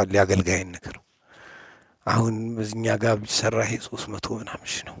 ያውቀዋል የአገልጋይን ነገር። አሁን በዚህኛ ጋር ቢሰራ ይሄ 300 ምናምን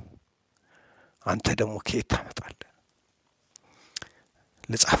ሺህ ነው። አንተ ደግሞ ከየት ታመጣለህ?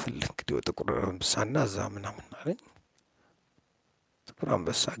 ልጻፍልህ እንግዲህ ጥቁር አንበሳና እዛ ምናምን አለኝ። ጥቁር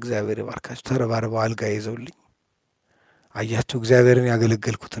አንበሳ እግዚአብሔር ይባርካቸው ተረባርበው አልጋ ይዘውልኝ። አያቸው እግዚአብሔርን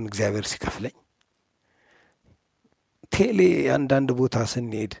ያገለገልኩትን እግዚአብሔር ሲከፍለኝ። ቴሌ አንዳንድ ቦታ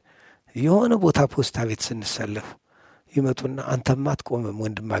ስንሄድ የሆነ ቦታ ፖስታ ቤት ስንሰለፍ ይመጡና አንተማ አትቆምም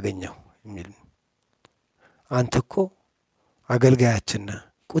ወንድም አገኘው የሚል አንተ እኮ አገልጋያችን ነህ፣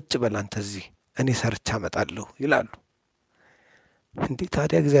 ቁጭ በል አንተ እዚህ እኔ ሰርቻ እመጣለሁ ይላሉ። እንዴ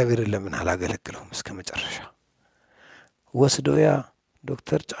ታዲያ እግዚአብሔርን ለምን አላገለግለውም እስከ መጨረሻ? ወስዶያ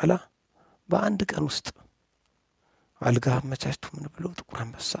ዶክተር ጫላ በአንድ ቀን ውስጥ አልጋ አመቻችቶ ምን ብሎ ጥቁር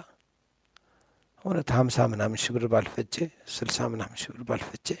አንበሳ እውነት 50 ምናምን ሺህ ብር ባልፈጀ 60 ምናምን ሺህ ብር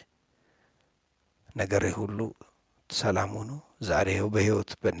ባልፈጀ ነገር ሁሉ ሰላም ሆኖ ዛሬ ይኸው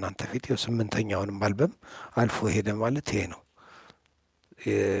በህይወት በእናንተ ፊት ይኸው 8ኛውንም አልበም አልፎ ሄደ ማለት ይሄ ነው።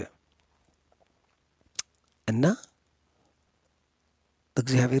 እና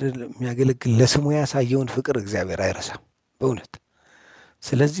እግዚአብሔር የሚያገለግል ለስሙ ያሳየውን ፍቅር እግዚአብሔር አይረሳም በእውነት።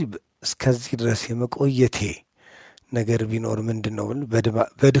 ስለዚህ እስከዚህ ድረስ የመቆየቴ ነገር ቢኖር ምንድነው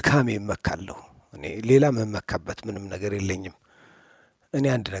በድካሜ እመካለሁ። እኔ ሌላ መመካበት ምንም ነገር የለኝም። እኔ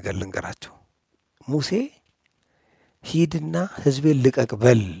አንድ ነገር ልንገራቸው። ሙሴ ሂድና ህዝቤን ልቀቅ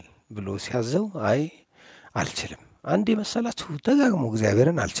በል ብሎ ሲያዘው አይ አልችልም። አንድ የመሰላችሁ ደጋግሞ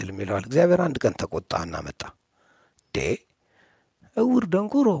እግዚአብሔርን አልችልም ይለዋል። እግዚአብሔር አንድ ቀን ተቆጣና መጣ። እውር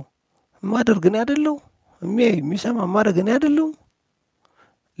ደንቆሮ ማደርግን ያደለው የሚሰማ ማድረግን ያደለው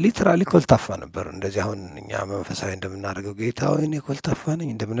ሊትራሊ ኮልታፋ ነበር። እንደዚህ አሁን እኛ መንፈሳዊ እንደምናደርገው ጌታ ሆይ እኔ ኮልታፋ ነኝ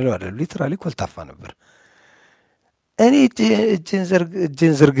እንደምንለው አይደለም። ሊትራሊ ኮልታፋ ነበር። እኔ እጄን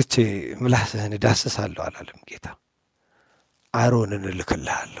ዘርግቼ ምላስህን ዳስሳለሁ አላለም ጌታ። አሮንን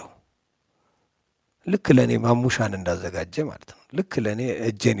እልክልሃለሁ። ልክ ለእኔ ማሙሻን እንዳዘጋጀ ማለት ነው። ልክ ለእኔ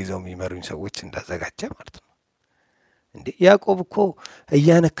እጄን ይዘው የሚመሩኝ ሰዎች እንዳዘጋጀ ማለት ነው። እንዴ ያዕቆብ እኮ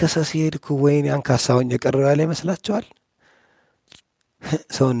እያነከሰ ሲሄድ እኮ ወይኔ አንካሳውን የቀረው ያለ ይመስላችኋል?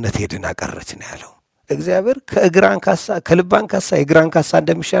 ሰውነት ሄድን አቀረች ነው ያለው እግዚአብሔር። ከእግር አንካሳ ከልብ አንካሳ የእግር አንካሳ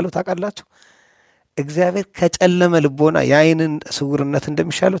እንደሚሻለው ታውቃላችሁ። እግዚአብሔር ከጨለመ ልቦና የአይንን ስውርነት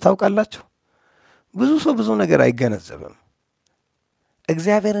እንደሚሻለው ታውቃላችሁ። ብዙ ሰው ብዙ ነገር አይገነዘብም።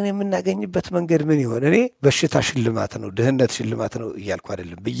 እግዚአብሔርን የምናገኝበት መንገድ ምን ይሆን? እኔ በሽታ ሽልማት ነው ድህነት ሽልማት ነው እያልኩ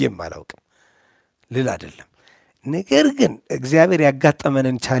አይደለም፣ ብዬም አላውቅም ልል አይደለም። ነገር ግን እግዚአብሔር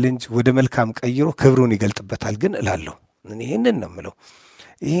ያጋጠመንን ቻሌንጅ ወደ መልካም ቀይሮ ክብሩን ይገልጥበታል ግን እላለሁ። እኔ ይህንን ነው የምለው።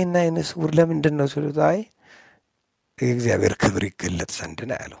 ይህን አይነት ስውር ለምንድን ነው ሲሉት አይ የእግዚአብሔር ክብር ይገለጥ ዘንድ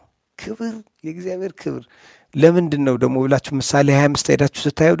ነው ያለው። ክብር የእግዚአብሔር ክብር ለምንድን ነው ደግሞ ብላችሁ ምሳሌ 25 ሄዳችሁ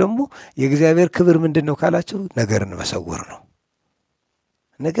ስታየው ደግሞ የእግዚአብሔር ክብር ምንድን ነው ካላችሁ ነገርን መሰወር ነው።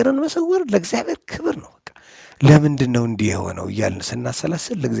 ነገርን መሰወር ለእግዚአብሔር ክብር ነው። በቃ ለምንድን ነው እንዲህ የሆነው እያልን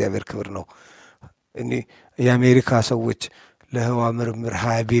ስናሰላስል ለእግዚአብሔር ክብር ነው። እኔ የአሜሪካ ሰዎች ለህዋ ምርምር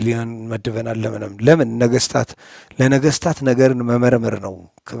 20 ቢሊዮን መድበናል። ለምን ነገስታት ለነገስታት ነገርን መመርመር ነው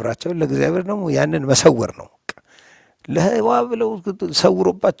ክብራቸውን፣ ለእግዚአብሔር ደግሞ ያንን መሰወር ነው። ለህዋ ብለው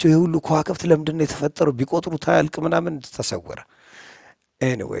ሰውሮባቸው የሁሉ ከዋክብት ለምንድን ነው የተፈጠረው ቢቆጥሩት አያልቅ ምናምን ተሰወረ።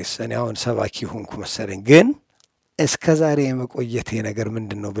 ኤኒዌይስ እኔ አሁን ሰባኪ ሆንኩ መሰለኝ። ግን እስከ ዛሬ የመቆየቴ ነገር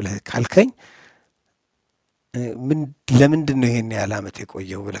ምንድን ነው ብለህ ካልከኝ ለምንድን ነው ይሄን ያህል ዓመት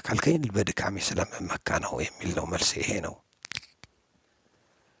የቆየው ብለህ ካልከኝ በድካሜ ስለመመካ ነው የሚል ነው መልስ። ይሄ ነው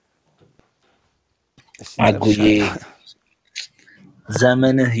አጉዬ።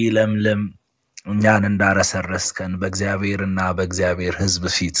 ዘመንህ ይለምልም፣ እኛን እንዳረሰረስከን በእግዚአብሔርና በእግዚአብሔር ሕዝብ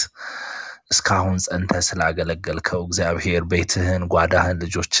ፊት እስካሁን ጸንተ ስላገለገልከው እግዚአብሔር ቤትህን፣ ጓዳህን፣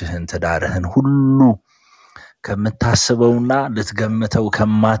 ልጆችህን፣ ትዳርህን ሁሉ ከምታስበውና ልትገምተው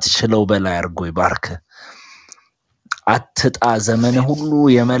ከማትችለው በላይ አድርጎ ይባርክ። አትጣ። ዘመንህ ሁሉ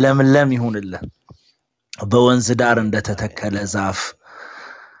የመለምለም ይሁንልህ። በወንዝ ዳር እንደተተከለ ዛፍ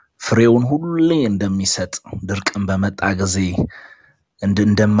ፍሬውን ሁሌ እንደሚሰጥ፣ ድርቅን በመጣ ጊዜ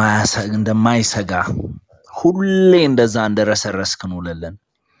እንደማይሰጋ ሁሌ እንደዛ እንደረሰረስክ ኑልልን።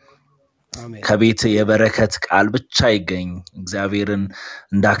 አሜን ከቤት የበረከት ቃል ብቻ ይገኝ። እግዚአብሔርን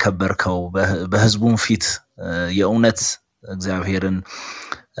እንዳከበርከው በህዝቡም ፊት የእውነት እግዚአብሔርን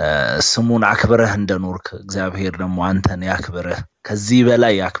ስሙን አክብረህ እንደኖርክ እግዚአብሔር ደግሞ አንተን ያክብረህ፣ ከዚህ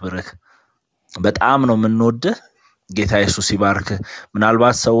በላይ ያክብረህ። በጣም ነው የምንወድህ። ጌታ ኢየሱስ ይባርክ።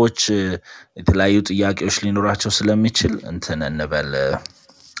 ምናልባት ሰዎች የተለያዩ ጥያቄዎች ሊኖራቸው ስለሚችል እንትን እንበል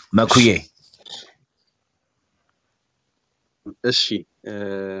መኩዬ። እሺ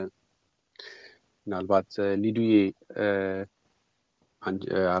ምናልባት ሊዱዬ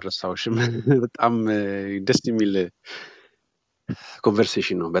አረሳውሽም። በጣም ደስ የሚል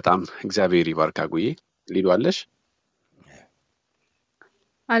ኮንቨርሴሽን ነው። በጣም እግዚአብሔር ይባርክ አጉዬ። ሊዱ አለሽ?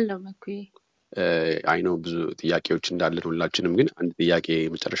 አለው መኩዬ። አይ ነው ብዙ ጥያቄዎች እንዳለን ሁላችንም፣ ግን አንድ ጥያቄ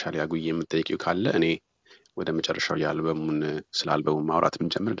መጨረሻ ላይ አጉዬ የምትጠይቂው ካለ እኔ ወደ መጨረሻው የአልበሙን ስለ አልበሙ ማውራት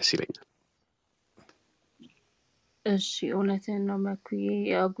ብንጀምር ደስ ይለኛል። እሺ እውነትህን ነው መኩዬ።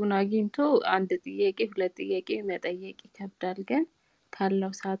 አጉን አግኝቶ አንድ ጥያቄ ሁለት ጥያቄ መጠየቅ ይከብዳል፣ ግን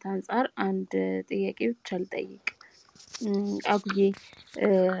ካለው ሰዓት አንጻር አንድ ጥያቄ ብቻ ልጠይቅ። አጉዬ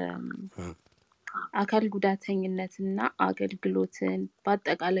አካል ጉዳተኝነትና አገልግሎትን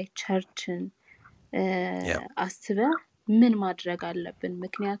በአጠቃላይ ቸርችን አስበህ ምን ማድረግ አለብን?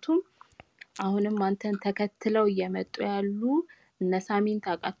 ምክንያቱም አሁንም አንተን ተከትለው እየመጡ ያሉ እነ ሳሚን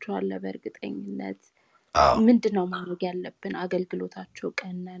ታውቃቸዋለህ በእርግጠኝነት። ምንድነው ማድረግ ያለብን አገልግሎታቸው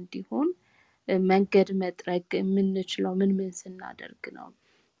ቀና እንዲሆን? መንገድ መጥረግ የምንችለው ምን ስናደርግ ነው?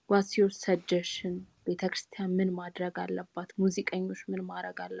 ዋትስ ዮር ሰጀሽን? ቤተክርስቲያን ምን ማድረግ አለባት? ሙዚቀኞች ምን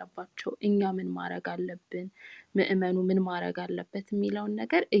ማድረግ አለባቸው? እኛ ምን ማድረግ አለብን? ምእመኑ ምን ማድረግ አለበት የሚለውን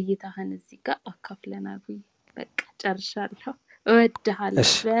ነገር እይታህን እዚህ ጋር አካፍለናል። በቃ ጨርሻለሁ። እወድሃለሁ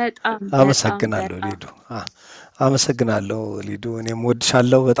በጣም አመሰግናለሁ ሊዱ። አመሰግናለሁ ሊዱ። እኔም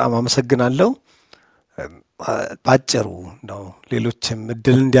እወድሻለሁ በጣም አመሰግናለሁ። ባጭሩ ነው ሌሎችም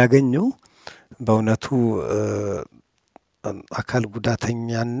እድል እንዲያገኙ። በእውነቱ አካል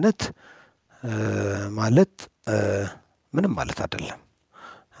ጉዳተኛነት ማለት ምንም ማለት አይደለም።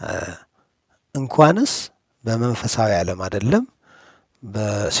 እንኳንስ በመንፈሳዊ ዓለም አይደለም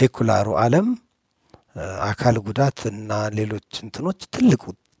በሴኩላሩ ዓለም አካል ጉዳት እና ሌሎች እንትኖች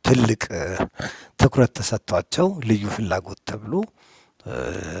ትልቅ ትኩረት ተሰጥቷቸው ልዩ ፍላጎት ተብሎ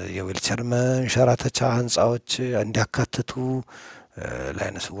የዊልቸር መንሸራተቻ ህንፃዎች እንዲያካትቱ፣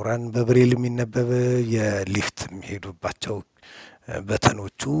 ለዓይነ ስውራን በብሬል የሚነበብ የሊፍት የሚሄዱባቸው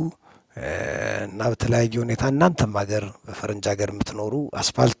በተኖቹ እና በተለያየ ሁኔታ እናንተም ሀገር በፈረንጅ ሀገር የምትኖሩ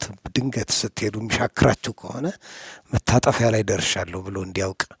አስፋልት ድንገት ስትሄዱ የሚሻክራችሁ ከሆነ መታጠፊያ ላይ ደርሻለሁ ብሎ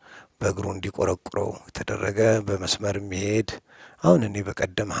እንዲያውቅ በእግሩ እንዲቆረቁረው የተደረገ በመስመር የሚሄድ። አሁን እኔ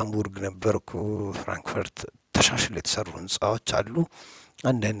በቀደም ሃምቡርግ ነበርኩ፣ ፍራንክፈርት ተሻሽሎ የተሰሩ ህንፃዎች አሉ።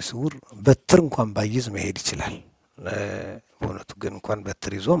 አንድ ዓይነ ስውር በትር እንኳን ባይዝ መሄድ ይችላል። በእውነቱ ግን እንኳን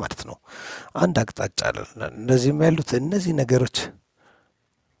በትር ይዞ ማለት ነው አንድ አቅጣጫ አለ። እነዚህም ያሉት እነዚህ ነገሮች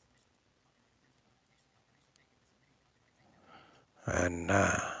እና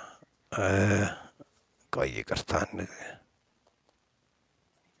ቆይ ይቅርታ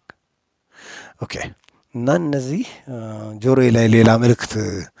ኦኬ። እና እነዚህ ጆሮዬ ላይ ሌላ መልእክት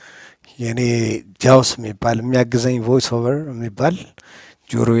የኔ ጃውስ የሚባል የሚያግዘኝ ቮይስ ኦቨር የሚባል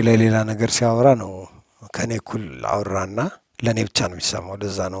ጆሮዬ ላይ ሌላ ነገር ሲያወራ ነው ከኔ እኩል አወራና ለእኔ ብቻ ነው የሚሰማው።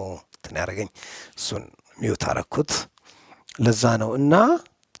 ለዛ ነው እንትን ያደረገኝ። እሱን ሚውት አረኩት። ለዛ ነው። እና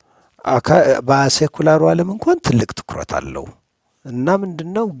በሴኩላሩ ዓለም እንኳን ትልቅ ትኩረት አለው። እና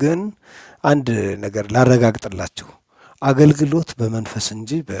ምንድነው ግን አንድ ነገር ላረጋግጥላችሁ፣ አገልግሎት በመንፈስ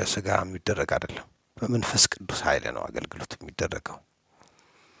እንጂ በስጋ የሚደረግ አይደለም። በመንፈስ ቅዱስ ኃይል ነው አገልግሎት የሚደረገው።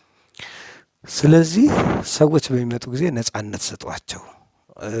 ስለዚህ ሰዎች በሚመጡ ጊዜ ነጻነት ሰጧቸው።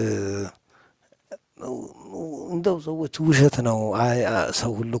 እንደው ሰዎች ውሸት ነው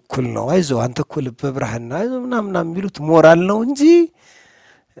ሰው ሁሉ እኩል ነው፣ አይዞህ አንተ እኮ ልበ ብርሃንና ምናምን የሚሉት ሞራል ነው እንጂ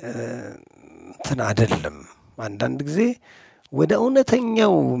እንትን አይደለም። አንዳንድ ጊዜ ወደ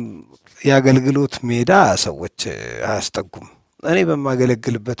እውነተኛው የአገልግሎት ሜዳ ሰዎች አያስጠጉም። እኔ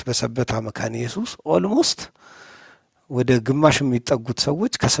በማገለግልበት በሰበታ መካነ ኢየሱስ ኦልሞስት ወደ ግማሽ የሚጠጉት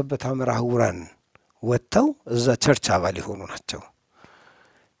ሰዎች ከሰበታ መርሐ ውራን ወጥተው እዛ ቸርች አባል የሆኑ ናቸው።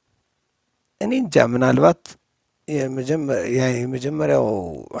 እኔ እንጃ ምናልባት የመጀመሪያው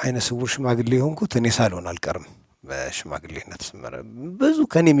ዓይነ ስውር ሽማግሌ የሆንኩት እኔ ሳልሆን አልቀርም። በሽማግሌነት ስመረ ብዙ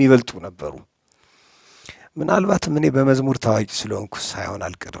ከኔ የሚበልጡ ነበሩ። ምናልባትም እኔ በመዝሙር ታዋቂ ስለሆንኩ ሳይሆን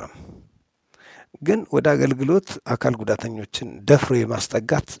አልቀረም። ግን ወደ አገልግሎት አካል ጉዳተኞችን ደፍሮ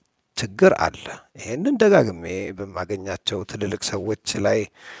የማስጠጋት ችግር አለ። ይሄንን ደጋግሜ በማገኛቸው ትልልቅ ሰዎች ላይ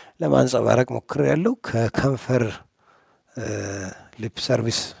ለማንጸባረቅ ሞክሬያለሁ። ከከንፈር ሊፕ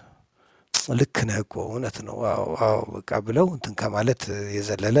ሰርቪስ ልክ ነህ እኮ እውነት ነው። አዎ በቃ ብለው እንትን ከማለት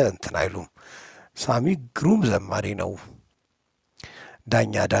የዘለለ እንትን አይሉም። ሳሚ ግሩም ዘማሪ ነው።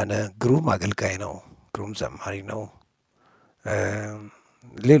 ዳኛ ዳነ ግሩም አገልጋይ ነው፣ ግሩም ዘማሪ ነው።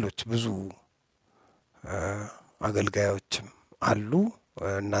 ሌሎች ብዙ አገልጋዮችም አሉ።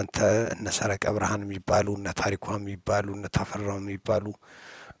 እናንተ እነ ሰረቀ ብርሃን የሚባሉ እነ ታሪኳ የሚባሉ እነ ታፈራው የሚባሉ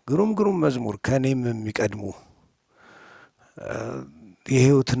ግሩም መዝሙር ከእኔም የሚቀድሙ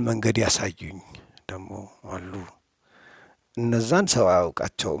የህይወትን መንገድ ያሳዩኝ ደግሞ አሉ። እነዛን ሰው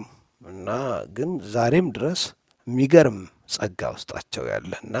አያውቃቸውም እና ግን ዛሬም ድረስ የሚገርም ጸጋ ውስጣቸው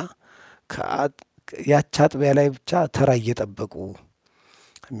ያለ እና ያች አጥቢያ ላይ ብቻ ተራ እየጠበቁ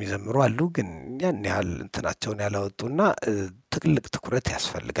የሚዘምሩ አሉ። ግን ያን ያህል እንትናቸውን ያላወጡና ትልቅ ትኩረት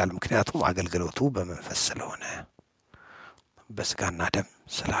ያስፈልጋል። ምክንያቱም አገልግሎቱ በመንፈስ ስለሆነ በስጋና ደም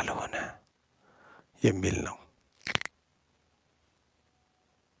ስላልሆነ የሚል ነው።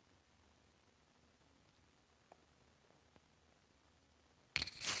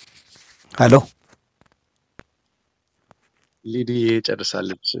 ሄሎ ሊዲ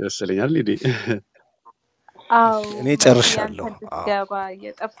ጨርሳለች መሰለኛል። ሊዲ አዎ እኔ ጨርሻለሁ። ያንተ እንድትገባ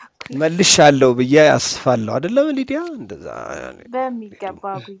እየጠበኩኝ መልሻለሁ ብዬ አስፋለሁ አይደለም ሊዲያ? እንደዛ በሚገባ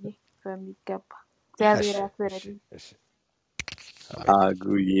አጉዬ በሚገባ እግዚአብሔር ያክብርልኝ።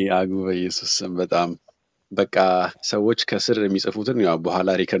 አጉ በኢየሱስ ስም በጣም በቃ ሰዎች ከስር የሚጽፉትን ያው በኋላ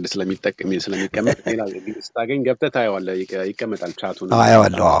ሪከርድ ስለሚቀመጥ ሌላ ስታገኝ ገብተህ ታየዋለህ። ይቀመጣል ቻቱን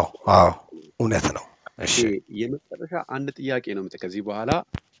አየዋለሁ። አዎ እውነት ነው። እሺ የመጨረሻ አንድ ጥያቄ ነው ከዚህ በኋላ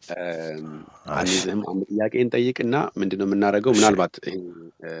አንይዝህም። አንድ ጥያቄ እንጠይቅና ምንድነው የምናደርገው? ምናልባት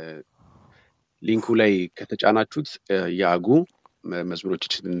ሊንኩ ላይ ከተጫናችሁት የአጉ መዝሙሮች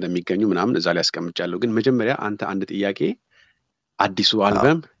እንደሚገኙ ምናምን እዛ ላይ አስቀምጫለሁ። ግን መጀመሪያ አንተ አንድ ጥያቄ አዲሱ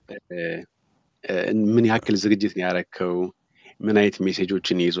አልበም ምን ያክል ዝግጅት ነው ያረከው? ምን አይነት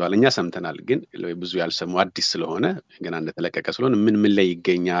ሜሴጆችን ይዟል? እኛ ሰምተናል፣ ግን ብዙ ያልሰሙ አዲስ ስለሆነ ገና እንደተለቀቀ ስለሆነ ምን ላይ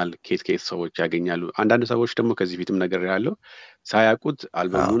ይገኛል? ከየት ሰዎች ያገኛሉ? አንዳንድ ሰዎች ደግሞ ከዚህ ፊትም ነገር ያለው ሳያውቁት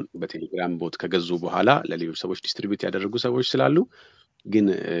አልበሙን በቴሌግራም ቦት ከገዙ በኋላ ለሌሎች ሰዎች ዲስትሪቢዩት ያደረጉ ሰዎች ስላሉ ግን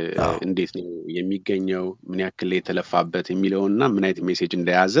እንዴት ነው የሚገኘው? ምን ያክል ላይ የተለፋበት የሚለውና ምን አይነት ሜሴጅ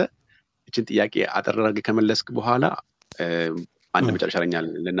እንደያዘ እችን ጥያቄ አጠራርግ ከመለስክ በኋላ አንድ መጨረሻ ለኛ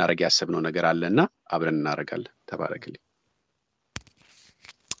ልናረግ ያሰብነው ነገር አለና አብረን እናረጋለን። ተባረክልኝ።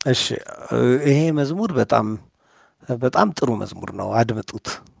 እሺ ይሄ መዝሙር በጣም ጥሩ መዝሙር ነው፣ አድምጡት።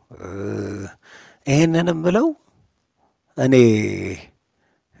 ይሄንንም ብለው እኔ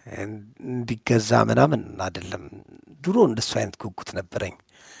እንዲገዛ ምናምን አይደለም። ድሮ እንደሱ አይነት ጉጉት ነበረኝ።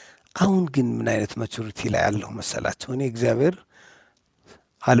 አሁን ግን ምን አይነት ማቹሪቲ ላይ ያለው መሰላችሁ? እኔ እግዚአብሔር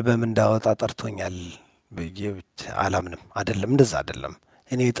አልበም እንዳወጣ ጠርቶኛል ብዬ ብቻ አላምንም። አይደለም፣ እንደዛ አይደለም።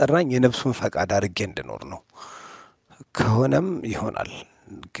 እኔ የጠራኝ የነፍሱን ፈቃድ አድርጌ እንድኖር ነው። ከሆነም ይሆናል።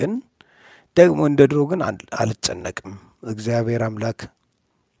 ግን ደግሞ እንደ ድሮ ግን አልጨነቅም። እግዚአብሔር አምላክ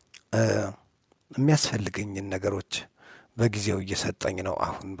የሚያስፈልገኝን ነገሮች በጊዜው እየሰጠኝ ነው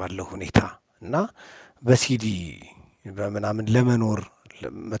አሁን ባለው ሁኔታ እና በሲዲ በምናምን ለመኖር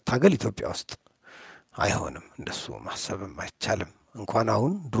መታገል ኢትዮጵያ ውስጥ አይሆንም። እንደሱ ማሰብም አይቻልም። እንኳን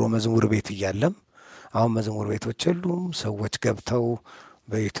አሁን ድሮ መዝሙር ቤት እያለም አሁን መዝሙር ቤቶች የሉም። ሰዎች ገብተው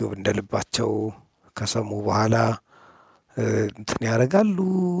በዩቲዩብ እንደልባቸው ከሰሙ በኋላ እንትን ያደርጋሉ።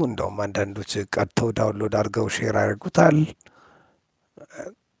 እንደውም አንዳንዶች ቀድተው ዳውንሎድ አድርገው ሼር ያደርጉታል።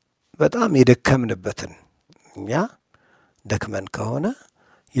 በጣም የደከምንበትን እኛ ደክመን ከሆነ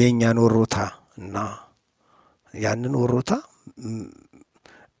የእኛን ወሮታ እና ያንን ወሮታ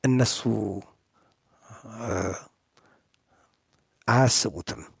እነሱ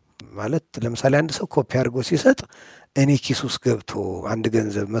አያስቡትም። ማለት ለምሳሌ አንድ ሰው ኮፒ አድርጎ ሲሰጥ እኔ ኪስ ውስጥ ገብቶ አንድ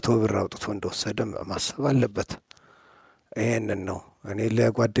ገንዘብ 100 ብር አውጥቶ እንደወሰደ ማሰብ አለበት። ይሄንን ነው እኔ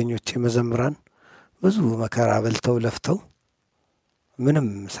ለጓደኞቼ መዘምራን ብዙ መከራ በልተው ለፍተው ምንም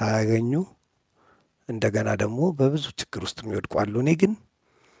ሳያገኙ እንደገና ደግሞ በብዙ ችግር ውስጥ የሚወድቋሉ። እኔ ግን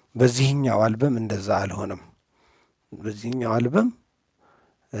በዚህኛው አልበም እንደዛ አልሆነም። በዚህኛው አልበም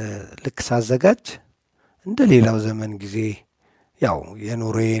ልክ ሳዘጋጅ እንደ ሌላው ዘመን ጊዜ ያው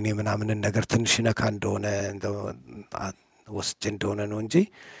የኑሮዬን የምናምንን ነገር ትንሽ ነካ እንደሆነ ወስጄ እንደሆነ ነው እንጂ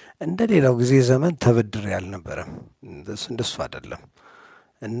እንደ ሌላው ጊዜ ዘመን ተበድሬ አልነበረም። እንደሱ አይደለም።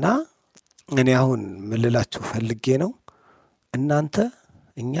 እና እኔ አሁን ምን ልላችሁ ፈልጌ ነው፣ እናንተ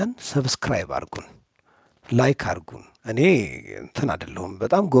እኛን ሰብስክራይብ አርጉን፣ ላይክ አርጉን። እኔ እንትን አይደለሁም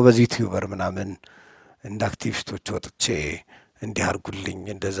በጣም ጎበዝ ዩቲዩበር ምናምን እንደ አክቲቪስቶች ወጥቼ እንዲህ አርጉልኝ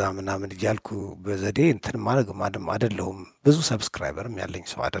እንደዛ ምናምን እያልኩ በዘዴ እንትን ማድረግም አይደለሁም። ብዙ ሰብስክራይበርም ያለኝ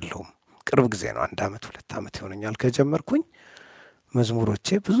ሰው አይደለሁም። ቅርብ ጊዜ ነው 1 ዓመት 2 ዓመት ይሆነኛል ከጀመርኩኝ። መዝሙሮቼ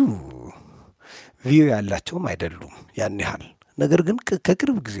ብዙ ቪው ያላቸውም አይደሉም ያን ያህል ነገር ግን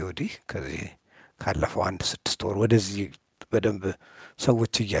ከቅርብ ጊዜ ወዲህ ከዚህ ካለፈው 1-6 ወር ወደዚህ በደንብ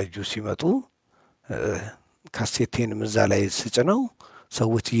ሰዎች እያዩ ሲመጡ ካሴቴንም እዛ ላይ ስጭነው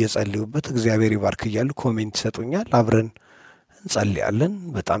ሰዎች እየጸልዩበት እግዚአብሔር ይባርክ እያሉ ኮሜንት ይሰጡኛል። አብረን እንጸልያለን።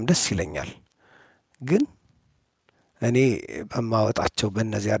 በጣም ደስ ይለኛል። ግን እኔ በማወጣቸው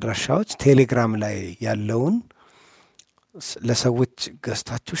በእነዚህ አድራሻዎች ቴሌግራም ላይ ያለውን ለሰዎች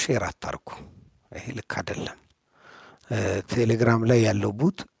ገዝታችሁ ሼር አታርጉ። ይሄ ልክ አይደለም። ቴሌግራም ላይ ያለው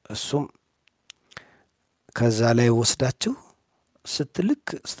ቡት እሱም ከዛ ላይ ወስዳችሁ ስትልክ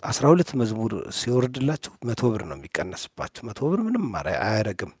 12 መዝሙር ሲወርድላችሁ 100 ብር ነው የሚቀነስባችሁ። 100 ብር ምንም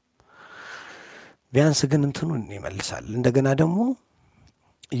አያደርግም። ቢያንስ ግን እንትኑን ይመልሳል። እንደገና ደግሞ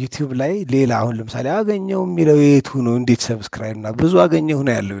ዩቲዩብ ላይ ሌላ አሁን ለምሳሌ አገኘው የሚለው የቱ ነው? እንዴት ሰብስክራይብ እና ብዙ አገኘሁ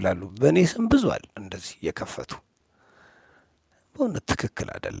ነው ያለው ይላሉ። በእኔ ስም ብዙ አለ እንደዚህ እየከፈቱ። በእውነት ትክክል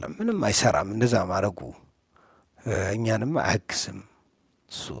አይደለም። ምንም አይሰራም እንደዛ ማድረጉ፣ እኛንም አያግስም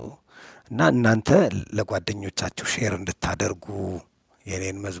እሱ እና እናንተ ለጓደኞቻችሁ ሼር እንድታደርጉ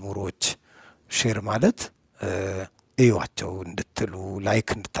የኔን መዝሙሮች ሼር ማለት እዩዋቸው እንድትሉ ላይክ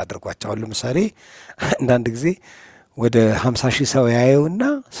እንድታደርጓቸው። አሁን ለምሳሌ አንዳንድ ጊዜ ወደ 50 ሺህ ሰው ያየውና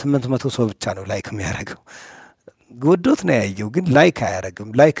 800 ሰው ብቻ ነው ላይክ የሚያደርገው። ወዶት ነው ያየው፣ ግን ላይክ አያደርግም።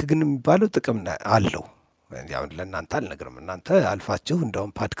 ላይክ ግን የሚባለው ጥቅም አለው። ያው ለእናንተ አልነግርም። እናንተ አልፋችሁ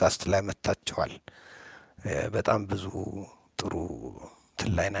እንደውም ፓድካስት ላይ መታችኋል። በጣም ብዙ ጥሩ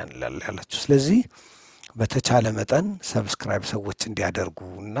ላይ ያላችሁ። ስለዚህ በተቻለ መጠን ሰብስክራይብ ሰዎች እንዲያደርጉ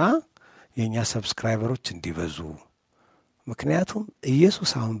እና የእኛ ሰብስክራይበሮች እንዲበዙ። ምክንያቱም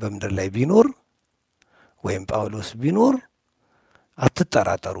ኢየሱስ አሁን በምድር ላይ ቢኖር ወይም ጳውሎስ ቢኖር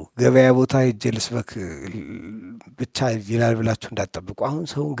አትጠራጠሩ፣ ገበያ ቦታ ሄጄ ልስበክ ብቻ ይላል ብላችሁ እንዳትጠብቁ። አሁን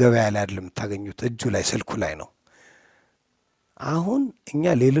ሰውን ገበያ ላይ አይደለም የምታገኙት፣ እጁ ላይ ስልኩ ላይ ነው። አሁን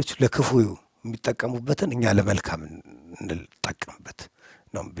እኛ ሌሎች ለክፉ የሚጠቀሙበትን እኛ ለመልካም እንጠቀምበት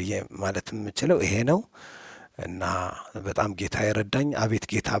ነው ብዬ ማለት የምችለው ይሄ ነው። እና በጣም ጌታ የረዳኝ አቤት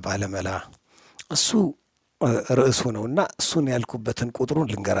ጌታ ባለመላ እሱ ርዕሱ ነው። እና እሱን ያልኩበትን ቁጥሩን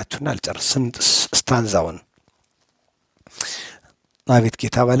ልንገራችሁና አልጨርስ። ስታንዛውን አቤት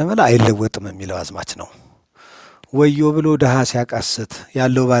ጌታ ባለመላ አይለወጥም የሚለው አዝማች ነው። ወዮ ብሎ ድሃ ሲያቃስት፣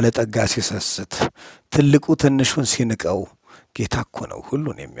 ያለው ባለጠጋ ሲሰስት፣ ትልቁ ትንሹን ሲንቀው፣ ጌታ እኮ ነው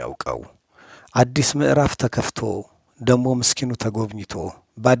ሁሉን የሚያውቀው። አዲስ ምዕራፍ ተከፍቶ ደሞ ምስኪኑ ተጎብኝቶ፣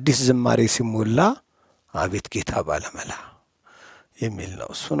 በአዲስ ዝማሬ ሲሞላ፣ አቤት ጌታ ባለመላ የሚል ነው።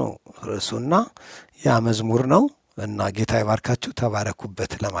 እሱ ነው ርዕሱና ያ መዝሙር ነው። እና ጌታ ይባርካችሁ፣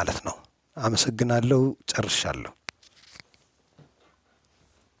 ተባረኩበት ለማለት ነው። አመሰግናለሁ። ጨርሻለሁ።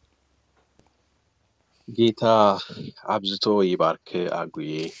 ጌታ አብዝቶ ይባርክ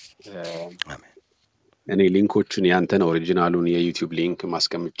አጉዬ። እኔ ሊንኮቹን ያንተን ኦሪጂናሉን የዩቲዩብ ሊንክ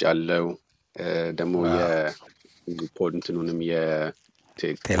ማስቀምጫለሁ። ደግሞ የፖድንትኑንም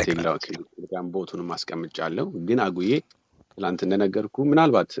የቴሌግራም ቦቱንም ማስቀምጫለሁ። ግን አጉዬ ትላንት እንደነገርኩ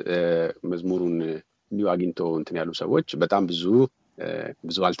ምናልባት መዝሙሩን እንዲሁ አግኝቶ እንትን ያሉ ሰዎች በጣም ብዙ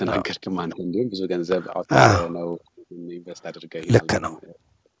አልተናገርክም። አንተ እንዲሁም ብዙ ገንዘብ አውጥተህ ነው ኢንቨስት አድርገህ ልክ ነው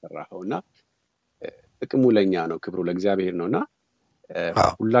ሰራኸው እና ጥቅሙ ለእኛ ነው፣ ክብሩ ለእግዚአብሔር ነው። እና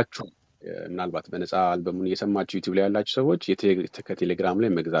ሁላችሁ ምናልባት በነፃ አልበሙን እየሰማችሁ ዩቲዩብ ላይ ያላችሁ ሰዎች ከቴሌግራም ላይ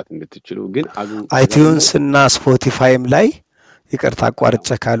መግዛት እንድትችሉ ግን አይቲዩንስ እና ስፖቲፋይም ላይ ይቅርታ አቋርጬ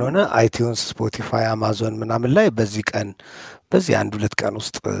ካልሆነ አይቲዩንስ፣ ስፖቲፋይ፣ አማዞን ምናምን ላይ በዚህ 1-2 ቀን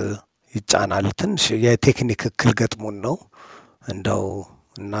ውስጥ ይጫናል። ትንሽ የቴክኒክ እክል ገጥሞን ነው እንደው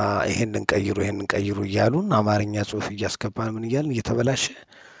እና ይሄንን ቀይሩ እያሉን አማርኛ ጽሑፍ እያስገባን ምን እያልን እየተበላሸ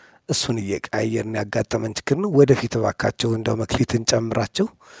እሱን እየቀያየርን ያጋጠመን ችግር ነው። ወደፊት እባካችሁ እንደው መክሊትን ጨምራችሁ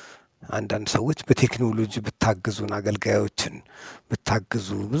አንዳንድ ሰዎች በቴክኖሎጂ ብታግዙን፣ አገልጋዮችን ብታግዙ፣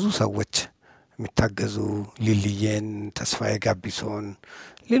 ብዙ ሰዎች የሚታገዙ ሊልየን፣ ተስፋዬ ጋቢሶን፣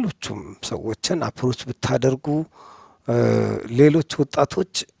 ሌሎቹም ሰዎችን አፕሮች ብታደርጉ ሌሎች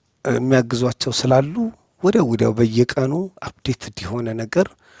ወጣቶች የሚያግዟቸው ስላሉ ወዲያው በየቀኑ አፕዴትድ የሆነ ነገር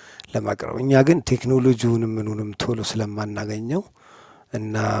ለማቅረብ እኛ ግን ቴክኖሎጂውንም ምኑንም ቶሎ ስለማናገኘው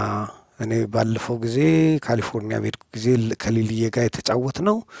እና እኔ ባለፈው ጊዜ ካሊፎርኒያ ቤድኩ ጊዜ ከሊልዬ ጋር የተጫወት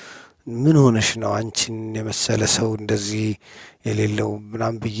ነው። ምን ሆነሽ ነው አንቺን የመሰለ ሰው እንደዚህ የሌለው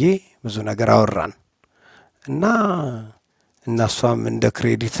ምናምን ብዬ ብዙ ነገር አወራን እና እሷም እንደ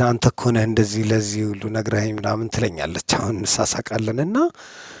ክሬዲት አንተ እኮ ነህ እንደዚህ ለዚህ ሁሉ ነግረኸኝ ምናምን ትለኛለች። አሁን እንሳሳቃለን እና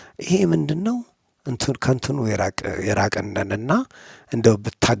ይሄ ምንድን ነው ከንትኑ የራቀን ነንና እንደው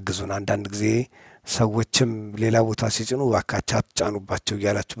ብታግዙን አንዳንድ ጊዜ ሰዎችም ሌላ ቦታ ሲጭኑ እባካችሁ አትጫኑባቸው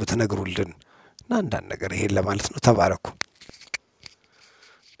እያላችሁ ብትነግሩልን እና አንዳንድ ነገር ይሄን ለማለት ነው። ተባረኩ።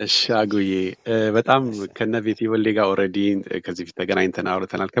 እሺ አጉዬ በጣም ከነ ቤቲ ወልዴ ጋር ኦልሬዲ ከዚህ ፊት ተገናኝተን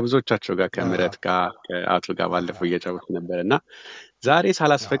አውርተናል። ከብዙዎቻቸው ጋር ከምረት ጋር ከአቶ ጋር ባለፈው እየጫወት ነበር እና ዛሬ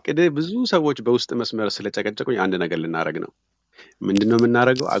ሳላስፈቅድ ብዙ ሰዎች በውስጥ መስመር ስለጨቀጨቁኝ አንድ ነገር ልናደርግ ነው። ምንድነው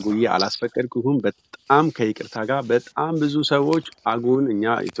የምናደርገው? አጉዬ አላስፈቀድኩህም። በጣም ከይቅርታ ጋር በጣም ብዙ ሰዎች አጉን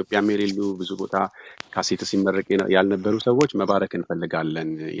እኛ ኢትዮጵያም የሌሉ ብዙ ቦታ ካሴት ሲመረቅ ያልነበሩ ሰዎች መባረክ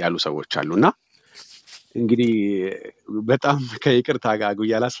እንፈልጋለን ያሉ ሰዎች አሉ እና እንግዲህ በጣም ከይቅርታ ጋር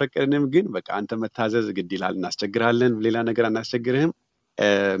አጉዬ አላስፈቀድንም፣ ግን በቃ አንተ መታዘዝ ግድ ይላል። እናስቸግራለን፣ ሌላ ነገር አናስቸግርህም።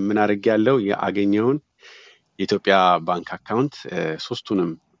 ምን አድርጌያለሁ? ያገኘውን የኢትዮጵያ ባንክ አካውንት ሶስቱንም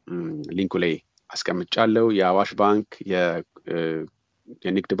ሊንኩ ላይ አስቀምጫለሁ። የአዋሽ ባንክ፣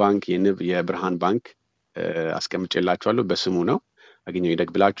 የንግድ ባንክ፣ የንብ፣ የብርሃን ባንክ አስቀምጬላችኋለሁ። በስሙ ነው አገኘው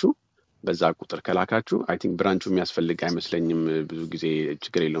ይደግ ብላችሁ በዛ ቁጥር ከላካችሁ አይ ቲንክ ብራንቹ የሚያስፈልግ አይመስለኝም። ብዙ ጊዜ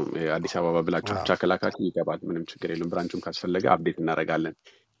ችግር የለውም። አዲስ አበባ ብላችሁ ብቻ ከላካችሁ ይገባል። ምንም ችግር የለም። ብራንቹም ካስፈለገ አፕዴት እናደርጋለን።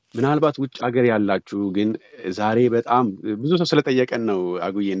 ምናልባት ውጭ ሀገር ያላችሁ ግን ዛሬ በጣም ብዙ ሰው ስለጠየቀን ነው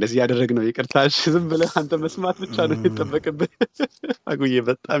አጉዬ እንደዚህ ያደረግነው። ይቅርታሽ፣ ዝም ብለህ አንተ መስማት ብቻ ነው የሚጠበቅብህ። አጉዬ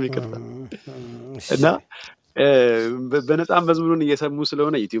በጣም ይቅርታ እና በነፃም መዝሙሩን እየሰሙ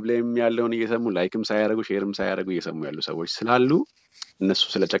ስለሆነ ዩቲዩብ ላይም ያለውን እየሰሙ ላይክም ሳያደርጉ ሼርም ሳያደርጉ እየሰሙ ያሉ ሰዎች ስላሉ እነሱ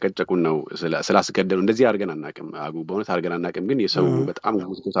ስለጨቀጨቁን ነው ስላስገደሉ። እንደዚህ አድርገን አናውቅም አጉ፣ በእውነት አድርገን አናውቅም። ግን የሰው በጣም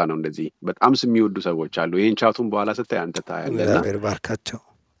ጉስቁሳ ነው። እንደዚህ በጣም የሚወዱ ሰዎች አሉ። ይህን ቻቱን በኋላ ስታይ አንተ ታያለህ። እግዚአብሔር ባርካቸው።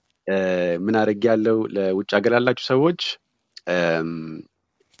 ምን አድርጌያለሁ? ለውጭ ሀገር ያላችሁ ሰዎች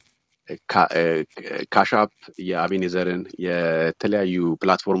ካሻፕ የአቤኔዘርን የተለያዩ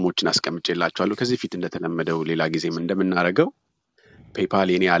ፕላትፎርሞችን አስቀምጬላችኋለሁ። ከዚህ ፊት እንደተለመደው ሌላ ጊዜም እንደምናደርገው ፔይፓል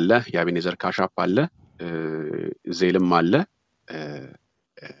የኔ አለ፣ የአቤኔዘር ካሻፕ አለ፣ ዜልም አለ።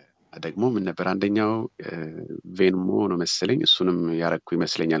 ደግሞ ምን ነበር አንደኛው ቬንሞ ነው መሰለኝ፣ እሱንም ያረኩ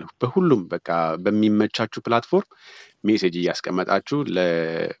ይመስለኛል። በሁሉም በቃ በሚመቻችሁ ፕላትፎርም ሜሴጅ እያስቀመጣችሁ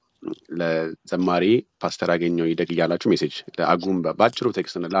ለዘማሪ ፓስተር አገኘው ይደግ እያላችሁ ሜሴጅ ለአጉም በአጭሩ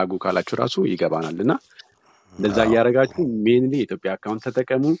ቴክስት ለአጉ ካላችሁ ራሱ ይገባናል እና እንደዛ እያደረጋችሁ ሜንሊ የኢትዮጵያ አካውንት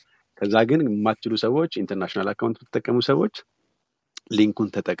ተጠቀሙ። ከዛ ግን የማትችሉ ሰዎች ኢንተርናሽናል አካውንት ተጠቀሙ። ሰዎች ሊንኩን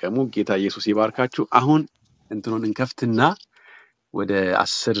ተጠቀሙ። ጌታ ኢየሱስ ይባርካችሁ። አሁን እንትኑን እንከፍትና ወደ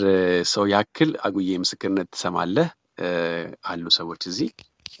 10 ሰው ያክል አጉዬ ምስክርነት ትሰማለህ አሉ ሰዎች እዚህ።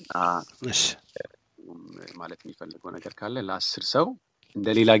 ማለት የሚፈልገው ነገር ካለ ለ10 ሰው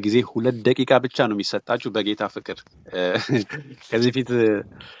እንደሌላ ጊዜ 2 ደቂቃ ብቻ ነው የሚሰጣችሁ በጌታ ፍቅር። ከዚህ ፊት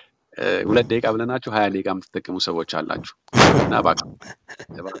 2 ደቂቃ ብለናችሁ 20 ደቂቃ የምትጠቀሙ ሰዎች አላችሁ እና እባካችሁ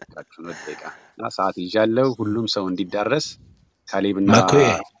 2 ደቂቃ እና ሰዓት ይዣለሁ። ሁሉም ሰው እንዲዳረስ ካሌብና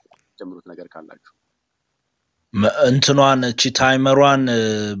ጀምሩት ነገር ካላችሁ እንትኗን እቺ ታይመሯን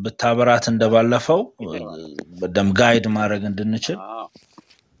ብታበራት እንደባለፈው በደም ጋይድ ማድረግ እንድንችል።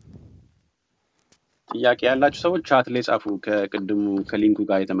 ጥያቄ ያላችሁ ሰዎች ቻት ላይ ጻፉ። ከቅድሙ ከሊንኩ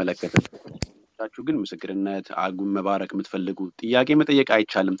ጋር የተመለከታችሁ ግን ምስክርነት አጉን መባረክ የምትፈልጉ ጥያቄ መጠየቅ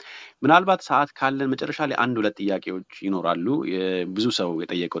አይቻልም። ምናልባት ሰዓት ካለን መጨረሻ ላይ 1-2 ጥያቄዎች ይኖራሉ። ብዙ ሰው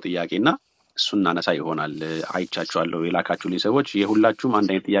የጠየቀው ጥያቄና እሱን እናነሳ ይሆናል። አይቻችኋለሁ የላካችሁልኝ ሰዎች የሁላችሁም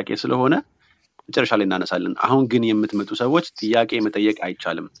አንድ አይነት ጥያቄ ስለሆነ መጨረሻ ላይ እናነሳለን። አሁን ግን የምትመጡ ሰዎች ጥያቄ መጠየቅ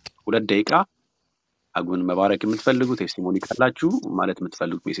አይቻልም። 2 ደቂቃ አጉን መባረክ የምትፈልጉ ቴስቲሞኒ ካላችሁ ማለት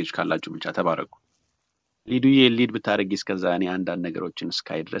የምትፈልጉት ሜሴጅ ካላችሁ ብቻ ተባረኩ። ሊዱዬ ሊድ ብታረጊ እስከዛ እኔ አንዳንድ ነገሮችን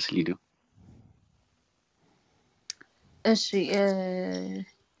እስካይ ድረስ ሊዱ። እሺ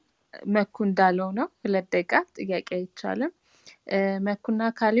መኩ እንዳለው ነው 2 ደቂቃ ጥያቄ አይቻልም። መኩና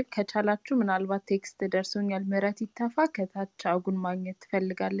ካሌብ ከቻላችሁ ምናልባት ቴክስት ደርሶኛል። ምህረት ይተፋ ከታች አጉን ማግኘት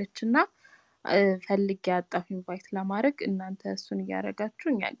ትፈልጋለችና ፈልጌ አጣሁ ኢንቫይት ለማድረግ። እናንተ እሱን እያደረጋችሁ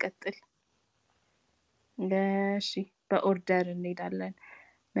እኛ እንቀጥል። እሺ በኦርደር እንሄዳለን።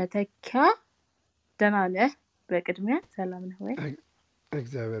 መተኪያ ደህና ነህ? በቅድሚያ ሰላም ነህ ወይ?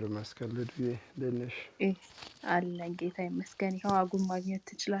 እግዚአብሔር ይመስገን። ልዱዬ ደህና ነሽ? አለን ጌታ ይመስገን። ይኸው አጉን ማግኘት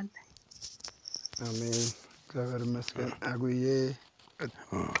ትችላለህ። አሜን። እግዚአብሔር ይመስገን። አጉዬ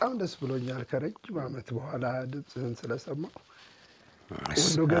በጣም ደስ ብሎኛል ከረጅም ዓመት በኋላ ድምፅህን ስለሰማሁ።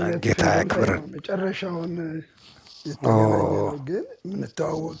 ጌታ ያክብር። መጨረሻውን የተገናኘነው ግን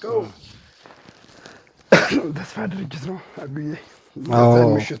የምንተዋወቀው ተስፋ ድርጅት ነው አጉዬ። እነዛን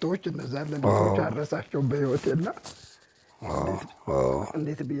ምሽቶች እነዛን ለምቶች አረሳቸው በህይወቴና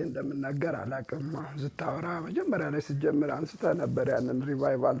እንዴት ብዬ እንደምናገር አላውቅም። ስታወራ መጀመሪያ ላይ ስትጀምር አንስተ ነበር ያንን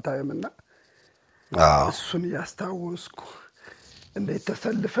ሪቫይቫል ታይም እና እሱን እያስታወስኩ እንዴት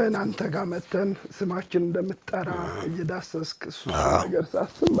ተሰልፈን አንተ ጋር መተን ስማችን እንደምትጠራ እየዳሰስክ እሱ ነገር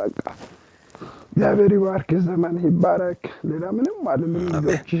ሳስብ በቃ እግዚአብሔር ይባርክ፣ ዘመን ይባረክ። ሌላ ምንም አልልም።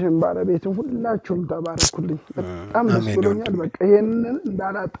 ልጆችሽን ባለቤትን ሁላችሁም ተባረኩልኝ። በጣም ደስ ብሎኛል። በቃ ይሄንን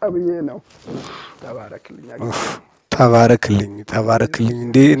እንዳላጣ ብዬ ነው። ተባረክልኝ። ተባረክልኝ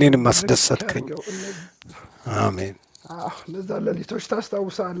እንዴ እኔንም አስደሰትከኝ። አሜን። እነዛ ሌሊቶች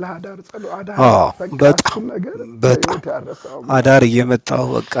ታስታውሳለህ? አዳር አዳር በቃ በጣም እሱን ነገር በጣም በሕይወት ያረሳው አዳር እየመጣሁ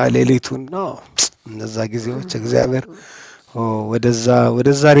በቃ ሌሊቱን ነው እነዛ ጊዜዎች እግዚአብሔር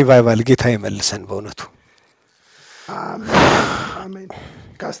ወደዛ ሪቫይቫል ጌታ ይመልሰን በእውነቱ። አሜን።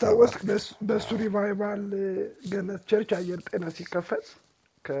 ካስታወስክ በሱ ሪቫይቫል ገነት ቸርች አየር ጤና ሲከፈት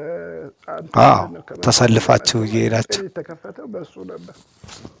ተሰልፋችሁ እየሄዳችሁ የተከፈተው በሱ ነበር።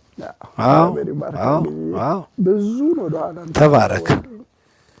 ብዙን ወደኋላ ተባረክ።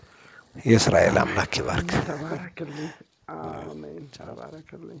 የእስራኤል አምላክ ይባርክ። ተባረክልኝ። አሜን።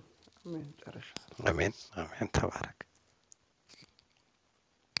 ተባረክልኝ። አሜን። ጨረሻ። አሜን። አሜን። ተባረክ።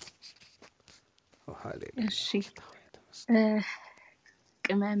 እሺ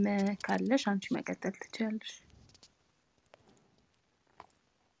ቅመም ካለሽ አንቺ መቀጠል ትችላለሽ።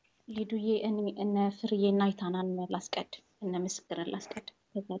 ሊዱዬ እኔ እነ ፍርዬና አይታናን ላስቀድም፣ እነ ምስክርን ላስቀድም፣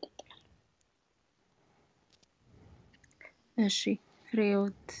 ከዛ እቀጥላለሁ። እሺ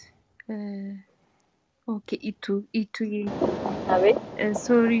ፍሬዎት ኦኬ። ኢቱዬ አቤት።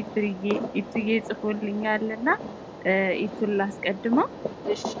 ሶሪ ፍርዬ ኢቱዬ ጽፎልኛልና ኢቱን ላስቀድመው።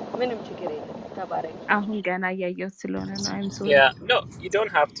 እሺ ምንም ችግር የለም። ተባረክ። አሁን ገና እያየሁት ስለሆነ ነው። አይም ሶሪ። ኖ ዩ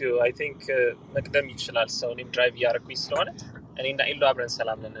ዶንት ሃቭ ቱ አይ ቲንክ መቅደም ይችላል ሰው። እኔም ድራይቭ እያደረኩኝ ስለሆነ እኔና ኢሎ አብረን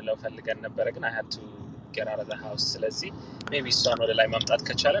ሰላም ልንለው ፈልገን ነበረ፣ ግን አይ ሃድ ቱ ጌት አውት ኦፍ ዘ ሃውስ። ስለዚህ ሜቢ እሷን ወደ ላይ ማምጣት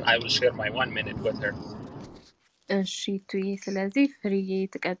ከቻለን አይ ዊል ሼር ማይ 1 ሚኒት ዊዝ ሄር። እሺ ኢቱዬ፣ ስለዚህ ፍርዬ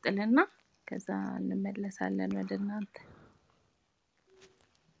ትቀጥልና ከዛ እንመለሳለን ወደ እናንተ።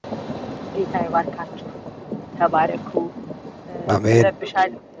 ጌታ ይባርካችሁ። ተባረኩ። አሜን።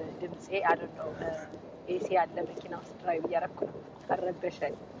 ረብሻል ድምጼ አይደል ነው። ኤሲ ያለ መኪና ውስጥ ድራይቭ እያደረኩ ነው።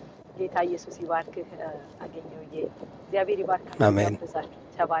 አረበሸኝ። ጌታ ኢየሱስ ይባርክህ። አገኘውዬ እግዚአብሔር ይባርካችሁ። አሜን። ያበዛችሁ።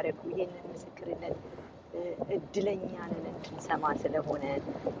 ተባረኩ። ይሄንን ምስክርነት እድለኛ ነን እንድንሰማ ስለሆነ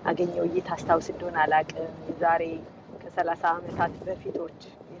አገኘውዬ ታስታውስ እንደሆነ አላውቅም። ዛሬ ከ30 ዓመታት በፊቶች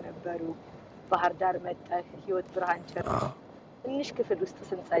የነበሩ ባህር ዳር መጠህ ህይወት ብርሃን ቸርች ትንሽ ክፍል ውስጥ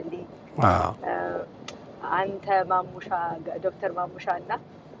ስንጸልይ አንተ ማሙሻ ዶክተር ማሙሻ እና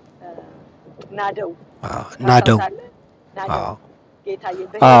ናደው ጌታዬ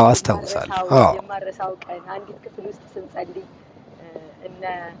አስታውሳለሁ። የማረሳው ቀን አንዲት ክፍል ውስጥ ስንጸልይ እነ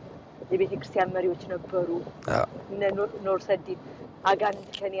የቤተ ክርስቲያን መሪዎች ነበሩ። እነ ኖርሰዲን አጋንንት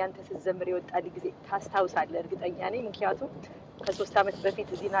ከኔ አንተ ስትዘምር የወጣል ጊዜ ታስታውሳለህ? እርግጠኛ ነኝ። ምክንያቱም ከ3 ዓመት በፊት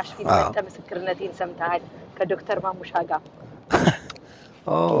እዚህ ናሽቪል መጥተ ምስክርነቴን ሰምተሃል ከዶክተር ማሙሻ ጋር።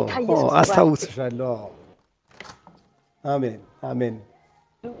 አስታውስሻለሁ። አሜን አሜን።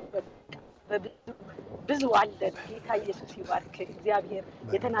 ብዙ አለን። ጌታ ኢየሱስ ይባርክ። እግዚአብሔር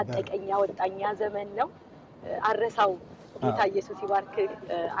የተናጠቀኝ ያወጣኝ ያ ዘመን ነው። አረሳው። ጌታ ኢየሱስ ይባርክ።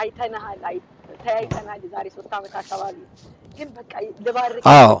 አይተናሃል፣ ተያይተናል ዛሬ 3 ዓመት አካባቢ። ግን በቃ ልባርክ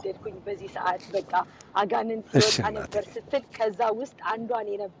ወደድኩኝ በዚህ ሰዓት። በቃ አጋንንት ይወጣ ነበር ስትል ከዛ ውስጥ አንዷን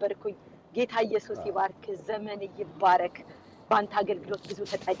የነበርኩኝ። ጌታ ኢየሱስ ይባርክ። ዘመን ይባረክ። በአንተ አገልግሎት ብዙ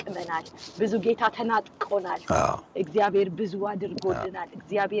ተጠቅመናል። ብዙ ጌታ ተናጥቆናል። እግዚአብሔር ብዙ አድርጎልናል።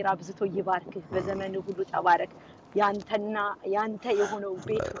 እግዚአብሔር አብዝቶ ይባርክህ። በዘመኑ ሁሉ ተባረክ። ያንተና ያንተ የሆነው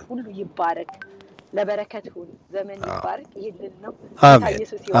ቤት ሁሉ ይባረክ። ለበረከት ሁን። ዘመን ይባረክ። ይሄንን ነው። ጌታ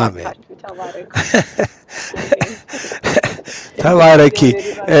ኢየሱስ ይባርካችሁ። ተባረኩ። ተባረኪ።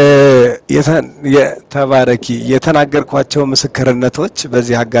 ተባረኪ። የተናገርኳቸው ምስክርነቶች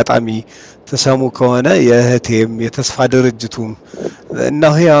በዚህ አጋጣሚ ተሰሙ ከሆነ የእህቴም የተስፋ ድርጅቱም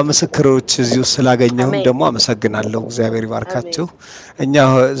እነሆ ያ ምስክሮች እዚሁ ስላገኘሁም ደግሞ አመሰግናለሁ። እግዚአብሔር ይባርካችሁ። እኛ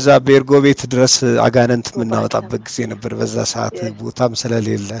እዛ ቤርጎ ቤት ድረስ አጋንንት የምናወጣበት ጊዜ ነበር። በዛ ሰዓት ቦታም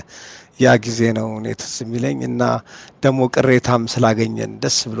ስለሌለ ያ ጊዜ ነው እኔ ትዝ የሚለኝ እና ደግሞ ቅሬታም ስላገኘን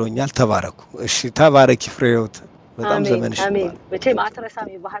ደስ ብሎኛል። ተባረኩ። እሺ ተባረኪ ፍሬህይወት። በጣም ዘመንሽ አሜን። መቼም አትረሳም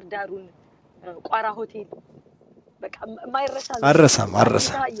የባህር ዳሩን ቋራ ሆቴል። በቃ የማይረሳ አረሳም።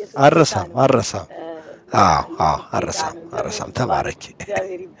 ተባረኪ።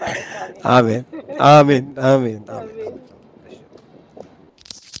 አሜን አሜን አሜን አሜን።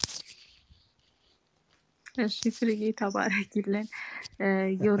 እሺ ፍርዬ ተባረኪልን።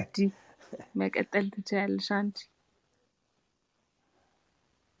 ዮርዲ መቀጠል ትችያለሽ አንቺ።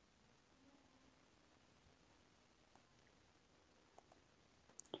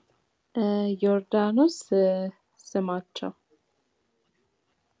 ዮርዳኖስ ስማቸው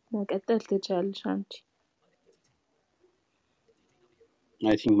መቀጠል ትችያለሽ አንቺ።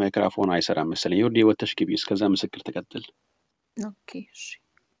 አይ ቲንክ ማይክሮፎን አይሰራም መሰለኝ። ዮርዲ ወጥተሽ ግቢ፣ እስከዛ ምስክር ትቀጥል። ኦኬ እሺ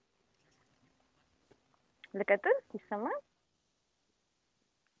ልቀጥል? ይሰማል?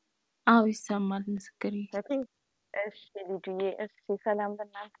 አዎ ይሰማል ምስክሬ። እሺ ልጅዬ፣ እሺ ሰላም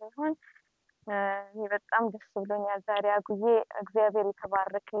ለእናንተ ይሁን። እኔ በጣም ደስ ብሎኛል ዛሬ አጉዬ እግዚአብሔር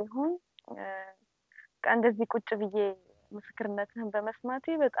የተባረከ ይሁን። በቃ እንደዚህ ቁጭ ብዬ ምስክርነትህን በመስማቴ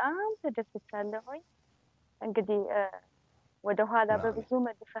በጣም ተደስቻለሁኝ። እንግዲህ ወደ ኋላ በብዙ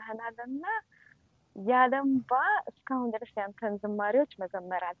መልሰህናልና ያለምባ እስካሁን ድረስ ያንተን ዝማሬዎች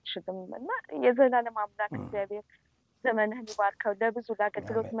መዘመር አልችልም እና የዘላለም አምላክ እግዚአብሔር ዘመንህን ይባርከው። ለብዙ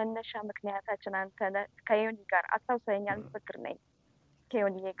ለአገልግሎት መነሻ ምክንያታችን አንተ ነህ። ከዮኒ ጋር አስታውሰኛል፣ ምስክር ነኝ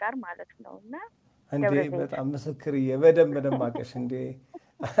ከዮኒዬ ጋር ማለት ነው እና እንዴ በጣም ምስክርዬ በደንብ ደማቀሽ እንዴ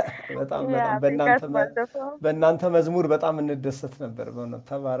በጣም በእናንተ መዝሙር በጣም እንደሰት ነበር። በእውነት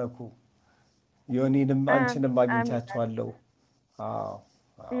ተባረኩ። ዮኒንም አንቺንም አግኝቻችኋለሁ። አዎ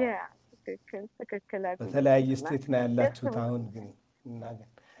ትክክል። በተለያየ ስቴት ነው ያላችሁት አሁን ግን እና ግን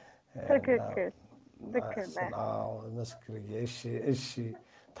ትክክል። አዎ መስክርዬ። እሺ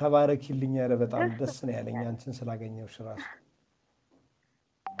ተባረኪልኝ። ኧረ በጣም ደስ ነው ያለኝ አንቺን ስላገኘሁሽ እራሱ።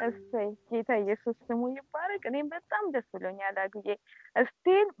 እሰይ ጌታ ኢየሱስ ስሙ ይባረክ። እኔም በጣም ደስ ብሎኛል አጉዬ።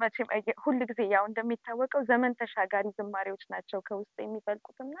 እስቲል መቼም ሁል ጊዜ ያው እንደሚታወቀው ዘመን ተሻጋሪ ዝማሬዎች ናቸው ከውስጥ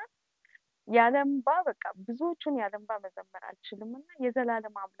የሚፈልቁትና ያለምባ በቃ ብዙዎቹን ያለምባ መዘመር አልችልምና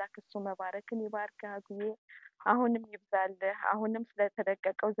የዘላለም አምላክ እሱ መባረክን ይባርክ አጉዬ። አሁንም ይብዛልህ። አሁንም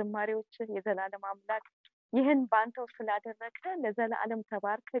ስለተደቀቀው ዝማሬዎች የዘላለም አምላክ ይህን ባንተው ስላደረከ ለዘላለም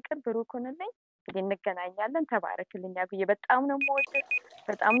ተባርክ። ቅርብ ሩቅ ሁንልኝ። እንገናኛለን። ተባረክልኝ አጉዬ። በጣም ነው የምወድህ፣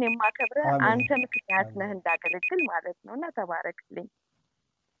 በጣም ነው የማከብርህ። አንተ ምክንያት ነህ እንዳገለግል ማለት ነውና ተባረክልኝ።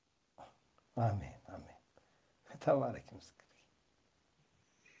 አሜን አሜን። ተባረክ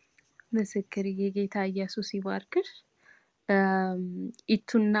ምስክርዬ። ጌታ ኢየሱስ ይባርክሽ።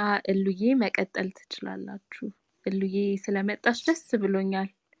 ኢቱና እሉዬ መቀጠል ትችላላችሁ። እሉዬ ስለመጣሽ ደስ ብሎኛል።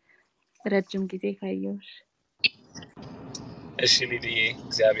 ረጅም ጊዜ ካየሁሽ። እሺ ሊዲዬ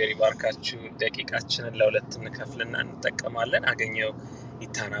እግዚአብሔር ይባርካችሁ። ደቂቃችንን ለሁለት እንከፍልና እንጠቀማለን። አገኘው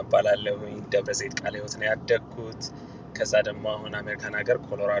ኢታና እባላለሁኝ። ደብረ ዘይት ቃለ ሕይወት ነው ያደግኩት። ከዛ ደግሞ አሁን አሜሪካን ሀገር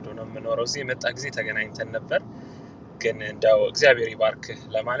ኮሎራዶ ነው የምኖረው። እዚህ የመጣ ጊዜ ተገናኝተን ነበር፣ ግን እንደው እግዚአብሔር ይባርክህ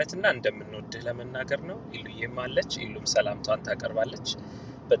ለማለትና እንደምንወድህ ለመናገር ነው። ኢሉዬም አለች። ኢሉም ሰላምቷን ታቀርባለች።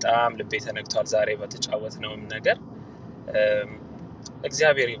 በጣም ልቤ ተነግቷል ዛሬ በተጫወትነውም ነገር።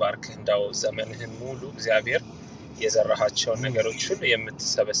 እግዚአብሔር ይባርክህ። እንደው ዘመንህን ሙሉ እግዚአብሔር የዘራሃቸውን ነገሮች ሁሉ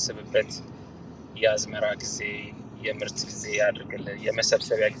የምትሰበስብበት የአዝመራ ጊዜ፣ የምርት ጊዜ ያድርግልን፣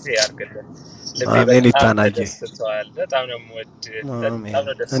 የመሰብሰቢያ ጊዜ ያድርግልን። አሜን። ይታናየ በጣም ነው የምወድህ።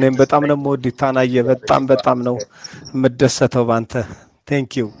 እኔም በጣም ነው የምወድህ ይታናየ። በጣም ነው የምደሰተው ባንተ።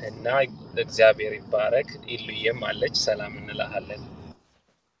 ቴንክ ዩ እና እግዚአብሔር ይባረክ። ኢሉዬም አለች። ሰላም እንልሃለን።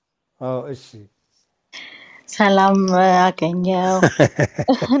 እሺ ሰላም አገኘው።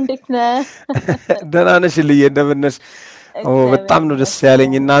 እንዴት ነህ? ደህና ነሽ ልዬ? እንደምን ነሽ? በጣም ነው ደስ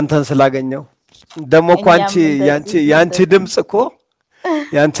ያለኝ እናንተን ስላገኘው። ደግሞ እኮ ያንቺ ድምፅ እኮ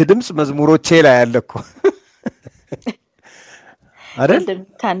ያንቺ ድምፅ መዝሙሮቼ ላይ አለ እኮ አይደል?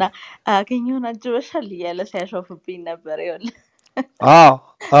 እንደምታና አገኘውን አጅበሻል እያለ ሲያሾፍብኝ ነበር። ይኸውልህ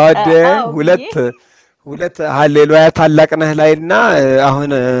ሁለት ሃሌሉያ ታላቅ ነህ ላይና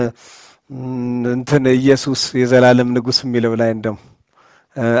አሁን እንትን ኢየሱስ የዘላለም ንጉስ የሚለው ላይ እንደም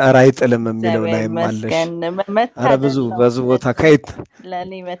ኧረ አይጥልም የሚለው ላይ ማለሽ። ኧረ ብዙ ቦታ ከይት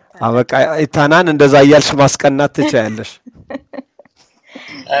ለኔ መጣ። አበቃ ኢታናን እንደዛ እያልሽ ማስቀናት ትችያለሽ።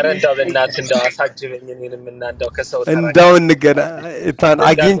 ኧረ እንደው በእናትህ እንደው አሳጅበኝ እኔንም እና እንደው ከሰው እንደው እንገና ኢታን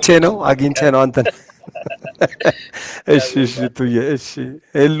አግኝቼ ነው አንተን። እሺ ቱዬ እሺ።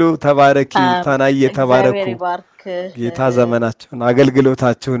 ሄሉ ተባረኪ። ኢታናዬ ተባረኩ። ጌታ ዘመናችሁን፣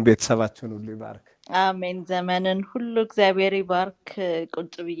 አገልግሎታችሁን፣ ቤተሰባችሁን ሁሉ ይባርክ። አሜን። ዘመንን ሁሉ እግዚአብሔር ይባርክ።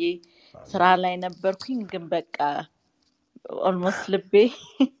 ቁጭ ብዬ ስራ ላይ ነበርኩኝ፣ ግን በቃ ኦልሞስት ልቤ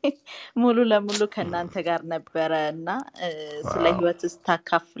ሙሉ ለሙሉ ከእናንተ ጋር ነበረ እና ስለ ህይወት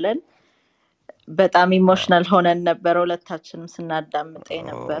ስታካፍለን በጣም ኢሞሽናል ሆነን ነበረ ሁለታችንም ስናዳምጥ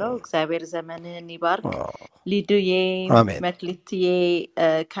የነበረው። እግዚአብሔር ዘመንህን ይባርክ። ሊዱዬ፣ መክሊትዬ፣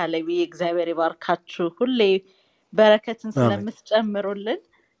 ካለቢ እግዚአብሔር ይባርካችሁ። ሁሌ በረከትን ስለምትጨምሩልን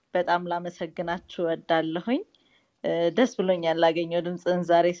በጣም ላመሰግናችሁ እወዳለሁኝ። ደስ ብሎኛል ላገኘው ድምፅህን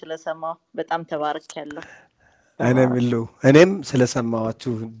ዛሬ ስለሰማሁ። በጣም ተባርኬያለሁ። እኔም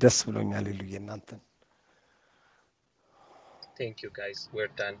ስለሰማኋችሁ ደስ ብሎኛል። ይሉዬ እናንተን Thank you guys.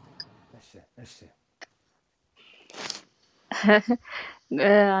 We're done. እሺ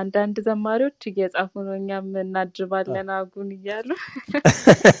አንዳንድ ዘማሪዎች እየጻፉ ነው እኛም እናጅባለን አጉን እያሉ።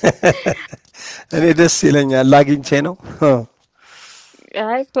 እኔ ደስ ይለኛል ላግኝቼ ነው።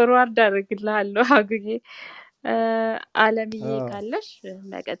 አይ ፎርዋርድ አድርግልሃለሁ አጉዬ። አለምዬ ካለሽ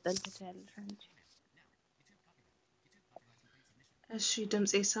መቀጠል ትችያለሽ አንቺ። እሺ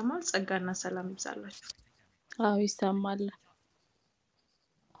ድምጽ ይሰማል? ጸጋና ሰላም ይብዛላችሁ። አዎ ይሰማል።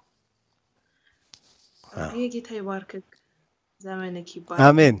 ይሄ ጌታ ይባርክክ፣ ዘመንክ ይባረክ።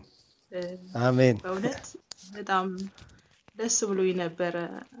 አሜን አሜን። በእውነት በጣም ደስ ብሎኝ ነበረ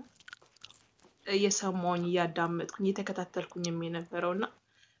እየሰማሁኝ እያዳመጥኩኝ እየተከታተልኩኝም የነበረውና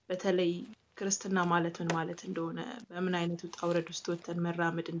በተለይ ክርስትና ማለት ምን ማለት እንደሆነ በምን አይነት ውጣ ውረድ ውስጥ ወተን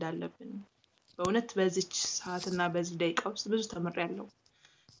መራመድ እንዳለብን በእውነት በዚች ሰዓትና በዚህ ደቂቃ ውስጥ ብዙ ተምሬያለሁ።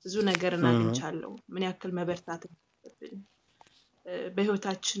 ብዙ ነገር አግኝቻለሁ። ምን ያክል መበርታት እንደሚገባን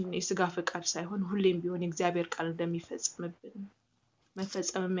በህይወታችን የስጋ ፈቃድ ሳይሆን ሁሌም ቢሆን የእግዚአብሔር ቃል እንደሚፈጸምብን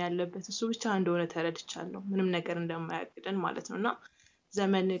መፈጸምም ያለበት እሱ ብቻ እንደሆነ ተረድቻለሁ። ምንም ነገር እንደማያግደን ማለት ነውና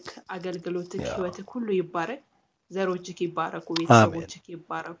ዘመንክ፣ አገልግሎትክ፣ ህይወትክ ሁሉ ይባረክ። ዘሮችክ ይባረኩ፣ ቤተሰቦችክ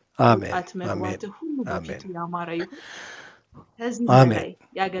ይባረኩ። መውጣት መግባትህ ሁሉ በፊቱ ያማረ ይሁን። ከዚህ በላይ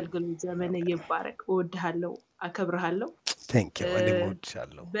የአገልግሎት ዘመን ይባረክ። እወድሃለሁ፣ አከብርሃለሁ።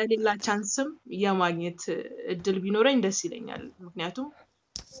 በሌላ ቻንስም የማግኘት እድል ቢኖረኝ ደስ ይለኛል። ምክንያቱም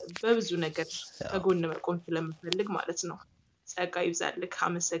በብዙ ነገር ከጎን መቆም ስለምፈልግ ማለት ነው። ጸጋ ይብዛልክ።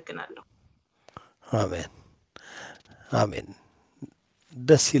 አመሰግናለሁ። አሜን አሜን።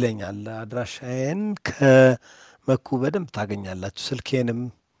 ደስ ይለኛል። አድራሻዬን ከመኩ በደንብ ታገኛላችሁ። ስልኬንም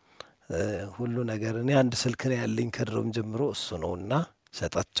ሁሉ ነገር እኔ አንድ ስልክ ነው ያለኝ ከድሮም ጀምሮ እሱ ነውና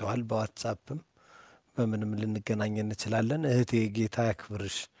ሰጣቸዋል። በዋትስአፕም በምንም ልንገናኝ እንችላለን። እህቴ ጌታ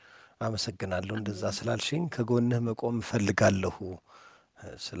ያክብርሽ። አመሰግናለሁ እንደዛ ስላልሽኝ። ከጎንህ መቆም እፈልጋለሁ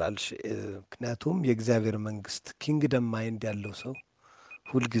ስላልሽ፣ ምክንያቱም የእግዚአብሔር መንግስት ኪንግደም ማይንድ ያለው ሰው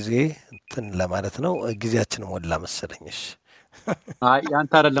ሁልጊዜ እንትን ለማለት ነው። ጊዜያችን ሞላ መሰለኝሽ። አይ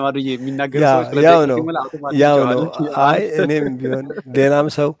ያንተ አይደለም አዱዬ የሚናገር ሰው ያው ነው። አይ እኔም ቢሆን ሌላም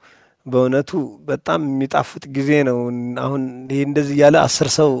ሰው በእውነቱ በጣም የሚጣፍጥ ጊዜ ነው። አሁን ይሄ እንደዚህ ያለ 10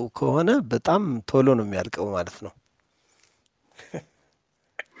 ሰው ከሆነ በጣም ቶሎ ነው የሚያልቀው ማለት ነው።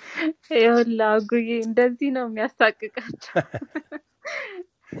 ይኸውልህ አጉዬ እንደዚህ ነው የሚያሳቅቃቸው።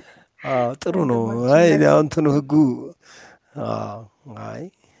 ጥሩ ነው። አይ አሁን እንትኑ ህጉ አይ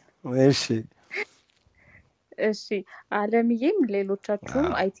እሺ አለምዬም ሌሎቻችሁም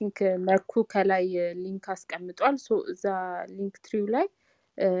አይ ቲንክ መኩ ከላይ ሊንክ አስቀምጧል። እዛ ሊንክ ትሪው ላይ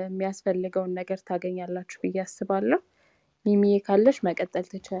የሚያስፈልገውን ነገር ታገኛላችሁ ብዬ አስባለሁ። ሚሚዬ ካለሽ መቀጠል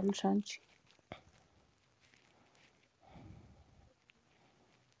ትችላለሽ አንቺ።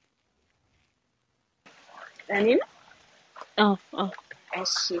 እኔ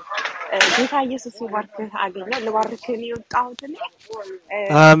እሺ ጌታ ኢየሱስ ይባርክህ። አገኘ ልባርክህ የወጣሁት እኔ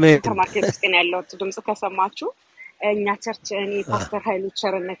አሜን። ሱፐርማርኬት ውስጥ ነው ያለሁት። ድምጽ ከሰማችሁ እኛ ቸርች እኔ ፓስተር ኃይሉ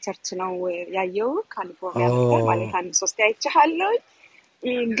ቸርነት ቸርች ነው ያየው ካሊፎርኒያ ማለት 1-3 አይቻለሁ።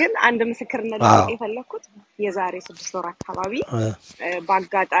 ግን አንድ ምስክርነት የፈለኩት የዛሬ 6 ወር አካባቢ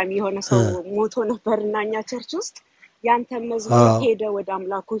በአጋጣሚ የሆነ ሰው ሞቶ ነበርና እኛ ቸርች ውስጥ ያንተ መዝሙር ሄደ ወደ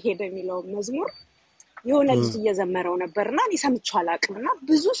አምላኩ ሄደ የሚለው መዝሙር የሆነ ልጅ እየዘመረው ነበርና እኔ ሰምቼው አላውቅምና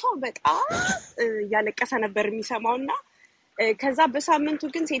ብዙ ሰው በጣም ያለቀሰ ነበር የሚሰማውና ከዛ በሳምንቱ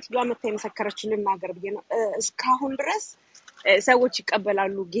ግን ሴትዮዋ መታ የመሰከረችልን ነገር ብዬ ነው እስካሁን ድረስ ሰዎች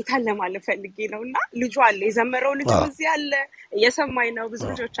ይቀበላሉ ጌታን ለማለት ፈልጌ ነውና ልጁ አለ የዘመረው ልጅ እዚህ አለ እየሰማኝ ነው ብዙ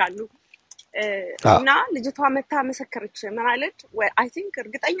ልጆች አሉ እና ልጅቷ መታ መሰከረች ማለት አይ ቲንክ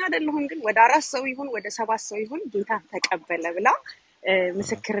እርግጠኛ አይደለሁም ግን ወደ 4 ሰው ይሁን ወደ 7 ሰው ይሁን ጌታን ተቀበለ ብላ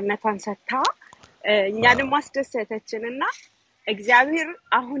ምስክርነቷን ሰጥታ እኛንም ማስደሰተችንና እግዚአብሔር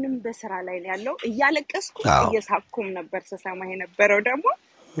አሁንም በስራ ላይ ነው ያለው። እያለቀስኩ እየሳኩም ነበር ስሰማ የነበረው ደግሞ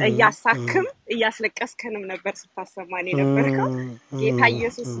እያሳክም እያስለቀስከንም ነበር ስታሰማኝ ነበርከው። ጌታ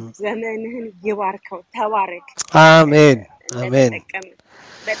ኢየሱስ ዘመንህን ይባርከው። ተባረክ። አሜን አሜን።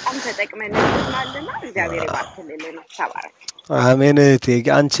 በጣም ተጠቅመንልናልና እግዚአብሔር ይባርክልን። ተባረክ። አሜን። እህቴ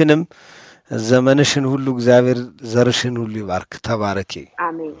አንቺንም ዘመንሽን ሁሉ እግዚአብሔር ዘርሽን ሁሉ ይባርክ። ተባረኪ።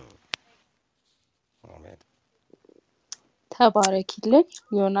 አሜን። ተባረኪልኝ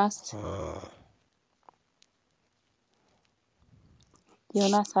ዮናስ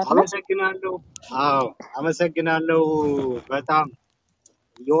አለ። አመሰግናለሁ። አመሰግናለሁ በጣም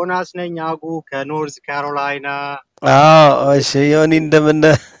ዮናስ ነኝ አጉ ከኖርዝ ካሮላይና። እሺ ዮኒ እንደምን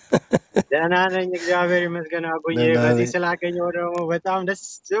ደህና ነኝ እግዚአብሔር ይመስገን። አጉዬ በዚህ ስላገኘው ደግሞ በጣም ደስ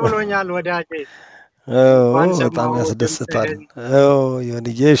ብሎኛል ወዳጄ። በጣም ያስደስታል።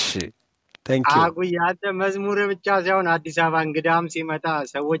 ዮኒዬ እሺ አጉዬ አንተ መዝሙር ብቻ ሳይሆን አዲስ አበባ እንግዳም ሲመጣ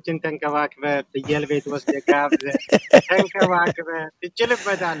ሰዎችን ተንከባክበ ፍየል ቤት ወስደህ ጋብዘህ ተንከባክበ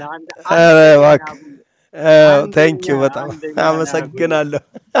ትችልበታለህ አንተ። ኧረ እባክህ ቴንኪው በጣም አመሰግናለሁ።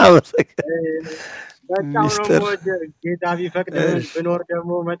 በጣም ነው ጌታ ቢፈቅድ ብኖር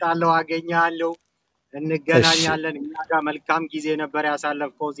ደግሞ እመጣለሁ፣ አገኛለሁ፣ እንገናኛለን። እኛ ጋር መልካም ጊዜ ነበር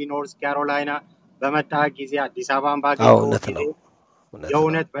ያሳለፍከው እዚህ ኖርዝ ካሮላይና በመጣ ጊዜ አዲስ አበባን ባገኘው ጊዜ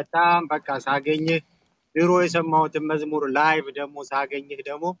የእውነት በጣም በቃ ሳገኝህ ድሮ የሰማሁትን መዝሙር ላይቭ ደግሞ ሳገኝህ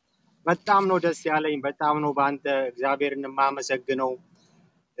ደግሞ በጣም ነው ደስ ያለኝ። በጣም ነው በአንተ እግዚአብሔርን የማመሰግነው።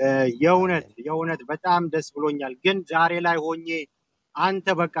 የእውነት በጣም ደስ ብሎኛል። ግን ዛሬ ላይ ሆኜ አንተ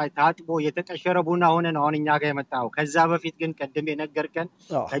በቃ ታጥቦ የተቀሸረ ቡና ሆነ ነው አሁን እኛ ጋር የመጣው። ከዛ በፊት ግን ቅድም የነገርከን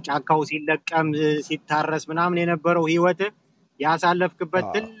ከጫካው ሲለቀም ሲታረስ ምናምን የነበረው ህይወት ያሳለፍክበት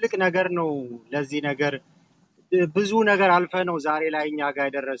ትልቅ ነገር ነው። ለዚህ ነገር ብዙ ነገር አልፈ ነው ዛሬ ላይ እኛ ጋር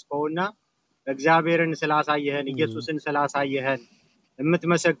የደረስከውና እግዚአብሔርን ስላሳየህን ኢየሱስን ስላሳየህን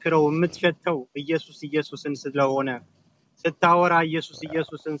የምትመሰክረው የምትሸተው ኢየሱስን ስለሆነ ስታወራ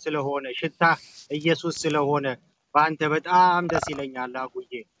ኢየሱስን ስለሆነ ሽታ ኢየሱስ ስለሆነ በአንተ በጣም ደስ ይለኛል።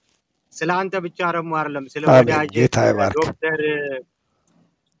 አጉዬ ስለአንተ ብቻ ደግሞ አይደለም ስለ ወዳጅ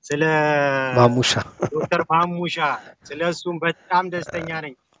ዶክተር ማሙሻ ስለሱም በጣም ደስተኛ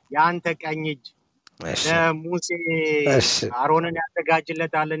ነኝ። የአንተ ቀኝ እጅ ለሙሴ አሮንን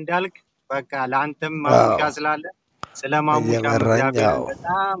ያዘጋጅለታል እንዳልክ በቃ ለአንተም ማሙሻ ስላለ ስለ ማሙሻ እግዚአብሔርን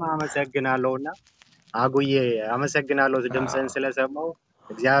በጣም አመሰግናለሁና አጉዬ አመሰግናለሁ። ድምፅህን ስለሰማው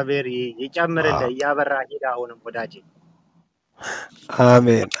እግዚአብሔር ይጨምርልህ፣ እያበራ ሂድ። አሁንም ወዳጄ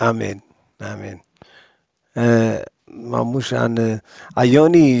አሜን አሜን አሜን። ማሙሻን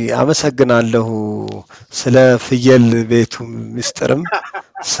አዮኒ አመሰግናለሁ ስለ ፍየል ቤቱ ምስጢርም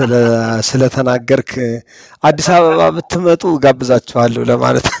ስለተናገርክ። አዲስ አበባ ብትመጡ ጋብዛችኋለሁ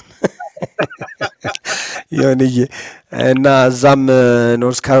ለማለት ዮኒዬ እና እዛም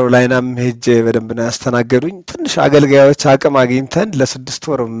ኖርዝ ካሮላይናም ሄጄ በደንብ ነው ያስተናገዱኝ። ትንሽ አገልጋዮች አቅም አግኝተን ለ6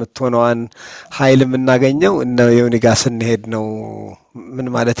 ወር የምትሆነዋን ኃይል የምናገኘው እነ ዮኒ ጋር ስንሄድ ነው። ምን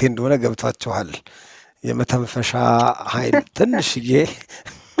ማለቴ እንደሆነ ገብቷችኋል። የመተንፈሻ ኃይል ትንሽዬ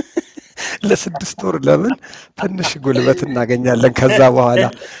ለ6 ወር ለምን ትንሽ ጉልበት እናገኛለን ከዛ በኋላ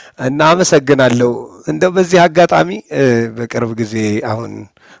እና አመሰግናለሁ። እንደው በዚህ አጋጣሚ በቅርብ ጊዜ አሁን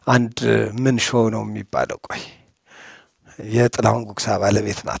አንድ ምን ሾው ነው የሚባለው፣ ቆይ የጥላሁን ጉግሳ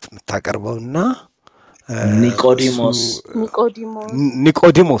ባለቤት ናት የምታቀርበውና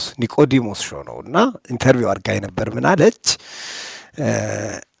ኒቆዲሞስ ሾው ነው እና ኢንተርቪው አድርጋኝ ነበር። ምን አለች?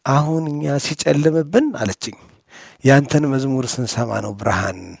 አሁን እኛ ሲጨልምብን አለችኝ ያንተን መዝሙር ስንሰማ ነው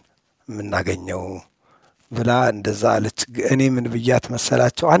ብርሃን የምናገኘው ብላ እንደዛ አለች። እኔ ምን ብያት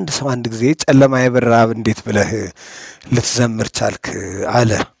መሰላቸው? አንድ ሰው አንድ ጊዜ ጨለማ የበራብ እንዴት ብለህ ልትዘምር ቻልክ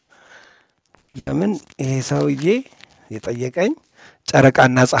አለ። ለምን ይሄ ሰውዬ የጠየቀኝ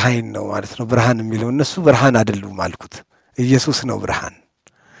ጨረቃና ፀሐይን ነው ማለት ነው ብርሃን የሚለው። እነሱ ብርሃን አይደሉም አልኩት። ኢየሱስ ነው ብርሃን።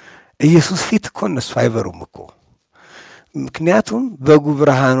 ኢየሱስ ፊት እኮ እነሱ አይበሩም እኮ። ምክንያቱም በጉ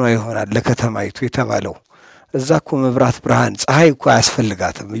ብርሃኗ ይሆናል ለከተማይቱ የተባለው። እዛ እኮ መብራት ብርሃን ፀሐይ እኮ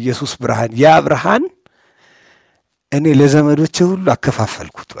አያስፈልጋትም። ኢየሱስ ብርሃን። ያ ብርሃን እኔ ለዘመዶቼ ሁሉ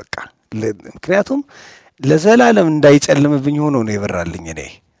አከፋፈልኩት በቃ። ምክንያቱም ለዘላለም እንዳይጨልምብኝ ሆኖ ነው የበራልኝ እኔ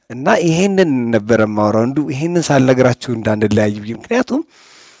እና ይሄንን ነበር የማወራው። እንዲሁ ይሄንን ሳልነግራችሁ እንዳንለያይ ብዬ። ምክንያቱም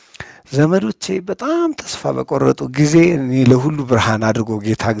ዘመዶቼ በጣም ተስፋ በቆረጡ ጊዜ እኔ ለሁሉ ብርሃን አድርጎ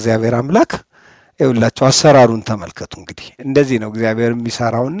ጌታ እግዚአብሔር አምላክ ይኸውላችሁ አሰራሩን ተመልከቱ። እንግዲህ እንደዚህ ነው እግዚአብሔር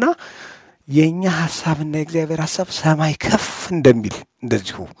የሚሰራውና የእኛ ሀሳብና የእግዚአብሔር ሀሳብ ሰማይ ከፍ እንደሚል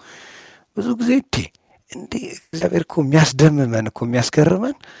እንደዚሁ ብዙ ጊዜ እንዴ እግዚአብሔር እኮ የሚያስደምመን እኮ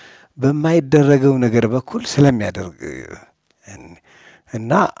የሚያስገርመን በማይደረገው ነገር በኩል ስለሚያደርግ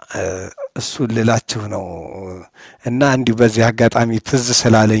እና እሱን ልላችሁ ነው። እና እንዲሁ በዚህ አጋጣሚ ትዝ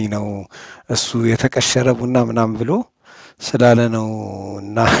ስላለኝ ነው እሱ የተቀሸረ ቡና ምናምን ብሎ ስላለ ነው።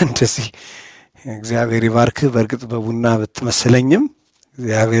 እና እንደዚህ እግዚአብሔር ይባርክ። በእርግጥ በቡና ብትመስለኝም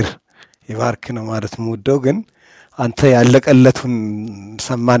እግዚአብሔር ይባርክ ነው ማለት የምወደው። ግን አንተ ያለቀለቱን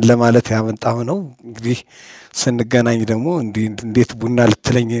ሰማን ለማለት ያመጣው ነው። እንግዲህ ስንገናኝ ደግሞ እንዴት ቡና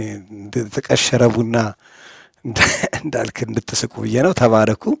ልትለኝ ተቀሸረ ቡና እንዳልክ እንድትስቁ ብዬ ነው።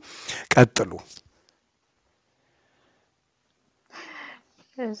 ተባረኩ፣ ቀጥሉ።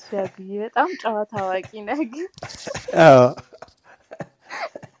 እሺ አግዬ በጣም ጨዋታ አዋቂ ነህ። አዎ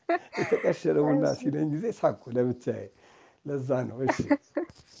የተቀሸረ ቡና ሲለኝ ጊዜ ሳኩ ለብቻዬ። ለዛ ነው። እሺ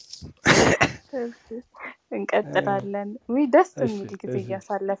እንቀጥላለን። ደስ የሚል ጊዜ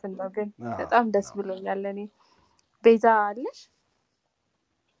እያሳለፍን ነው። ግን በጣም ደስ ብሎኛል። እኔ ቤዛ አለሽ?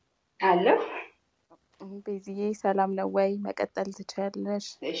 አለሁ። ቤዝዬ ሰላም ነው ወይ? መቀጠል ትችያለሽ።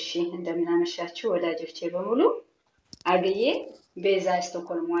 እሺ እንደምን አመሻችሁ ወዳጆቼ በሙሉ። አግዬ ቤዛ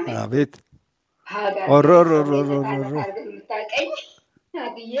ስቶኮልም ነኝ። አቤት የምታውቀኝ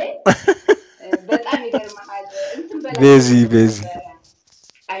አግዬ በጣም ይገርምሃል። ቤዚ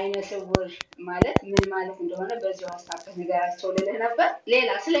አይነ ስውር ማለት ምን ማለት እንደሆነ በዚሁ ሀሳብ ንገራቸው ልልህ ነበር። ሌላ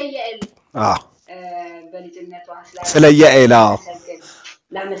ስለ ያኤል በልጅነቷ ስለ ያኤል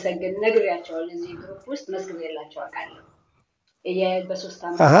ላመሰግን ነግሬያቸዋለሁ። እዚህ ግሩፕ ውስጥ መዝግቤላቸው አውቃለሁ። በ3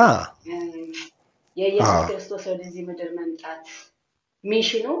 ዓመት የኢየሱስ ክርስቶስ ወደዚህ ምድር መምጣት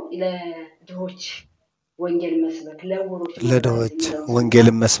ሚሽኑ ለድሆች ወንጌል መስበክ፣ ለዕውሮች መብራት ለድሆች የሚለውን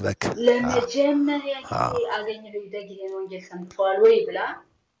ወንጌልን ሰምታ መስበክ ለመጀመሪያ ጊዜ አገኘሁ ደግ ይሄን ወንጌል ሰምተዋል ወይ ብላ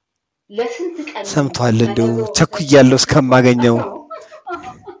ለስንት ቀን ሰምቷል። እንዲሁ ተነግሮ ቸኩያለሁ እስከማገኘው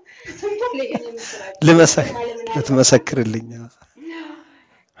ሰምቷል ይሄን የምስራች ልትመሰክርልኝ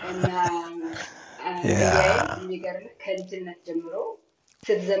እና የሚገርም ከልጅነት ጀምሮ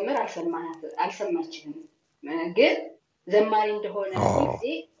ስትዘምር አልሰማችንም፣ ግን ዘማሪ እንደሆነ ጊዜ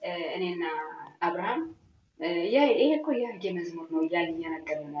እኔና አብርሃም ይሄ እኮ የህጌ መዝሙር ነው እያልን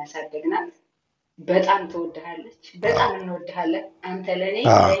እየነገርን ነው ያሳደግናት። በጣም ትወድሃለች፣ በጣም እንወድሃለን። አንተ ለእኔ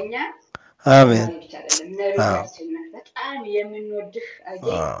ለእኛ አሜን ብቻ አይደለም ነቢያችን ነህ። በጣም የምንወድህ አጌ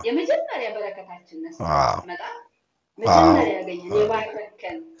የመጀመሪያ በረከታችን ነህ። መጣ መጀመሪያ ያገኘን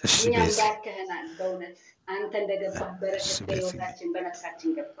የባረከን እኛም ባርከህናል። በእውነት አንተ እንደገባህ በረከት በህይወታችን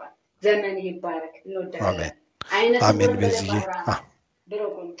በነፍሳችን ገባል። ዘመን ይባረክ። እንወድሃለን። አሜን። ቤዝዬ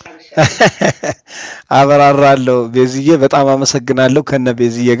አበራራለሁ። ቤዝዬ በጣም አመሰግናለሁ። ከነ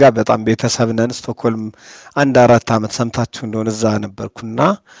ቤዝዬ ጋር በጣም ቤተሰብ ነን። ስቶክሆልም 1-4 ዓመት ሰምታችሁ እንደሆነ እዛ ነበርኩና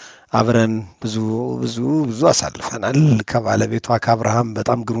አብረን ብዙ ብዙ ብዙ አሳልፈናል። ከባለቤቷ ከአብርሃም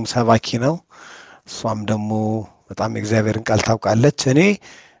በጣም ግሩም ሰባኪ ነው። እሷም ደግሞ በጣም የእግዚአብሔርን ቃል ታውቃለች። እኔ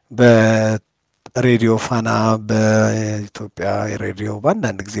በሬዲዮ ፋና በኢትዮጵያ ሬዲዮ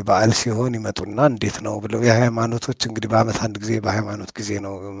በአንዳንድ ጊዜ በዓል ሲሆን ይመጡና እንዴት ነው ብለው የሃይማኖቶች እንግዲህ በአመት አንድ ጊዜ በሃይማኖት ጊዜ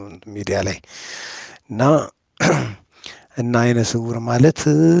ነው ሚዲያ ላይ እና አይነ ስውር ማለት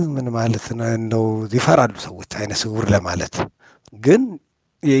ምን ማለት ነው? እንደው ይፈራሉ ሰዎች አይነ ስውር ለማለት። ግን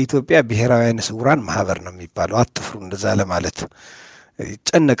የኢትዮጵያ ብሔራዊ አይነ ስውራን ማህበር ነው የሚባለው። አትፍሩ እንደዛ ለማለት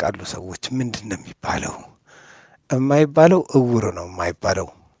ይጨነቃሉ ሰዎች። ምንድን ነው የሚባለው? የማይባለው እውር ነው የማይባለው።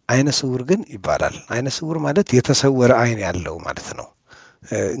 አይነ ስውር ግን ይባላል። አይነ ስውር ማለት የተሰወረ አይን ያለው ማለት ነው።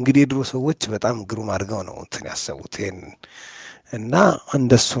 እንግዲህ የድሮ ሰዎች በጣም ግሩም አድርገው ነው እንትን ያሰቡት ይሄን እና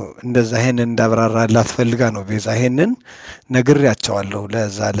እንደዛ ይሄንን እንዳብራራላት ፈልጋ ነው ቤዛ። ይሄንን ነግሬያቸዋለሁ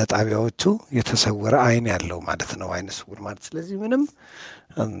ለዛ ለጣቢያዎቹ። የተሰወረ አይን ያለው ማለት ነው አይነ ስውር ማለት። ስለዚህ ምንም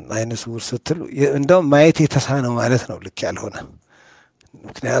አይነ ስውር ስትሉ እንደውም ማየት የተሳነው ማለት ነው፣ ልክ ያልሆነ።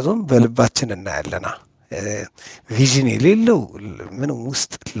 ምክንያቱም በልባችን እናያለና ቪዥን የሌለው ምንም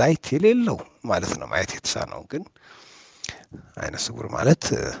ውስጥ ላይት የሌለው ማለት ነው ማየት የተሳነው። ግን አይነ ስውር ማለት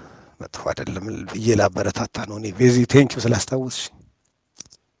መጥፎ አይደለም ብዬ ላበረታታ ነው እኔ። ቤዚ ቴንኪው ስላስታወስሽ።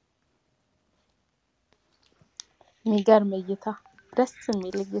 የሚገርም እይታ፣ ደስ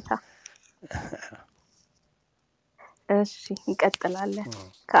የሚል እይታ። እሺ እንቀጥላለን።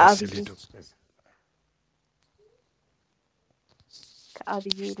 ከአብዬ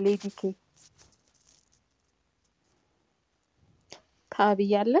ሌዲ ኬ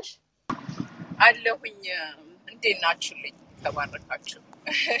ከአብዬ አለሽ? አለሁኝ። እንዴት ናችሁልኝ? ተባረካችሁ?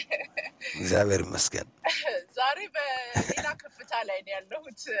 እግዚአብሔር ይመስገን። ዛሬ በሌላ ከፍታ ላይ ነው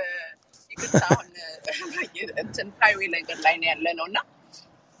ያለሁት። ይቅርታ፣ አሁን እንትን ሃይዌይ ነገር ላይ ነው ያለ ነው እና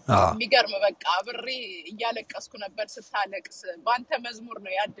የሚገርም በቃ አብሬ እያለቀስኩ ነበር ስታለቅስ። በአንተ መዝሙር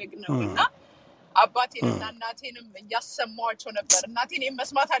ነው ያደግነው እና አባቴንና እናቴንም እያሰማኋቸው ነበር። እናቴ እኔን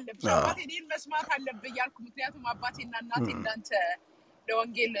መስማት አለብሽ፣ አባቴ እኔን መስማት አለብህ እያልኩ። ምክንያቱም አባቴና እናቴ እንዳንተ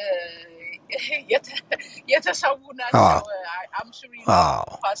ለወንጌል የተሰዉ ናቸው። አምሹሪ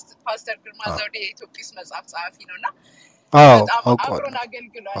ፓስተር ግርማ ዘውዴ የኢትዮጲስ መጽሐፍ ጸሐፊ ነው እና በጣም አብሮን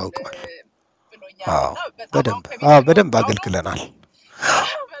አገልግሏል ብሎኛል። በደንብ አገልግለናል።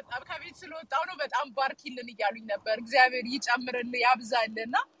 በጣም ከቤት ስለወጣሁ ነው በጣም ባርኪልን እያሉኝ ነበር። እግዚአብሔር ይጨምርልህ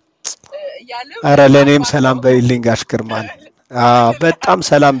ያብዛልና እያለ ኧረ ለእኔም ሰላም በይልኝ ጋሽ ግርማን። በጣም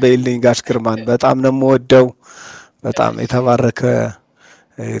ሰላም በይልኝ ጋሽ ግርማን። በጣም ነው የምወደው። በጣም የተባረከ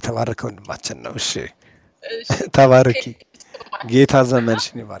ወንድማችን ነው። እሺ ተባረኪ። ጌታ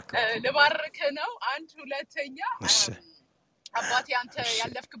ዘመንሽን ይባርክ። ልባርክ ነው። አንድ ሁለተኛ አባቴ አንተ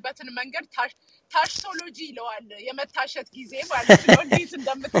ያለፍክበትን መንገድ ታሽቶሎጂ ይለዋል። የመታሸት ጊዜ ማለት ነው። እንዴት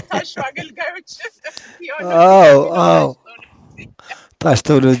እንደምትታሹ አገልጋዮች አዎ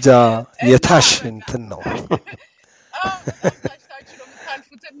ታሽቶሎጂ የታሽ እንትን ነው።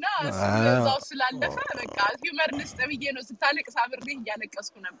 ታልፉትና እዛው ስላለፈ በቃ ሂውመር ንስጥ ብዬ ነው ስታለቅስ አብሬህ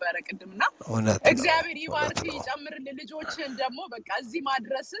እያለቀስኩ ነበረ ቅድምና። እግዚአብሔር ይባርክ ይጨምርልህ። ልጆችን ደግሞ በቃ እዚህ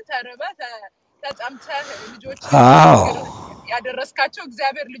ማድረስ ተርበህ ተጠምተህ ልጆች ያደረስካቸው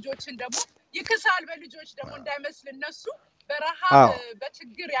እግዚአብሔር ልጆችን ደግሞ ይክሳል። በልጆች ደግሞ እንዳይመስል እነሱ በረሃብ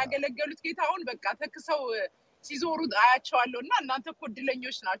በችግር ያገለገሉት ጌታውን በቃ ተክሰው ሲዞሩ አያቸዋለሁና እናንተ እኮ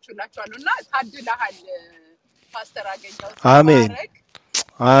እድለኞች ናችሁ እላቸዋለሁና ታድለሃል ፓስተር አገኘው። አሜን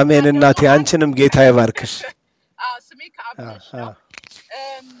አሜን። እናቴ አንቺንም ጌታ ይባርክሽ። ስሜ ከአብነሽ ነው።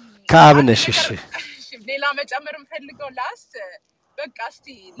 ከአብነሽ። እሺ ሌላ መጨመር የምፈልገው ላስት በቃ እስቲ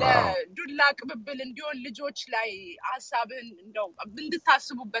ለዱላ ቅብብል እንዲሆን ልጆች ላይ ሀሳብህን እንደው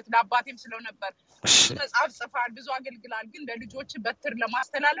እንድታስቡበት ለአባቴም ስለው ነበር ብዙ መጽሐፍ ጽፋል ብዙ አገልግላል ግን ለልጆች በትር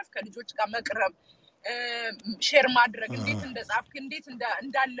ለማስተላለፍ ከልጆች ጋር መቅረብ ሼር ማድረግ እንዴት እንደጻፍክ እንዴት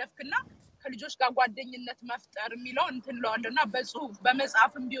እንዳለፍክና ከልጆች ጋር ጓደኝነት መፍጠር የሚለው እንትለዋልና በጽሁፍ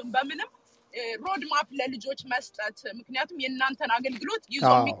በመጽሐፍም ቢሆን በምንም ሮድ ማፕ ለልጆች መስጠት ምክንያቱም የእናንተን አገልግሎት ይዞ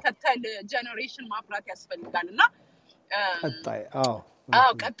የሚከተል ጀነሬሽን ማፍራት ያስፈልጋልና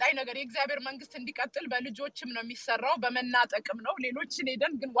ቀጣይ ነገር የእግዚአብሔር መንግስት እንዲቀጥል በልጆችም ነው የሚሰራው በመናጠቅም ነው ሌሎችን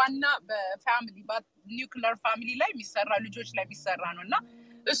ሄደን ግን ዋና በፋሚሊ ኒውክሊየር ፋሚሊ ላይ የሚሰራ ልጆች ላይ የሚሰራ ነውና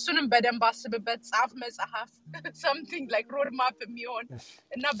እሱንም በደንብ አስብበት ጻፍ መጽሐፍ something like road map የሚሆን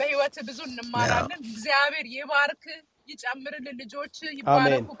እና በህይወት ብዙ እንማራለን እግዚአብሔር ይባርክ ይጨምርልን ልጆች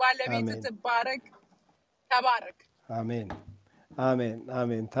ይባረኩ ባለቤት ትባረክ ተባረክ አሜን አሜን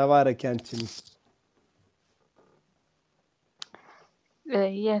አሜን ተባረክ ያንቺም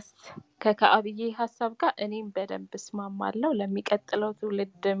yes ከአብዬ ሐሳብ ጋር እኔም በደንብ እስማማለሁ ለሚቀጥለው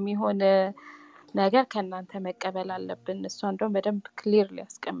ትውልድ የሚሆን ነገር ከናንተ መቀበል አለብን እሷ እንደውም በደንብ ክሊር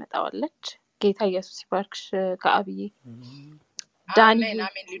ሊያስቀምጣዋለች ጌታ ኢየሱስ ይባርክሽ ከአብዬ አሜን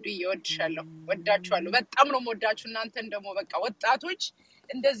አሜን ልዱ ይወድሻለሁ ወዳችኋለሁ በጣም ነው ወዳችሁ እናንተን ደግሞ በቃ ወጣቶች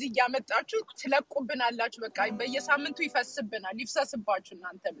እንደዚህ ያመጣችሁ ትለቁብናላችሁ በቃ በየሳምንቱ ይፈስብናል ይፍሰስባችሁ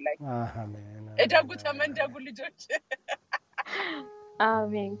እናንተም ላይ አሜን እደጉ ተመንደጉ ልጆች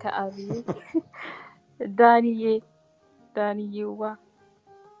አሜን ከአብዬ ዳንዬዋ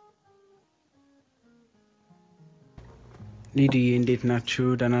ሊዲዬ እንዴት ናችሁ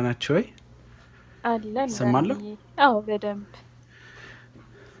ደህና ናችሁ ወይ አለን ሰማለሁ አዎ በደንብ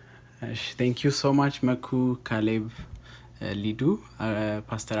እሺ thank you so much መኩ ካሌብ ሊዱ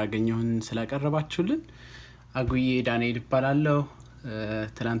ፓስተር አገኘሁን ስላቀረባችሁልን አጉዬ ዳንኤል ይባላለሁ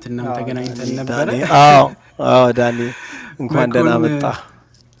ትናንትናም ተገናኝተን ነበር አዎ ዳኒ እንኳን ደህና መጣ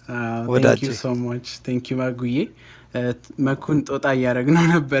thank you so much thank you አጉዬ መኩን ጦጣ ያረግነው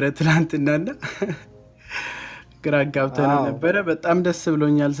ነበር ትናንትናና ግራጋብተን ነበር በጣም ደስ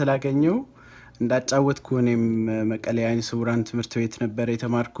ብሎኛል ስላገኘው እንዳጫወትኩ እኔም መቀሌ አይን ስውራን ትምህርት ቤት ነበር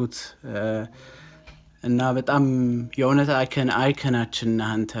የተማርኩት እና በጣም የእውነት አይከናችን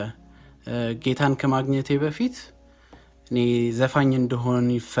አንተ ጌታን ከማግኘቴ በፊት እኔ ዘፋኝ እንደሆን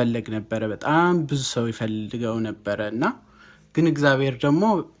ይፈልግ ነበር በጣም ብዙ ሰው ይፈልገው ነበርና ግን እግዚአብሔር ደግሞ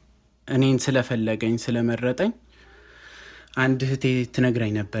እኔን ስለፈለገኝ ስለመረጠኝ አንድ እህቴ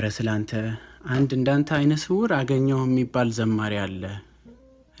ትነግረኝ ነበር ስላንተ አንድ እንዳንተ አይነ ስውር አገኘው የሚባል ዘማሪ አለ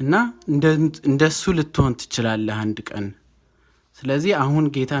እና እንደሱ ልትሆን ትችላለህ አንድ ቀን ስለዚህ አሁን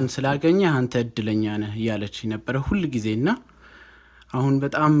ጌታን ስላገኘ አንተ እድለኛ ነህ ያለችኝ ነበር ሁሉ ጊዜና አሁን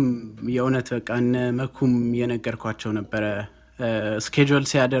በጣም የእውነት በቃ እነ መኩም የነገርኳቸው ነበር ስኬጁል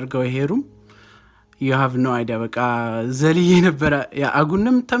ሲያደርገው ይሄሩም you have no idea በቃ ዘልዬ ነበር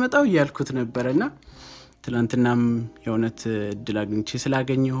አጉንም ተመጣው ያልኩት ነበርና ትላንትናም የእውነት እድል አግኝቼ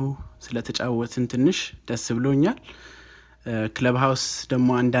ስላገኘሁ ስለተጫወትን ትንሽ ደስ ብሎኛል ክለብ ሃውስ ደግሞ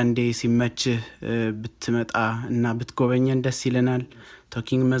አንዳንዴ ሲመችህ ብትመጣ እና ብትጎበኘን ደስ ይለናል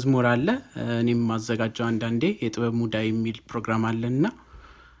ቶኪንግ መዝሙር አለ እኔም ማዘጋጀው አንዳንዴ የጥበብ ሙዳይ የሚል ፕሮግራም አለና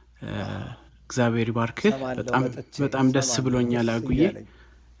እግዚአብሔር ይባርክህ በጣም ደስ ብሎኛል አጉዬ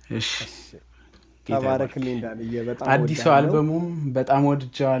እሺ ተባረክልኝ ዳንዬ በጣም አዲስ አልበሙም በጣም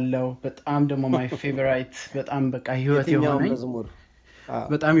ወድጃለሁ በጣም ደግሞ ማይ ፌቨራይት በጣም በቃ ህይወት የሆነኝ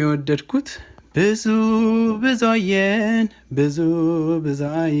በጣም የወደድኩት ብዙ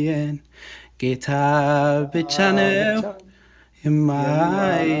አየን ጌታ ብቻ ነው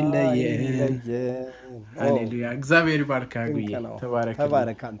የማይለየን ሃሌሉያ እግዚአብሔር ይባርክ አጉዬ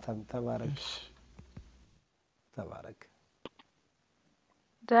ተባረክ አንተም ተባረክ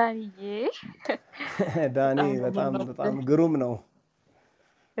ዳኒ በጣም ግሩም ነው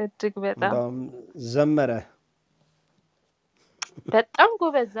እጅግ በጣም ዘመረ በጣም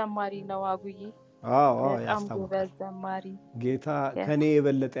ጎበዝ ዘማሪ ነው አጉዬ አዎ በጣም ጎበዝ ዘማሪ ጌታ ከኔ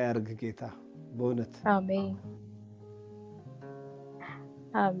የበለጠ ያርግ ጌታ በእውነት አሜን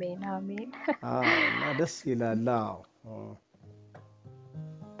አሜን አሜን እና ደስ ይላል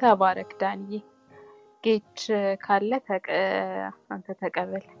ተባረክ ዳንዬ ጌች ካለ አንተ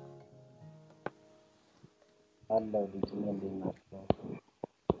ተቀበል አለው ልጅ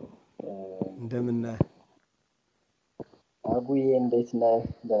እንደምን አጉዬ እንዴት ነህ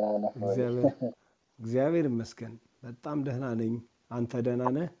ደህና ነህ እግዚአብሔር ይመስገን በጣም ደህና ነኝ አንተ ደህና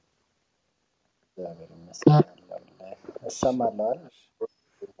ነህ እግዚአብሔር ይመስገን እሰማለሁ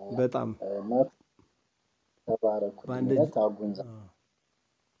በጣም ተባረኩ ታጉንዛ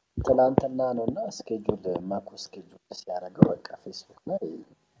ትላንትና ነውና ስኬጁል ማኩ ስኬጁል ሲያደርገው በቃ ፌስቡክ ላይ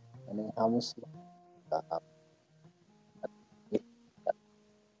እኔ ሐሙስ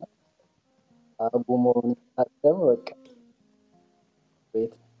አጉሞውን ታደም በቃ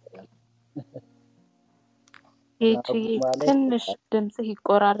ቤት ጌጂ አጉ ማለት ትንሽ ድምጽህ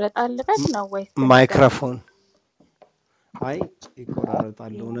ይቆራረጣል በል ነው ወይስ ማይክሮፎን አይ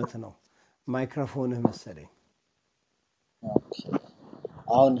ይቆራረጣል። እውነት ነው። ማይክሮፎንህ መሰለኝ።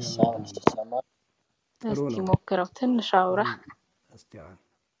 አሁን ሲሰማ ጥሩ እስቲ ነው። ሞክረው ትንሽ አውራ። እስቲ አሁን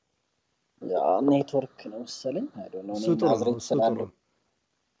ያ ኔትወርክ ነው መሰለኝ። አይ ዶንት ኖ እሱ እኔ ጥሩ ነው። ናዝሬት እሱ ጥሩ ስላለው ነው።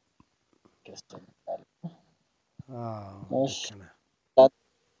 ያስቸግራል። አዎ እሺ ልክ ነህ።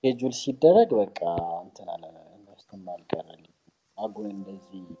 ስኬጁል ሲደረግ በቃ እንትን አለ ነፍስም አልቀረልኝ አጉን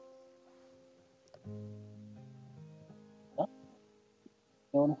እንደዚህ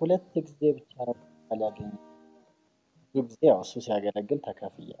የሆነ ሁለት ጊዜ ብቻ ነው ያገኘ ብዙ ጊዜ ያው እሱ ሲያገለግል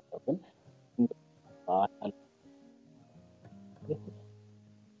ተከፍያለሁ ግን በአካል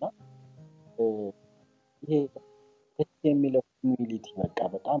እና ይሄ ደስ የሚለው ኮሚኒቲ በቃ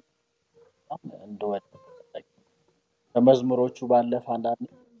በጣም እንደወድ ከመዝሙሮቹ ባለፈ አንዳንድ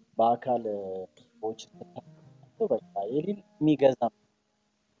በአካል ሰዎች ስታያቸው በቃ የሌለ የሚገዛ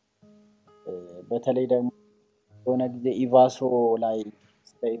በተለይ ደግሞ የሆነ ጊዜ ኢቫሶ ላይ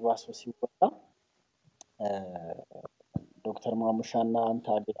ስለ ኢቫሶ ሲወጣ ዶክተር ማሙሻና አንተ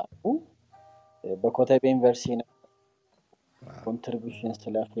አግላሉ በኮተቤ ዩኒቨርሲቲ ነው ኮንትሪቢሽን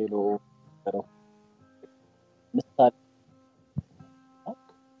ስለ ፌሎ ምሳሌ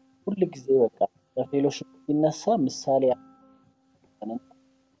ሁል ጊዜ በቃ በፌሎሽፕ ሲነሳ ምሳሌ እና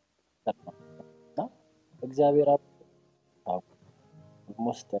እግዚአብሔር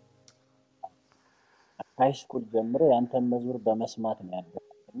ሞስት ሃይ ስኩል ጀምሮ ያንተን መዝሙር በመስማት ነው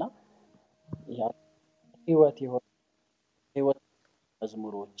ያደረኩት እና ህይወት ህይወት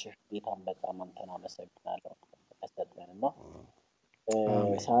መዝሙሮች ጌታን በጣም አንተን አመሰግናለሁ ተሰጠንና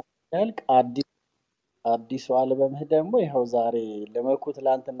ሳልቅ አዲሱ አልበምህ ደግሞ ይኸው ዛሬ ለመኩ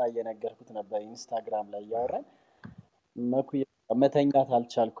ትላንትና እየነገርኩት ነበር ኢንስታግራም ላይ እያወራን መኩ መተኛት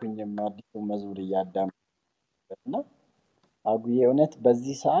አልቻልኩኝም አዲሱ መዝሙር እያዳመጥኩና አጉዬ እውነት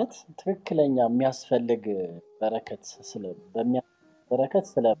በዚህ ሰዓት ትክክለኛ የሚያስፈልግ በረከት በረከት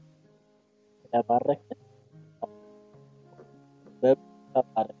ስለባረከ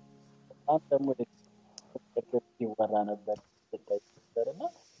በጣም ደግሞ ይወራ ነበር ነበርና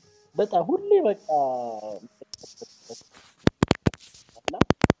በጣም ሁሌ በቃ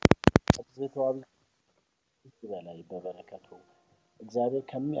አብዝተዋል በላይ በበረከቱ እግዚአብሔር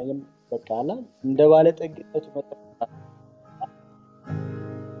በቃ አላ እንደ ባለጠግነቱ መጠን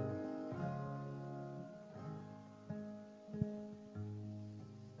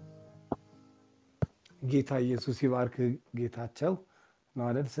ጌታ ኢየሱስ ይባርክ። ጌታቸው ነው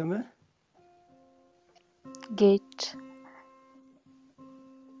አይደል ስምህ? ጌች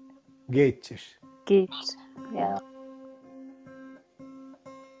ጌችሽ ጌች ያ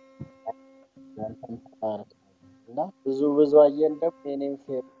እና ብዙ አየን ደግሞ የኔም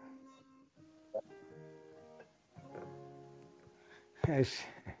ፌር እሺ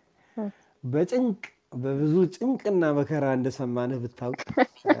በብዙ ጭንቅና መከራ እንደሰማንህ ብታውቅ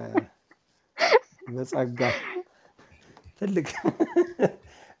በጸጋ ትልቅ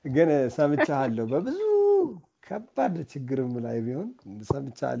ግን ሰምቻለሁ። በብዙ ከባድ ችግርም ላይ ቢሆን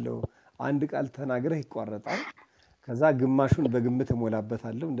ሰምቻለሁ። አንድ ቃል ተናግረህ ይቋረጣል። ከዛ ግማሹን በግምት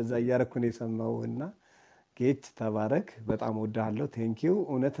እሞላበታለሁ። እንደዛ እያረኩ ነው የሰማሁና ጌች ተባረክ። በጣም ወድሃለሁ። ቴንኪው።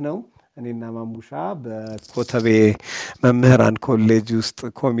 እውነት ነው። እኔና ማሙሻ በኮተቤ መምህራን ኮሌጅ ውስጥ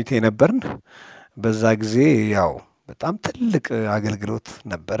ኮሚቴ ነበርን። በዛ ጊዜ ያው በጣም ትልቅ አገልግሎት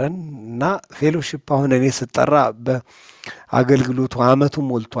ነበረን እና ፌሎሺፕ አሁን እኔ ስጠራ በአገልግሎቱ አመቱ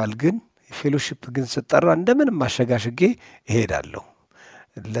ሞልቷል። ግን ፌሎሺፕ ግን ስጠራ እንደምንም አሸጋሽጌ እሄዳለሁ።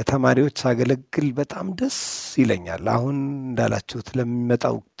 ለተማሪዎች ሳገለግል በጣም ደስ ይለኛል። አሁን እንዳላችሁት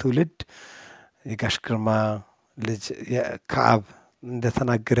ለሚመጣው ትውልድ የጋሽ ግርማ ልጅ ከአብ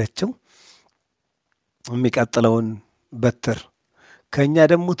እንደተናገረችው የሚቀጥለውን በትር ከኛ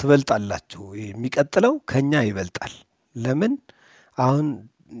ደግሞ ትበልጣላችሁ። የሚቀጥለው ከኛ ይበልጣል። ለምን አሁን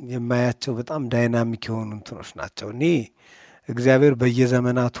የማያቸው በጣም ዳይናሚክ የሆኑ እንትኖች ናቸው። እኔ እግዚአብሔር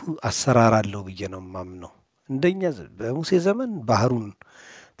በየዘመናቱ አሰራር አለው ብዬ ነው የማምነው። እንደኛ በሙሴ ዘመን ባህሩን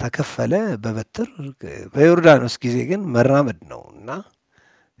ተከፈለ በበትር፣ በዮርዳኖስ ጊዜ ግን መራመድ ነው እና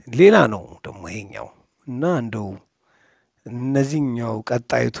ሌላ ነው ደግሞ ይሄኛው እና እንደው እነዚህኛው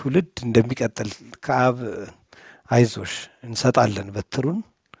ቀጣዩ ትውልድ እንደሚቀጥል ከአብ አይዞሽ እንሰጣለን በትሩን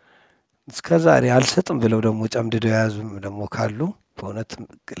እስከ ዛሬ አልሰጥም ብለው ደግሞ ጨምድደው የያዙም ደግሞ ካሉ በእውነት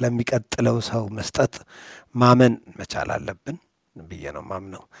ለሚቀጥለው ሰው መስጠት ማመን መቻል አለብን ብዬ ነው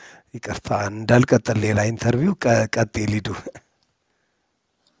ማምነው። ይቅርታ እንዳልቀጥል ሌላ ኢንተርቪው ቀጤ ሊዱ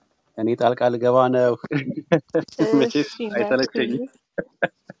እኔ ጣልቃ ልገባ ነው። መቼስ አይተለቸኝም።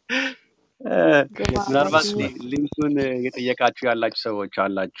 ምናልባት ሊንኩን የጠየቃችሁ ያላችሁ ሰዎች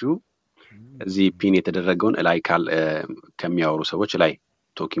አላችሁ። እዚህ ፒን የተደረገውን ላይ ከሚያወሩ ሰዎች ላይ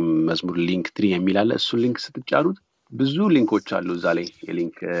ቶኪንግ መዝሙር ሊንክ 3 የሚል አለ። እሱን ሊንክ ስትጫኑት ብዙ ሊንኮች አሉ እዛ ላይ።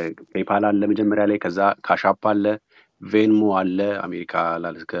 የሊንክ ፔፓል አለ መጀመሪያ ላይ፣ ከዛ ካሻፕ አለ፣ ቬንሞ አለ፣ አሜሪካ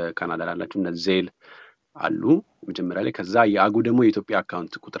ካናዳ ላላችሁ እነ ዜል አሉ መጀመሪያ ላይ። ከዛ የአጉ ደግሞ የኢትዮጵያ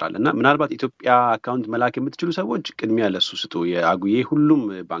አካውንት ቁጥር አለ እና ምናልባት ኢትዮጵያ አካውንት መላክ የምትችሉ ሰዎች ቅድሚያ ለሱ ስጡ። የአጉዬ ሁሉም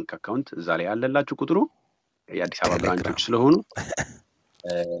ባንክ አካውንት እዛ ላይ ያለላችሁ ቁጥሩ የአዲስ አበባ ብራንቾች ስለሆኑ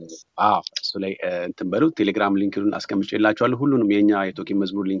እሱ ላይ እንትን በሉ። ቴሌግራም ሊንክን አስቀምጬላችኋለሁ። ሁሉንም የኛ የቶኪንግ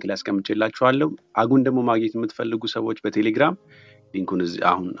መዝሙር ሊንክ ላይ አስቀምጬላችኋለሁ። አጉን ደግሞ ማግኘት የምትፈልጉ ሰዎች በቴሌግራም ሊንኩን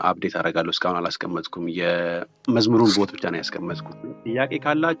አሁን አፕዴት አደርጋለሁ። እስካሁን አላስቀመጥኩም። የመዝሙሩን ቦት ብቻ ነው ያስቀመጥኩት። ጥያቄ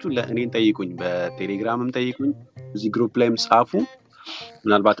ካላችሁ ለእኔን ጠይቁኝ፣ በቴሌግራምም ጠይቁኝ፣ እዚህ ግሩፕ ላይም ጻፉ።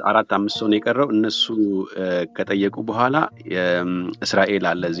 ምናልባት 4-5 ሰው ነው የቀረው። እነሱ ከጠየቁ በኋላ እስራኤል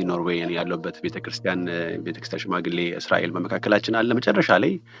አለ እዚህ ኖርዌይ ያለበት ቤተክርስቲያን ሽማግሌ እስራኤል በመካከላችን አለ። መጨረሻ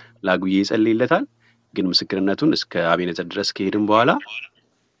ላይ ለአጉዬ ይጸልይለታል። ግን ምስክርነቱን እስከ አቤኔዘር ድረስ ከሄድን በኋላ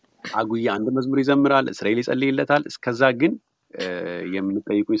አጉዬ አንድ መዝሙር ይዘምራል፣ እስራኤል ይጸልይለታል። እስከዛ ግን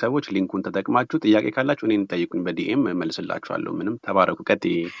የምትጠይቁኝ ሰዎች ሊንኩን ተጠቅማችሁ ጥያቄ ካላችሁ እኔን ጠይቁኝ፣ በዲኤም መልስላችኋለሁ። ምንም ተባረኩ።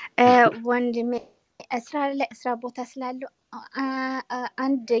 ቀጥይ ወንድሜ። ስራ ቦታ ስላለው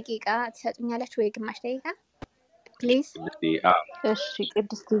 1 ደቂቃ ትሰጡኛላችሁ ወይ ግማሽ ደቂቃ ፕሊዝ? እሺ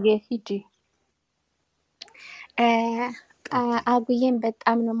ቅድስትዬ ሂጂ። አጉዬን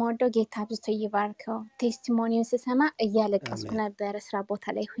በጣም ነው የምወደው። ጌታ አብዝቶ ይባርከው። ቴስቲሞኒውን ስሰማ እያለቀስኩ ነበረ ስራ ቦታ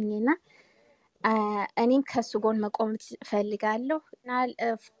ላይ ሁኝና እኔም ከሱ ጎን መቆም እፈልጋለሁ እና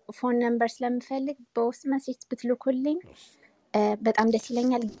ፎን ነምበር ስለምፈልግ በውስጥ መስሪት ብትልኩልኝ በጣም ደስ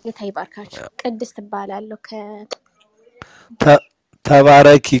ይለኛል። ጌታ ይባርካችሁ። ቅድስት እባላለሁ።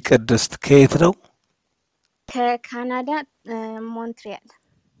 ተባረኪ ቅድስት። ከየት ነው? ከካናዳ ሞንትሪያል።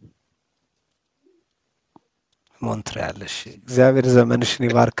 እሺ፣ እግዚአብሔር ዘመንሽን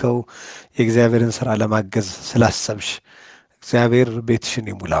ይባርከው። የእግዚአብሔርን ስራ ለማገዝ ስላሰብሽ እግዚአብሔር ቤትሽን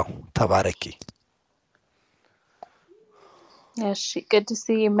ይሙላው። ተባረኪ። እሺ ቅድስት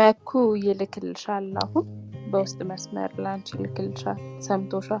መኩ ይልክልሻል። አሁን በውስጥ መስመር ላንቺ ይልክልሻል።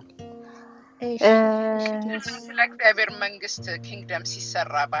 ሰምቶሻል? ስለ እግዚአብሔር መንግስት ኪንግደም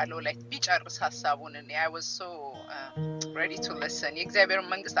ሲሰራ ባለው ላይ ቢጨርስ ሀሳቡን እኔ I was so ready to listen። የእግዚአብሔር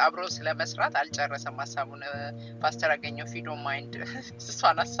መንግስት አብሮ ስለመስራት አልጨረሰም ሀሳቡን። ፓስተር አገኘው ፊዶ ማይንድ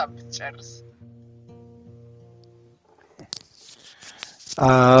እሷን ሀሳብ ብትጨርስ።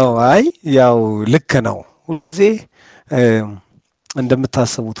 አይ ያው ልክ ነው። ሁልጊዜ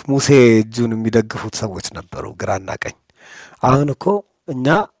እንደምታስቡት ሙሴ እጁን የሚደግፉት ሰዎች ነበሩ ግራና ቀኝ። አሁን እኮ እኛ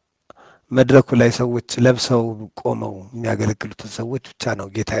መድረኩ ላይ ሰዎች ለብሰው ቆመው የሚያገለግሉትን ሰዎች ብቻ ነው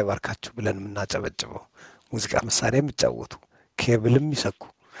ጌታ ይባርካችሁ ብለን የምናጨበጭበው። ሙዚቃ መሳሪያ የሚጫወቱ፣ ኬብል የሚሰኩ፣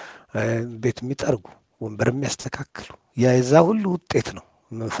 ቤት የሚጠርጉ፣ ወንበር የሚያስተካክሉ የዛ ሁሉ ውጤት ነው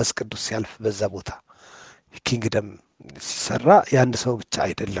መንፈስ ቅዱስ ሲያልፍ በዛ ቦታ። ኪንግደም ሲሰራ የአንድ ሰው ብቻ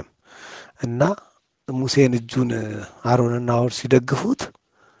አይደለም እና ሙሴን እጁን አሮንና ሆር ሲደግፉት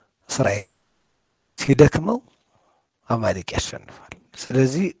እስራኤል ሲደክመው አማሌቅ ያሸንፋል።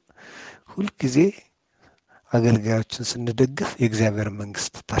 ስለዚህ ሁልጊዜ አገልጋዮችን ስንደግፍ የእግዚአብሔር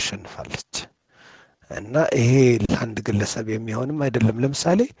መንግስት ታሸንፋለች እና ይሄ ለአንድ ግለሰብ የሚሆንም አይደለም።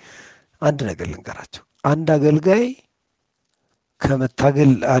 ለምሳሌ አንድ ነገር ልንገራቸው። አንድ አገልጋይ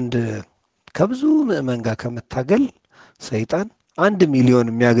ከመታገል ከብዙ ምዕመን ጋር ከመታገል ሰይጣን 1 ሚሊዮን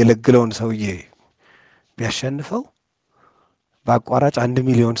የሚያገለግለውን ሰውዬ ቢያሸንፈው በአቋራጭ 1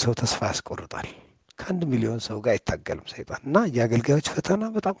 ሚሊዮን ሰው ተስፋ ያስቆርጣል። ከ1 ሚሊዮን ሰው ጋር አይታገልም ሰይጣን እና የአገልጋዮች ፈተና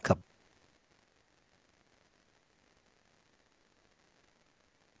በጣም ከባድ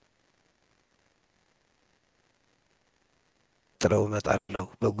ጥለው እመጣለሁ።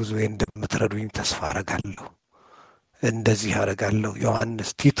 በጉዞዬ እንደምትረዱኝ ተስፋ አረጋለሁ። እንደዚህ አረጋለሁ። ዮሐንስ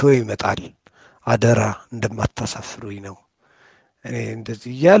ቲቶ ይመጣል፣ አደራ እንደማታሳፍሩኝ ነው። እኔ እንደዚህ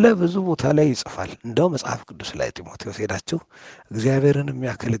እያለ ብዙ ቦታ ላይ ይጽፋል። እንደው መጽሐፍ ቅዱስ ላይ ጢሞቴዎስ ሄዳችሁ እግዚአብሔርን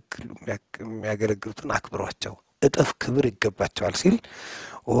የሚያገለግሉትን አክብሯቸው፣ እጥፍ ክብር ይገባቸዋል ሲል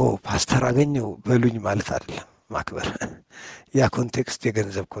ፓስተር አገኘው በሉኝ ማለት አይደለም ማክበር። ያ ኮንቴክስት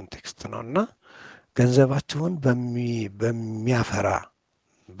የገንዘብ ኮንቴክስት ነው እና ገንዘባችሁን በሚያፈራ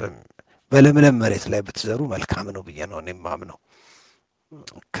በለምለም መሬት ላይ ብትዘሩ መልካም ነው ብዬ ነው እኔ የማምነው።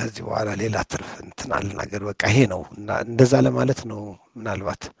 ከዚህ በኋላ ሌላ ትርፍ እንትን አልናገር። በቃ ይሄ ነው እና እንደዛ ለማለት ነው።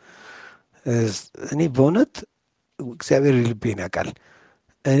 ምናልባት እኔ በእውነት እግዚአብሔር ልቤን ያውቃል።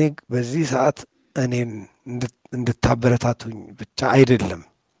 እኔ በዚህ ሰዓት እኔን እንድታበረታቱኝ ብቻ አይደለም፣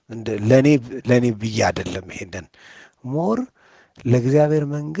 ለእኔ ብዬ አይደለም። ይሄንን ሞር ለእግዚአብሔር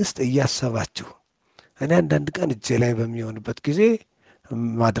መንግስት እያሰባችሁ እኔ አንዳንድ ቀን እጄ ላይ በሚሆንበት ጊዜ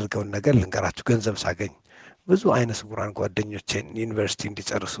የማደርገውን ነገር ልንገራችሁ። ገንዘብ ሳገኝ ብዙ አይነ ስውራን ጓደኞቼን ዩኒቨርሲቲ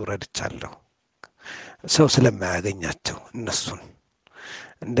እንዲጨርሱ ረድቻለሁ፣ ሰው ስለማያገኛቸው እነሱን።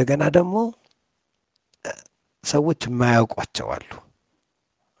 እንደገና ደግሞ ሰዎች የማያውቋቸው አሉ።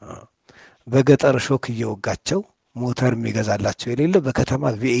 በገጠር ሾክ እየወጋቸው ሞተር የሚገዛላቸው የሌለ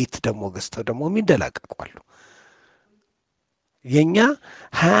በከተማ ቪኤት ደግሞ ገዝተው ደግሞ የሚንደላቀቋሉ። የኛ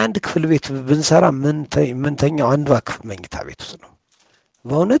 21 ክፍል ቤት ብንሰራ ምንተኛው አንዷ ክፍል መኝታ ቤት ውስጥ ነው።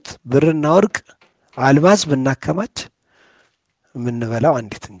 በእውነት ብርና ወርቅ አልማዝ ብናከማች የምንበላው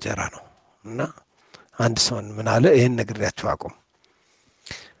አንዲት እንጀራ ነው። እና አንድ ሰውን ምን አለ፣ ይህን ነግሬያችሁ አቁም።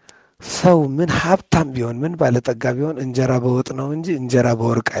 ሰው ምን ሀብታም ቢሆን ምን ባለጠጋ ቢሆን እንጀራ በወጥ ነው እንጂ እንጀራ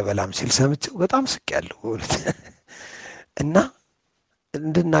በወርቅ አይበላም ሲል ሰምቼው በጣም ስቄያለሁ በእውነት። እና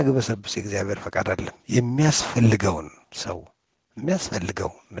እንድናግበሰብስ የእግዚአብሔር ፈቃድ አይደለም። የሚያስፈልገውን ሰው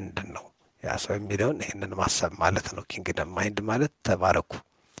የሚያስፈልገው ምንድን ነው ያ ሰው የሚለውን ይህንን ማሰብ ማለት ነው። ኪንግደም ማይንድ ማለት ተባረኩ።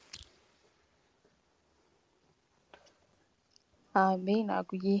 አሜን።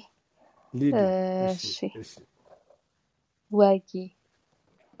 አጉዬ ሊዱ እሺ፣ ወጊ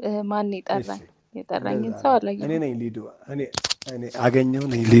ማን የጠራኝ? የጠራኝን ሰው እኔ አላየሁም። ነኝ ሊዱ። እኔ አገኘው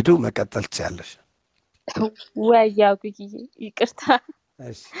ነኝ ሊዱ። መቀጠል ትችያለሽ። ወይ አጉዬ ይቅርታ፣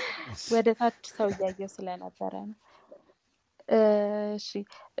 እሺ እሺ ወደ ታች ሰው እያየሁ ስለነበረ ነው። እሺ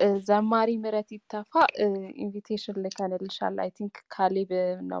ዘማሪ ምህረት ይተፋ ኢንቪቴሽን ልከንልሻል። አይ ቲንክ ካሌብ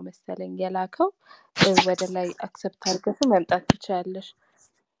ነው መሰለኝ የላከው። ወደ ላይ አክሰፕት አድርገሽ መምጣት ትችያለሽ።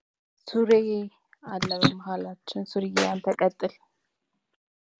 ሱሬ አለ በመሀላችን። ሱሪዬ አንተ ቀጥል።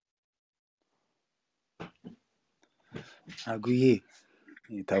 አጉዬ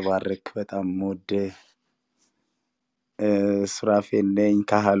የተባረክ በጣም የምወድህ ሱራፌል ነኝ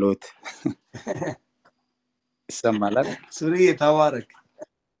ካህሎት። ይሰማል አይደል? ሱሪዬ ተባረክ።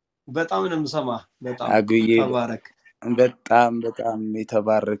 በጣም ነው የምሰማህ። በጣም አጉዬ ተባረክ። በጣም በጣም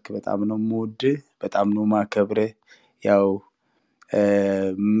የተባረክ፣ በጣም ነው የምወድህ፣ በጣም ነው የማከብርህ። ያው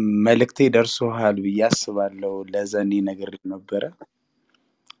መልእክቴ ደርሶሃል ብዬ አስባለሁ። ለዘኔ ነገር ነበረ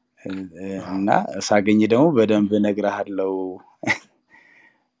እና ሳገኝ ደግሞ በደንብ እነግርሃለሁ።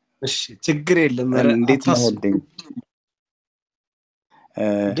 እሺ ችግር የለም። ኧረ እንዴት አታስብ። ነህልኝ?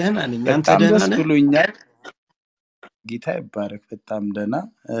 ደህና ነኝ። አንተ በጣም ደህና ደስ ነህ? ብሎኛል። ጌታ ይባረክ። በጣም ደህና፣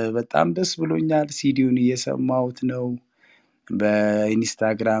 በጣም ደስ ብሎኛል። ሲዲውን እየሰማሁት ነው።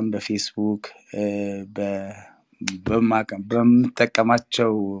 በኢንስታግራም፣ በፌስቡክ፣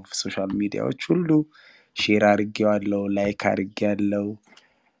 በምጠቀማቸው ሶሻል ሚዲያዎች ሁሉ ሼር አድርጌዋለሁ፣ ላይክ አድርጌያለሁ።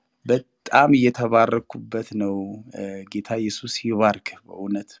 በጣም እየተባረኩበት ነው። ጌታ ኢየሱስ ይባርክ።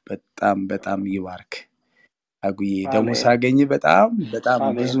 በእውነት በጣም በጣም ይባርክ። አጉዬ ደግሞ አሜን ሳገኝ በጣም በጣም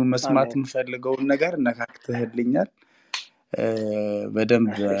ብዙ አሜን መስማት አሜን። የምፈልገውን ነገር ነካክተህልኛል።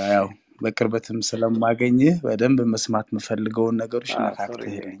 በደንብ ያው በቅርበትም ስለማገኝህ በደንብ መስማት የምፈልገውን ነገሮች ሱሪዬ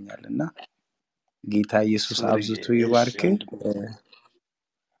ነካክተህልኛል እና ጌታ ኢየሱስ ሱሪዬ አብዝቶ እሺ ይባርክ። ወንድሜ።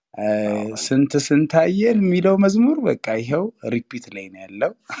 አሜን ስንት ስንታየን የሚለው መዝሙር በቃ ይኸው ሪፒት ላይ ነው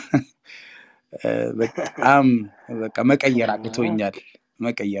ያለው። በጣም በቃ መቀየር አቅቶኛል።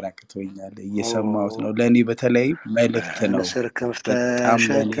 እየሰማሁት ነው። ለእኔ በተለይ መልእክት ነው። ንስር ክንፍ በጣም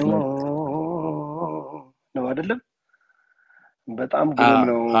ለእኔ ተሸክሞ ነው አይደለም? በጣም ግሩም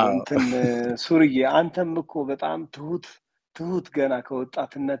ነው። እንትን ሱርዬ አንተም እኮ በጣም ትሁት ገና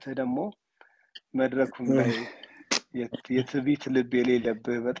ከወጣትነትህ ደግሞ መድረኩም ላይ የትዕቢት ልብ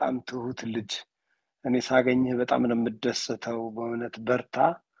የሌለብህ በጣም ትሁት ልጅ። እኔ ሳገኝህ በጣም ነው የምደሰተው። በእውነት በርታ።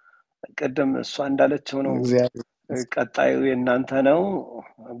 ቅድም እሷ እንዳለችው ነው፣ እግዚአብሔር ቀጣዩ የእናንተ ነው።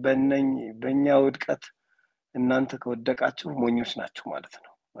 በእኛ ውድቀት እናንተ ከወደቃችሁ ሞኞች ናችሁ ማለት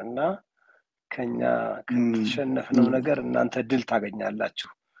ነው እና ከኛ ከተሸነፍነው ነገር እናንተ ድል ታገኛላችሁ።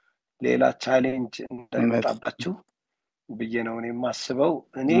 ሌላ ቻሌንጅ እንዳይመጣባችሁ ብዬ ነው እኔ የማስበው።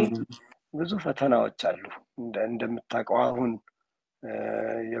 እኔ ብዙ ፈተናዎች አሉ እንደምታውቀው። አሁን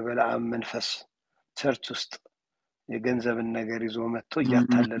የበለዓም መንፈስ ቸርች ውስጥ የገንዘብን ነገር ይዞ መጥቶ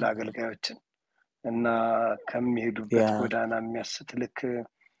እያታለለ አገልጋዮችን እና ከሚሄዱበት ጎዳና የሚያስት ልክ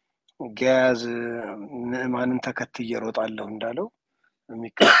ገያዝ ንዕማንን ተከትዬ እሮጣለሁ እንዳለው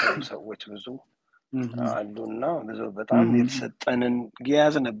የሚከተሉ ሰዎች ብዙ አሉና ብዙ በጣም የተሰጠንን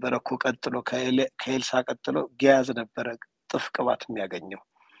ገያዝ ነበረ እኮ ቀጥሎ ከኤልሳ ቀጥሎ ገያዝ ነበረ ጥፍ ቅባት የሚያገኘው።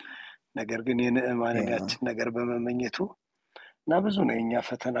 ነገር ግን የንዕማንን ያችን ነገር በመመኘቱ እና ብዙ ነው የኛ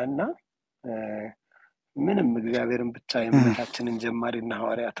ፈተናና ምንም እግዚአብሔርን ብቻ የእምነታችንን ጀማሪና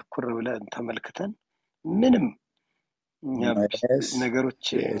ሐዋርያ ትኩር ብለን ተመልክተን ምንም ነገሮች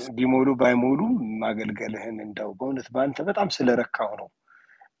ቢሞሉ ባይሞሉ ማገልገልህን እንደው በእውነት በአንተ በጣም ስለረካው ነው።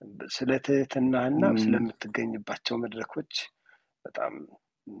 ስለ ትህትናህና ስለምትገኝባቸው መድረኮች በጣም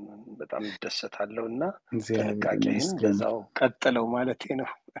በጣም እደሰታለሁና እግዚአብሔር ጥንቃቄህን ይመስገን። በዛው ቀጥለው ማለቴ ነው።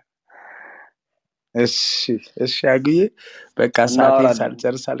 እሺ አጉዬ፣ በቃ ሰዓቴን እናወራለን።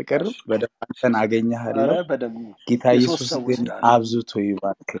 ሳልጨርስ አልቀርም። በደንብ አንተን ኧረ አገኘሃለሁ። በደንብ ጌታ የሶስት ኢየሱስ ሰዎች ግን ዳን አብዝቶ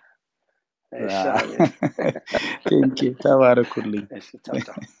ይባርክ። እሺ አሜን። ቴንኪ፣ ተባረኩልኝ። እሺ ቻው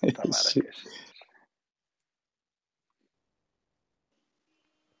ቻው፣ እሺ ተባረክ። እሺ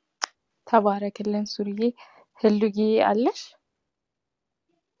ተባረክልን ሱርዬ። ህሉዬ አለሽ?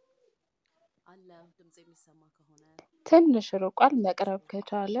 አለ ድምጽ የሚሰማ ከሆነ ትንሽ ርቋል፣ መቅረብ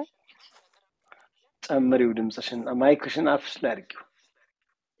ከቻለ ጨምሪው ድምፅሽን፣ ማይክሽን አፍሽ ላይ አድርጊው።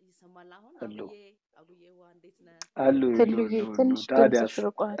 ይሰማል አሁን? ህሉ አጉዬዋ እንዴት ነህ? አሉ ህሉዬ ትንሽ ድምፅሽ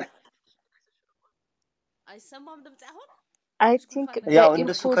ርቋል። አይሰማም ድምጽ አሁን? አይ ቲንክ ያው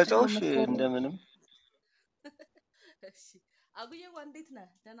እንደሱ በኢርፖድ ከጮሽ መሰለኝ። እንደምንም። እሺ አጉዬዋ እንዴት ነህ?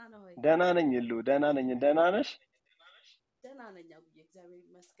 ደህና ነህ ወይ? ደህና ነኝ ህሉ፣ ደህና ነኝ። ደህና ነሽ? ደህና ነኝ አጉዬ፣ እግዚአብሔር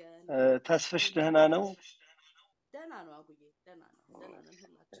ይመስገን። ተስፍሽ ደህና ነው? ደህና ነው አጉዬ፣ ደህና ነው። ደህና ነን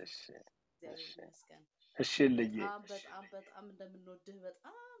ሁላችን። እሺ እግዚአብሔር ይመስገን። እሺ ልዬ፣ በጣም እንደምንወድህ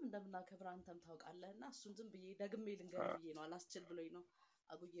በጣም እንደምናከብር አንተም ታውቃለህ እና እሱን ዝም ብዬ ደግሜ ልንገርህ ብዬ ነው፣ አላስችል ብሎኝ ነው።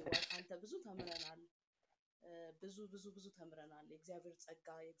 አጉዬዋ ከአንተ ብዙ ተምረናል። ብዙ ተምረናል። የእግዚአብሔር ጸጋ፣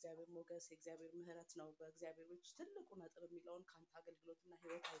 የእግዚአብሔር ሞገስ፣ የእግዚአብሔር ምሕረት ነው በእግዚአብሔር ቤት ውስጥ ትልቁ ነጥብ የሚለውን ከአንተ አገልግሎትና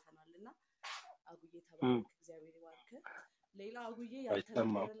ህይወት አይተናልና አጉዬ ተባረክ፣ እግዚአብሔር ይባርክ። ሌላ አጉዬ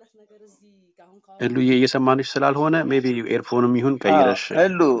ያልተነገረለት ነገር እዚህ አሁን ህሉዬ እየሰማንሽ ስላልሆነ ሜቢ ኤርፎንም ይሁን ቀይረሽ።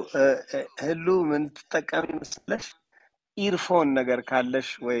 ህሉ ምን ትጠቀሚ መስለሽ? ኢርፎን ነገር ካለሽ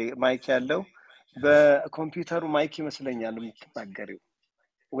ወይ ማይክ ያለው በኮምፒውተሩ ማይክ ይመስለኛል የምትናገሪው፣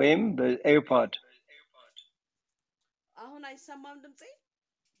 ወይም በኤርፖድ። አሁን አይሰማም ድምጼ?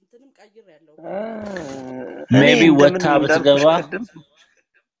 እንትንም ቀይር ያለው ሜቢ ወታ ብትገባ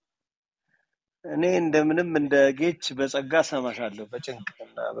እኔ እንደምንም እንደ ጌች በጸጋ ሰማሻለሁ፣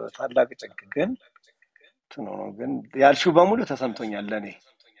 በጭንቅና በታላቅ ጭንቅ። ግን እንትኑ ነው ግን ያልሽው በሙሉ ተሰምቶኛል ለኔ።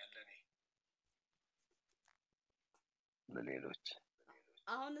 ለሌሎች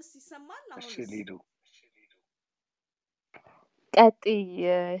አሁንስ ይሰማል? እሺ ሊዱ ቀጥይ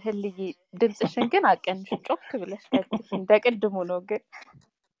ህልዬ። ድምፅሽን ግን አቀንሽ፣ ጮክ ብለሽ ቀጥይ። እንደ ቅድሙ ነው ግን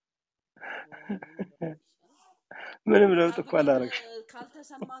ምንም ለውጥ እኮ አላደረግሽም።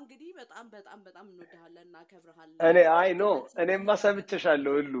 ካልተሰማ እንግዲህ በጣም እንወድሃለን፣ እናከብርሃለን። እኔማ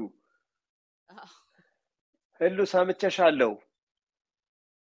ሰምቼሻለሁ ህሉ ሰምቼሻለሁ።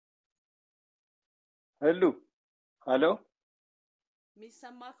 ህሉ ሄሎ፣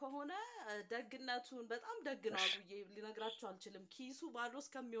 የሚሰማ ከሆነ ደግነቱን በጣም ደግ ነው አጉዬ፣ ሊነግራችሁ አልችልም። ኪሱ ባዶ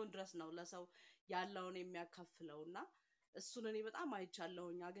እስከሚሆን ድረስ ነው ለሰው ያለውን የሚያካፍለውና እሱን እኔ በጣም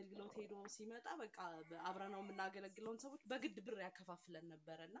አይቻለሁኝ። አገልግሎት ሄዶ ሲመጣ በቃ አብረነው የምናገለግለውን ሰዎች በግድ ብር ያከፋፍለን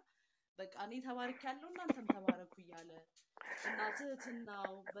ነበርና በቃ እኔ ተባርክ ያለው እናንተም ተባረኩ እያለ እና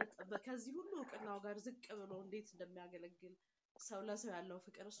ትህትናው ከዚህ ሁሉ እውቅናው ጋር ዝቅ ብሎ እንዴት እንደሚያገለግል ሰው ለሰው ያለው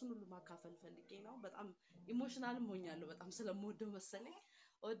ፍቅር፣ እሱን ሁሉ ማካፈል ፈልጌ ነው። በጣም ኢሞሽናልም ሆኛለሁ፣ በጣም ስለምወደው መሰለኝ።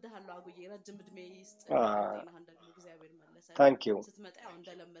 እወድሃለሁ አጉዬ፣ ረጅም እድሜ ይስጥ። ጤናህን ደግሞ እግዚአብሔር መለሰ። ስትመጣ ያው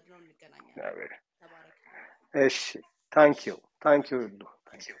እንደለመድነው እንገናኛለን። ተባረክ። እሺ ታንኪዩ ሁሉ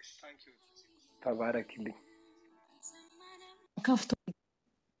ተባረክልኝ። ከፍቶ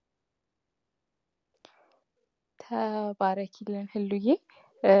ተባረኪልን ህሉዬ።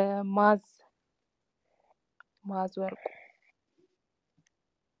 ማዝ ወርቁ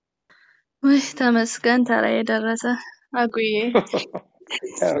ወይ ተመስገን፣ ተራ የደረሰ አጉዬ።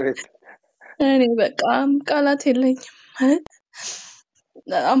 እኔ በቃም ቃላት የለኝም ማለት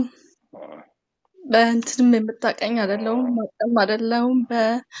በጣም በእንትንም የምታቀኝ አይደለሁም፣ ማቀም አይደለሁም፣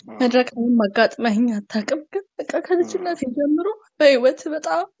 በመድረክ ላይ ማጋጥመኝ አታውቅም። ግን በቃ ከልጅነት ጀምሮ በህይወት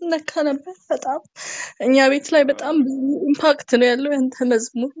በጣም ነካ ነበር። በጣም እኛ ቤት ላይ በጣም ብዙ ኢምፓክት ነው ያለው ያንተ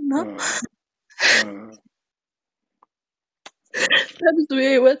መዝሙር እና በብዙ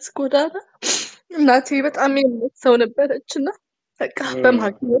የህይወት ጎዳና እናቴ በጣም የምትሰው ነበረችና በቃ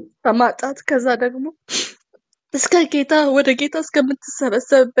በማግኘት በማጣት ከዛ ደግሞ እስከ ጌታ ወደ ጌታ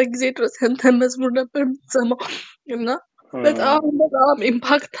እስከምትሰበሰብበት ጊዜ ድረስ ያንተን መዝሙር ነበር የምትሰማው እና በጣም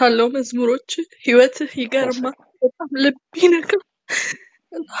ኢምፓክት አለው መዝሙሮች። ህይወትህ ይገርማል፣ በጣም ልብ ይነካል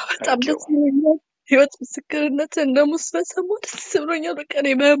እና በጣም ደስ ብሎኛል። ህይወት ምስክርነትን ደግሞ ስሰማው ደስ ብሎኛል። በቃ እኔ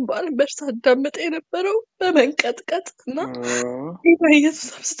በእንባ ነበር ሳዳምጥ የነበረው በመንቀጥቀጥ እና ጌታ ኢየሱስ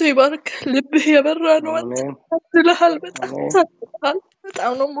አብዝቶ ይባርክ። ልብህ የበራ ነው። ታድለሃል፣ በጣም ታድለሃል።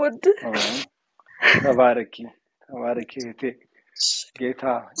 በጣም ነው የምወድህ። ተባረኪ እህቴ። ጌታ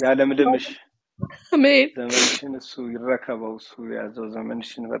ያለምልምሽ አሜን። ዘመንሽን እሱ ይረከበው፣ እሱ ያዘው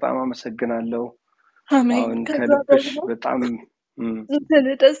ዘመንሽን። በጣም አመሰግናለሁ። አሜን። አሁን ከልብሽ በጣም እንትን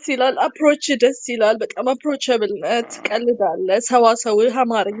ደስ ይላል። አፕሮች ደስ ይላል። በጣም አፕሮቸብል ነህ፣ ትቀልዳለህ። ሰዋሰውህ፣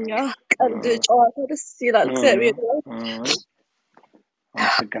 አማርኛ፣ ቀልድ፣ ጨዋታ ደስ ይላል። እግዚአብሔር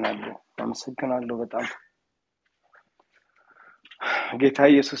አመሰግናለሁ በጣም ጌታ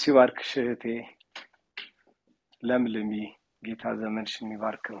ኢየሱስ ይባርክሽ እህቴ ለምልሚ። ጌታ ዘመንሽን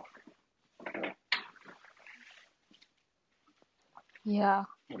ይባርከው። ያ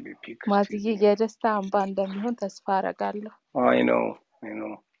ማዝዬ የደስታ እንባ እንደሚሆን ተስፋ አረጋለሁ። አይ ነው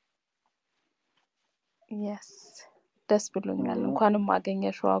የስ ደስ ብሎኛል። እንኳንም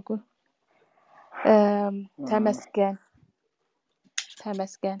አገኘሽው አጉን።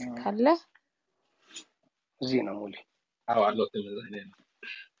 ተመስገን ካለ እዚህ ነው ሙሊ። አዎ አለው ተመዘነ።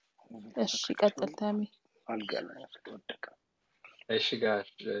 እሺ ቀጥል ታሚ። አልገናኝ ተወደቀ። እሺ ጋር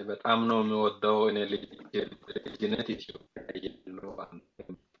በጣም ነው የምወደው እኔ ልጅነት ኢትዮጵያ ያለው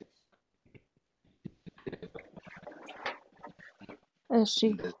እሺ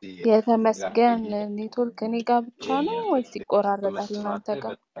የተመስገን ኔትወርክ እኔ ጋር ብቻ ነው ወይስ ይቆራረጣል እናንተ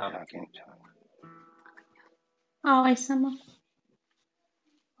ጋር? አዎ አይሰማም።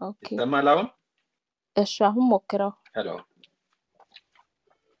 ኦኬ ይሰማል አሁን? እሺ አሁን ሞክረው። ሄሎ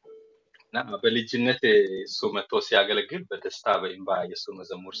እና በልጅነት እሱ መጥቶ ሲያገለግል በደስታ በእንባ የእሱ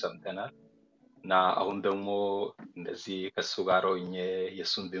መዝሙር ሰምተናል እና አሁን ደግሞ እንደዚህ ከሱ ጋር ሆኜ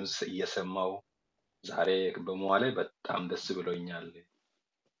የእሱን ድምፅ እየሰማው ዛሬ በመዋሌ በጣም ደስ ብሎኛል።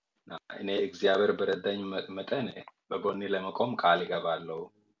 እኔ እግዚአብሔር በረዳኝ መጠን በጎኔ ለመቆም ቃል እገባለሁ።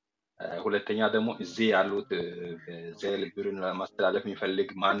 ሁለተኛ ደግሞ እዚህ ያሉት ዜል ብሩን ለማስተላለፍ የሚፈልግ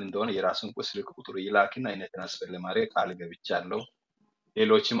ማን እንደሆነ የራሱን ስልክ ቁጥር ይላክና አይነትን አስፈል ማድረግ ቃል ገብቻለሁ።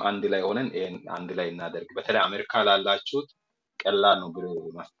 ሌሎችም አንድ ላይ ሆነን አንድ ላይ እናደርግ። በተለይ አሜሪካ ላላችሁት ቀላል ነው ብር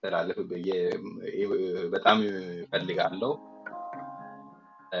ማስተላለፍ በጣም እፈልጋለሁ።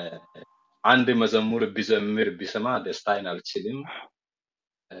 አንድ መዝሙር ቢዘምር ቢሰማ ደስታዬን አልችልም።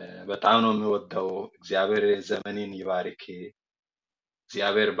 በጣም ነው የሚወደው። እግዚአብሔር ዘመኔን ይባርክ።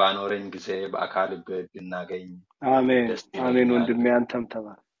 እግዚአብሔር ባኖረኝ ጊዜ በአካል ብናገኝ አሜን ወንድሜ አንተም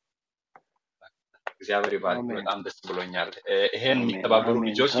ተባረክ። እግዚአብሔር ይባርክ። በጣም ደስ ብሎኛል። ይሄን የሚተባበሩ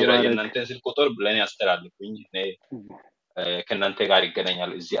ልጆች የእናንተን ስልክ ቁጥር ለኔ አስተላልፉኝ። እኔ ከእናንተ ጋር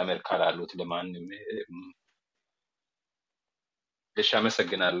ይገናኛሉ እዚህ አሜሪካ ላሉት ለማንም። እሺ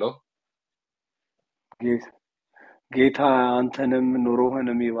አመሰግናለሁ። ጌታ አንተንም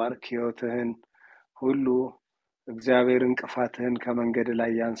ኑሮህንም ይባርክ፣ ህይወትህን ሁሉ እግዚአብሔር እንቅፋትህን ከመንገድ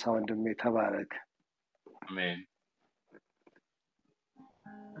ላይ ያንሳ ወንድሜ። ተባረክ። አሜን።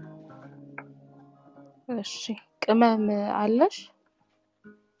 እሺ ቅመም አለሽ?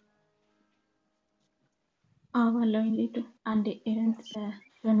 አዎ አለኝ። ልዱ አንዴ ኤቨንት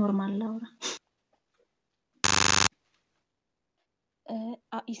በኖርማል ላውራ።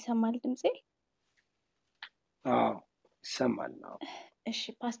 ይሰማል ድምጼ? አዎ ይሰማል። እሺ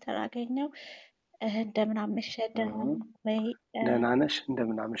ፓስተር አገኘው እንደምን አመሸ? ደህና ወይ? ደህና ነሽ?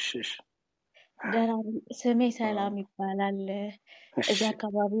 እንደምን አመሸሽ? ደህና ነኝ። ስሜ ሰላም ይባላል። እዚህ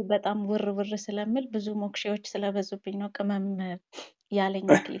አካባቢ በጣም ውር ውር ስለምል ብዙ ሞክሼዎች ስለበዙብኝ ነው ቅመም ያለኝ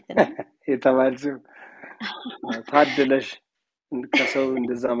አክሊት ነው የተባልሽው። ታድለሽ። ከሰው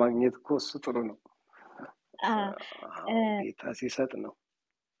እንደዛ ማግኘት እኮ እሱ ጥሩ ነው። ጌታ ሲሰጥ ነው።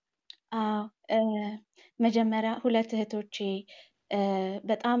 መጀመሪያ ሁለት እህቶቼ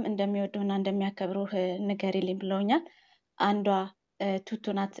በጣም እንደሚወዱና እንደሚያከብሩህ ንገሪልኝ ብለውኛል። አንዷ ቱቱ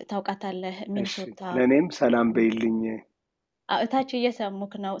ናት፣ ታውቃታለህ? ሚኒሶታ። ለእኔም ሰላም በይልኝ። እታች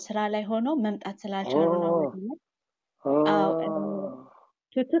እየሰሙክ ነው። ስራ ላይ ሆነው መምጣት ስላልቻሉ ነው።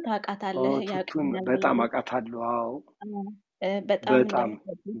 ቱቱ ታውቃታለህ? ያውቁኛል። በጣም አውቃታለሁ። አዎ በጣም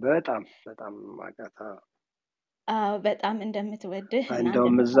አውቃታ። በጣም እንደምትወድህ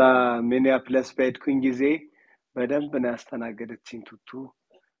እንደውም እዛ ሚኒያፕለስ በሄድኩኝ ጊዜ በደንብ ነው ያስተናገደችኝ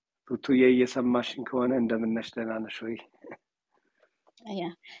ቱቱዬ። እየሰማሽኝ ከሆነ እንደምነሽ ደህና ነሽ ወይ?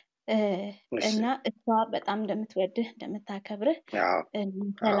 እና እሷ በጣም እንደምትወድህ እንደምታከብርህ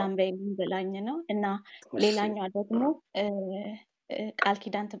ሰላም በይልኝ ብላኝ ነው። እና ሌላኛዋ ደግሞ ቃል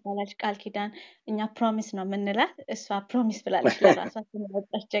ኪዳን ትባላለች። ቃል ኪዳን እኛ ፕሮሚስ ነው የምንላት፣ እሷ ፕሮሚስ ብላለች። ለራሷ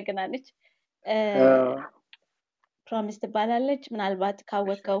ስንወጣች ጀግና ነች። ፕሮሚስ ትባላለች። ምናልባት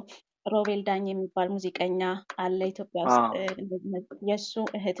ካወቀው ሮቤል ዳኝ የሚባል ሙዚቀኛ አለ ኢትዮጵያ ውስጥ፣ የእሱ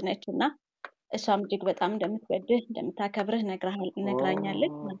እህት ነች። እና እሷም እጅግ በጣም እንደምትወድህ እንደምታከብርህ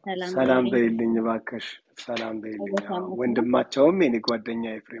ነግራኛለች። ሰላም በይልኝ እባክሽ፣ ሰላም በይልኝ። ወንድማቸውም የኔ ጓደኛ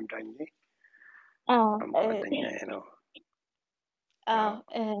ኤፍሬም ዳኜ ጓደኛዬ ነው።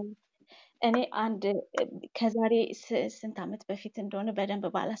 እኔ አንድ ከዛሬ ስንት ዓመት በፊት እንደሆነ በደንብ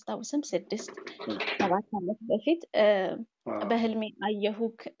ባላስታውስም 6-7 ዓመት በፊት በህልሜ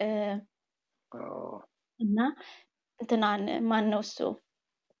አየሁክ እና እንትናን ማን ነው እሱ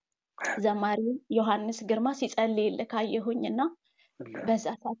ዘማሪ ዮሐንስ ግርማ ሲጸልይልህ ካየሁኝና በዛ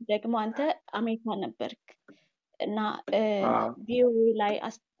ሰዓት ደግሞ አንተ አሜሪካ ነበርክ እና ቪኦኤ ላይ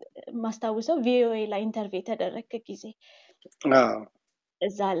ማስታውሰው ቪኦኤ ላይ ኢንተርቪው የተደረገ ጊዜ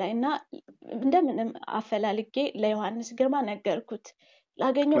እዛ ላይ እና እንደምንም አፈላልጌ ለዮሐንስ ግርማ ነገርኩት።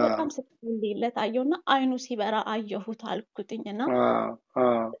 ላገኘው በጣም ስትጸልይለት አየውና አይኑ ሲበራ አየሁት አልኩትኝና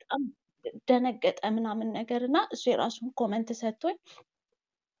በጣም ደነገጠ ምናምን ነገርና እሱ የራሱን ኮመንት ሰጥቶኝ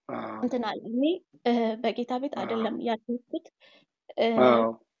እንትን አለ። እኔ በጌታ ቤት አይደለም ያልኩት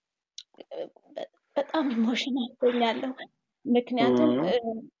በጣም ኢሞሽናል ሆኛለሁ። ምክንያቱም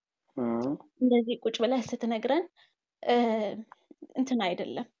እንደዚህ ቁጭ ብለህ ስትነግረን እንትን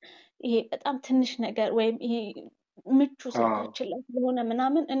አይደለም ይሄ በጣም ትንሽ ነገር ወይም ይሄ ምቹ ስልካችን ላይ ስለሆነ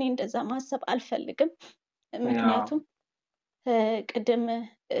ምናምን እኔ እንደዛ ማሰብ አልፈልግም። ምክንያቱም ቅድም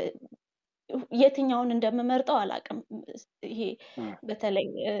የትኛውን እንደምመርጠው አላውቅም። ይሄ በተለይ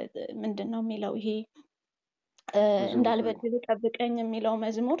ምንድነው የሚለው ይሄ እንዳልበድል ጠብቀኝ የሚለው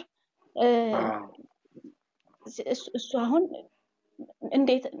መዝሙር እሱ አሁን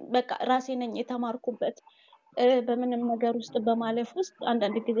እንዴት በቃ ራሴ ነኝ የተማርኩበት በምንም ነገር ውስጥ በማለፍ ውስጥ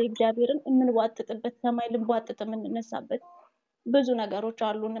አንዳንድ ጊዜ እግዚአብሔርን የምንዋጥጥበት ሰማይ ልንዋጥጥ የምንነሳበት ብዙ ነገሮች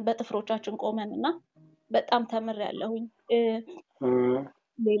አሉን በጥፍሮቻችን ቆመንና በጣም ተምሬያለሁኝ።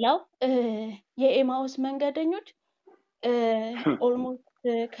 ሌላው የኤማውስ መንገደኞች ኦልሞስት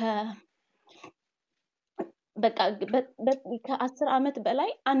በቃ ከ10 ዓመት በላይ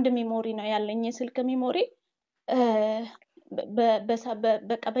አንድ ሚሞሪ ነው ያለኝ የስልክ ሚሞሪ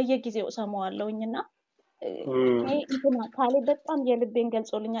በቃ በየጊዜው እሰማዋለሁኝና እኔ እንትና ካሌ በጣም የልቤን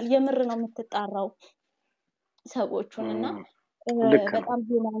ገልጾልኛል። የምር ነው የምትጣራው ሰዎቹንና በጣም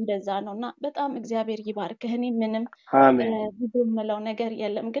ዜና እንደዛ ነውና በጣም እግዚአብሔር ይባርክህ። እኔ ምንም ብዙ የምለው ነገር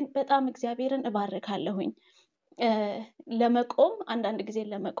የለም፣ ግን በጣም እግዚአብሔርን እባርካለሁኝ። ለመቆም አንዳንድ ጊዜ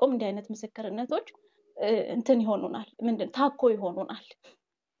ለመቆም እንዲህ አይነት ምስክርነቶች እንትን ይሆኑናል፣ ምንድን ታኮ ይሆኑናል።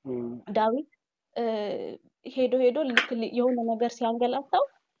 ዳዊት ሄዶ የሆነ ነገር ሲያንገላታው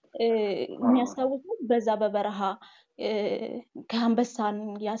የሚያስታውሰው በዛ በበረሃ ከአንበሳን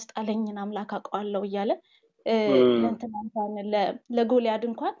ያስጣለኝን አምላክ አውቀዋለሁ እያለ ለእንትናንታን ለጎልያድ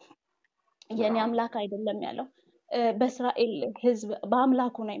እንኳን የኔ አምላክ አይደለም ያለው በእስራኤል ህዝብ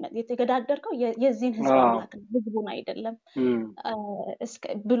በአምላኩ ነው የተገዳደርከው የዚህን ህዝብ አምላክ ነው ህዝቡን አይደለም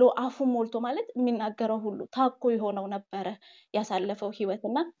ብሎ አፉ ሞልቶ ማለት የሚናገረው ሁሉ ታኮ የሆነው ነበረ ያሳለፈው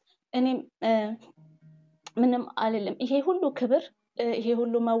ህይወትና እኔም ምንም አልልም። ይሄ ሁሉ ክብር ይሄ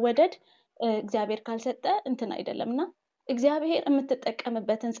ሁሉ መወደድ እግዚአብሔር ካልሰጠ እንትን አይደለምና እግዚአብሔር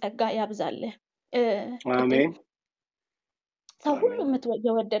የምትጠቀምበትን ጸጋ ያብዛልህ። አሜን። ሰው ሁሉ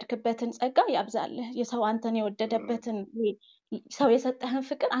የወደድክበትን ጸጋ ያብዛልህ። የሰው አንተን የወደደበትን ሰው የሰጠህን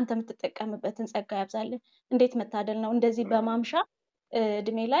ፍቅር አንተ የምትጠቀምበትን ጸጋ ያብዛልህ። እንዴት መታደል ነው እንደዚህ በማምሻ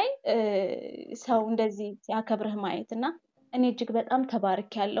እድሜ ላይ ሰው እንደዚህ ሲያከብርህ ማየትና እኔ እጅግ በጣም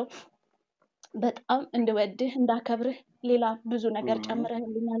ተባርኬያለሁ። በጣም እንድወድህ እንዳከብርህ ሌላ ብዙ ነገር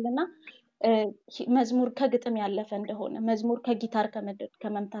ጨምረህልኛልና መዝሙር ከግጥም ያለፈ እንደሆነ መዝሙር ከጊታር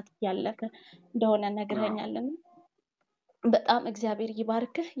ከመምታት ያለፈ እንደሆነ ነግረኛልና በጣም እግዚአብሔር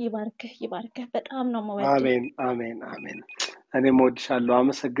ይባርክህ ይባርክህ ይባርክህ። በጣም ነው የምወድህ። አሜን አሜን አሜን። እኔም እወድሻለሁ።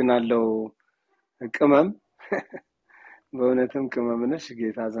 አመሰግናለሁ ቅመም። በእውነትም ቅመም ነሽ።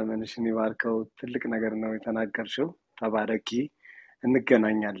 ጌታ ዘመንሽን ይባርከው። ትልቅ ነገር ነው የተናገርሽው። ተባረኪ።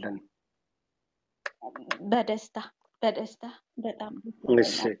 እንገናኛለን። በደስታ በደስታ በጣም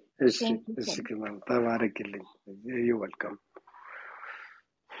እሺ እሺ እሺ ቅመም ተባረክልኝ። ይወልከም።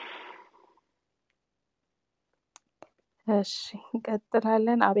 እሺ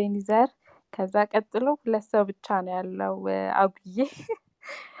እንቀጥላለን። አቤኒዘር ከዛ ቀጥሎ 2 ሰው ብቻ ነው ያለው። አጉዬ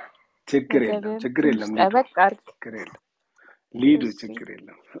ችግር የለም ችግር የለም ችግር የለም ሊዱ ችግር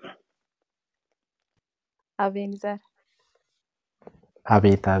የለም። አቤኒዘር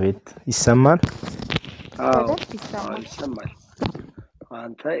አቤት አቤት ይሰማል? አዎ ይሰማል።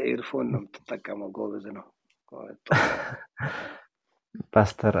 አንተ ኤርፎን ነው የምትጠቀመው። ጎበዝ ነው።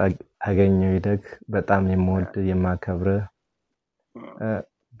 ፓስተር አገኘው ይደግ በጣም የምወድ የማከብር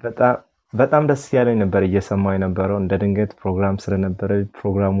በጣም ደስ ያለኝ ነበር እየሰማው የነበረው። እንደ ድንገት ፕሮግራም ስለነበረ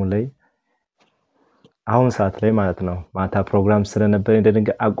ፕሮግራሙ ላይ አሁን ሰዓት ላይ ማለት ነው ማታ ፕሮግራም ስለነበረ እንደ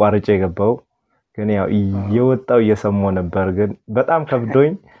ድንገት አቋርጬ የገባው ግን ያው እየወጣው እየሰማው ነበር። ግን በጣም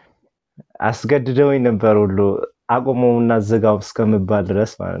ከብዶኝ አስገድደውኝ ነበር ሁሉ አቆመውና ዝጋው እስከምባል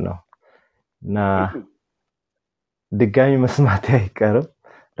ድረስ ማለት ነው። እና ድጋሚ መስማት አይቀርም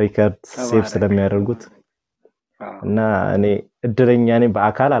ሪከርድ ሴቭ ስለሚያደርጉት እና እኔ እድለኛ ነኝ።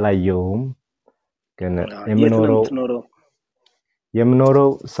 በአካል አላየውም ግን የምኖረው የምኖረው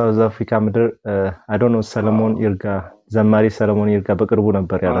ሳውዝ አፍሪካ ምድር አዶኖ ሰለሞን ይርጋ ዘማሪ ሰለሞን ይርጋ በቅርቡ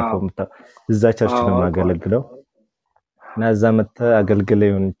ነበር ያረፈው። እዛ ቸርች ነው የማገለግለው እና እዛ መጥተህ አገልግለ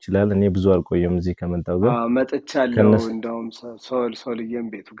ይሆን ይችላል። እኔ ብዙ አልቆየም እዚህ ከመጣሁ ግን መጥቻለሁ። እንደውም ሶልዬም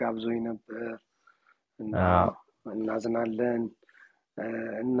ቤቱ ጋብዞኝ ነበር እና እናዝናለን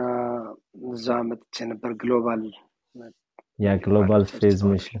እና እዛ መጥቼ ነበር። ግሎባል ግሎባል ፌዝ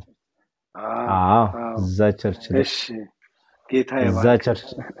ሚሽን እዛ ቸርች ላይ እሺ ጌታ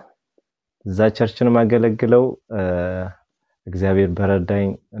እዛ ቸርች ነው የማገለግለው። እግዚአብሔር በረዳኝ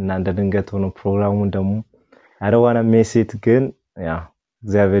እና እንደ ድንገት ሆኖ ፕሮግራሙን ደግሞ አረዋና ሜሴት ግን ያ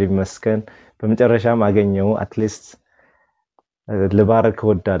እግዚአብሔር ይመስገን በመጨረሻም አገኘው። አትሊስት ልባርክ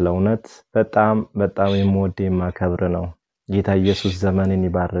ወዳለው እውነት በጣም በጣም የምወድ የማከብር ነው። ጌታ ኢየሱስ ዘመንን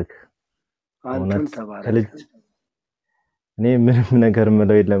ይባርክ። አንተም ተባረክ። እኔ ምንም ነገር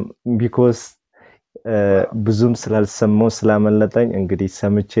ምለው የለም ቢኮዝ ብዙም ስላልሰማው ስላመለጠኝ እንግዲህ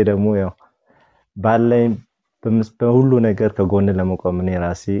ሰምቼ ደግሞ ያው ባለኝ በሁሉ ነገር ከጎን ለመቆም እኔ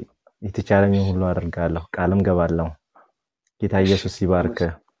ራሴ የተቻለኝ ሁሉ አደርጋለሁ፣ ቃልም ገባለሁ። ጌታ ኢየሱስ ይባርክ።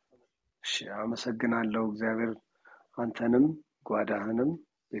 እሺ አመሰግናለሁ። እግዚአብሔር አንተንም ጓዳህንም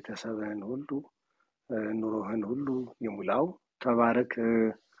ቤተሰብህን ሁሉ ኑሮህን ሁሉ ይሙላው። ተባረክ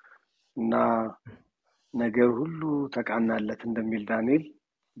እና ነገር ሁሉ ተቃናለት እንደሚል ዳንኤል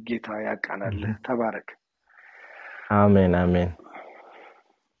ጌታ ያቃናልህ። ተባረክ። አሜን አሜን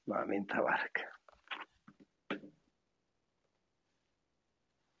አሜን። ተባረክ።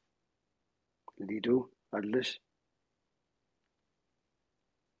 ሊዱ አለሽ?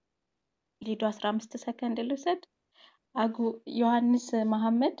 ሊዱ 15 ሰከንድ ልውሰድ። አጉ ዮሐንስ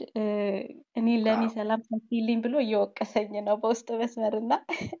መሐመድ እኔ ለኔ ሰላም ሰጥልኝ ብሎ እየወቀሰኝ ነው በውስጥ መስመርና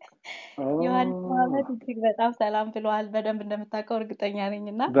ዮሐንስ መሐመድ እጅግ በጣም ሰላም ብለዋል። በደንብ እንደምታውቀው እርግጠኛ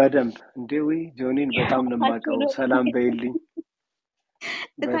ነኝና በደንብ እንዴ ወይ ጆኒን በጣም ነው የማውቀው። ሰላም በይልኝ።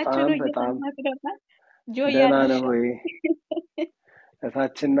 በጣም ደህና ነው ወይ?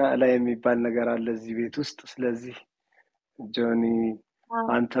 እታችንና ላይ የሚባል ነገር አለ እዚህ ቤት ውስጥ። ስለዚህ ጆኒ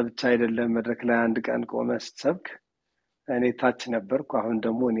አንተ ብቻ አይደለም መድረክ ላይ አንድ ቀን ቆመህ ስትሰብክ እኔ ታች ነበርኩ። አሁን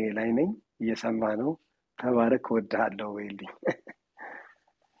ደግሞ እኔ ላይ ነኝ። እየሰማ ነው። ተባረክ። እወድሃለሁ በይልኝ።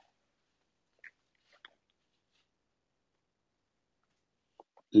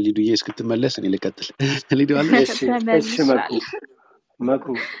 ሊዱዬ እስክትመለስ እኔ ልቀጥል። ሊዱ አለ? እሺ መኩ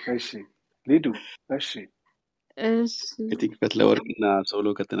እሺ ሊዱ እሺ ከቲክፈት ለወርቅና ሶሎ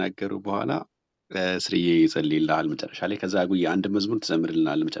ከተናገሩ በኋላ ስርዬ ይጸልይልሃል መጨረሻ ላይ። ከዛ አጉዬ አንድ መዝሙር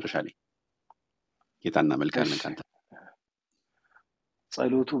ትዘምርልናል መጨረሻ ላይ። ጌታና መልካም ካንተ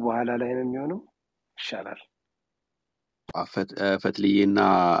ጸሎቱ በኋላ ላይ ነው የሚሆነው። ይሻላል። ፈትልዬና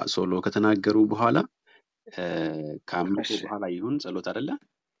ሶሎ ከተናገሩ በኋላ ከአምልኮ በኋላ ይሁን ጸሎት አይደለ?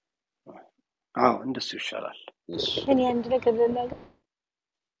 አዎ እንደሱ ይሻላል። እኔ አንድ ነገር ልናገር።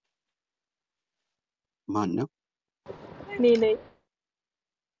 ማን ነው? እኔ ነኝ።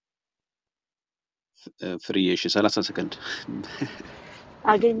 ፍሪዬሽ 30 ሰከንድ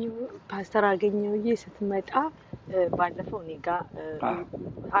አገኘው ፓስተር አገኘውዬ ስትመጣ ባለፈው እኔ ጋር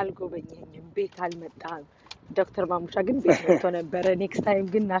አልጎበኘኝም፣ ቤት አልመጣም። ዶክተር ማሙሻ ግን ቤት መጥቶ ነበረ። ኔክስት ታይም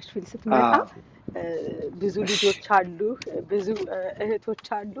ግን ናሽቪል ስትመጣ ብዙ ልጆች አሉ፣ ብዙ እህቶች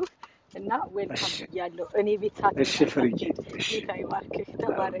አሉ እና ዌልካም ያለው እኔ ቤት ሳት። እሺ ፍርዬ፣ እሺ ታይዋርክ።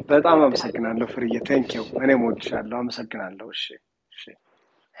 ተባረክ። በጣም አመሰግናለሁ ፍርዬ። ቴንኪው። እኔም ወድሻለሁ። አመሰግናለሁ። እሺ እሺ።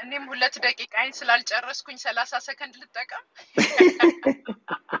 እኔም 2 ደቂቃዬን ስላልጨረስኩኝ 30 ሰከንድ ልጠቀም።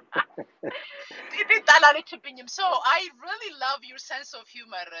 ጥቂት አላለችብኝም። So I really love your sense of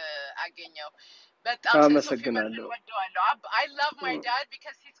humor አገኘው። በጣም አመሰግናለሁ። I love my dad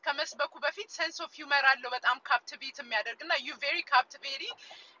because he's ከመስበኩ በፊት sense of humor አለው በጣም captivate የሚያደርግና you very captivating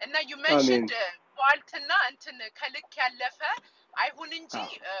እና you mentioned ዋልትና እንትን ከልክ ያለፈ አይሁን እንጂ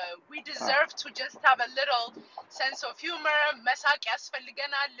we deserve to just have a little sense of humor። መሳቅ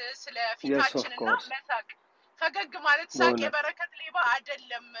ያስፈልገናል ስለ ፊታችንና መሳቅ ፈገግ ማለት ሳቅ የበረከት ሌባ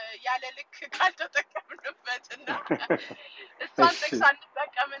አይደለም ያለ ልክ ካልተጠቀምንበትና እሷን ጥቅስ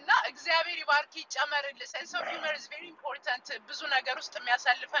አንጠቀምና እግዚአብሔር ይባርክ ይጨመርልህ። sense of humor is very important ብዙ ነገር ውስጥ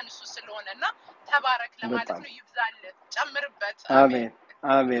የሚያሳልፈን እሱ ስለሆነና ተባረክ ለማለት ነው። ይብዛልህ፣ ጨምርበት። አሜን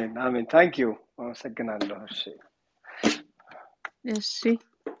አሜን አሜን። ታንክ ዩ። አመሰግናለሁ። እሺ እሺ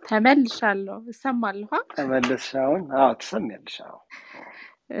ተመልሻለሁ። እሰማለሁ። ተመልሻውን? ትሰሚያለሽ?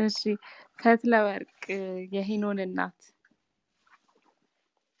 እሺ ፈትለወርቅ የሄኖን እናት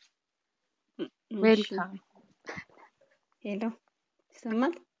ዌልካም። ሄሎ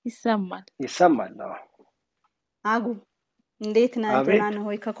ይሰማል? ይሰማል። አጉ እንዴት ነህ? ደህና ነህ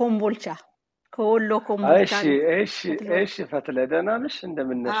ወይ? ከኮምቦልቻ ከወሎ ኮምቦልቻ። እሺ ፈትለ ደህና ነሽ?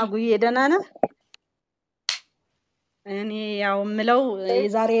 እንደምን ነሽ? አጉዬ ደህና ነህ? እኔ ያው የምለው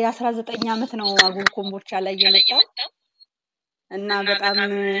የዛሬ 19 ዓመት ነው አጉል ኮምቦልቻ ላይ የመጣው እና በጣም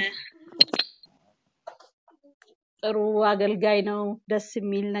ጥሩ አገልጋይ ነው። ደስ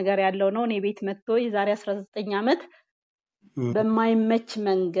የሚል ነገር ያለው ነው። እኔ ቤት መጥቶ የዛሬ 19 ዓመት በማይመች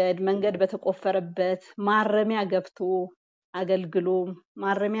መንገድ በተቆፈረበት ማረሚያ ገብቶ አገልግሎ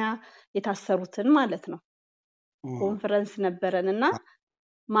ማረሚያ የታሰሩትን ማለት ነው ኮንፈረንስ ነበረንና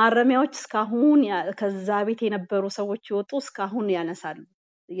ማረሚያዎች እስካሁን ከዛ ቤት የነበሩ ሰዎች ይወጡ እስካሁን ያነሳሉ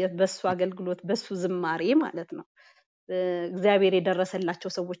በሱ አገልግሎት በሱ ዝማሬ ማለት ነው። እግዚአብሔር የደረሰላቸው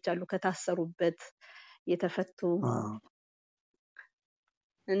ሰዎች አሉ ከታሰሩበት የተፈቱ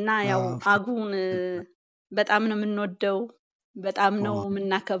እና ያው አጉን በጣም ነው የምንወደው በጣም ነው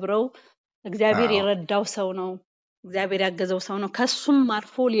የምናከብረው። እግዚአብሔር የረዳው ሰው ነው። እግዚአብሔር ያገዘው ሰው ነው። ከሱም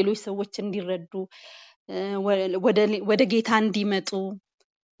አልፎ ሌሎች ሰዎች እንዲረዱ ወደ ጌታ እንዲመጡ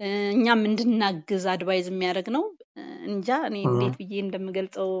እኛም እንድናግዝ አድቫይዝ የሚያደርግ ነው። እንጃ እኔ እንዴት ብዬ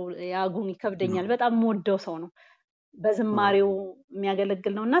እንደምገልጸው ያጉን ይከብደኛል። በጣም የምወደው ሰው ነው። በዝማሬው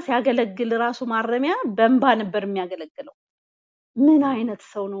የሚያገለግል ነውና ሲያገለግል ራሱ ማረሚያ በእንባ ነበር የሚያገለግለው። ምን አይነት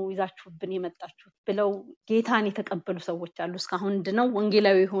ሰው ነው ይዛችሁብን የመጣችሁት ብለው ጌታን የተቀበሉ ሰዎች አሉ። እስካሁን ድነው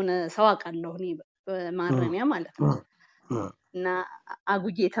ወንጌላዊ የሆነ ሰው አውቃለሁ እኔ በማረሚያ ማለት ነው። እና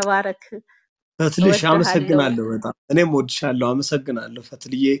አጉዬ ተባረክ። ፈትልሽ አመሰግናለሁ በጣም እኔም ወድሻለሁ። አመሰግናለሁ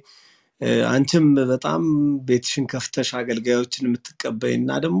ፈትልዬ። አንቺም በጣም ቤትሽን ከፍተሽ አገልጋዮችን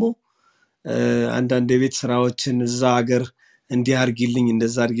የምትቀበይና ደግሞ አንዳንድ የቤት ስራዎችን እዛ ሀገር እንዲህ አድርጊልኝ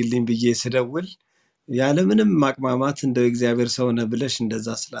እንደዛ አድርጊልኝ ብዬ ስደውል ያለምንም ማቅማማት እንደው እግዚአብሔር ሰው ነህ ብለሽ እንደዛ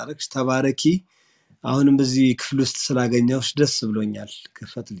ስላደረግሽ ተባረኪ። አሁንም በዚህ ክፍል ውስጥ ስላገኘሁሽ ደስ ብሎኛል።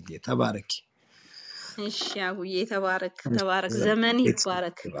 ፈትልዬ ተባረኪ። እሺ አጉዬ ተባረክ ተባረክ። ዘመን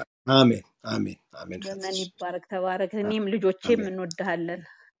ይባረክ። አሜን አሜን አሜን። ዘመን ይባረክ ተባረክ። እኔም ልጆቼም እንወድሃለን።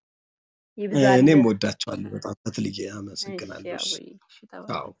 እኔም ወዳቸዋለሁ በጣም ፈትልዬ። አመሰግናለሁ።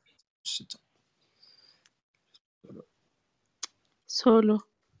 አዎ ሶሎ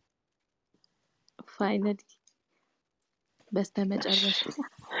ፋይናሊ በስተመጨረሻ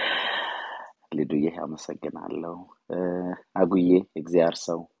ልዱዬ አመሰግናለሁ። አጉዬ እግዚአብሔር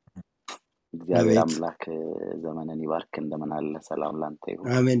ሰው እግዚአብሔር አምላክ ዘመንን ይባርክ። እንደምን አለ? ሰላም ላንተ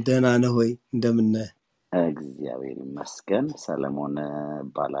ይሁን። አሜን። ደህና ነህ ወይ? እንደምን ነህ? እግዚአብሔር ይመስገን። ሰለሞን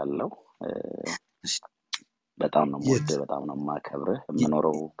እባላለሁ። በጣም ነው የምወድህ፣ በጣም ነው የማከብርህ።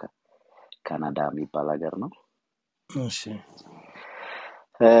 የምኖረው ካናዳ የሚባል ሀገር ነው። እሺ።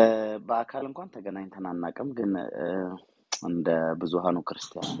 በአካል እንኳን ተገናኝተን አናውቅም፣ ግን እንደ ብዙሃኑ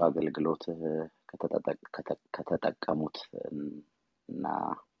ክርስቲያን በአገልግሎት ከተጠቀሙት እና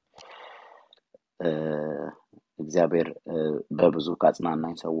እግዚአብሔር በብዙ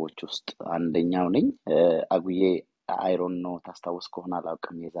ካጽናናኝ ሰዎች ውስጥ አንደኛው ነኝ። አጉዬ አይሮን ነው ታስታውስ ከሆነ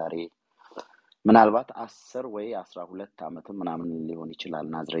አላውቅም፣ የዛሬ ምናልባት 10 ወይ 12 ዓመትም ምናምን ሊሆን ይችላል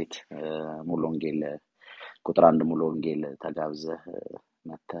ናዝሬት ሙሉ ወንጌል ቁጥር 1 ሙሉ ወንጌል ተጋብዘህ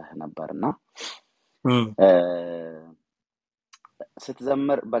መተህ ነበርና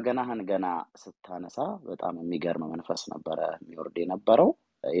ስትዘምር በገናህን ገና ስታነሳ በጣም የሚገርም መንፈስ ነበረ የሚወርድ የነበረው።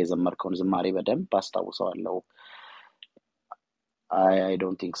 የዘመርከውን ዝማሬ በደንብ አስታውሰዋለሁ። I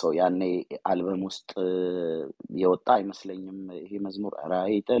don't think so ያኔ አልበም ውስጥ የወጣ አይመስለኝም ይሄ መዝሙር። ኧረ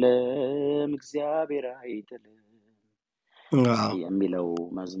አይጥልም እግዚአብሔር አይጥልም የሚለው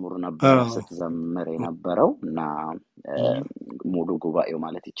መዝሙር ነበር ስትዘምር የነበረው እና ሙሉ ጉባኤው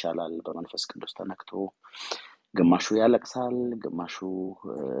ማለት ይቻላል በመንፈስ ቅዱስ ተነክቶ ግማሹ ያለቅሳል፣ ግማሹ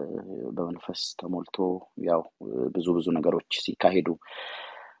በመንፈስ ተሞልቶ ያው ብዙ ነገሮች ሲካሄዱ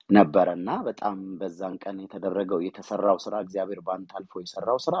ነበርና በጣም በዛን ቀን የተሰራው ስራ እግዚአብሔር ባንተ አልፎ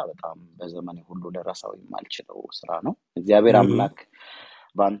የሰራው ስራ በጣም በዘመኔ ሁሉ ልረሳው የማልችለው ስራ ነው። እግዚአብሔር አምላክ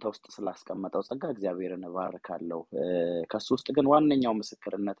ባንተ ውስጥ ስላስቀመጠው ጸጋ እግዚአብሔርን እባርካለሁ። ከሱ ውስጥ ግን ዋነኛው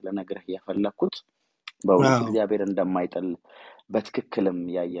ምስክርነት ለነግርህ የፈለኩት በእውነት እግዚአብሔር እንደማይጥል በትክክልም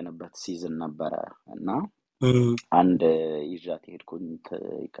ያየንበት ሲዝን ነበረ እና አንድ ይዣት ሄድኩኝ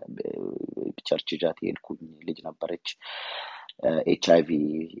ቸርች ይዣት ሄድኩኝ ልጅ ነበረች። ኤችአይቪ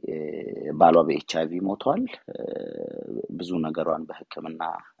ባሏ በኤችአይቪ ሞቷል። ብዙ ነገሯን በሕክምና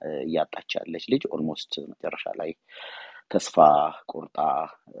እያጣች ያለች ልጅ ኦልሞስት መጨረሻ ላይ ተስፋ ቆርጣ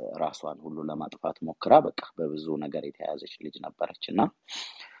ራሷን ሁሉ ለማጥፋት ሞክራ በቃ በብዙ ነገር የተያዘች ልጅ ነበረችና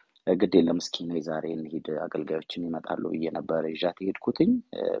ግድ የለም እስኪ ነው ዛሬ እንሂድ አገልጋዮችን ይመጣሉ ብዬ ነበር ይዣት ሄድኩትኝ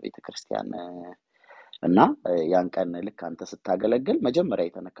ቤተክርስቲያን እና ያን ቀን ልክ አንተ ስታገለግል መጀመሪያ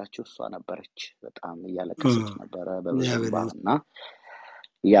የተነካችው እሷ ነበረች። በጣም እያለቀሰች ነበረ በብዙና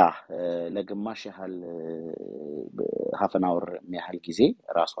ያ ለግማሽ ያህል ሀፍናውር የሚያህል ጊዜ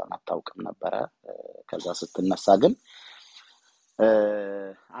ራሷን አታውቅም ነበረ። ከዛ ስትነሳ ግን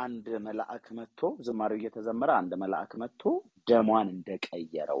አንድ መልአክ መጥቶ ዝማሬው እየተዘመረ አንድ መልአክ መጥቶ ደሟን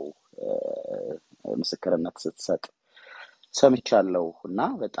እንደቀየረው ምስክርነት ስትሰጥ ሰምቻለሁ እና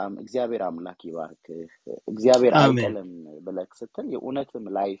በጣም እግዚአብሔር አምላክ ይባርክ እግዚአብሔር አይጥልም ብለህ ስትል የእውነትም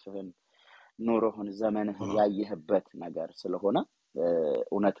ላይፍህን ኑሮህን ዘመንህን ያየህበት ነገር ስለሆነ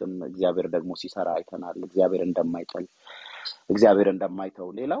እውነትም እግዚአብሔር ደግሞ ሲሰራ አይተናል እግዚአብሔር እንደማይጥል እግዚአብሔር እንደማይተው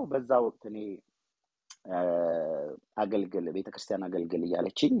ሌላው በዛ ወቅት እኔ አገልግል ቤተክርስቲያን አገልግል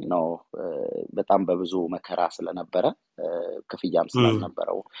እያለችኝ ነው በጣም በብዙ መከራ ስለነበረ ክፍያም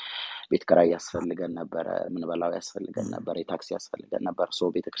ስላልነበረው ቤት ኪራይ ያስፈልገን ነበር ምን በላው ያስፈልገን ነበር የታክሲ ያስፈልገን ነበር ሶ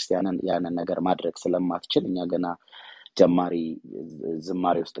ቤተክርስቲያንን ያንን ነገር ማድረግ ስለማትችል እኛ ገና ጀማሪ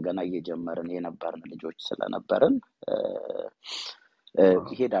ዝማሬ ውስጥ ገና እየጀመርን የነበርን ልጆች ስለነበርን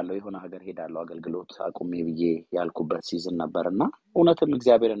ሄዳለሁ የሆነ ሀገር ሄዳለሁ አገልግሎት አቁሜ ብዬ ያልኩበት ሲዝን ነበርና እውነትም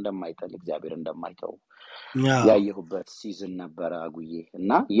እግዚአብሔር እንደማይጥል እግዚአብሔር እንደማይተው ያየሁበት ሲዝን ነበር አጉዬ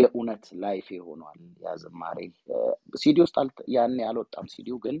እና የእውነት ላይፍ ሆኗል ያ ዝማሬ ሲዲ ውስጥ ያኔ አልወጣም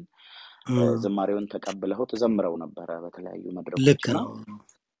ሲዲው ግን ዝማሬውን ተቀብለው ተዘምረው ነበር በተለያዩ መድረኮችና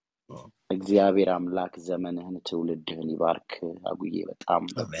እግዚአብሔር አምላክ ዘመንህን ትውልድህን ይባርክ አጉዬ በጣም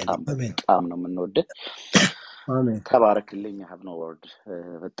በጣም በጣም ነው የምንወድህ አሜን ተባረክልኝ have no word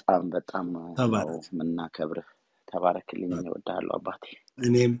በጣም በጣም ነው የምናከብርህ ተባረክልኝ እወድሃለሁ አባቴ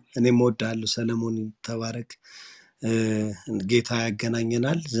እኔም እወድሃለሁ ሰለሞን ተባረክ ጌታ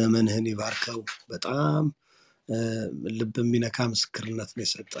ያገናኘናል ዘመንህን ይባርከው በጣም ልብ የሚነካ ምስክርነት ነው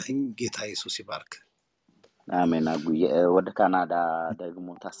የሰጠኝ ጌታ ኢየሱስ ይባርክ አሜን አጉዬ ወደ ካናዳ ደግሞ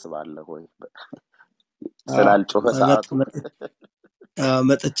ታስባለህ ወይ ስላልጮኸ ሰዓቱ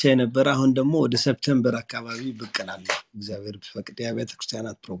መጥቼ ነበር አሁን ደግሞ ወደ ሰፕቴምበር አካባቢ ብቅላለሁ እግዚአብሔር ቢፈቅድ የቤተ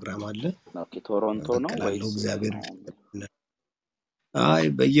ክርስቲያናት ፕሮግራም አለ ኦኬ ቶሮንቶ ነው ወይስ እግዚአብሔር አይ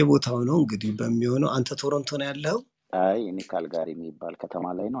በየቦታው ነው እንግዲህ በሚሆነው አንተ ቶሮንቶ ነው ያለው አይ እኔ ካልጋሪ የሚባል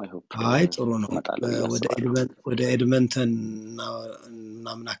ከተማ ላይ ነው አይ ጥሩ ነው ወደ ኤድመንተን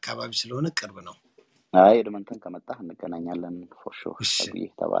እና ምን አካባቢ ስለሆነ ቅርብ ነው አይ ኤድመንተን ከመጣህ እንገናኛለን ፎር ሹር አብይ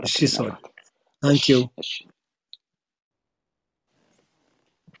ተባረክ እሺ ሶ ታንክ ዩ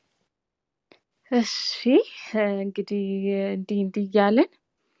እሺ እንግዲህ እንዲህ እያለን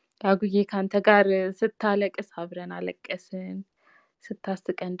አጉዬ ካንተ ጋር ስታለቅስ አብረን አለቀስን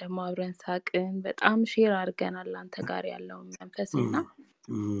ስታስቀን ደግሞ አብረን ሳቅን በጣም ሼር አድርገናል አንተ ጋር ያለውን መንፈስና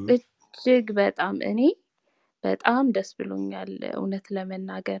እጅግ በጣም እኔ በጣም ደስ ብሎኛል እውነት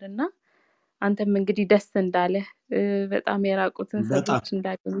ለመናገርና አንተም እንግዲህ ደስ እንዳለ በጣም የራቁትን ሰዎች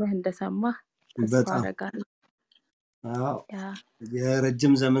እንዳገኘህ እንደሰማህ ተስፋ አደርጋለሁ አዎ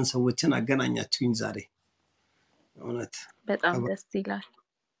የረጅም ዘመን ሰዎችን አገናኛችሁኝ ዛሬ እውነት በጣም ደስ ይላል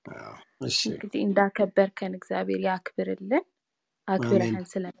እሺ እንግዲህ እንዳከበርከን እግዚአብሔር ያክብርልን አክብረህን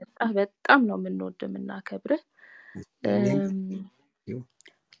ስለመጣህ በጣም ነው የምናከብርህ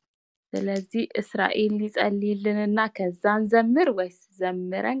ስለዚህ እስራኤል ሊጸልይልንና ከዛን ዘምር ወይስ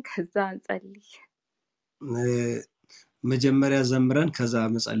ዘምረን ከዛ እንጸልይ መጀመሪያ ዘምረን ከዛ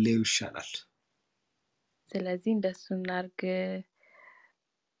መጸለዩ ይሻላል ስለዚህ እንደሱ እናርግ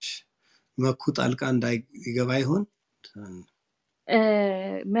መኩ ጣልቃ እንዳይገባ ይሆን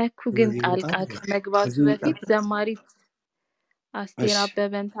መኩ ግን ጣልቃ ከመግባቱ በፊት ዘማሪት አስቴር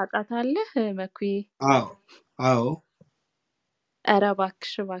አበበን ታውቃታለህ መኩዬ አዎ ኧረ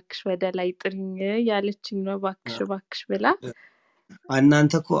እባክሽ ወደ ላይ ጥሪኝ ያለችኝ ነው እባክሽ ብላ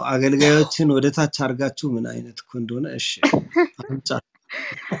እናንተ እኮ አገልጋዮችን ወደ ታች አርጋችሁ ምን አይነት እኮ እንደሆነ እሺ አምጫ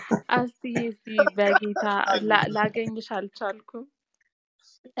እስቲ በጌታ ላገኝሽ አልቻልኩም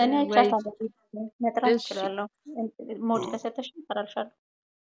እኔ አይቻታለሁ መጥራት እችላለሁ ሞድ ከሰጠሽ እጠራልሻለሁ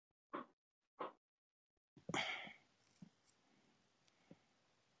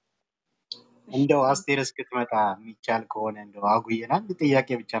እንደው አስቴር እስክትመጣ የሚቻል ከሆነ እንደው አጉዬን አንድ ጥያቄ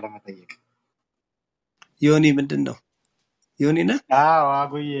ብቻ ለመጠየቅ ዮኒ ምንድነው ዮኒ ነህ አዎ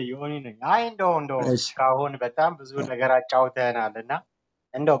አጉዬ ዮኒ ነኝ አይ እንደው እስካሁን በጣም ብዙ ነገር አጫውተናልና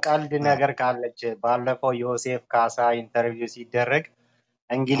እንደው ቀልድ ነገር ካለች ባለፈው ዮሴፍ ካሳ ኢንተርቪው ሲደረግ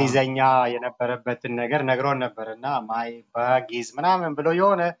እንግሊዘኛ የነበረበትን ነገር ነግሮን ነበርና ማይ ባጊዝ ምናምን ብሎ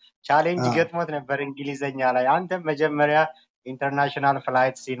የሆነ ቻሌንጅ ገጥሞት ነበር እንግሊዘኛ ላይ አንተ መጀመሪያ ኢንተርናሽናል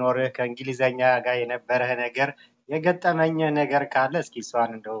ፍላይት ሲኖርህ ከእንግሊዘኛ ጋር የነበረህ ነገር የገጠመኝ ነገር ካለ እስኪ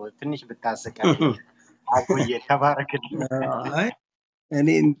እሷን እንደው ትንሽ ብታስቀኝ አጉዬ ተባረክልኝ እኔ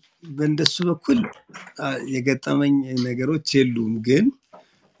በእንደሱ በኩል የገጠመኝ ነገሮች የሉም ግን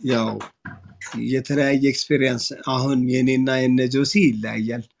ያው የተለያየ ኤክስፒሪየንስ አሁን የኔና የነጆሲ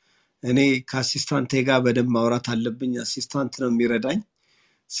ይለያያል እኔ ከአሲስታንቴ ጋር በደንብ ማውራት አለብኝ አሲስታንት ነው የሚረዳኝ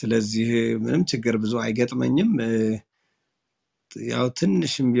ስለዚህ ምንም ችግር ብዙ አይገጥመኝም ያው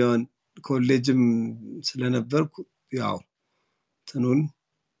ትንሽም ቢሆን ኮሌጅም ስለነበርኩ ያው እንትኑን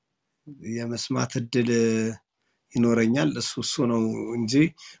የመስማት እድል ይኖረኛል። እሱ ነው እንጂ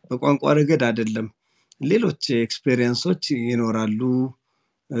በቋንቋ ረገድ አይደለም። ሌሎች ኤክስፔሪየንሶች ይኖራሉ።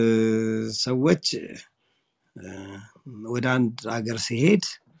 ሰዎች ወደ አንድ ሀገር ሲሄድ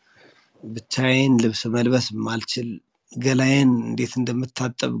ብቻዬን ልብስ መልበስ ማልችል ገላዬን እንዴት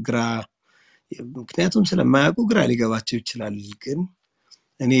እንደምታጠብ ግራ ምክንያቱም ስለማያውቁ ግራ ሊገባቸው ይችላል። ግን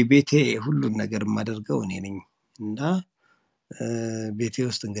እኔ ቤቴ ሁሉን ነገር የማደርገው እኔ ነኝ እና ቤቴ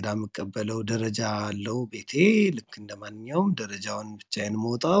ውስጥ እንግዳ የምቀበለው ደረጃ አለው። ቤቴ ልክ እንደማንኛውም ደረጃውን ብቻዬን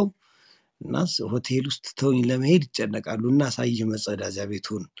መውጣው እና ሆቴል ውስጥ ተውኝ ለመሄድ ይጨነቃሉ። እናሳይህ መጸዳጃ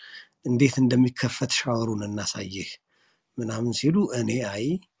ቤቱን እንዴት እንደሚከፈት ሻወሩን እናሳይህ ምናምን ሲሉ እኔ አይ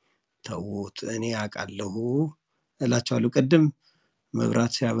ተውት እኔ አውቃለሁ እላቸዋለሁ። ቅድም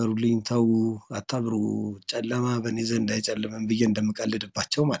መብራት ሲያበሩልኝ ተው አታብሩ ጨለማ በእኔ ዘንድ አይጨልምም ብዬ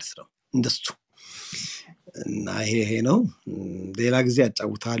እንደምቀልድባቸው ማለት ነው። እንደሱ እና ይሄ ነው። ሌላ ጊዜ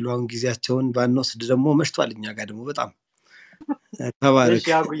አጫውታለሁ። አሁን ጊዜያቸውን ባንወስድ ደግሞ መሽቷል። እኛ ጋር ደግሞ በጣም ተባረክ። እሺ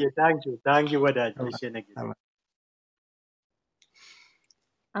አጉዬ ታንኪ ወዳጅ። እሺ ነገ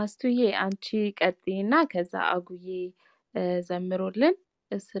አስቱዬ አንቺ ቀጥይና ከዛ አጉዬ ዘምሮልን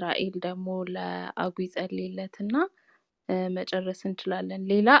እስራኤል ደግሞ ለአጉ ይጸልይለትና መጨረስ እንችላለን።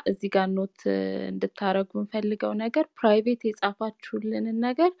 ሌላ እዚህ ጋር ኖት እንድታረጉ እንፈልገው ነገር ፕራይቬት የጻፋችሁልንን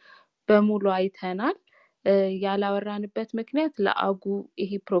ነገር በሙሉ አይተናል። ያላወራንበት ምክንያት ለአጉ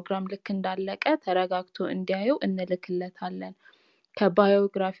ይሄ ፕሮግራም ልክ እንዳለቀ ተረጋግቶ እንዲያየው እንልክለታለን።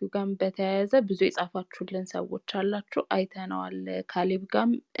 ከባዮግራፊው ጋር በተያያዘ ብዙ የጻፋችሁልን ሰዎች አላችሁ፣ አይተነዋል። ካሌብ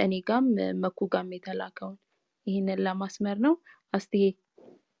ጋም እኔ ጋም መኩ ጋም የተላከውን ይህንን ለማስመር ነው። አስትዬ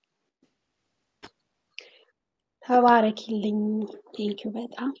ተባረኪልኝ። ቴንኪዩ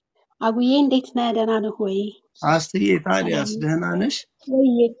በጣም አጉዬ፣ እንዴት ነህ? ደህና ነህ ወይ? አስትዬ ታዲያስ ደህና ነሽ?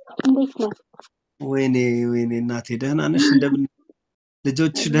 ወይዬ እንዴት ነህ? ወይኔ እናቴ ደህና ነሽ? እንደምን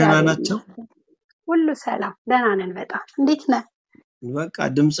ልጆችሽ ደህና ናቸው? ሁሉ ሰላም፣ ደህና ነን በጣም። እንዴት ነህ? በቃ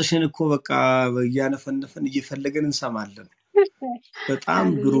ድምፅሽን እኮ በቃ እያነፈነፈን እየፈለገን እንሰማለን። በጣም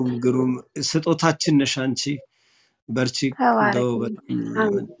ግሩም ስጦታችን ነሽ አንቺ። በርቺ። እንደው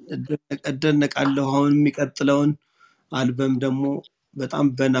በጣም እደነቃለሁ። አሁን የሚቀጥለውን አልበም ደግሞ በጣም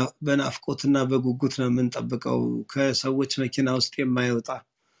በናፍቆትና በጉጉት ነው የምንጠብቀው። ከሰዎች መኪና ውስጥ የማይወጣ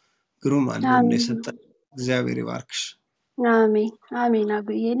ግሩም አልበም ነው የሰጠን። እግዚአብሔር ይባርክሽ። አሜን አሜን።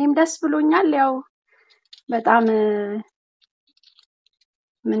 አጉዬ እኔም ደስ ብሎኛል። ያው በጣም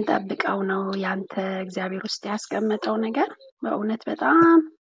የምንጠብቀው ነው ያንተ እግዚአብሔር ውስጥ ያስቀመጠው ነገር። በእውነት በጣም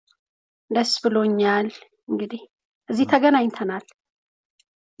ደስ ብሎኛል። እንግዲህ እዚህ ተገናኝተናል።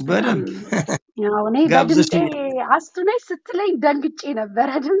 በደንብ ያው እኔ በድምጼ አስቱ ነሽ ስትለኝ ደንግጬ ነበረ።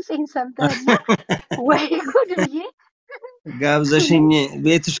 ድምጼን ሰምተህና ወይ ጉድ ብዬ ጋብዘሽኝ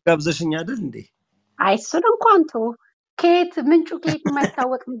ቤትሽ ጋብዘሽኝ አይደል እንዴ? አይ እሱን እንኳን ተው። ከየት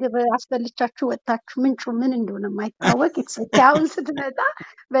የማይታወቅ ምግብ አስበልቻችሁ ወጣችሁ ምንጩ ምን እንደሆነ የማይታወቅ አሁን ስትመጣ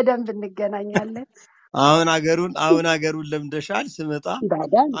በደንብ እንገናኛለን። አሁን ሀገሩን ለምደሻል። ስመጣ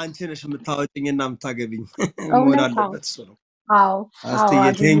አንቺ ነሽ የምታወጭኝና የምታገቢኝ። መሆን አለበት እሱ ነው። አዎ አስትዬ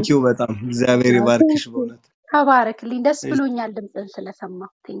ቴንኪው በጣም እግዚአብሔር ይባርክሽ። በእውነት ተባረክልኝ። ደስ ብሎኛል ድምፅን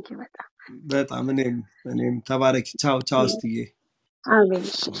ስለሰማሁ። ቴንኪው በጣም እኔም ተባረኪ። ቻው አስትዬ። አሜን።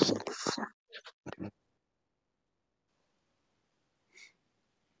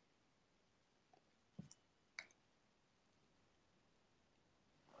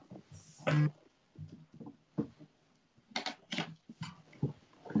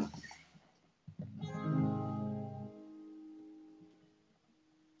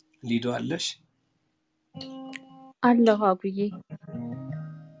 ሊዶ አለሽ? አለሁ አጉዬ።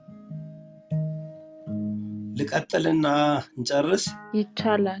 ልቀጥልና እንጨርስ?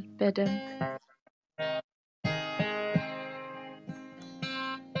 ይቻላል በደንብ።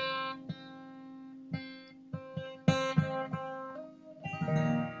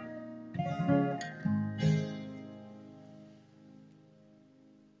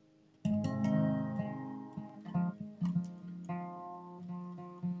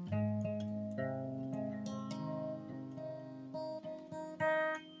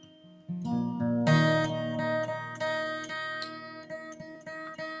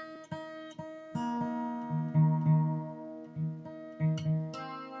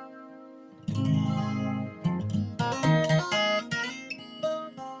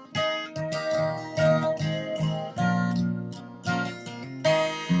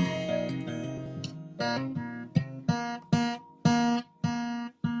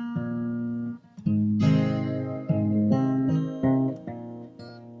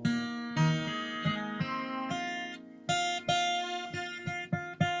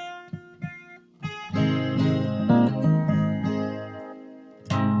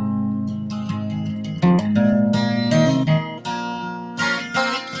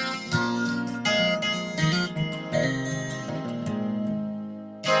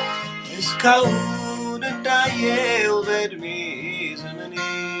 እስካሁን እንዳየው በእድሜ ዘመኔ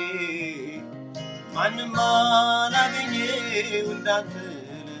ማንም አላገኘው እንዳንተ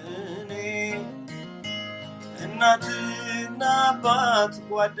ለእኔ እናትና አባት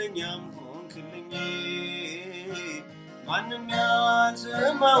ጓደኛም ሆንክልኝ ማንም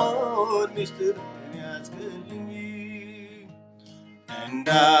ያልሰማውን ምስጢር ያዝክልኝ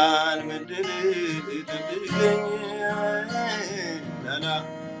እንዳልበድል ጠብቀኝ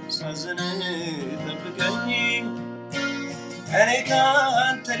እንዳላሳዝን ጠብቀኝ እኔ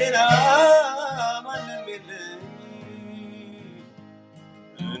ካንተ ሌላ ማንም የለኝ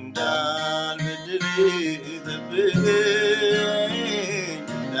እንዳልበድል ጠብቀኝ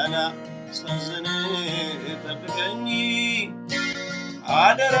እንዳላሳዝን ጠብቀኝ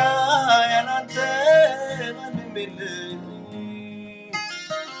አደራ ያላንተ ማንም የለኝ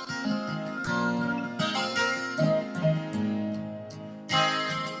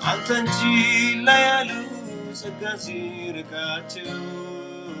አንተን ችላ ያሉ ጸጋ ሲርቃቸው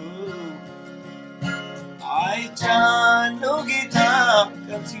አይቻለው ጌታ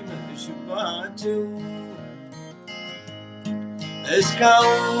ቀን ሲመሽባቸው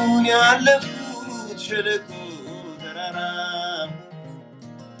እስካሁን ያለፉት ሸለቆ ተራራ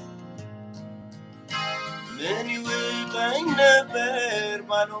ምን ይውጠኝ ነበር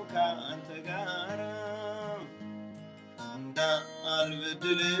ባልሆን ከአንተ ጋር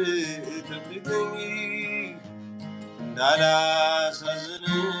እንዳልበድል ጠብቀኝ እንዳላሳዝን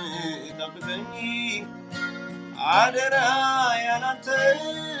ጠብቀኝ አደራ ያላንተ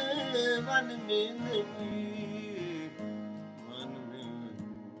ማንም የለኝ ማንም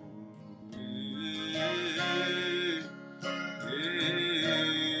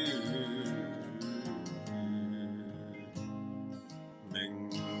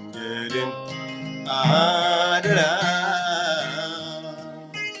መንገድን አደራ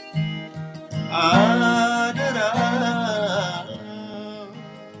አደራ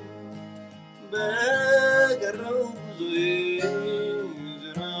በቀረው ጉዞዬ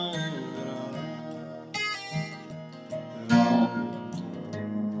ዝራ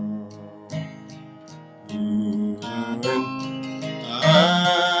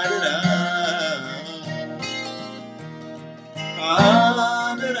አደራ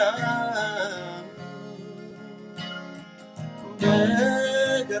አደራ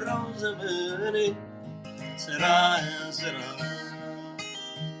በቀረው ዘመኔ ስራህን ስራ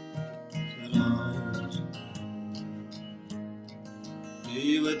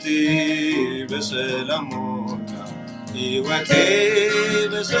ሕይወቴ በሰላም ሞላ ሕይወቴ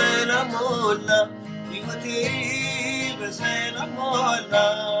በሰላም ሞላ ሕይወቴ በሰላም ሞላ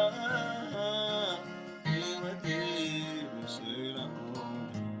ሕይወቴ በሰላም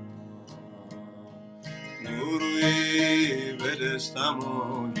ሞላ ኑሮዬ በደስታ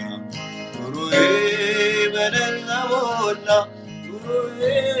ሞላ ኑሮዬ በደስታ ሞላ ኑሮዬ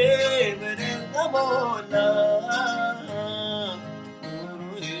በደስታ ሞላ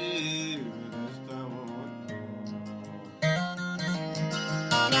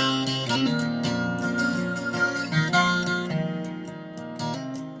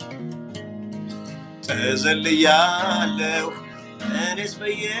ተዘልያለሁ እኔስ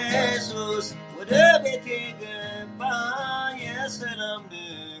በኢየሱስ ወደ ቤቴ ገባ የሰላም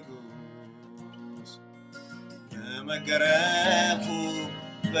ንጉሥ ከመገረፉ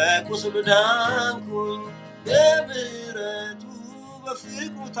በቁስሉ ዳንኩኝ በምሕረቱ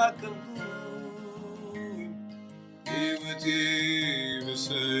በፍቅሩ ታከምኩኝ ሕይወቴ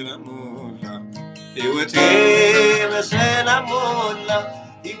በሰላም ሞላ ሕይወቴ በሰላም ሞላ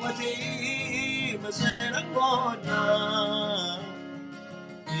ሕይወቴ በሰላም ሞላ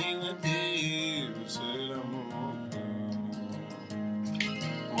ሕይወቴ በሰላም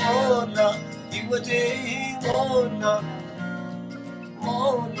ሞላ ሕይወቴ ሞላ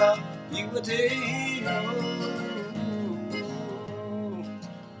ሞላ ሕይወቴ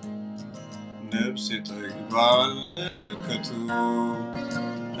ነፍሴ ጠግባል ከቱ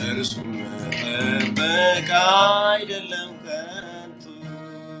እርሱን መጠበቅ አይደለም ከንቱ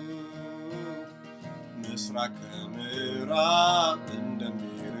ምስራቅ ከምዕራብ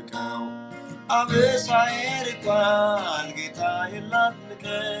እንደሚርቀው አበሳዬ ርቋል ጌታዬን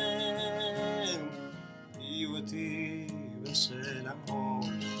ላድንቀው ሕይወቴ በሰላም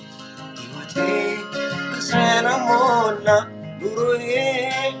ሞላ ሕይወቴ በሰላም ሞላ ኑሮዬ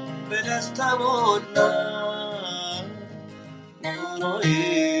በደስታ ሞላ ኑሮዬ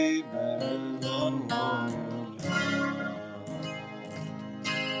በሰላም ሞላ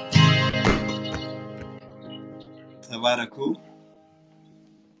ተባረኩ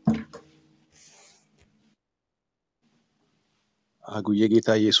አጉዬ ጌታ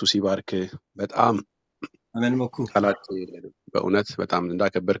ኢየሱስ ይባርክ። በጣም አሜን። መኩ ቃላት በእውነት በጣም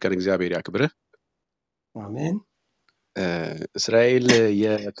እንዳከበርከን እግዚአብሔር ያክብርህ። አሜን። እስራኤል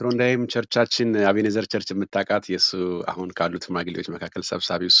የትሮንዳይም ቸርቻችን አቤኔዘር ቸርች የምታውቃት የእሱ አሁን ካሉት ሽማግሌዎች መካከል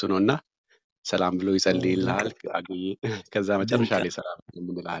ሰብሳቢ እሱ ነው እና ሰላም ብሎ ይጸልይልሃል አጉዬ። ከዛ መጨረሻ ላይ ሰላም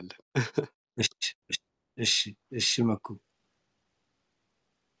እንልሃለን። እሺ መኩ።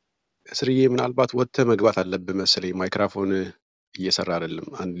 እስርዬ ምናልባት ወጥተህ መግባት አለብህ መሰለኝ፣ ማይክራፎን እየሰራ አይደለም።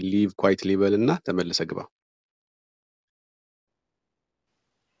 አንድ ሊቭ ኳይት ሊበል እና ተመልሰህ ግባ።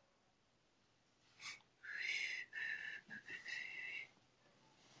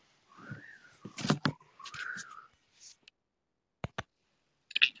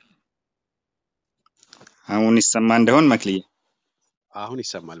 አሁን ይሰማ እንደሆን መክሊዬ? አሁን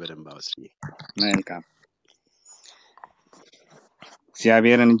ይሰማል በደንብ አመስልዬ። መልካም።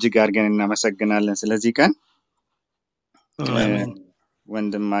 እግዚአብሔርን እጅግ አድርገን እናመሰግናለን ስለዚህ ቀን።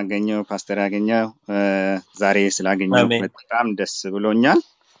 ወንድም አገኘው ፓስተር አገኘው ዛሬ ስላገኘው በጣም ደስ ብሎኛል።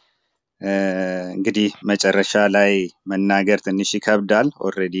 እንግዲህ መጨረሻ ላይ መናገር ትንሽ ይከብዳል።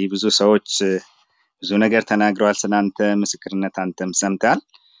 ኦሬዲ ብዙ ሰዎች ብዙ ነገር ተናግረዋል ስላንተ፣ ምስክርነት አንተም ሰምተሃል።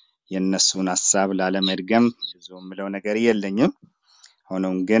 የነሱን ሐሳብ ላለመድገም ብዙ ምለው ነገር የለኝም።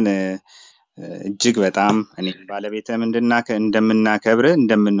 ሆኖም ግን እጅግ በጣም እኔ ባለቤትም እንደምናከብር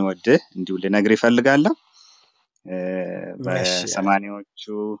እንደምንወድህ እንዲሁ ልነግር ይፈልጋለሁ። በሰማኒያዎቹ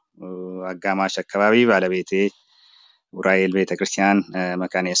አጋማሽ አካባቢ ባለቤቴ ኡራኤል ቤተክርስቲያን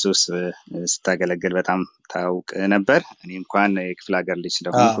መካነ ኢየሱስ ስታገለግል በጣም ታውቅ ነበር። እኔ እንኳን የክፍለ ሀገር ልጅ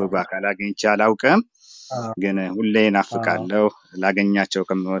ስለሆንኩ በአካል አግኝቼ አላውቅም፣ ግን ሁሌ ናፍቃለሁ። ላገኛቸው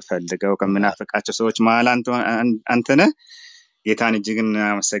ከምፈልገው ከምናፍቃቸው ሰዎች መሀል አንተ ነህ። ጌታን እጅግ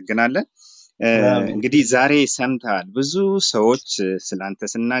እናመሰግናለን። እንግዲህ ዛሬ ሰምተሃል፣ ብዙ ሰዎች ስላንተ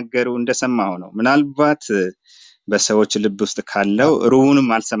ሲናገሩ እንደሰማሁ ነው። ምናልባት በሰዎች ልብ ውስጥ ካለው ሩቡንም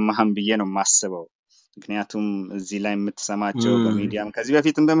አልሰማህም ብዬ ነው የማስበው። ምክንያቱም እዚህ ላይ የምትሰማቸው በሚዲያም ከዚህ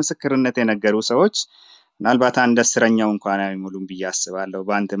በፊትም በምስክርነት የነገሩ ሰዎች ምናልባት አንድ አስረኛው እንኳን አይሞሉም ብዬ አስባለሁ።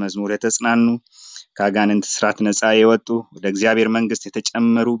 በአንተ መዝሙር የተጽናኑ፣ ከአጋንንት ስራት ነፃ የወጡ፣ ወደ እግዚአብሔር መንግስት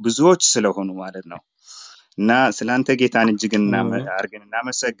የተጨመሩ ብዙዎች ስለሆኑ ማለት ነው። እና ስላንተ ጌታን እጅግ አድርገን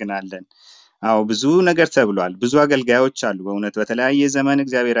እናመሰግናለን። አዎ ብዙ ነገር ተብሏል። ብዙ አገልጋዮች አሉ። በእውነት በተለያየ ዘመን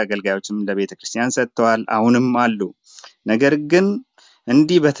እግዚአብሔር አገልጋዮችም ለቤተ ክርስቲያን ሰጥተዋል፣ አሁንም አሉ። ነገር ግን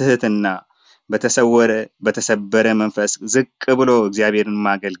እንዲህ በትህትና በተሰበረ መንፈስ ዝቅ ብሎ እግዚአብሔርን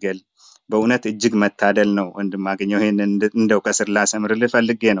ማገልገል በእውነት እጅግ መታደል ነው። ወንድማገኘው ይሄንን እንደው ከስር ላሰምርልህ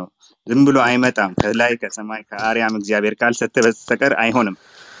ፈልጌ ነው። ዝም ብሎ አይመጣም። ከላይ ከሰማይ ከአርያም እግዚአብሔር ካልሰጠ በስተቀር አይሆንም።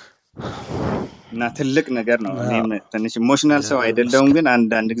 እና ትልቅ ነገር ነው። እኔም ትንሽ ኢሞሽናል ሰው አይደለሁም፣ ግን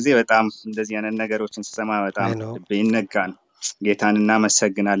አንዳንድ ጊዜ በጣም እንደዚህ አይነት ነገሮችን ስሰማ በጣም ልቤ ይነካል። ጌታን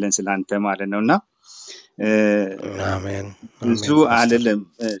እናመሰግናለን ስላንተ ማለት ነውና አሜን። ብዙ አልልም፣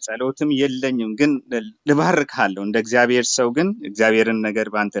 ጸሎትም የለኝም፣ ግን ልባርክሃለሁ። እንደ እግዚአብሔር ሰው ግን እግዚአብሔርን ነገር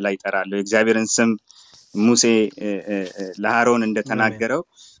በአንተ ላይ እጠራለሁ። የእግዚአብሔርን ስም ሙሴ ለአሮን እንደተናገረው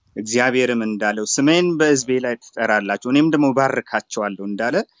እግዚአብሔርም እንዳለው ስሜን በሕዝቤ ላይ ትጠራላችሁ እኔም ደግሞ ባርካቸዋለሁ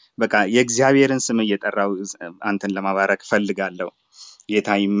እንዳለ በቃ የእግዚአብሔርን ስም እየጠራው አንተን ለማባረክ ፈልጋለሁ። ጌታ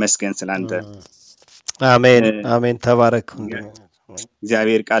ይመስገን ስላንተ። አሜን አሜን። ተባረክ።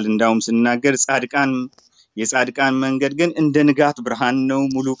 እግዚአብሔር ቃል እንዳውም ሲናገር የጻድቃን መንገድ ግን እንደ ንጋት ብርሃን ነው፣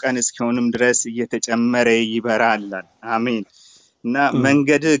 ሙሉ ቀን እስኪሆንም ድረስ እየተጨመረ ይበራል። አሜን። እና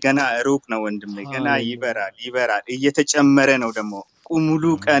መንገድ ገና ሩቅ ነው ወንድሜ፣ ገና ይበራል እየተጨመረ ነው ደግሞ ሙሉ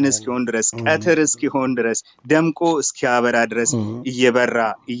ቀን እስኪሆን ድረስ ቀትር እስኪሆን ድረስ ደምቆ እስኪያበራ ድረስ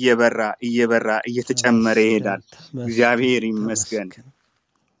እየበራ እየተጨመረ ይሄዳል። እግዚአብሔር ይመስገን።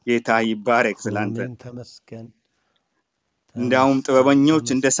 ጌታ ይባረክ ስላንተ። እንዳውም ጥበበኞች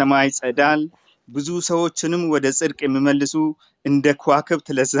እንደ ሰማይ ጸዳል ብዙ ሰዎችንም ወደ ጽድቅ የሚመልሱ እንደ ከዋክብት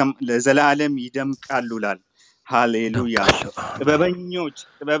ለዘላለም ይደምቃሉ ይላል። ሃሌሉያ።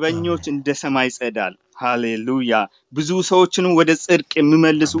 ጥበበኞች እንደ ሰማይ ጸዳል። ሃሌሉያ። ብዙ ሰዎችንም ወደ ጽድቅ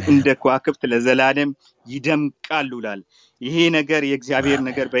የሚመልሱ እንደ ከዋክብት ለዘላለም ይደምቃሉ ይላል። ይሄ ነገር የእግዚአብሔር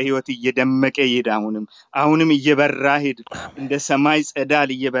ነገር በህይወት እየደመቀ ይሄድ። አሁንም እየበራ ሄድ። እንደ ሰማይ ጸዳል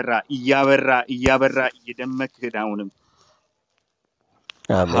እያበራ እየደመቀ ሄድ። አሁንም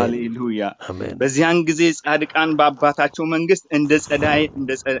ሃሌሉያ። በዚያን ጊዜ ጻድቃን በአባታቸው መንግስት እንደ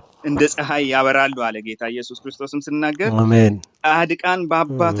ፀሐይ ያበራሉ አለ ጌታ ኢየሱስ ክርስቶስም ሲናገር። ጻድቃን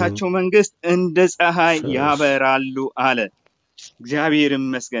በአባታቸው መንግስት እንደ ፀሐይ ያበራሉ አለ። እግዚአብሔር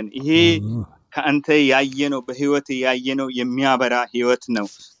ይመስገን። ይሄ ከአንተ ያየነው በህይወት ያየነው የሚያበራ ህይወት ነው።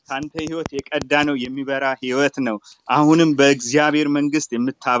 ከአንተ ህይወት የቀዳ ነው የሚበራ ህይወት ነው። አሁንም በእግዚአብሔር መንግስት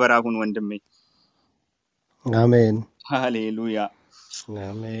የምታበራ ሁን ወንድሜ። አሜን። ሃሌሉያ።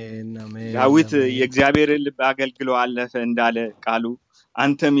 አሜን አሜን ዳዊት አሜን የእግዚአብሔርን ልብ አገልግሎ አለፈ እንዳለ ቃሉ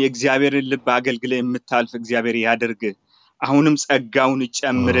አንተም የእግዚአብሔርን ልብ አገልግለ የምታልፍ እግዚአብሔር ያድርግ። አሁንም ጸጋውን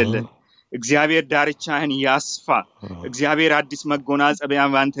ይጨምርልህ። እግዚአብሔር ዳርቻህን ያስፋ። እግዚአብሔር አዲስ መጎናጸፊያ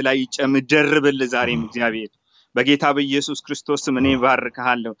ባንተ ላይ ይደርብልህ። ዛሬም እግዚአብሔር በጌታ በኢየሱስ ክርስቶስ ስም እኔ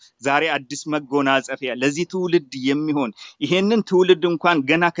ባርካለሁ። ዛሬ አዲስ መጎናጸፊያ ለዚህ ትውልድ የሚሆን ይሄንን ትውልድ እንኳን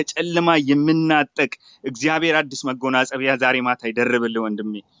ገና ከጨለማ የምናጠቅ እግዚአብሔር አዲስ መጎናጸፊያ ዛሬ ማታ ይደርብልህ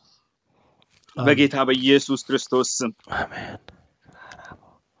ወንድሜ በጌታ በኢየሱስ ክርስቶስ ስም። አሜን።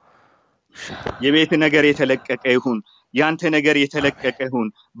 የቤት ነገር የተለቀቀ ይሁን። ያንተ ነገር የተለቀቀ ይሁን።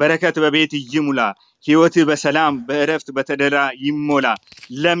 በረከት በቤት ይሙላ። ህይወት በሰላም በእረፍት በተደላ ይሞላ።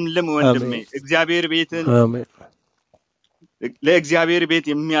 ለምለም ወንድሜ እግዚአብሔር ቤትን አሜን። ለእግዚአብሔር ቤት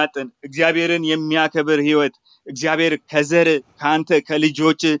የሚያጥን እግዚአብሔርን የሚያከብር ህይወት እግዚአብሔር ከዘር ካንተ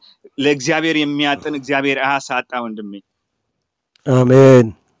ከልጆች ለእግዚአብሔር የሚያጥን እግዚአብሔር አያሳጣ ወንድሜ። አሜን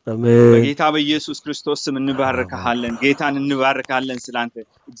አሜን። በጌታ በኢየሱስ ክርስቶስ ስም እንባርካለን። ጌታን እንባርካለን ስላንተ።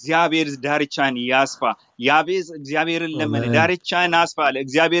 እግዚአብሔር ዳርቻን ያስፋ። ያቤዝ እግዚአብሔርን ለመነ ዳርቻን አስፋ አለ።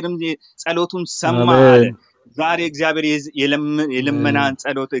 እግዚአብሔርም ጸሎቱን ሰማ አለ። ዛሬ እግዚአብሔር የለመናን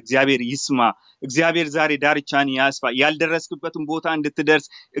ጸሎት እግዚአብሔር ይስማ። እግዚአብሔር ዛሬ ዳርቻን ያስፋ። ያልደረስክበትን ቦታ እንድትደርስ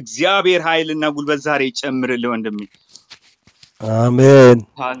እግዚአብሔር ኃይልና ጉልበት ዛሬ ይጨምርልህ ወንድሜ። አሜን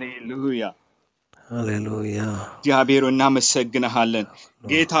ሃሌሉያ ሃሌሉያ። እግዚአብሔር እናመሰግንሃለን።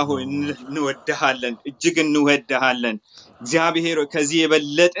 ጌታ ሆይ እንወድሃለን፣ እጅግ እንወድሃለን። እግዚአብሔር ከዚህ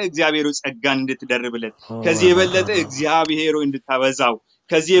የበለጠ እግዚአብሔር ጸጋን እንድትደርብለት፣ ከዚህ የበለጠ እግዚአብሔር እንድታበዛው፣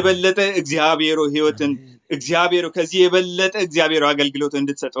 ከዚህ የበለጠ እግዚአብሔር ህይወትን እግዚአብሔር ከዚህ የበለጠ እግዚአብሔር አገልግሎት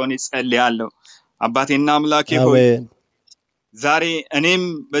እንድትሰጠው ጸልያለሁ። አባቴና አምላኬ ሆይ ዛሬ እኔም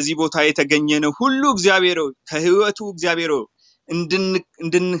በዚህ ቦታ የተገኘነው ሁሉ እግዚአብሔር ከህይወቱ እግዚአብሔር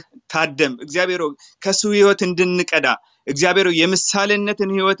እንድንታደም እግዚአብሔር ከሱ ህይወት እንድንቀዳ እግዚአብሔር የምሳሌነትን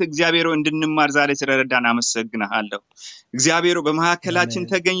ህይወት እግዚአብሔር እንድንማር ዛሬ ስለረዳን አመሰግናለሁ። እግዚአብሔር በመሐከላችን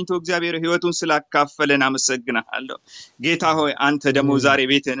ተገኝቶ እግዚአብሔር ህይወቱን ስላካፈለን አመሰግናለሁ። ጌታ ሆይ አንተ ደግሞ ዛሬ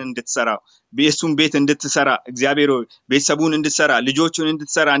ቤትን እንድትሰራው ቤሱን ቤት እንድትሰራ እግዚአብሔር ቤተሰቡን እንድትሰራ ልጆቹን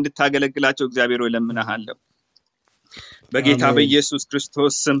እንድትሰራ እንድታገለግላቸው እግዚአብሔር ለምንሃለሁ በጌታ በኢየሱስ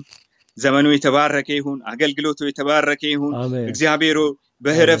ክርስቶስ ስም። ዘመኑ የተባረከ ይሁን። አገልግሎቱ የተባረከ ይሁን። እግዚአብሔር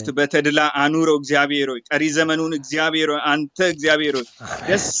በህረፍት በተድላ አኑረው እግዚአብሔር ቀሪ ዘመኑን እግዚአብሔር አንተ እግዚአብሔር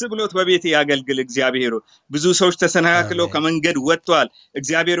ደስ ብሎት በቤት ያገልግል። እግዚአብሔር ብዙ ሰዎች ተሰናክለው ከመንገድ ወጥተዋል።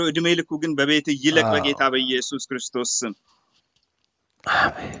 እግዚአብሔር እድሜ ልኩ ግን በቤት ይለቅ በጌታ በኢየሱስ ክርስቶስ ስም።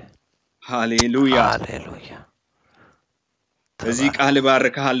 አሜን ሃሌሉያ ሃሌሉያ። በዚህ ቃል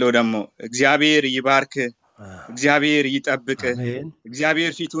ባርካለሁ ደግሞ እግዚአብሔር ይባርክ። እግዚአብሔር ይጠብቅ።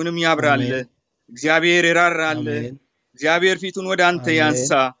 እግዚአብሔር ፊቱንም ያብራል። እግዚአብሔር ይራራል። እግዚአብሔር ፊቱን ወደ አንተ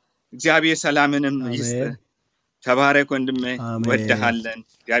ያንሳ። እግዚአብሔር ሰላምንም ይስጥ። ተባረክ ወንድሜ፣ ወደሃለን።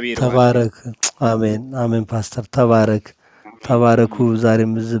 እግዚአብሔር ተባረክ። አሜን አሜን። ፓስተር ተባረክ፣ ተባረኩ።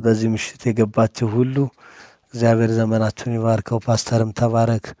 ዛሬም በዚህ ምሽት የገባችሁ ሁሉ እግዚአብሔር ዘመናችሁን ይባርከው። ፓስተርም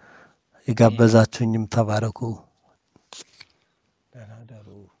ተባረክ፣ የጋበዛችሁኝም ተባረኩ።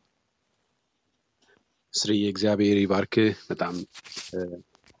 ስሪ እግዚአብሔር ይባርክ። በጣም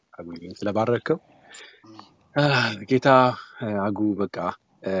አጉልኝ ስለባረከው ጌታ አጉ በቃ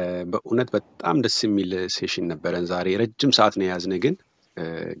በእውነት በጣም ደስ የሚል ሴሽን ነበረን ዛሬ። ረጅም ሰዓት ነው የያዝነ፣ ግን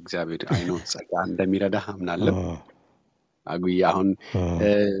እግዚአብሔር አይኖ ጸጋ እንደሚረዳ አምናለሁ። አጉዬ አሁን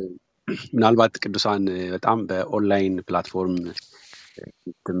ምናልባት ቅዱሳን በጣም በኦንላይን ፕላትፎርም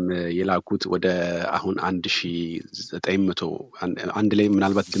የላኩት ወደ አሁን 1900 አንድ ላይ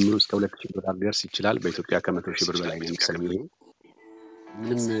ምናልባት ድምሩ እስከ 2000 ብር ሊደርስ ይችላል። በኢትዮጵያ ከ100,000 ብር በላይ ነው የሚሰሚው።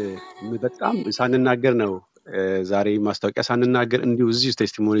 ምንም በጣም ሳንናገር ነው ዛሬ ማስታወቂያ ሳንናገር እንዲሁ እዚህ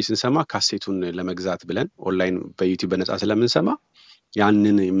ቴስቲሞኒ ስንሰማ ካሴቱን ለመግዛት ብለን ኦንላይን በዩቲዩብ በነፃ ስለምንሰማ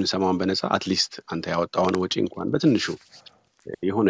ያንን የምንሰማውን በነፃ አትሊስት አንተ ያወጣውን ወጪ እንኳን በትንሹ የሆነ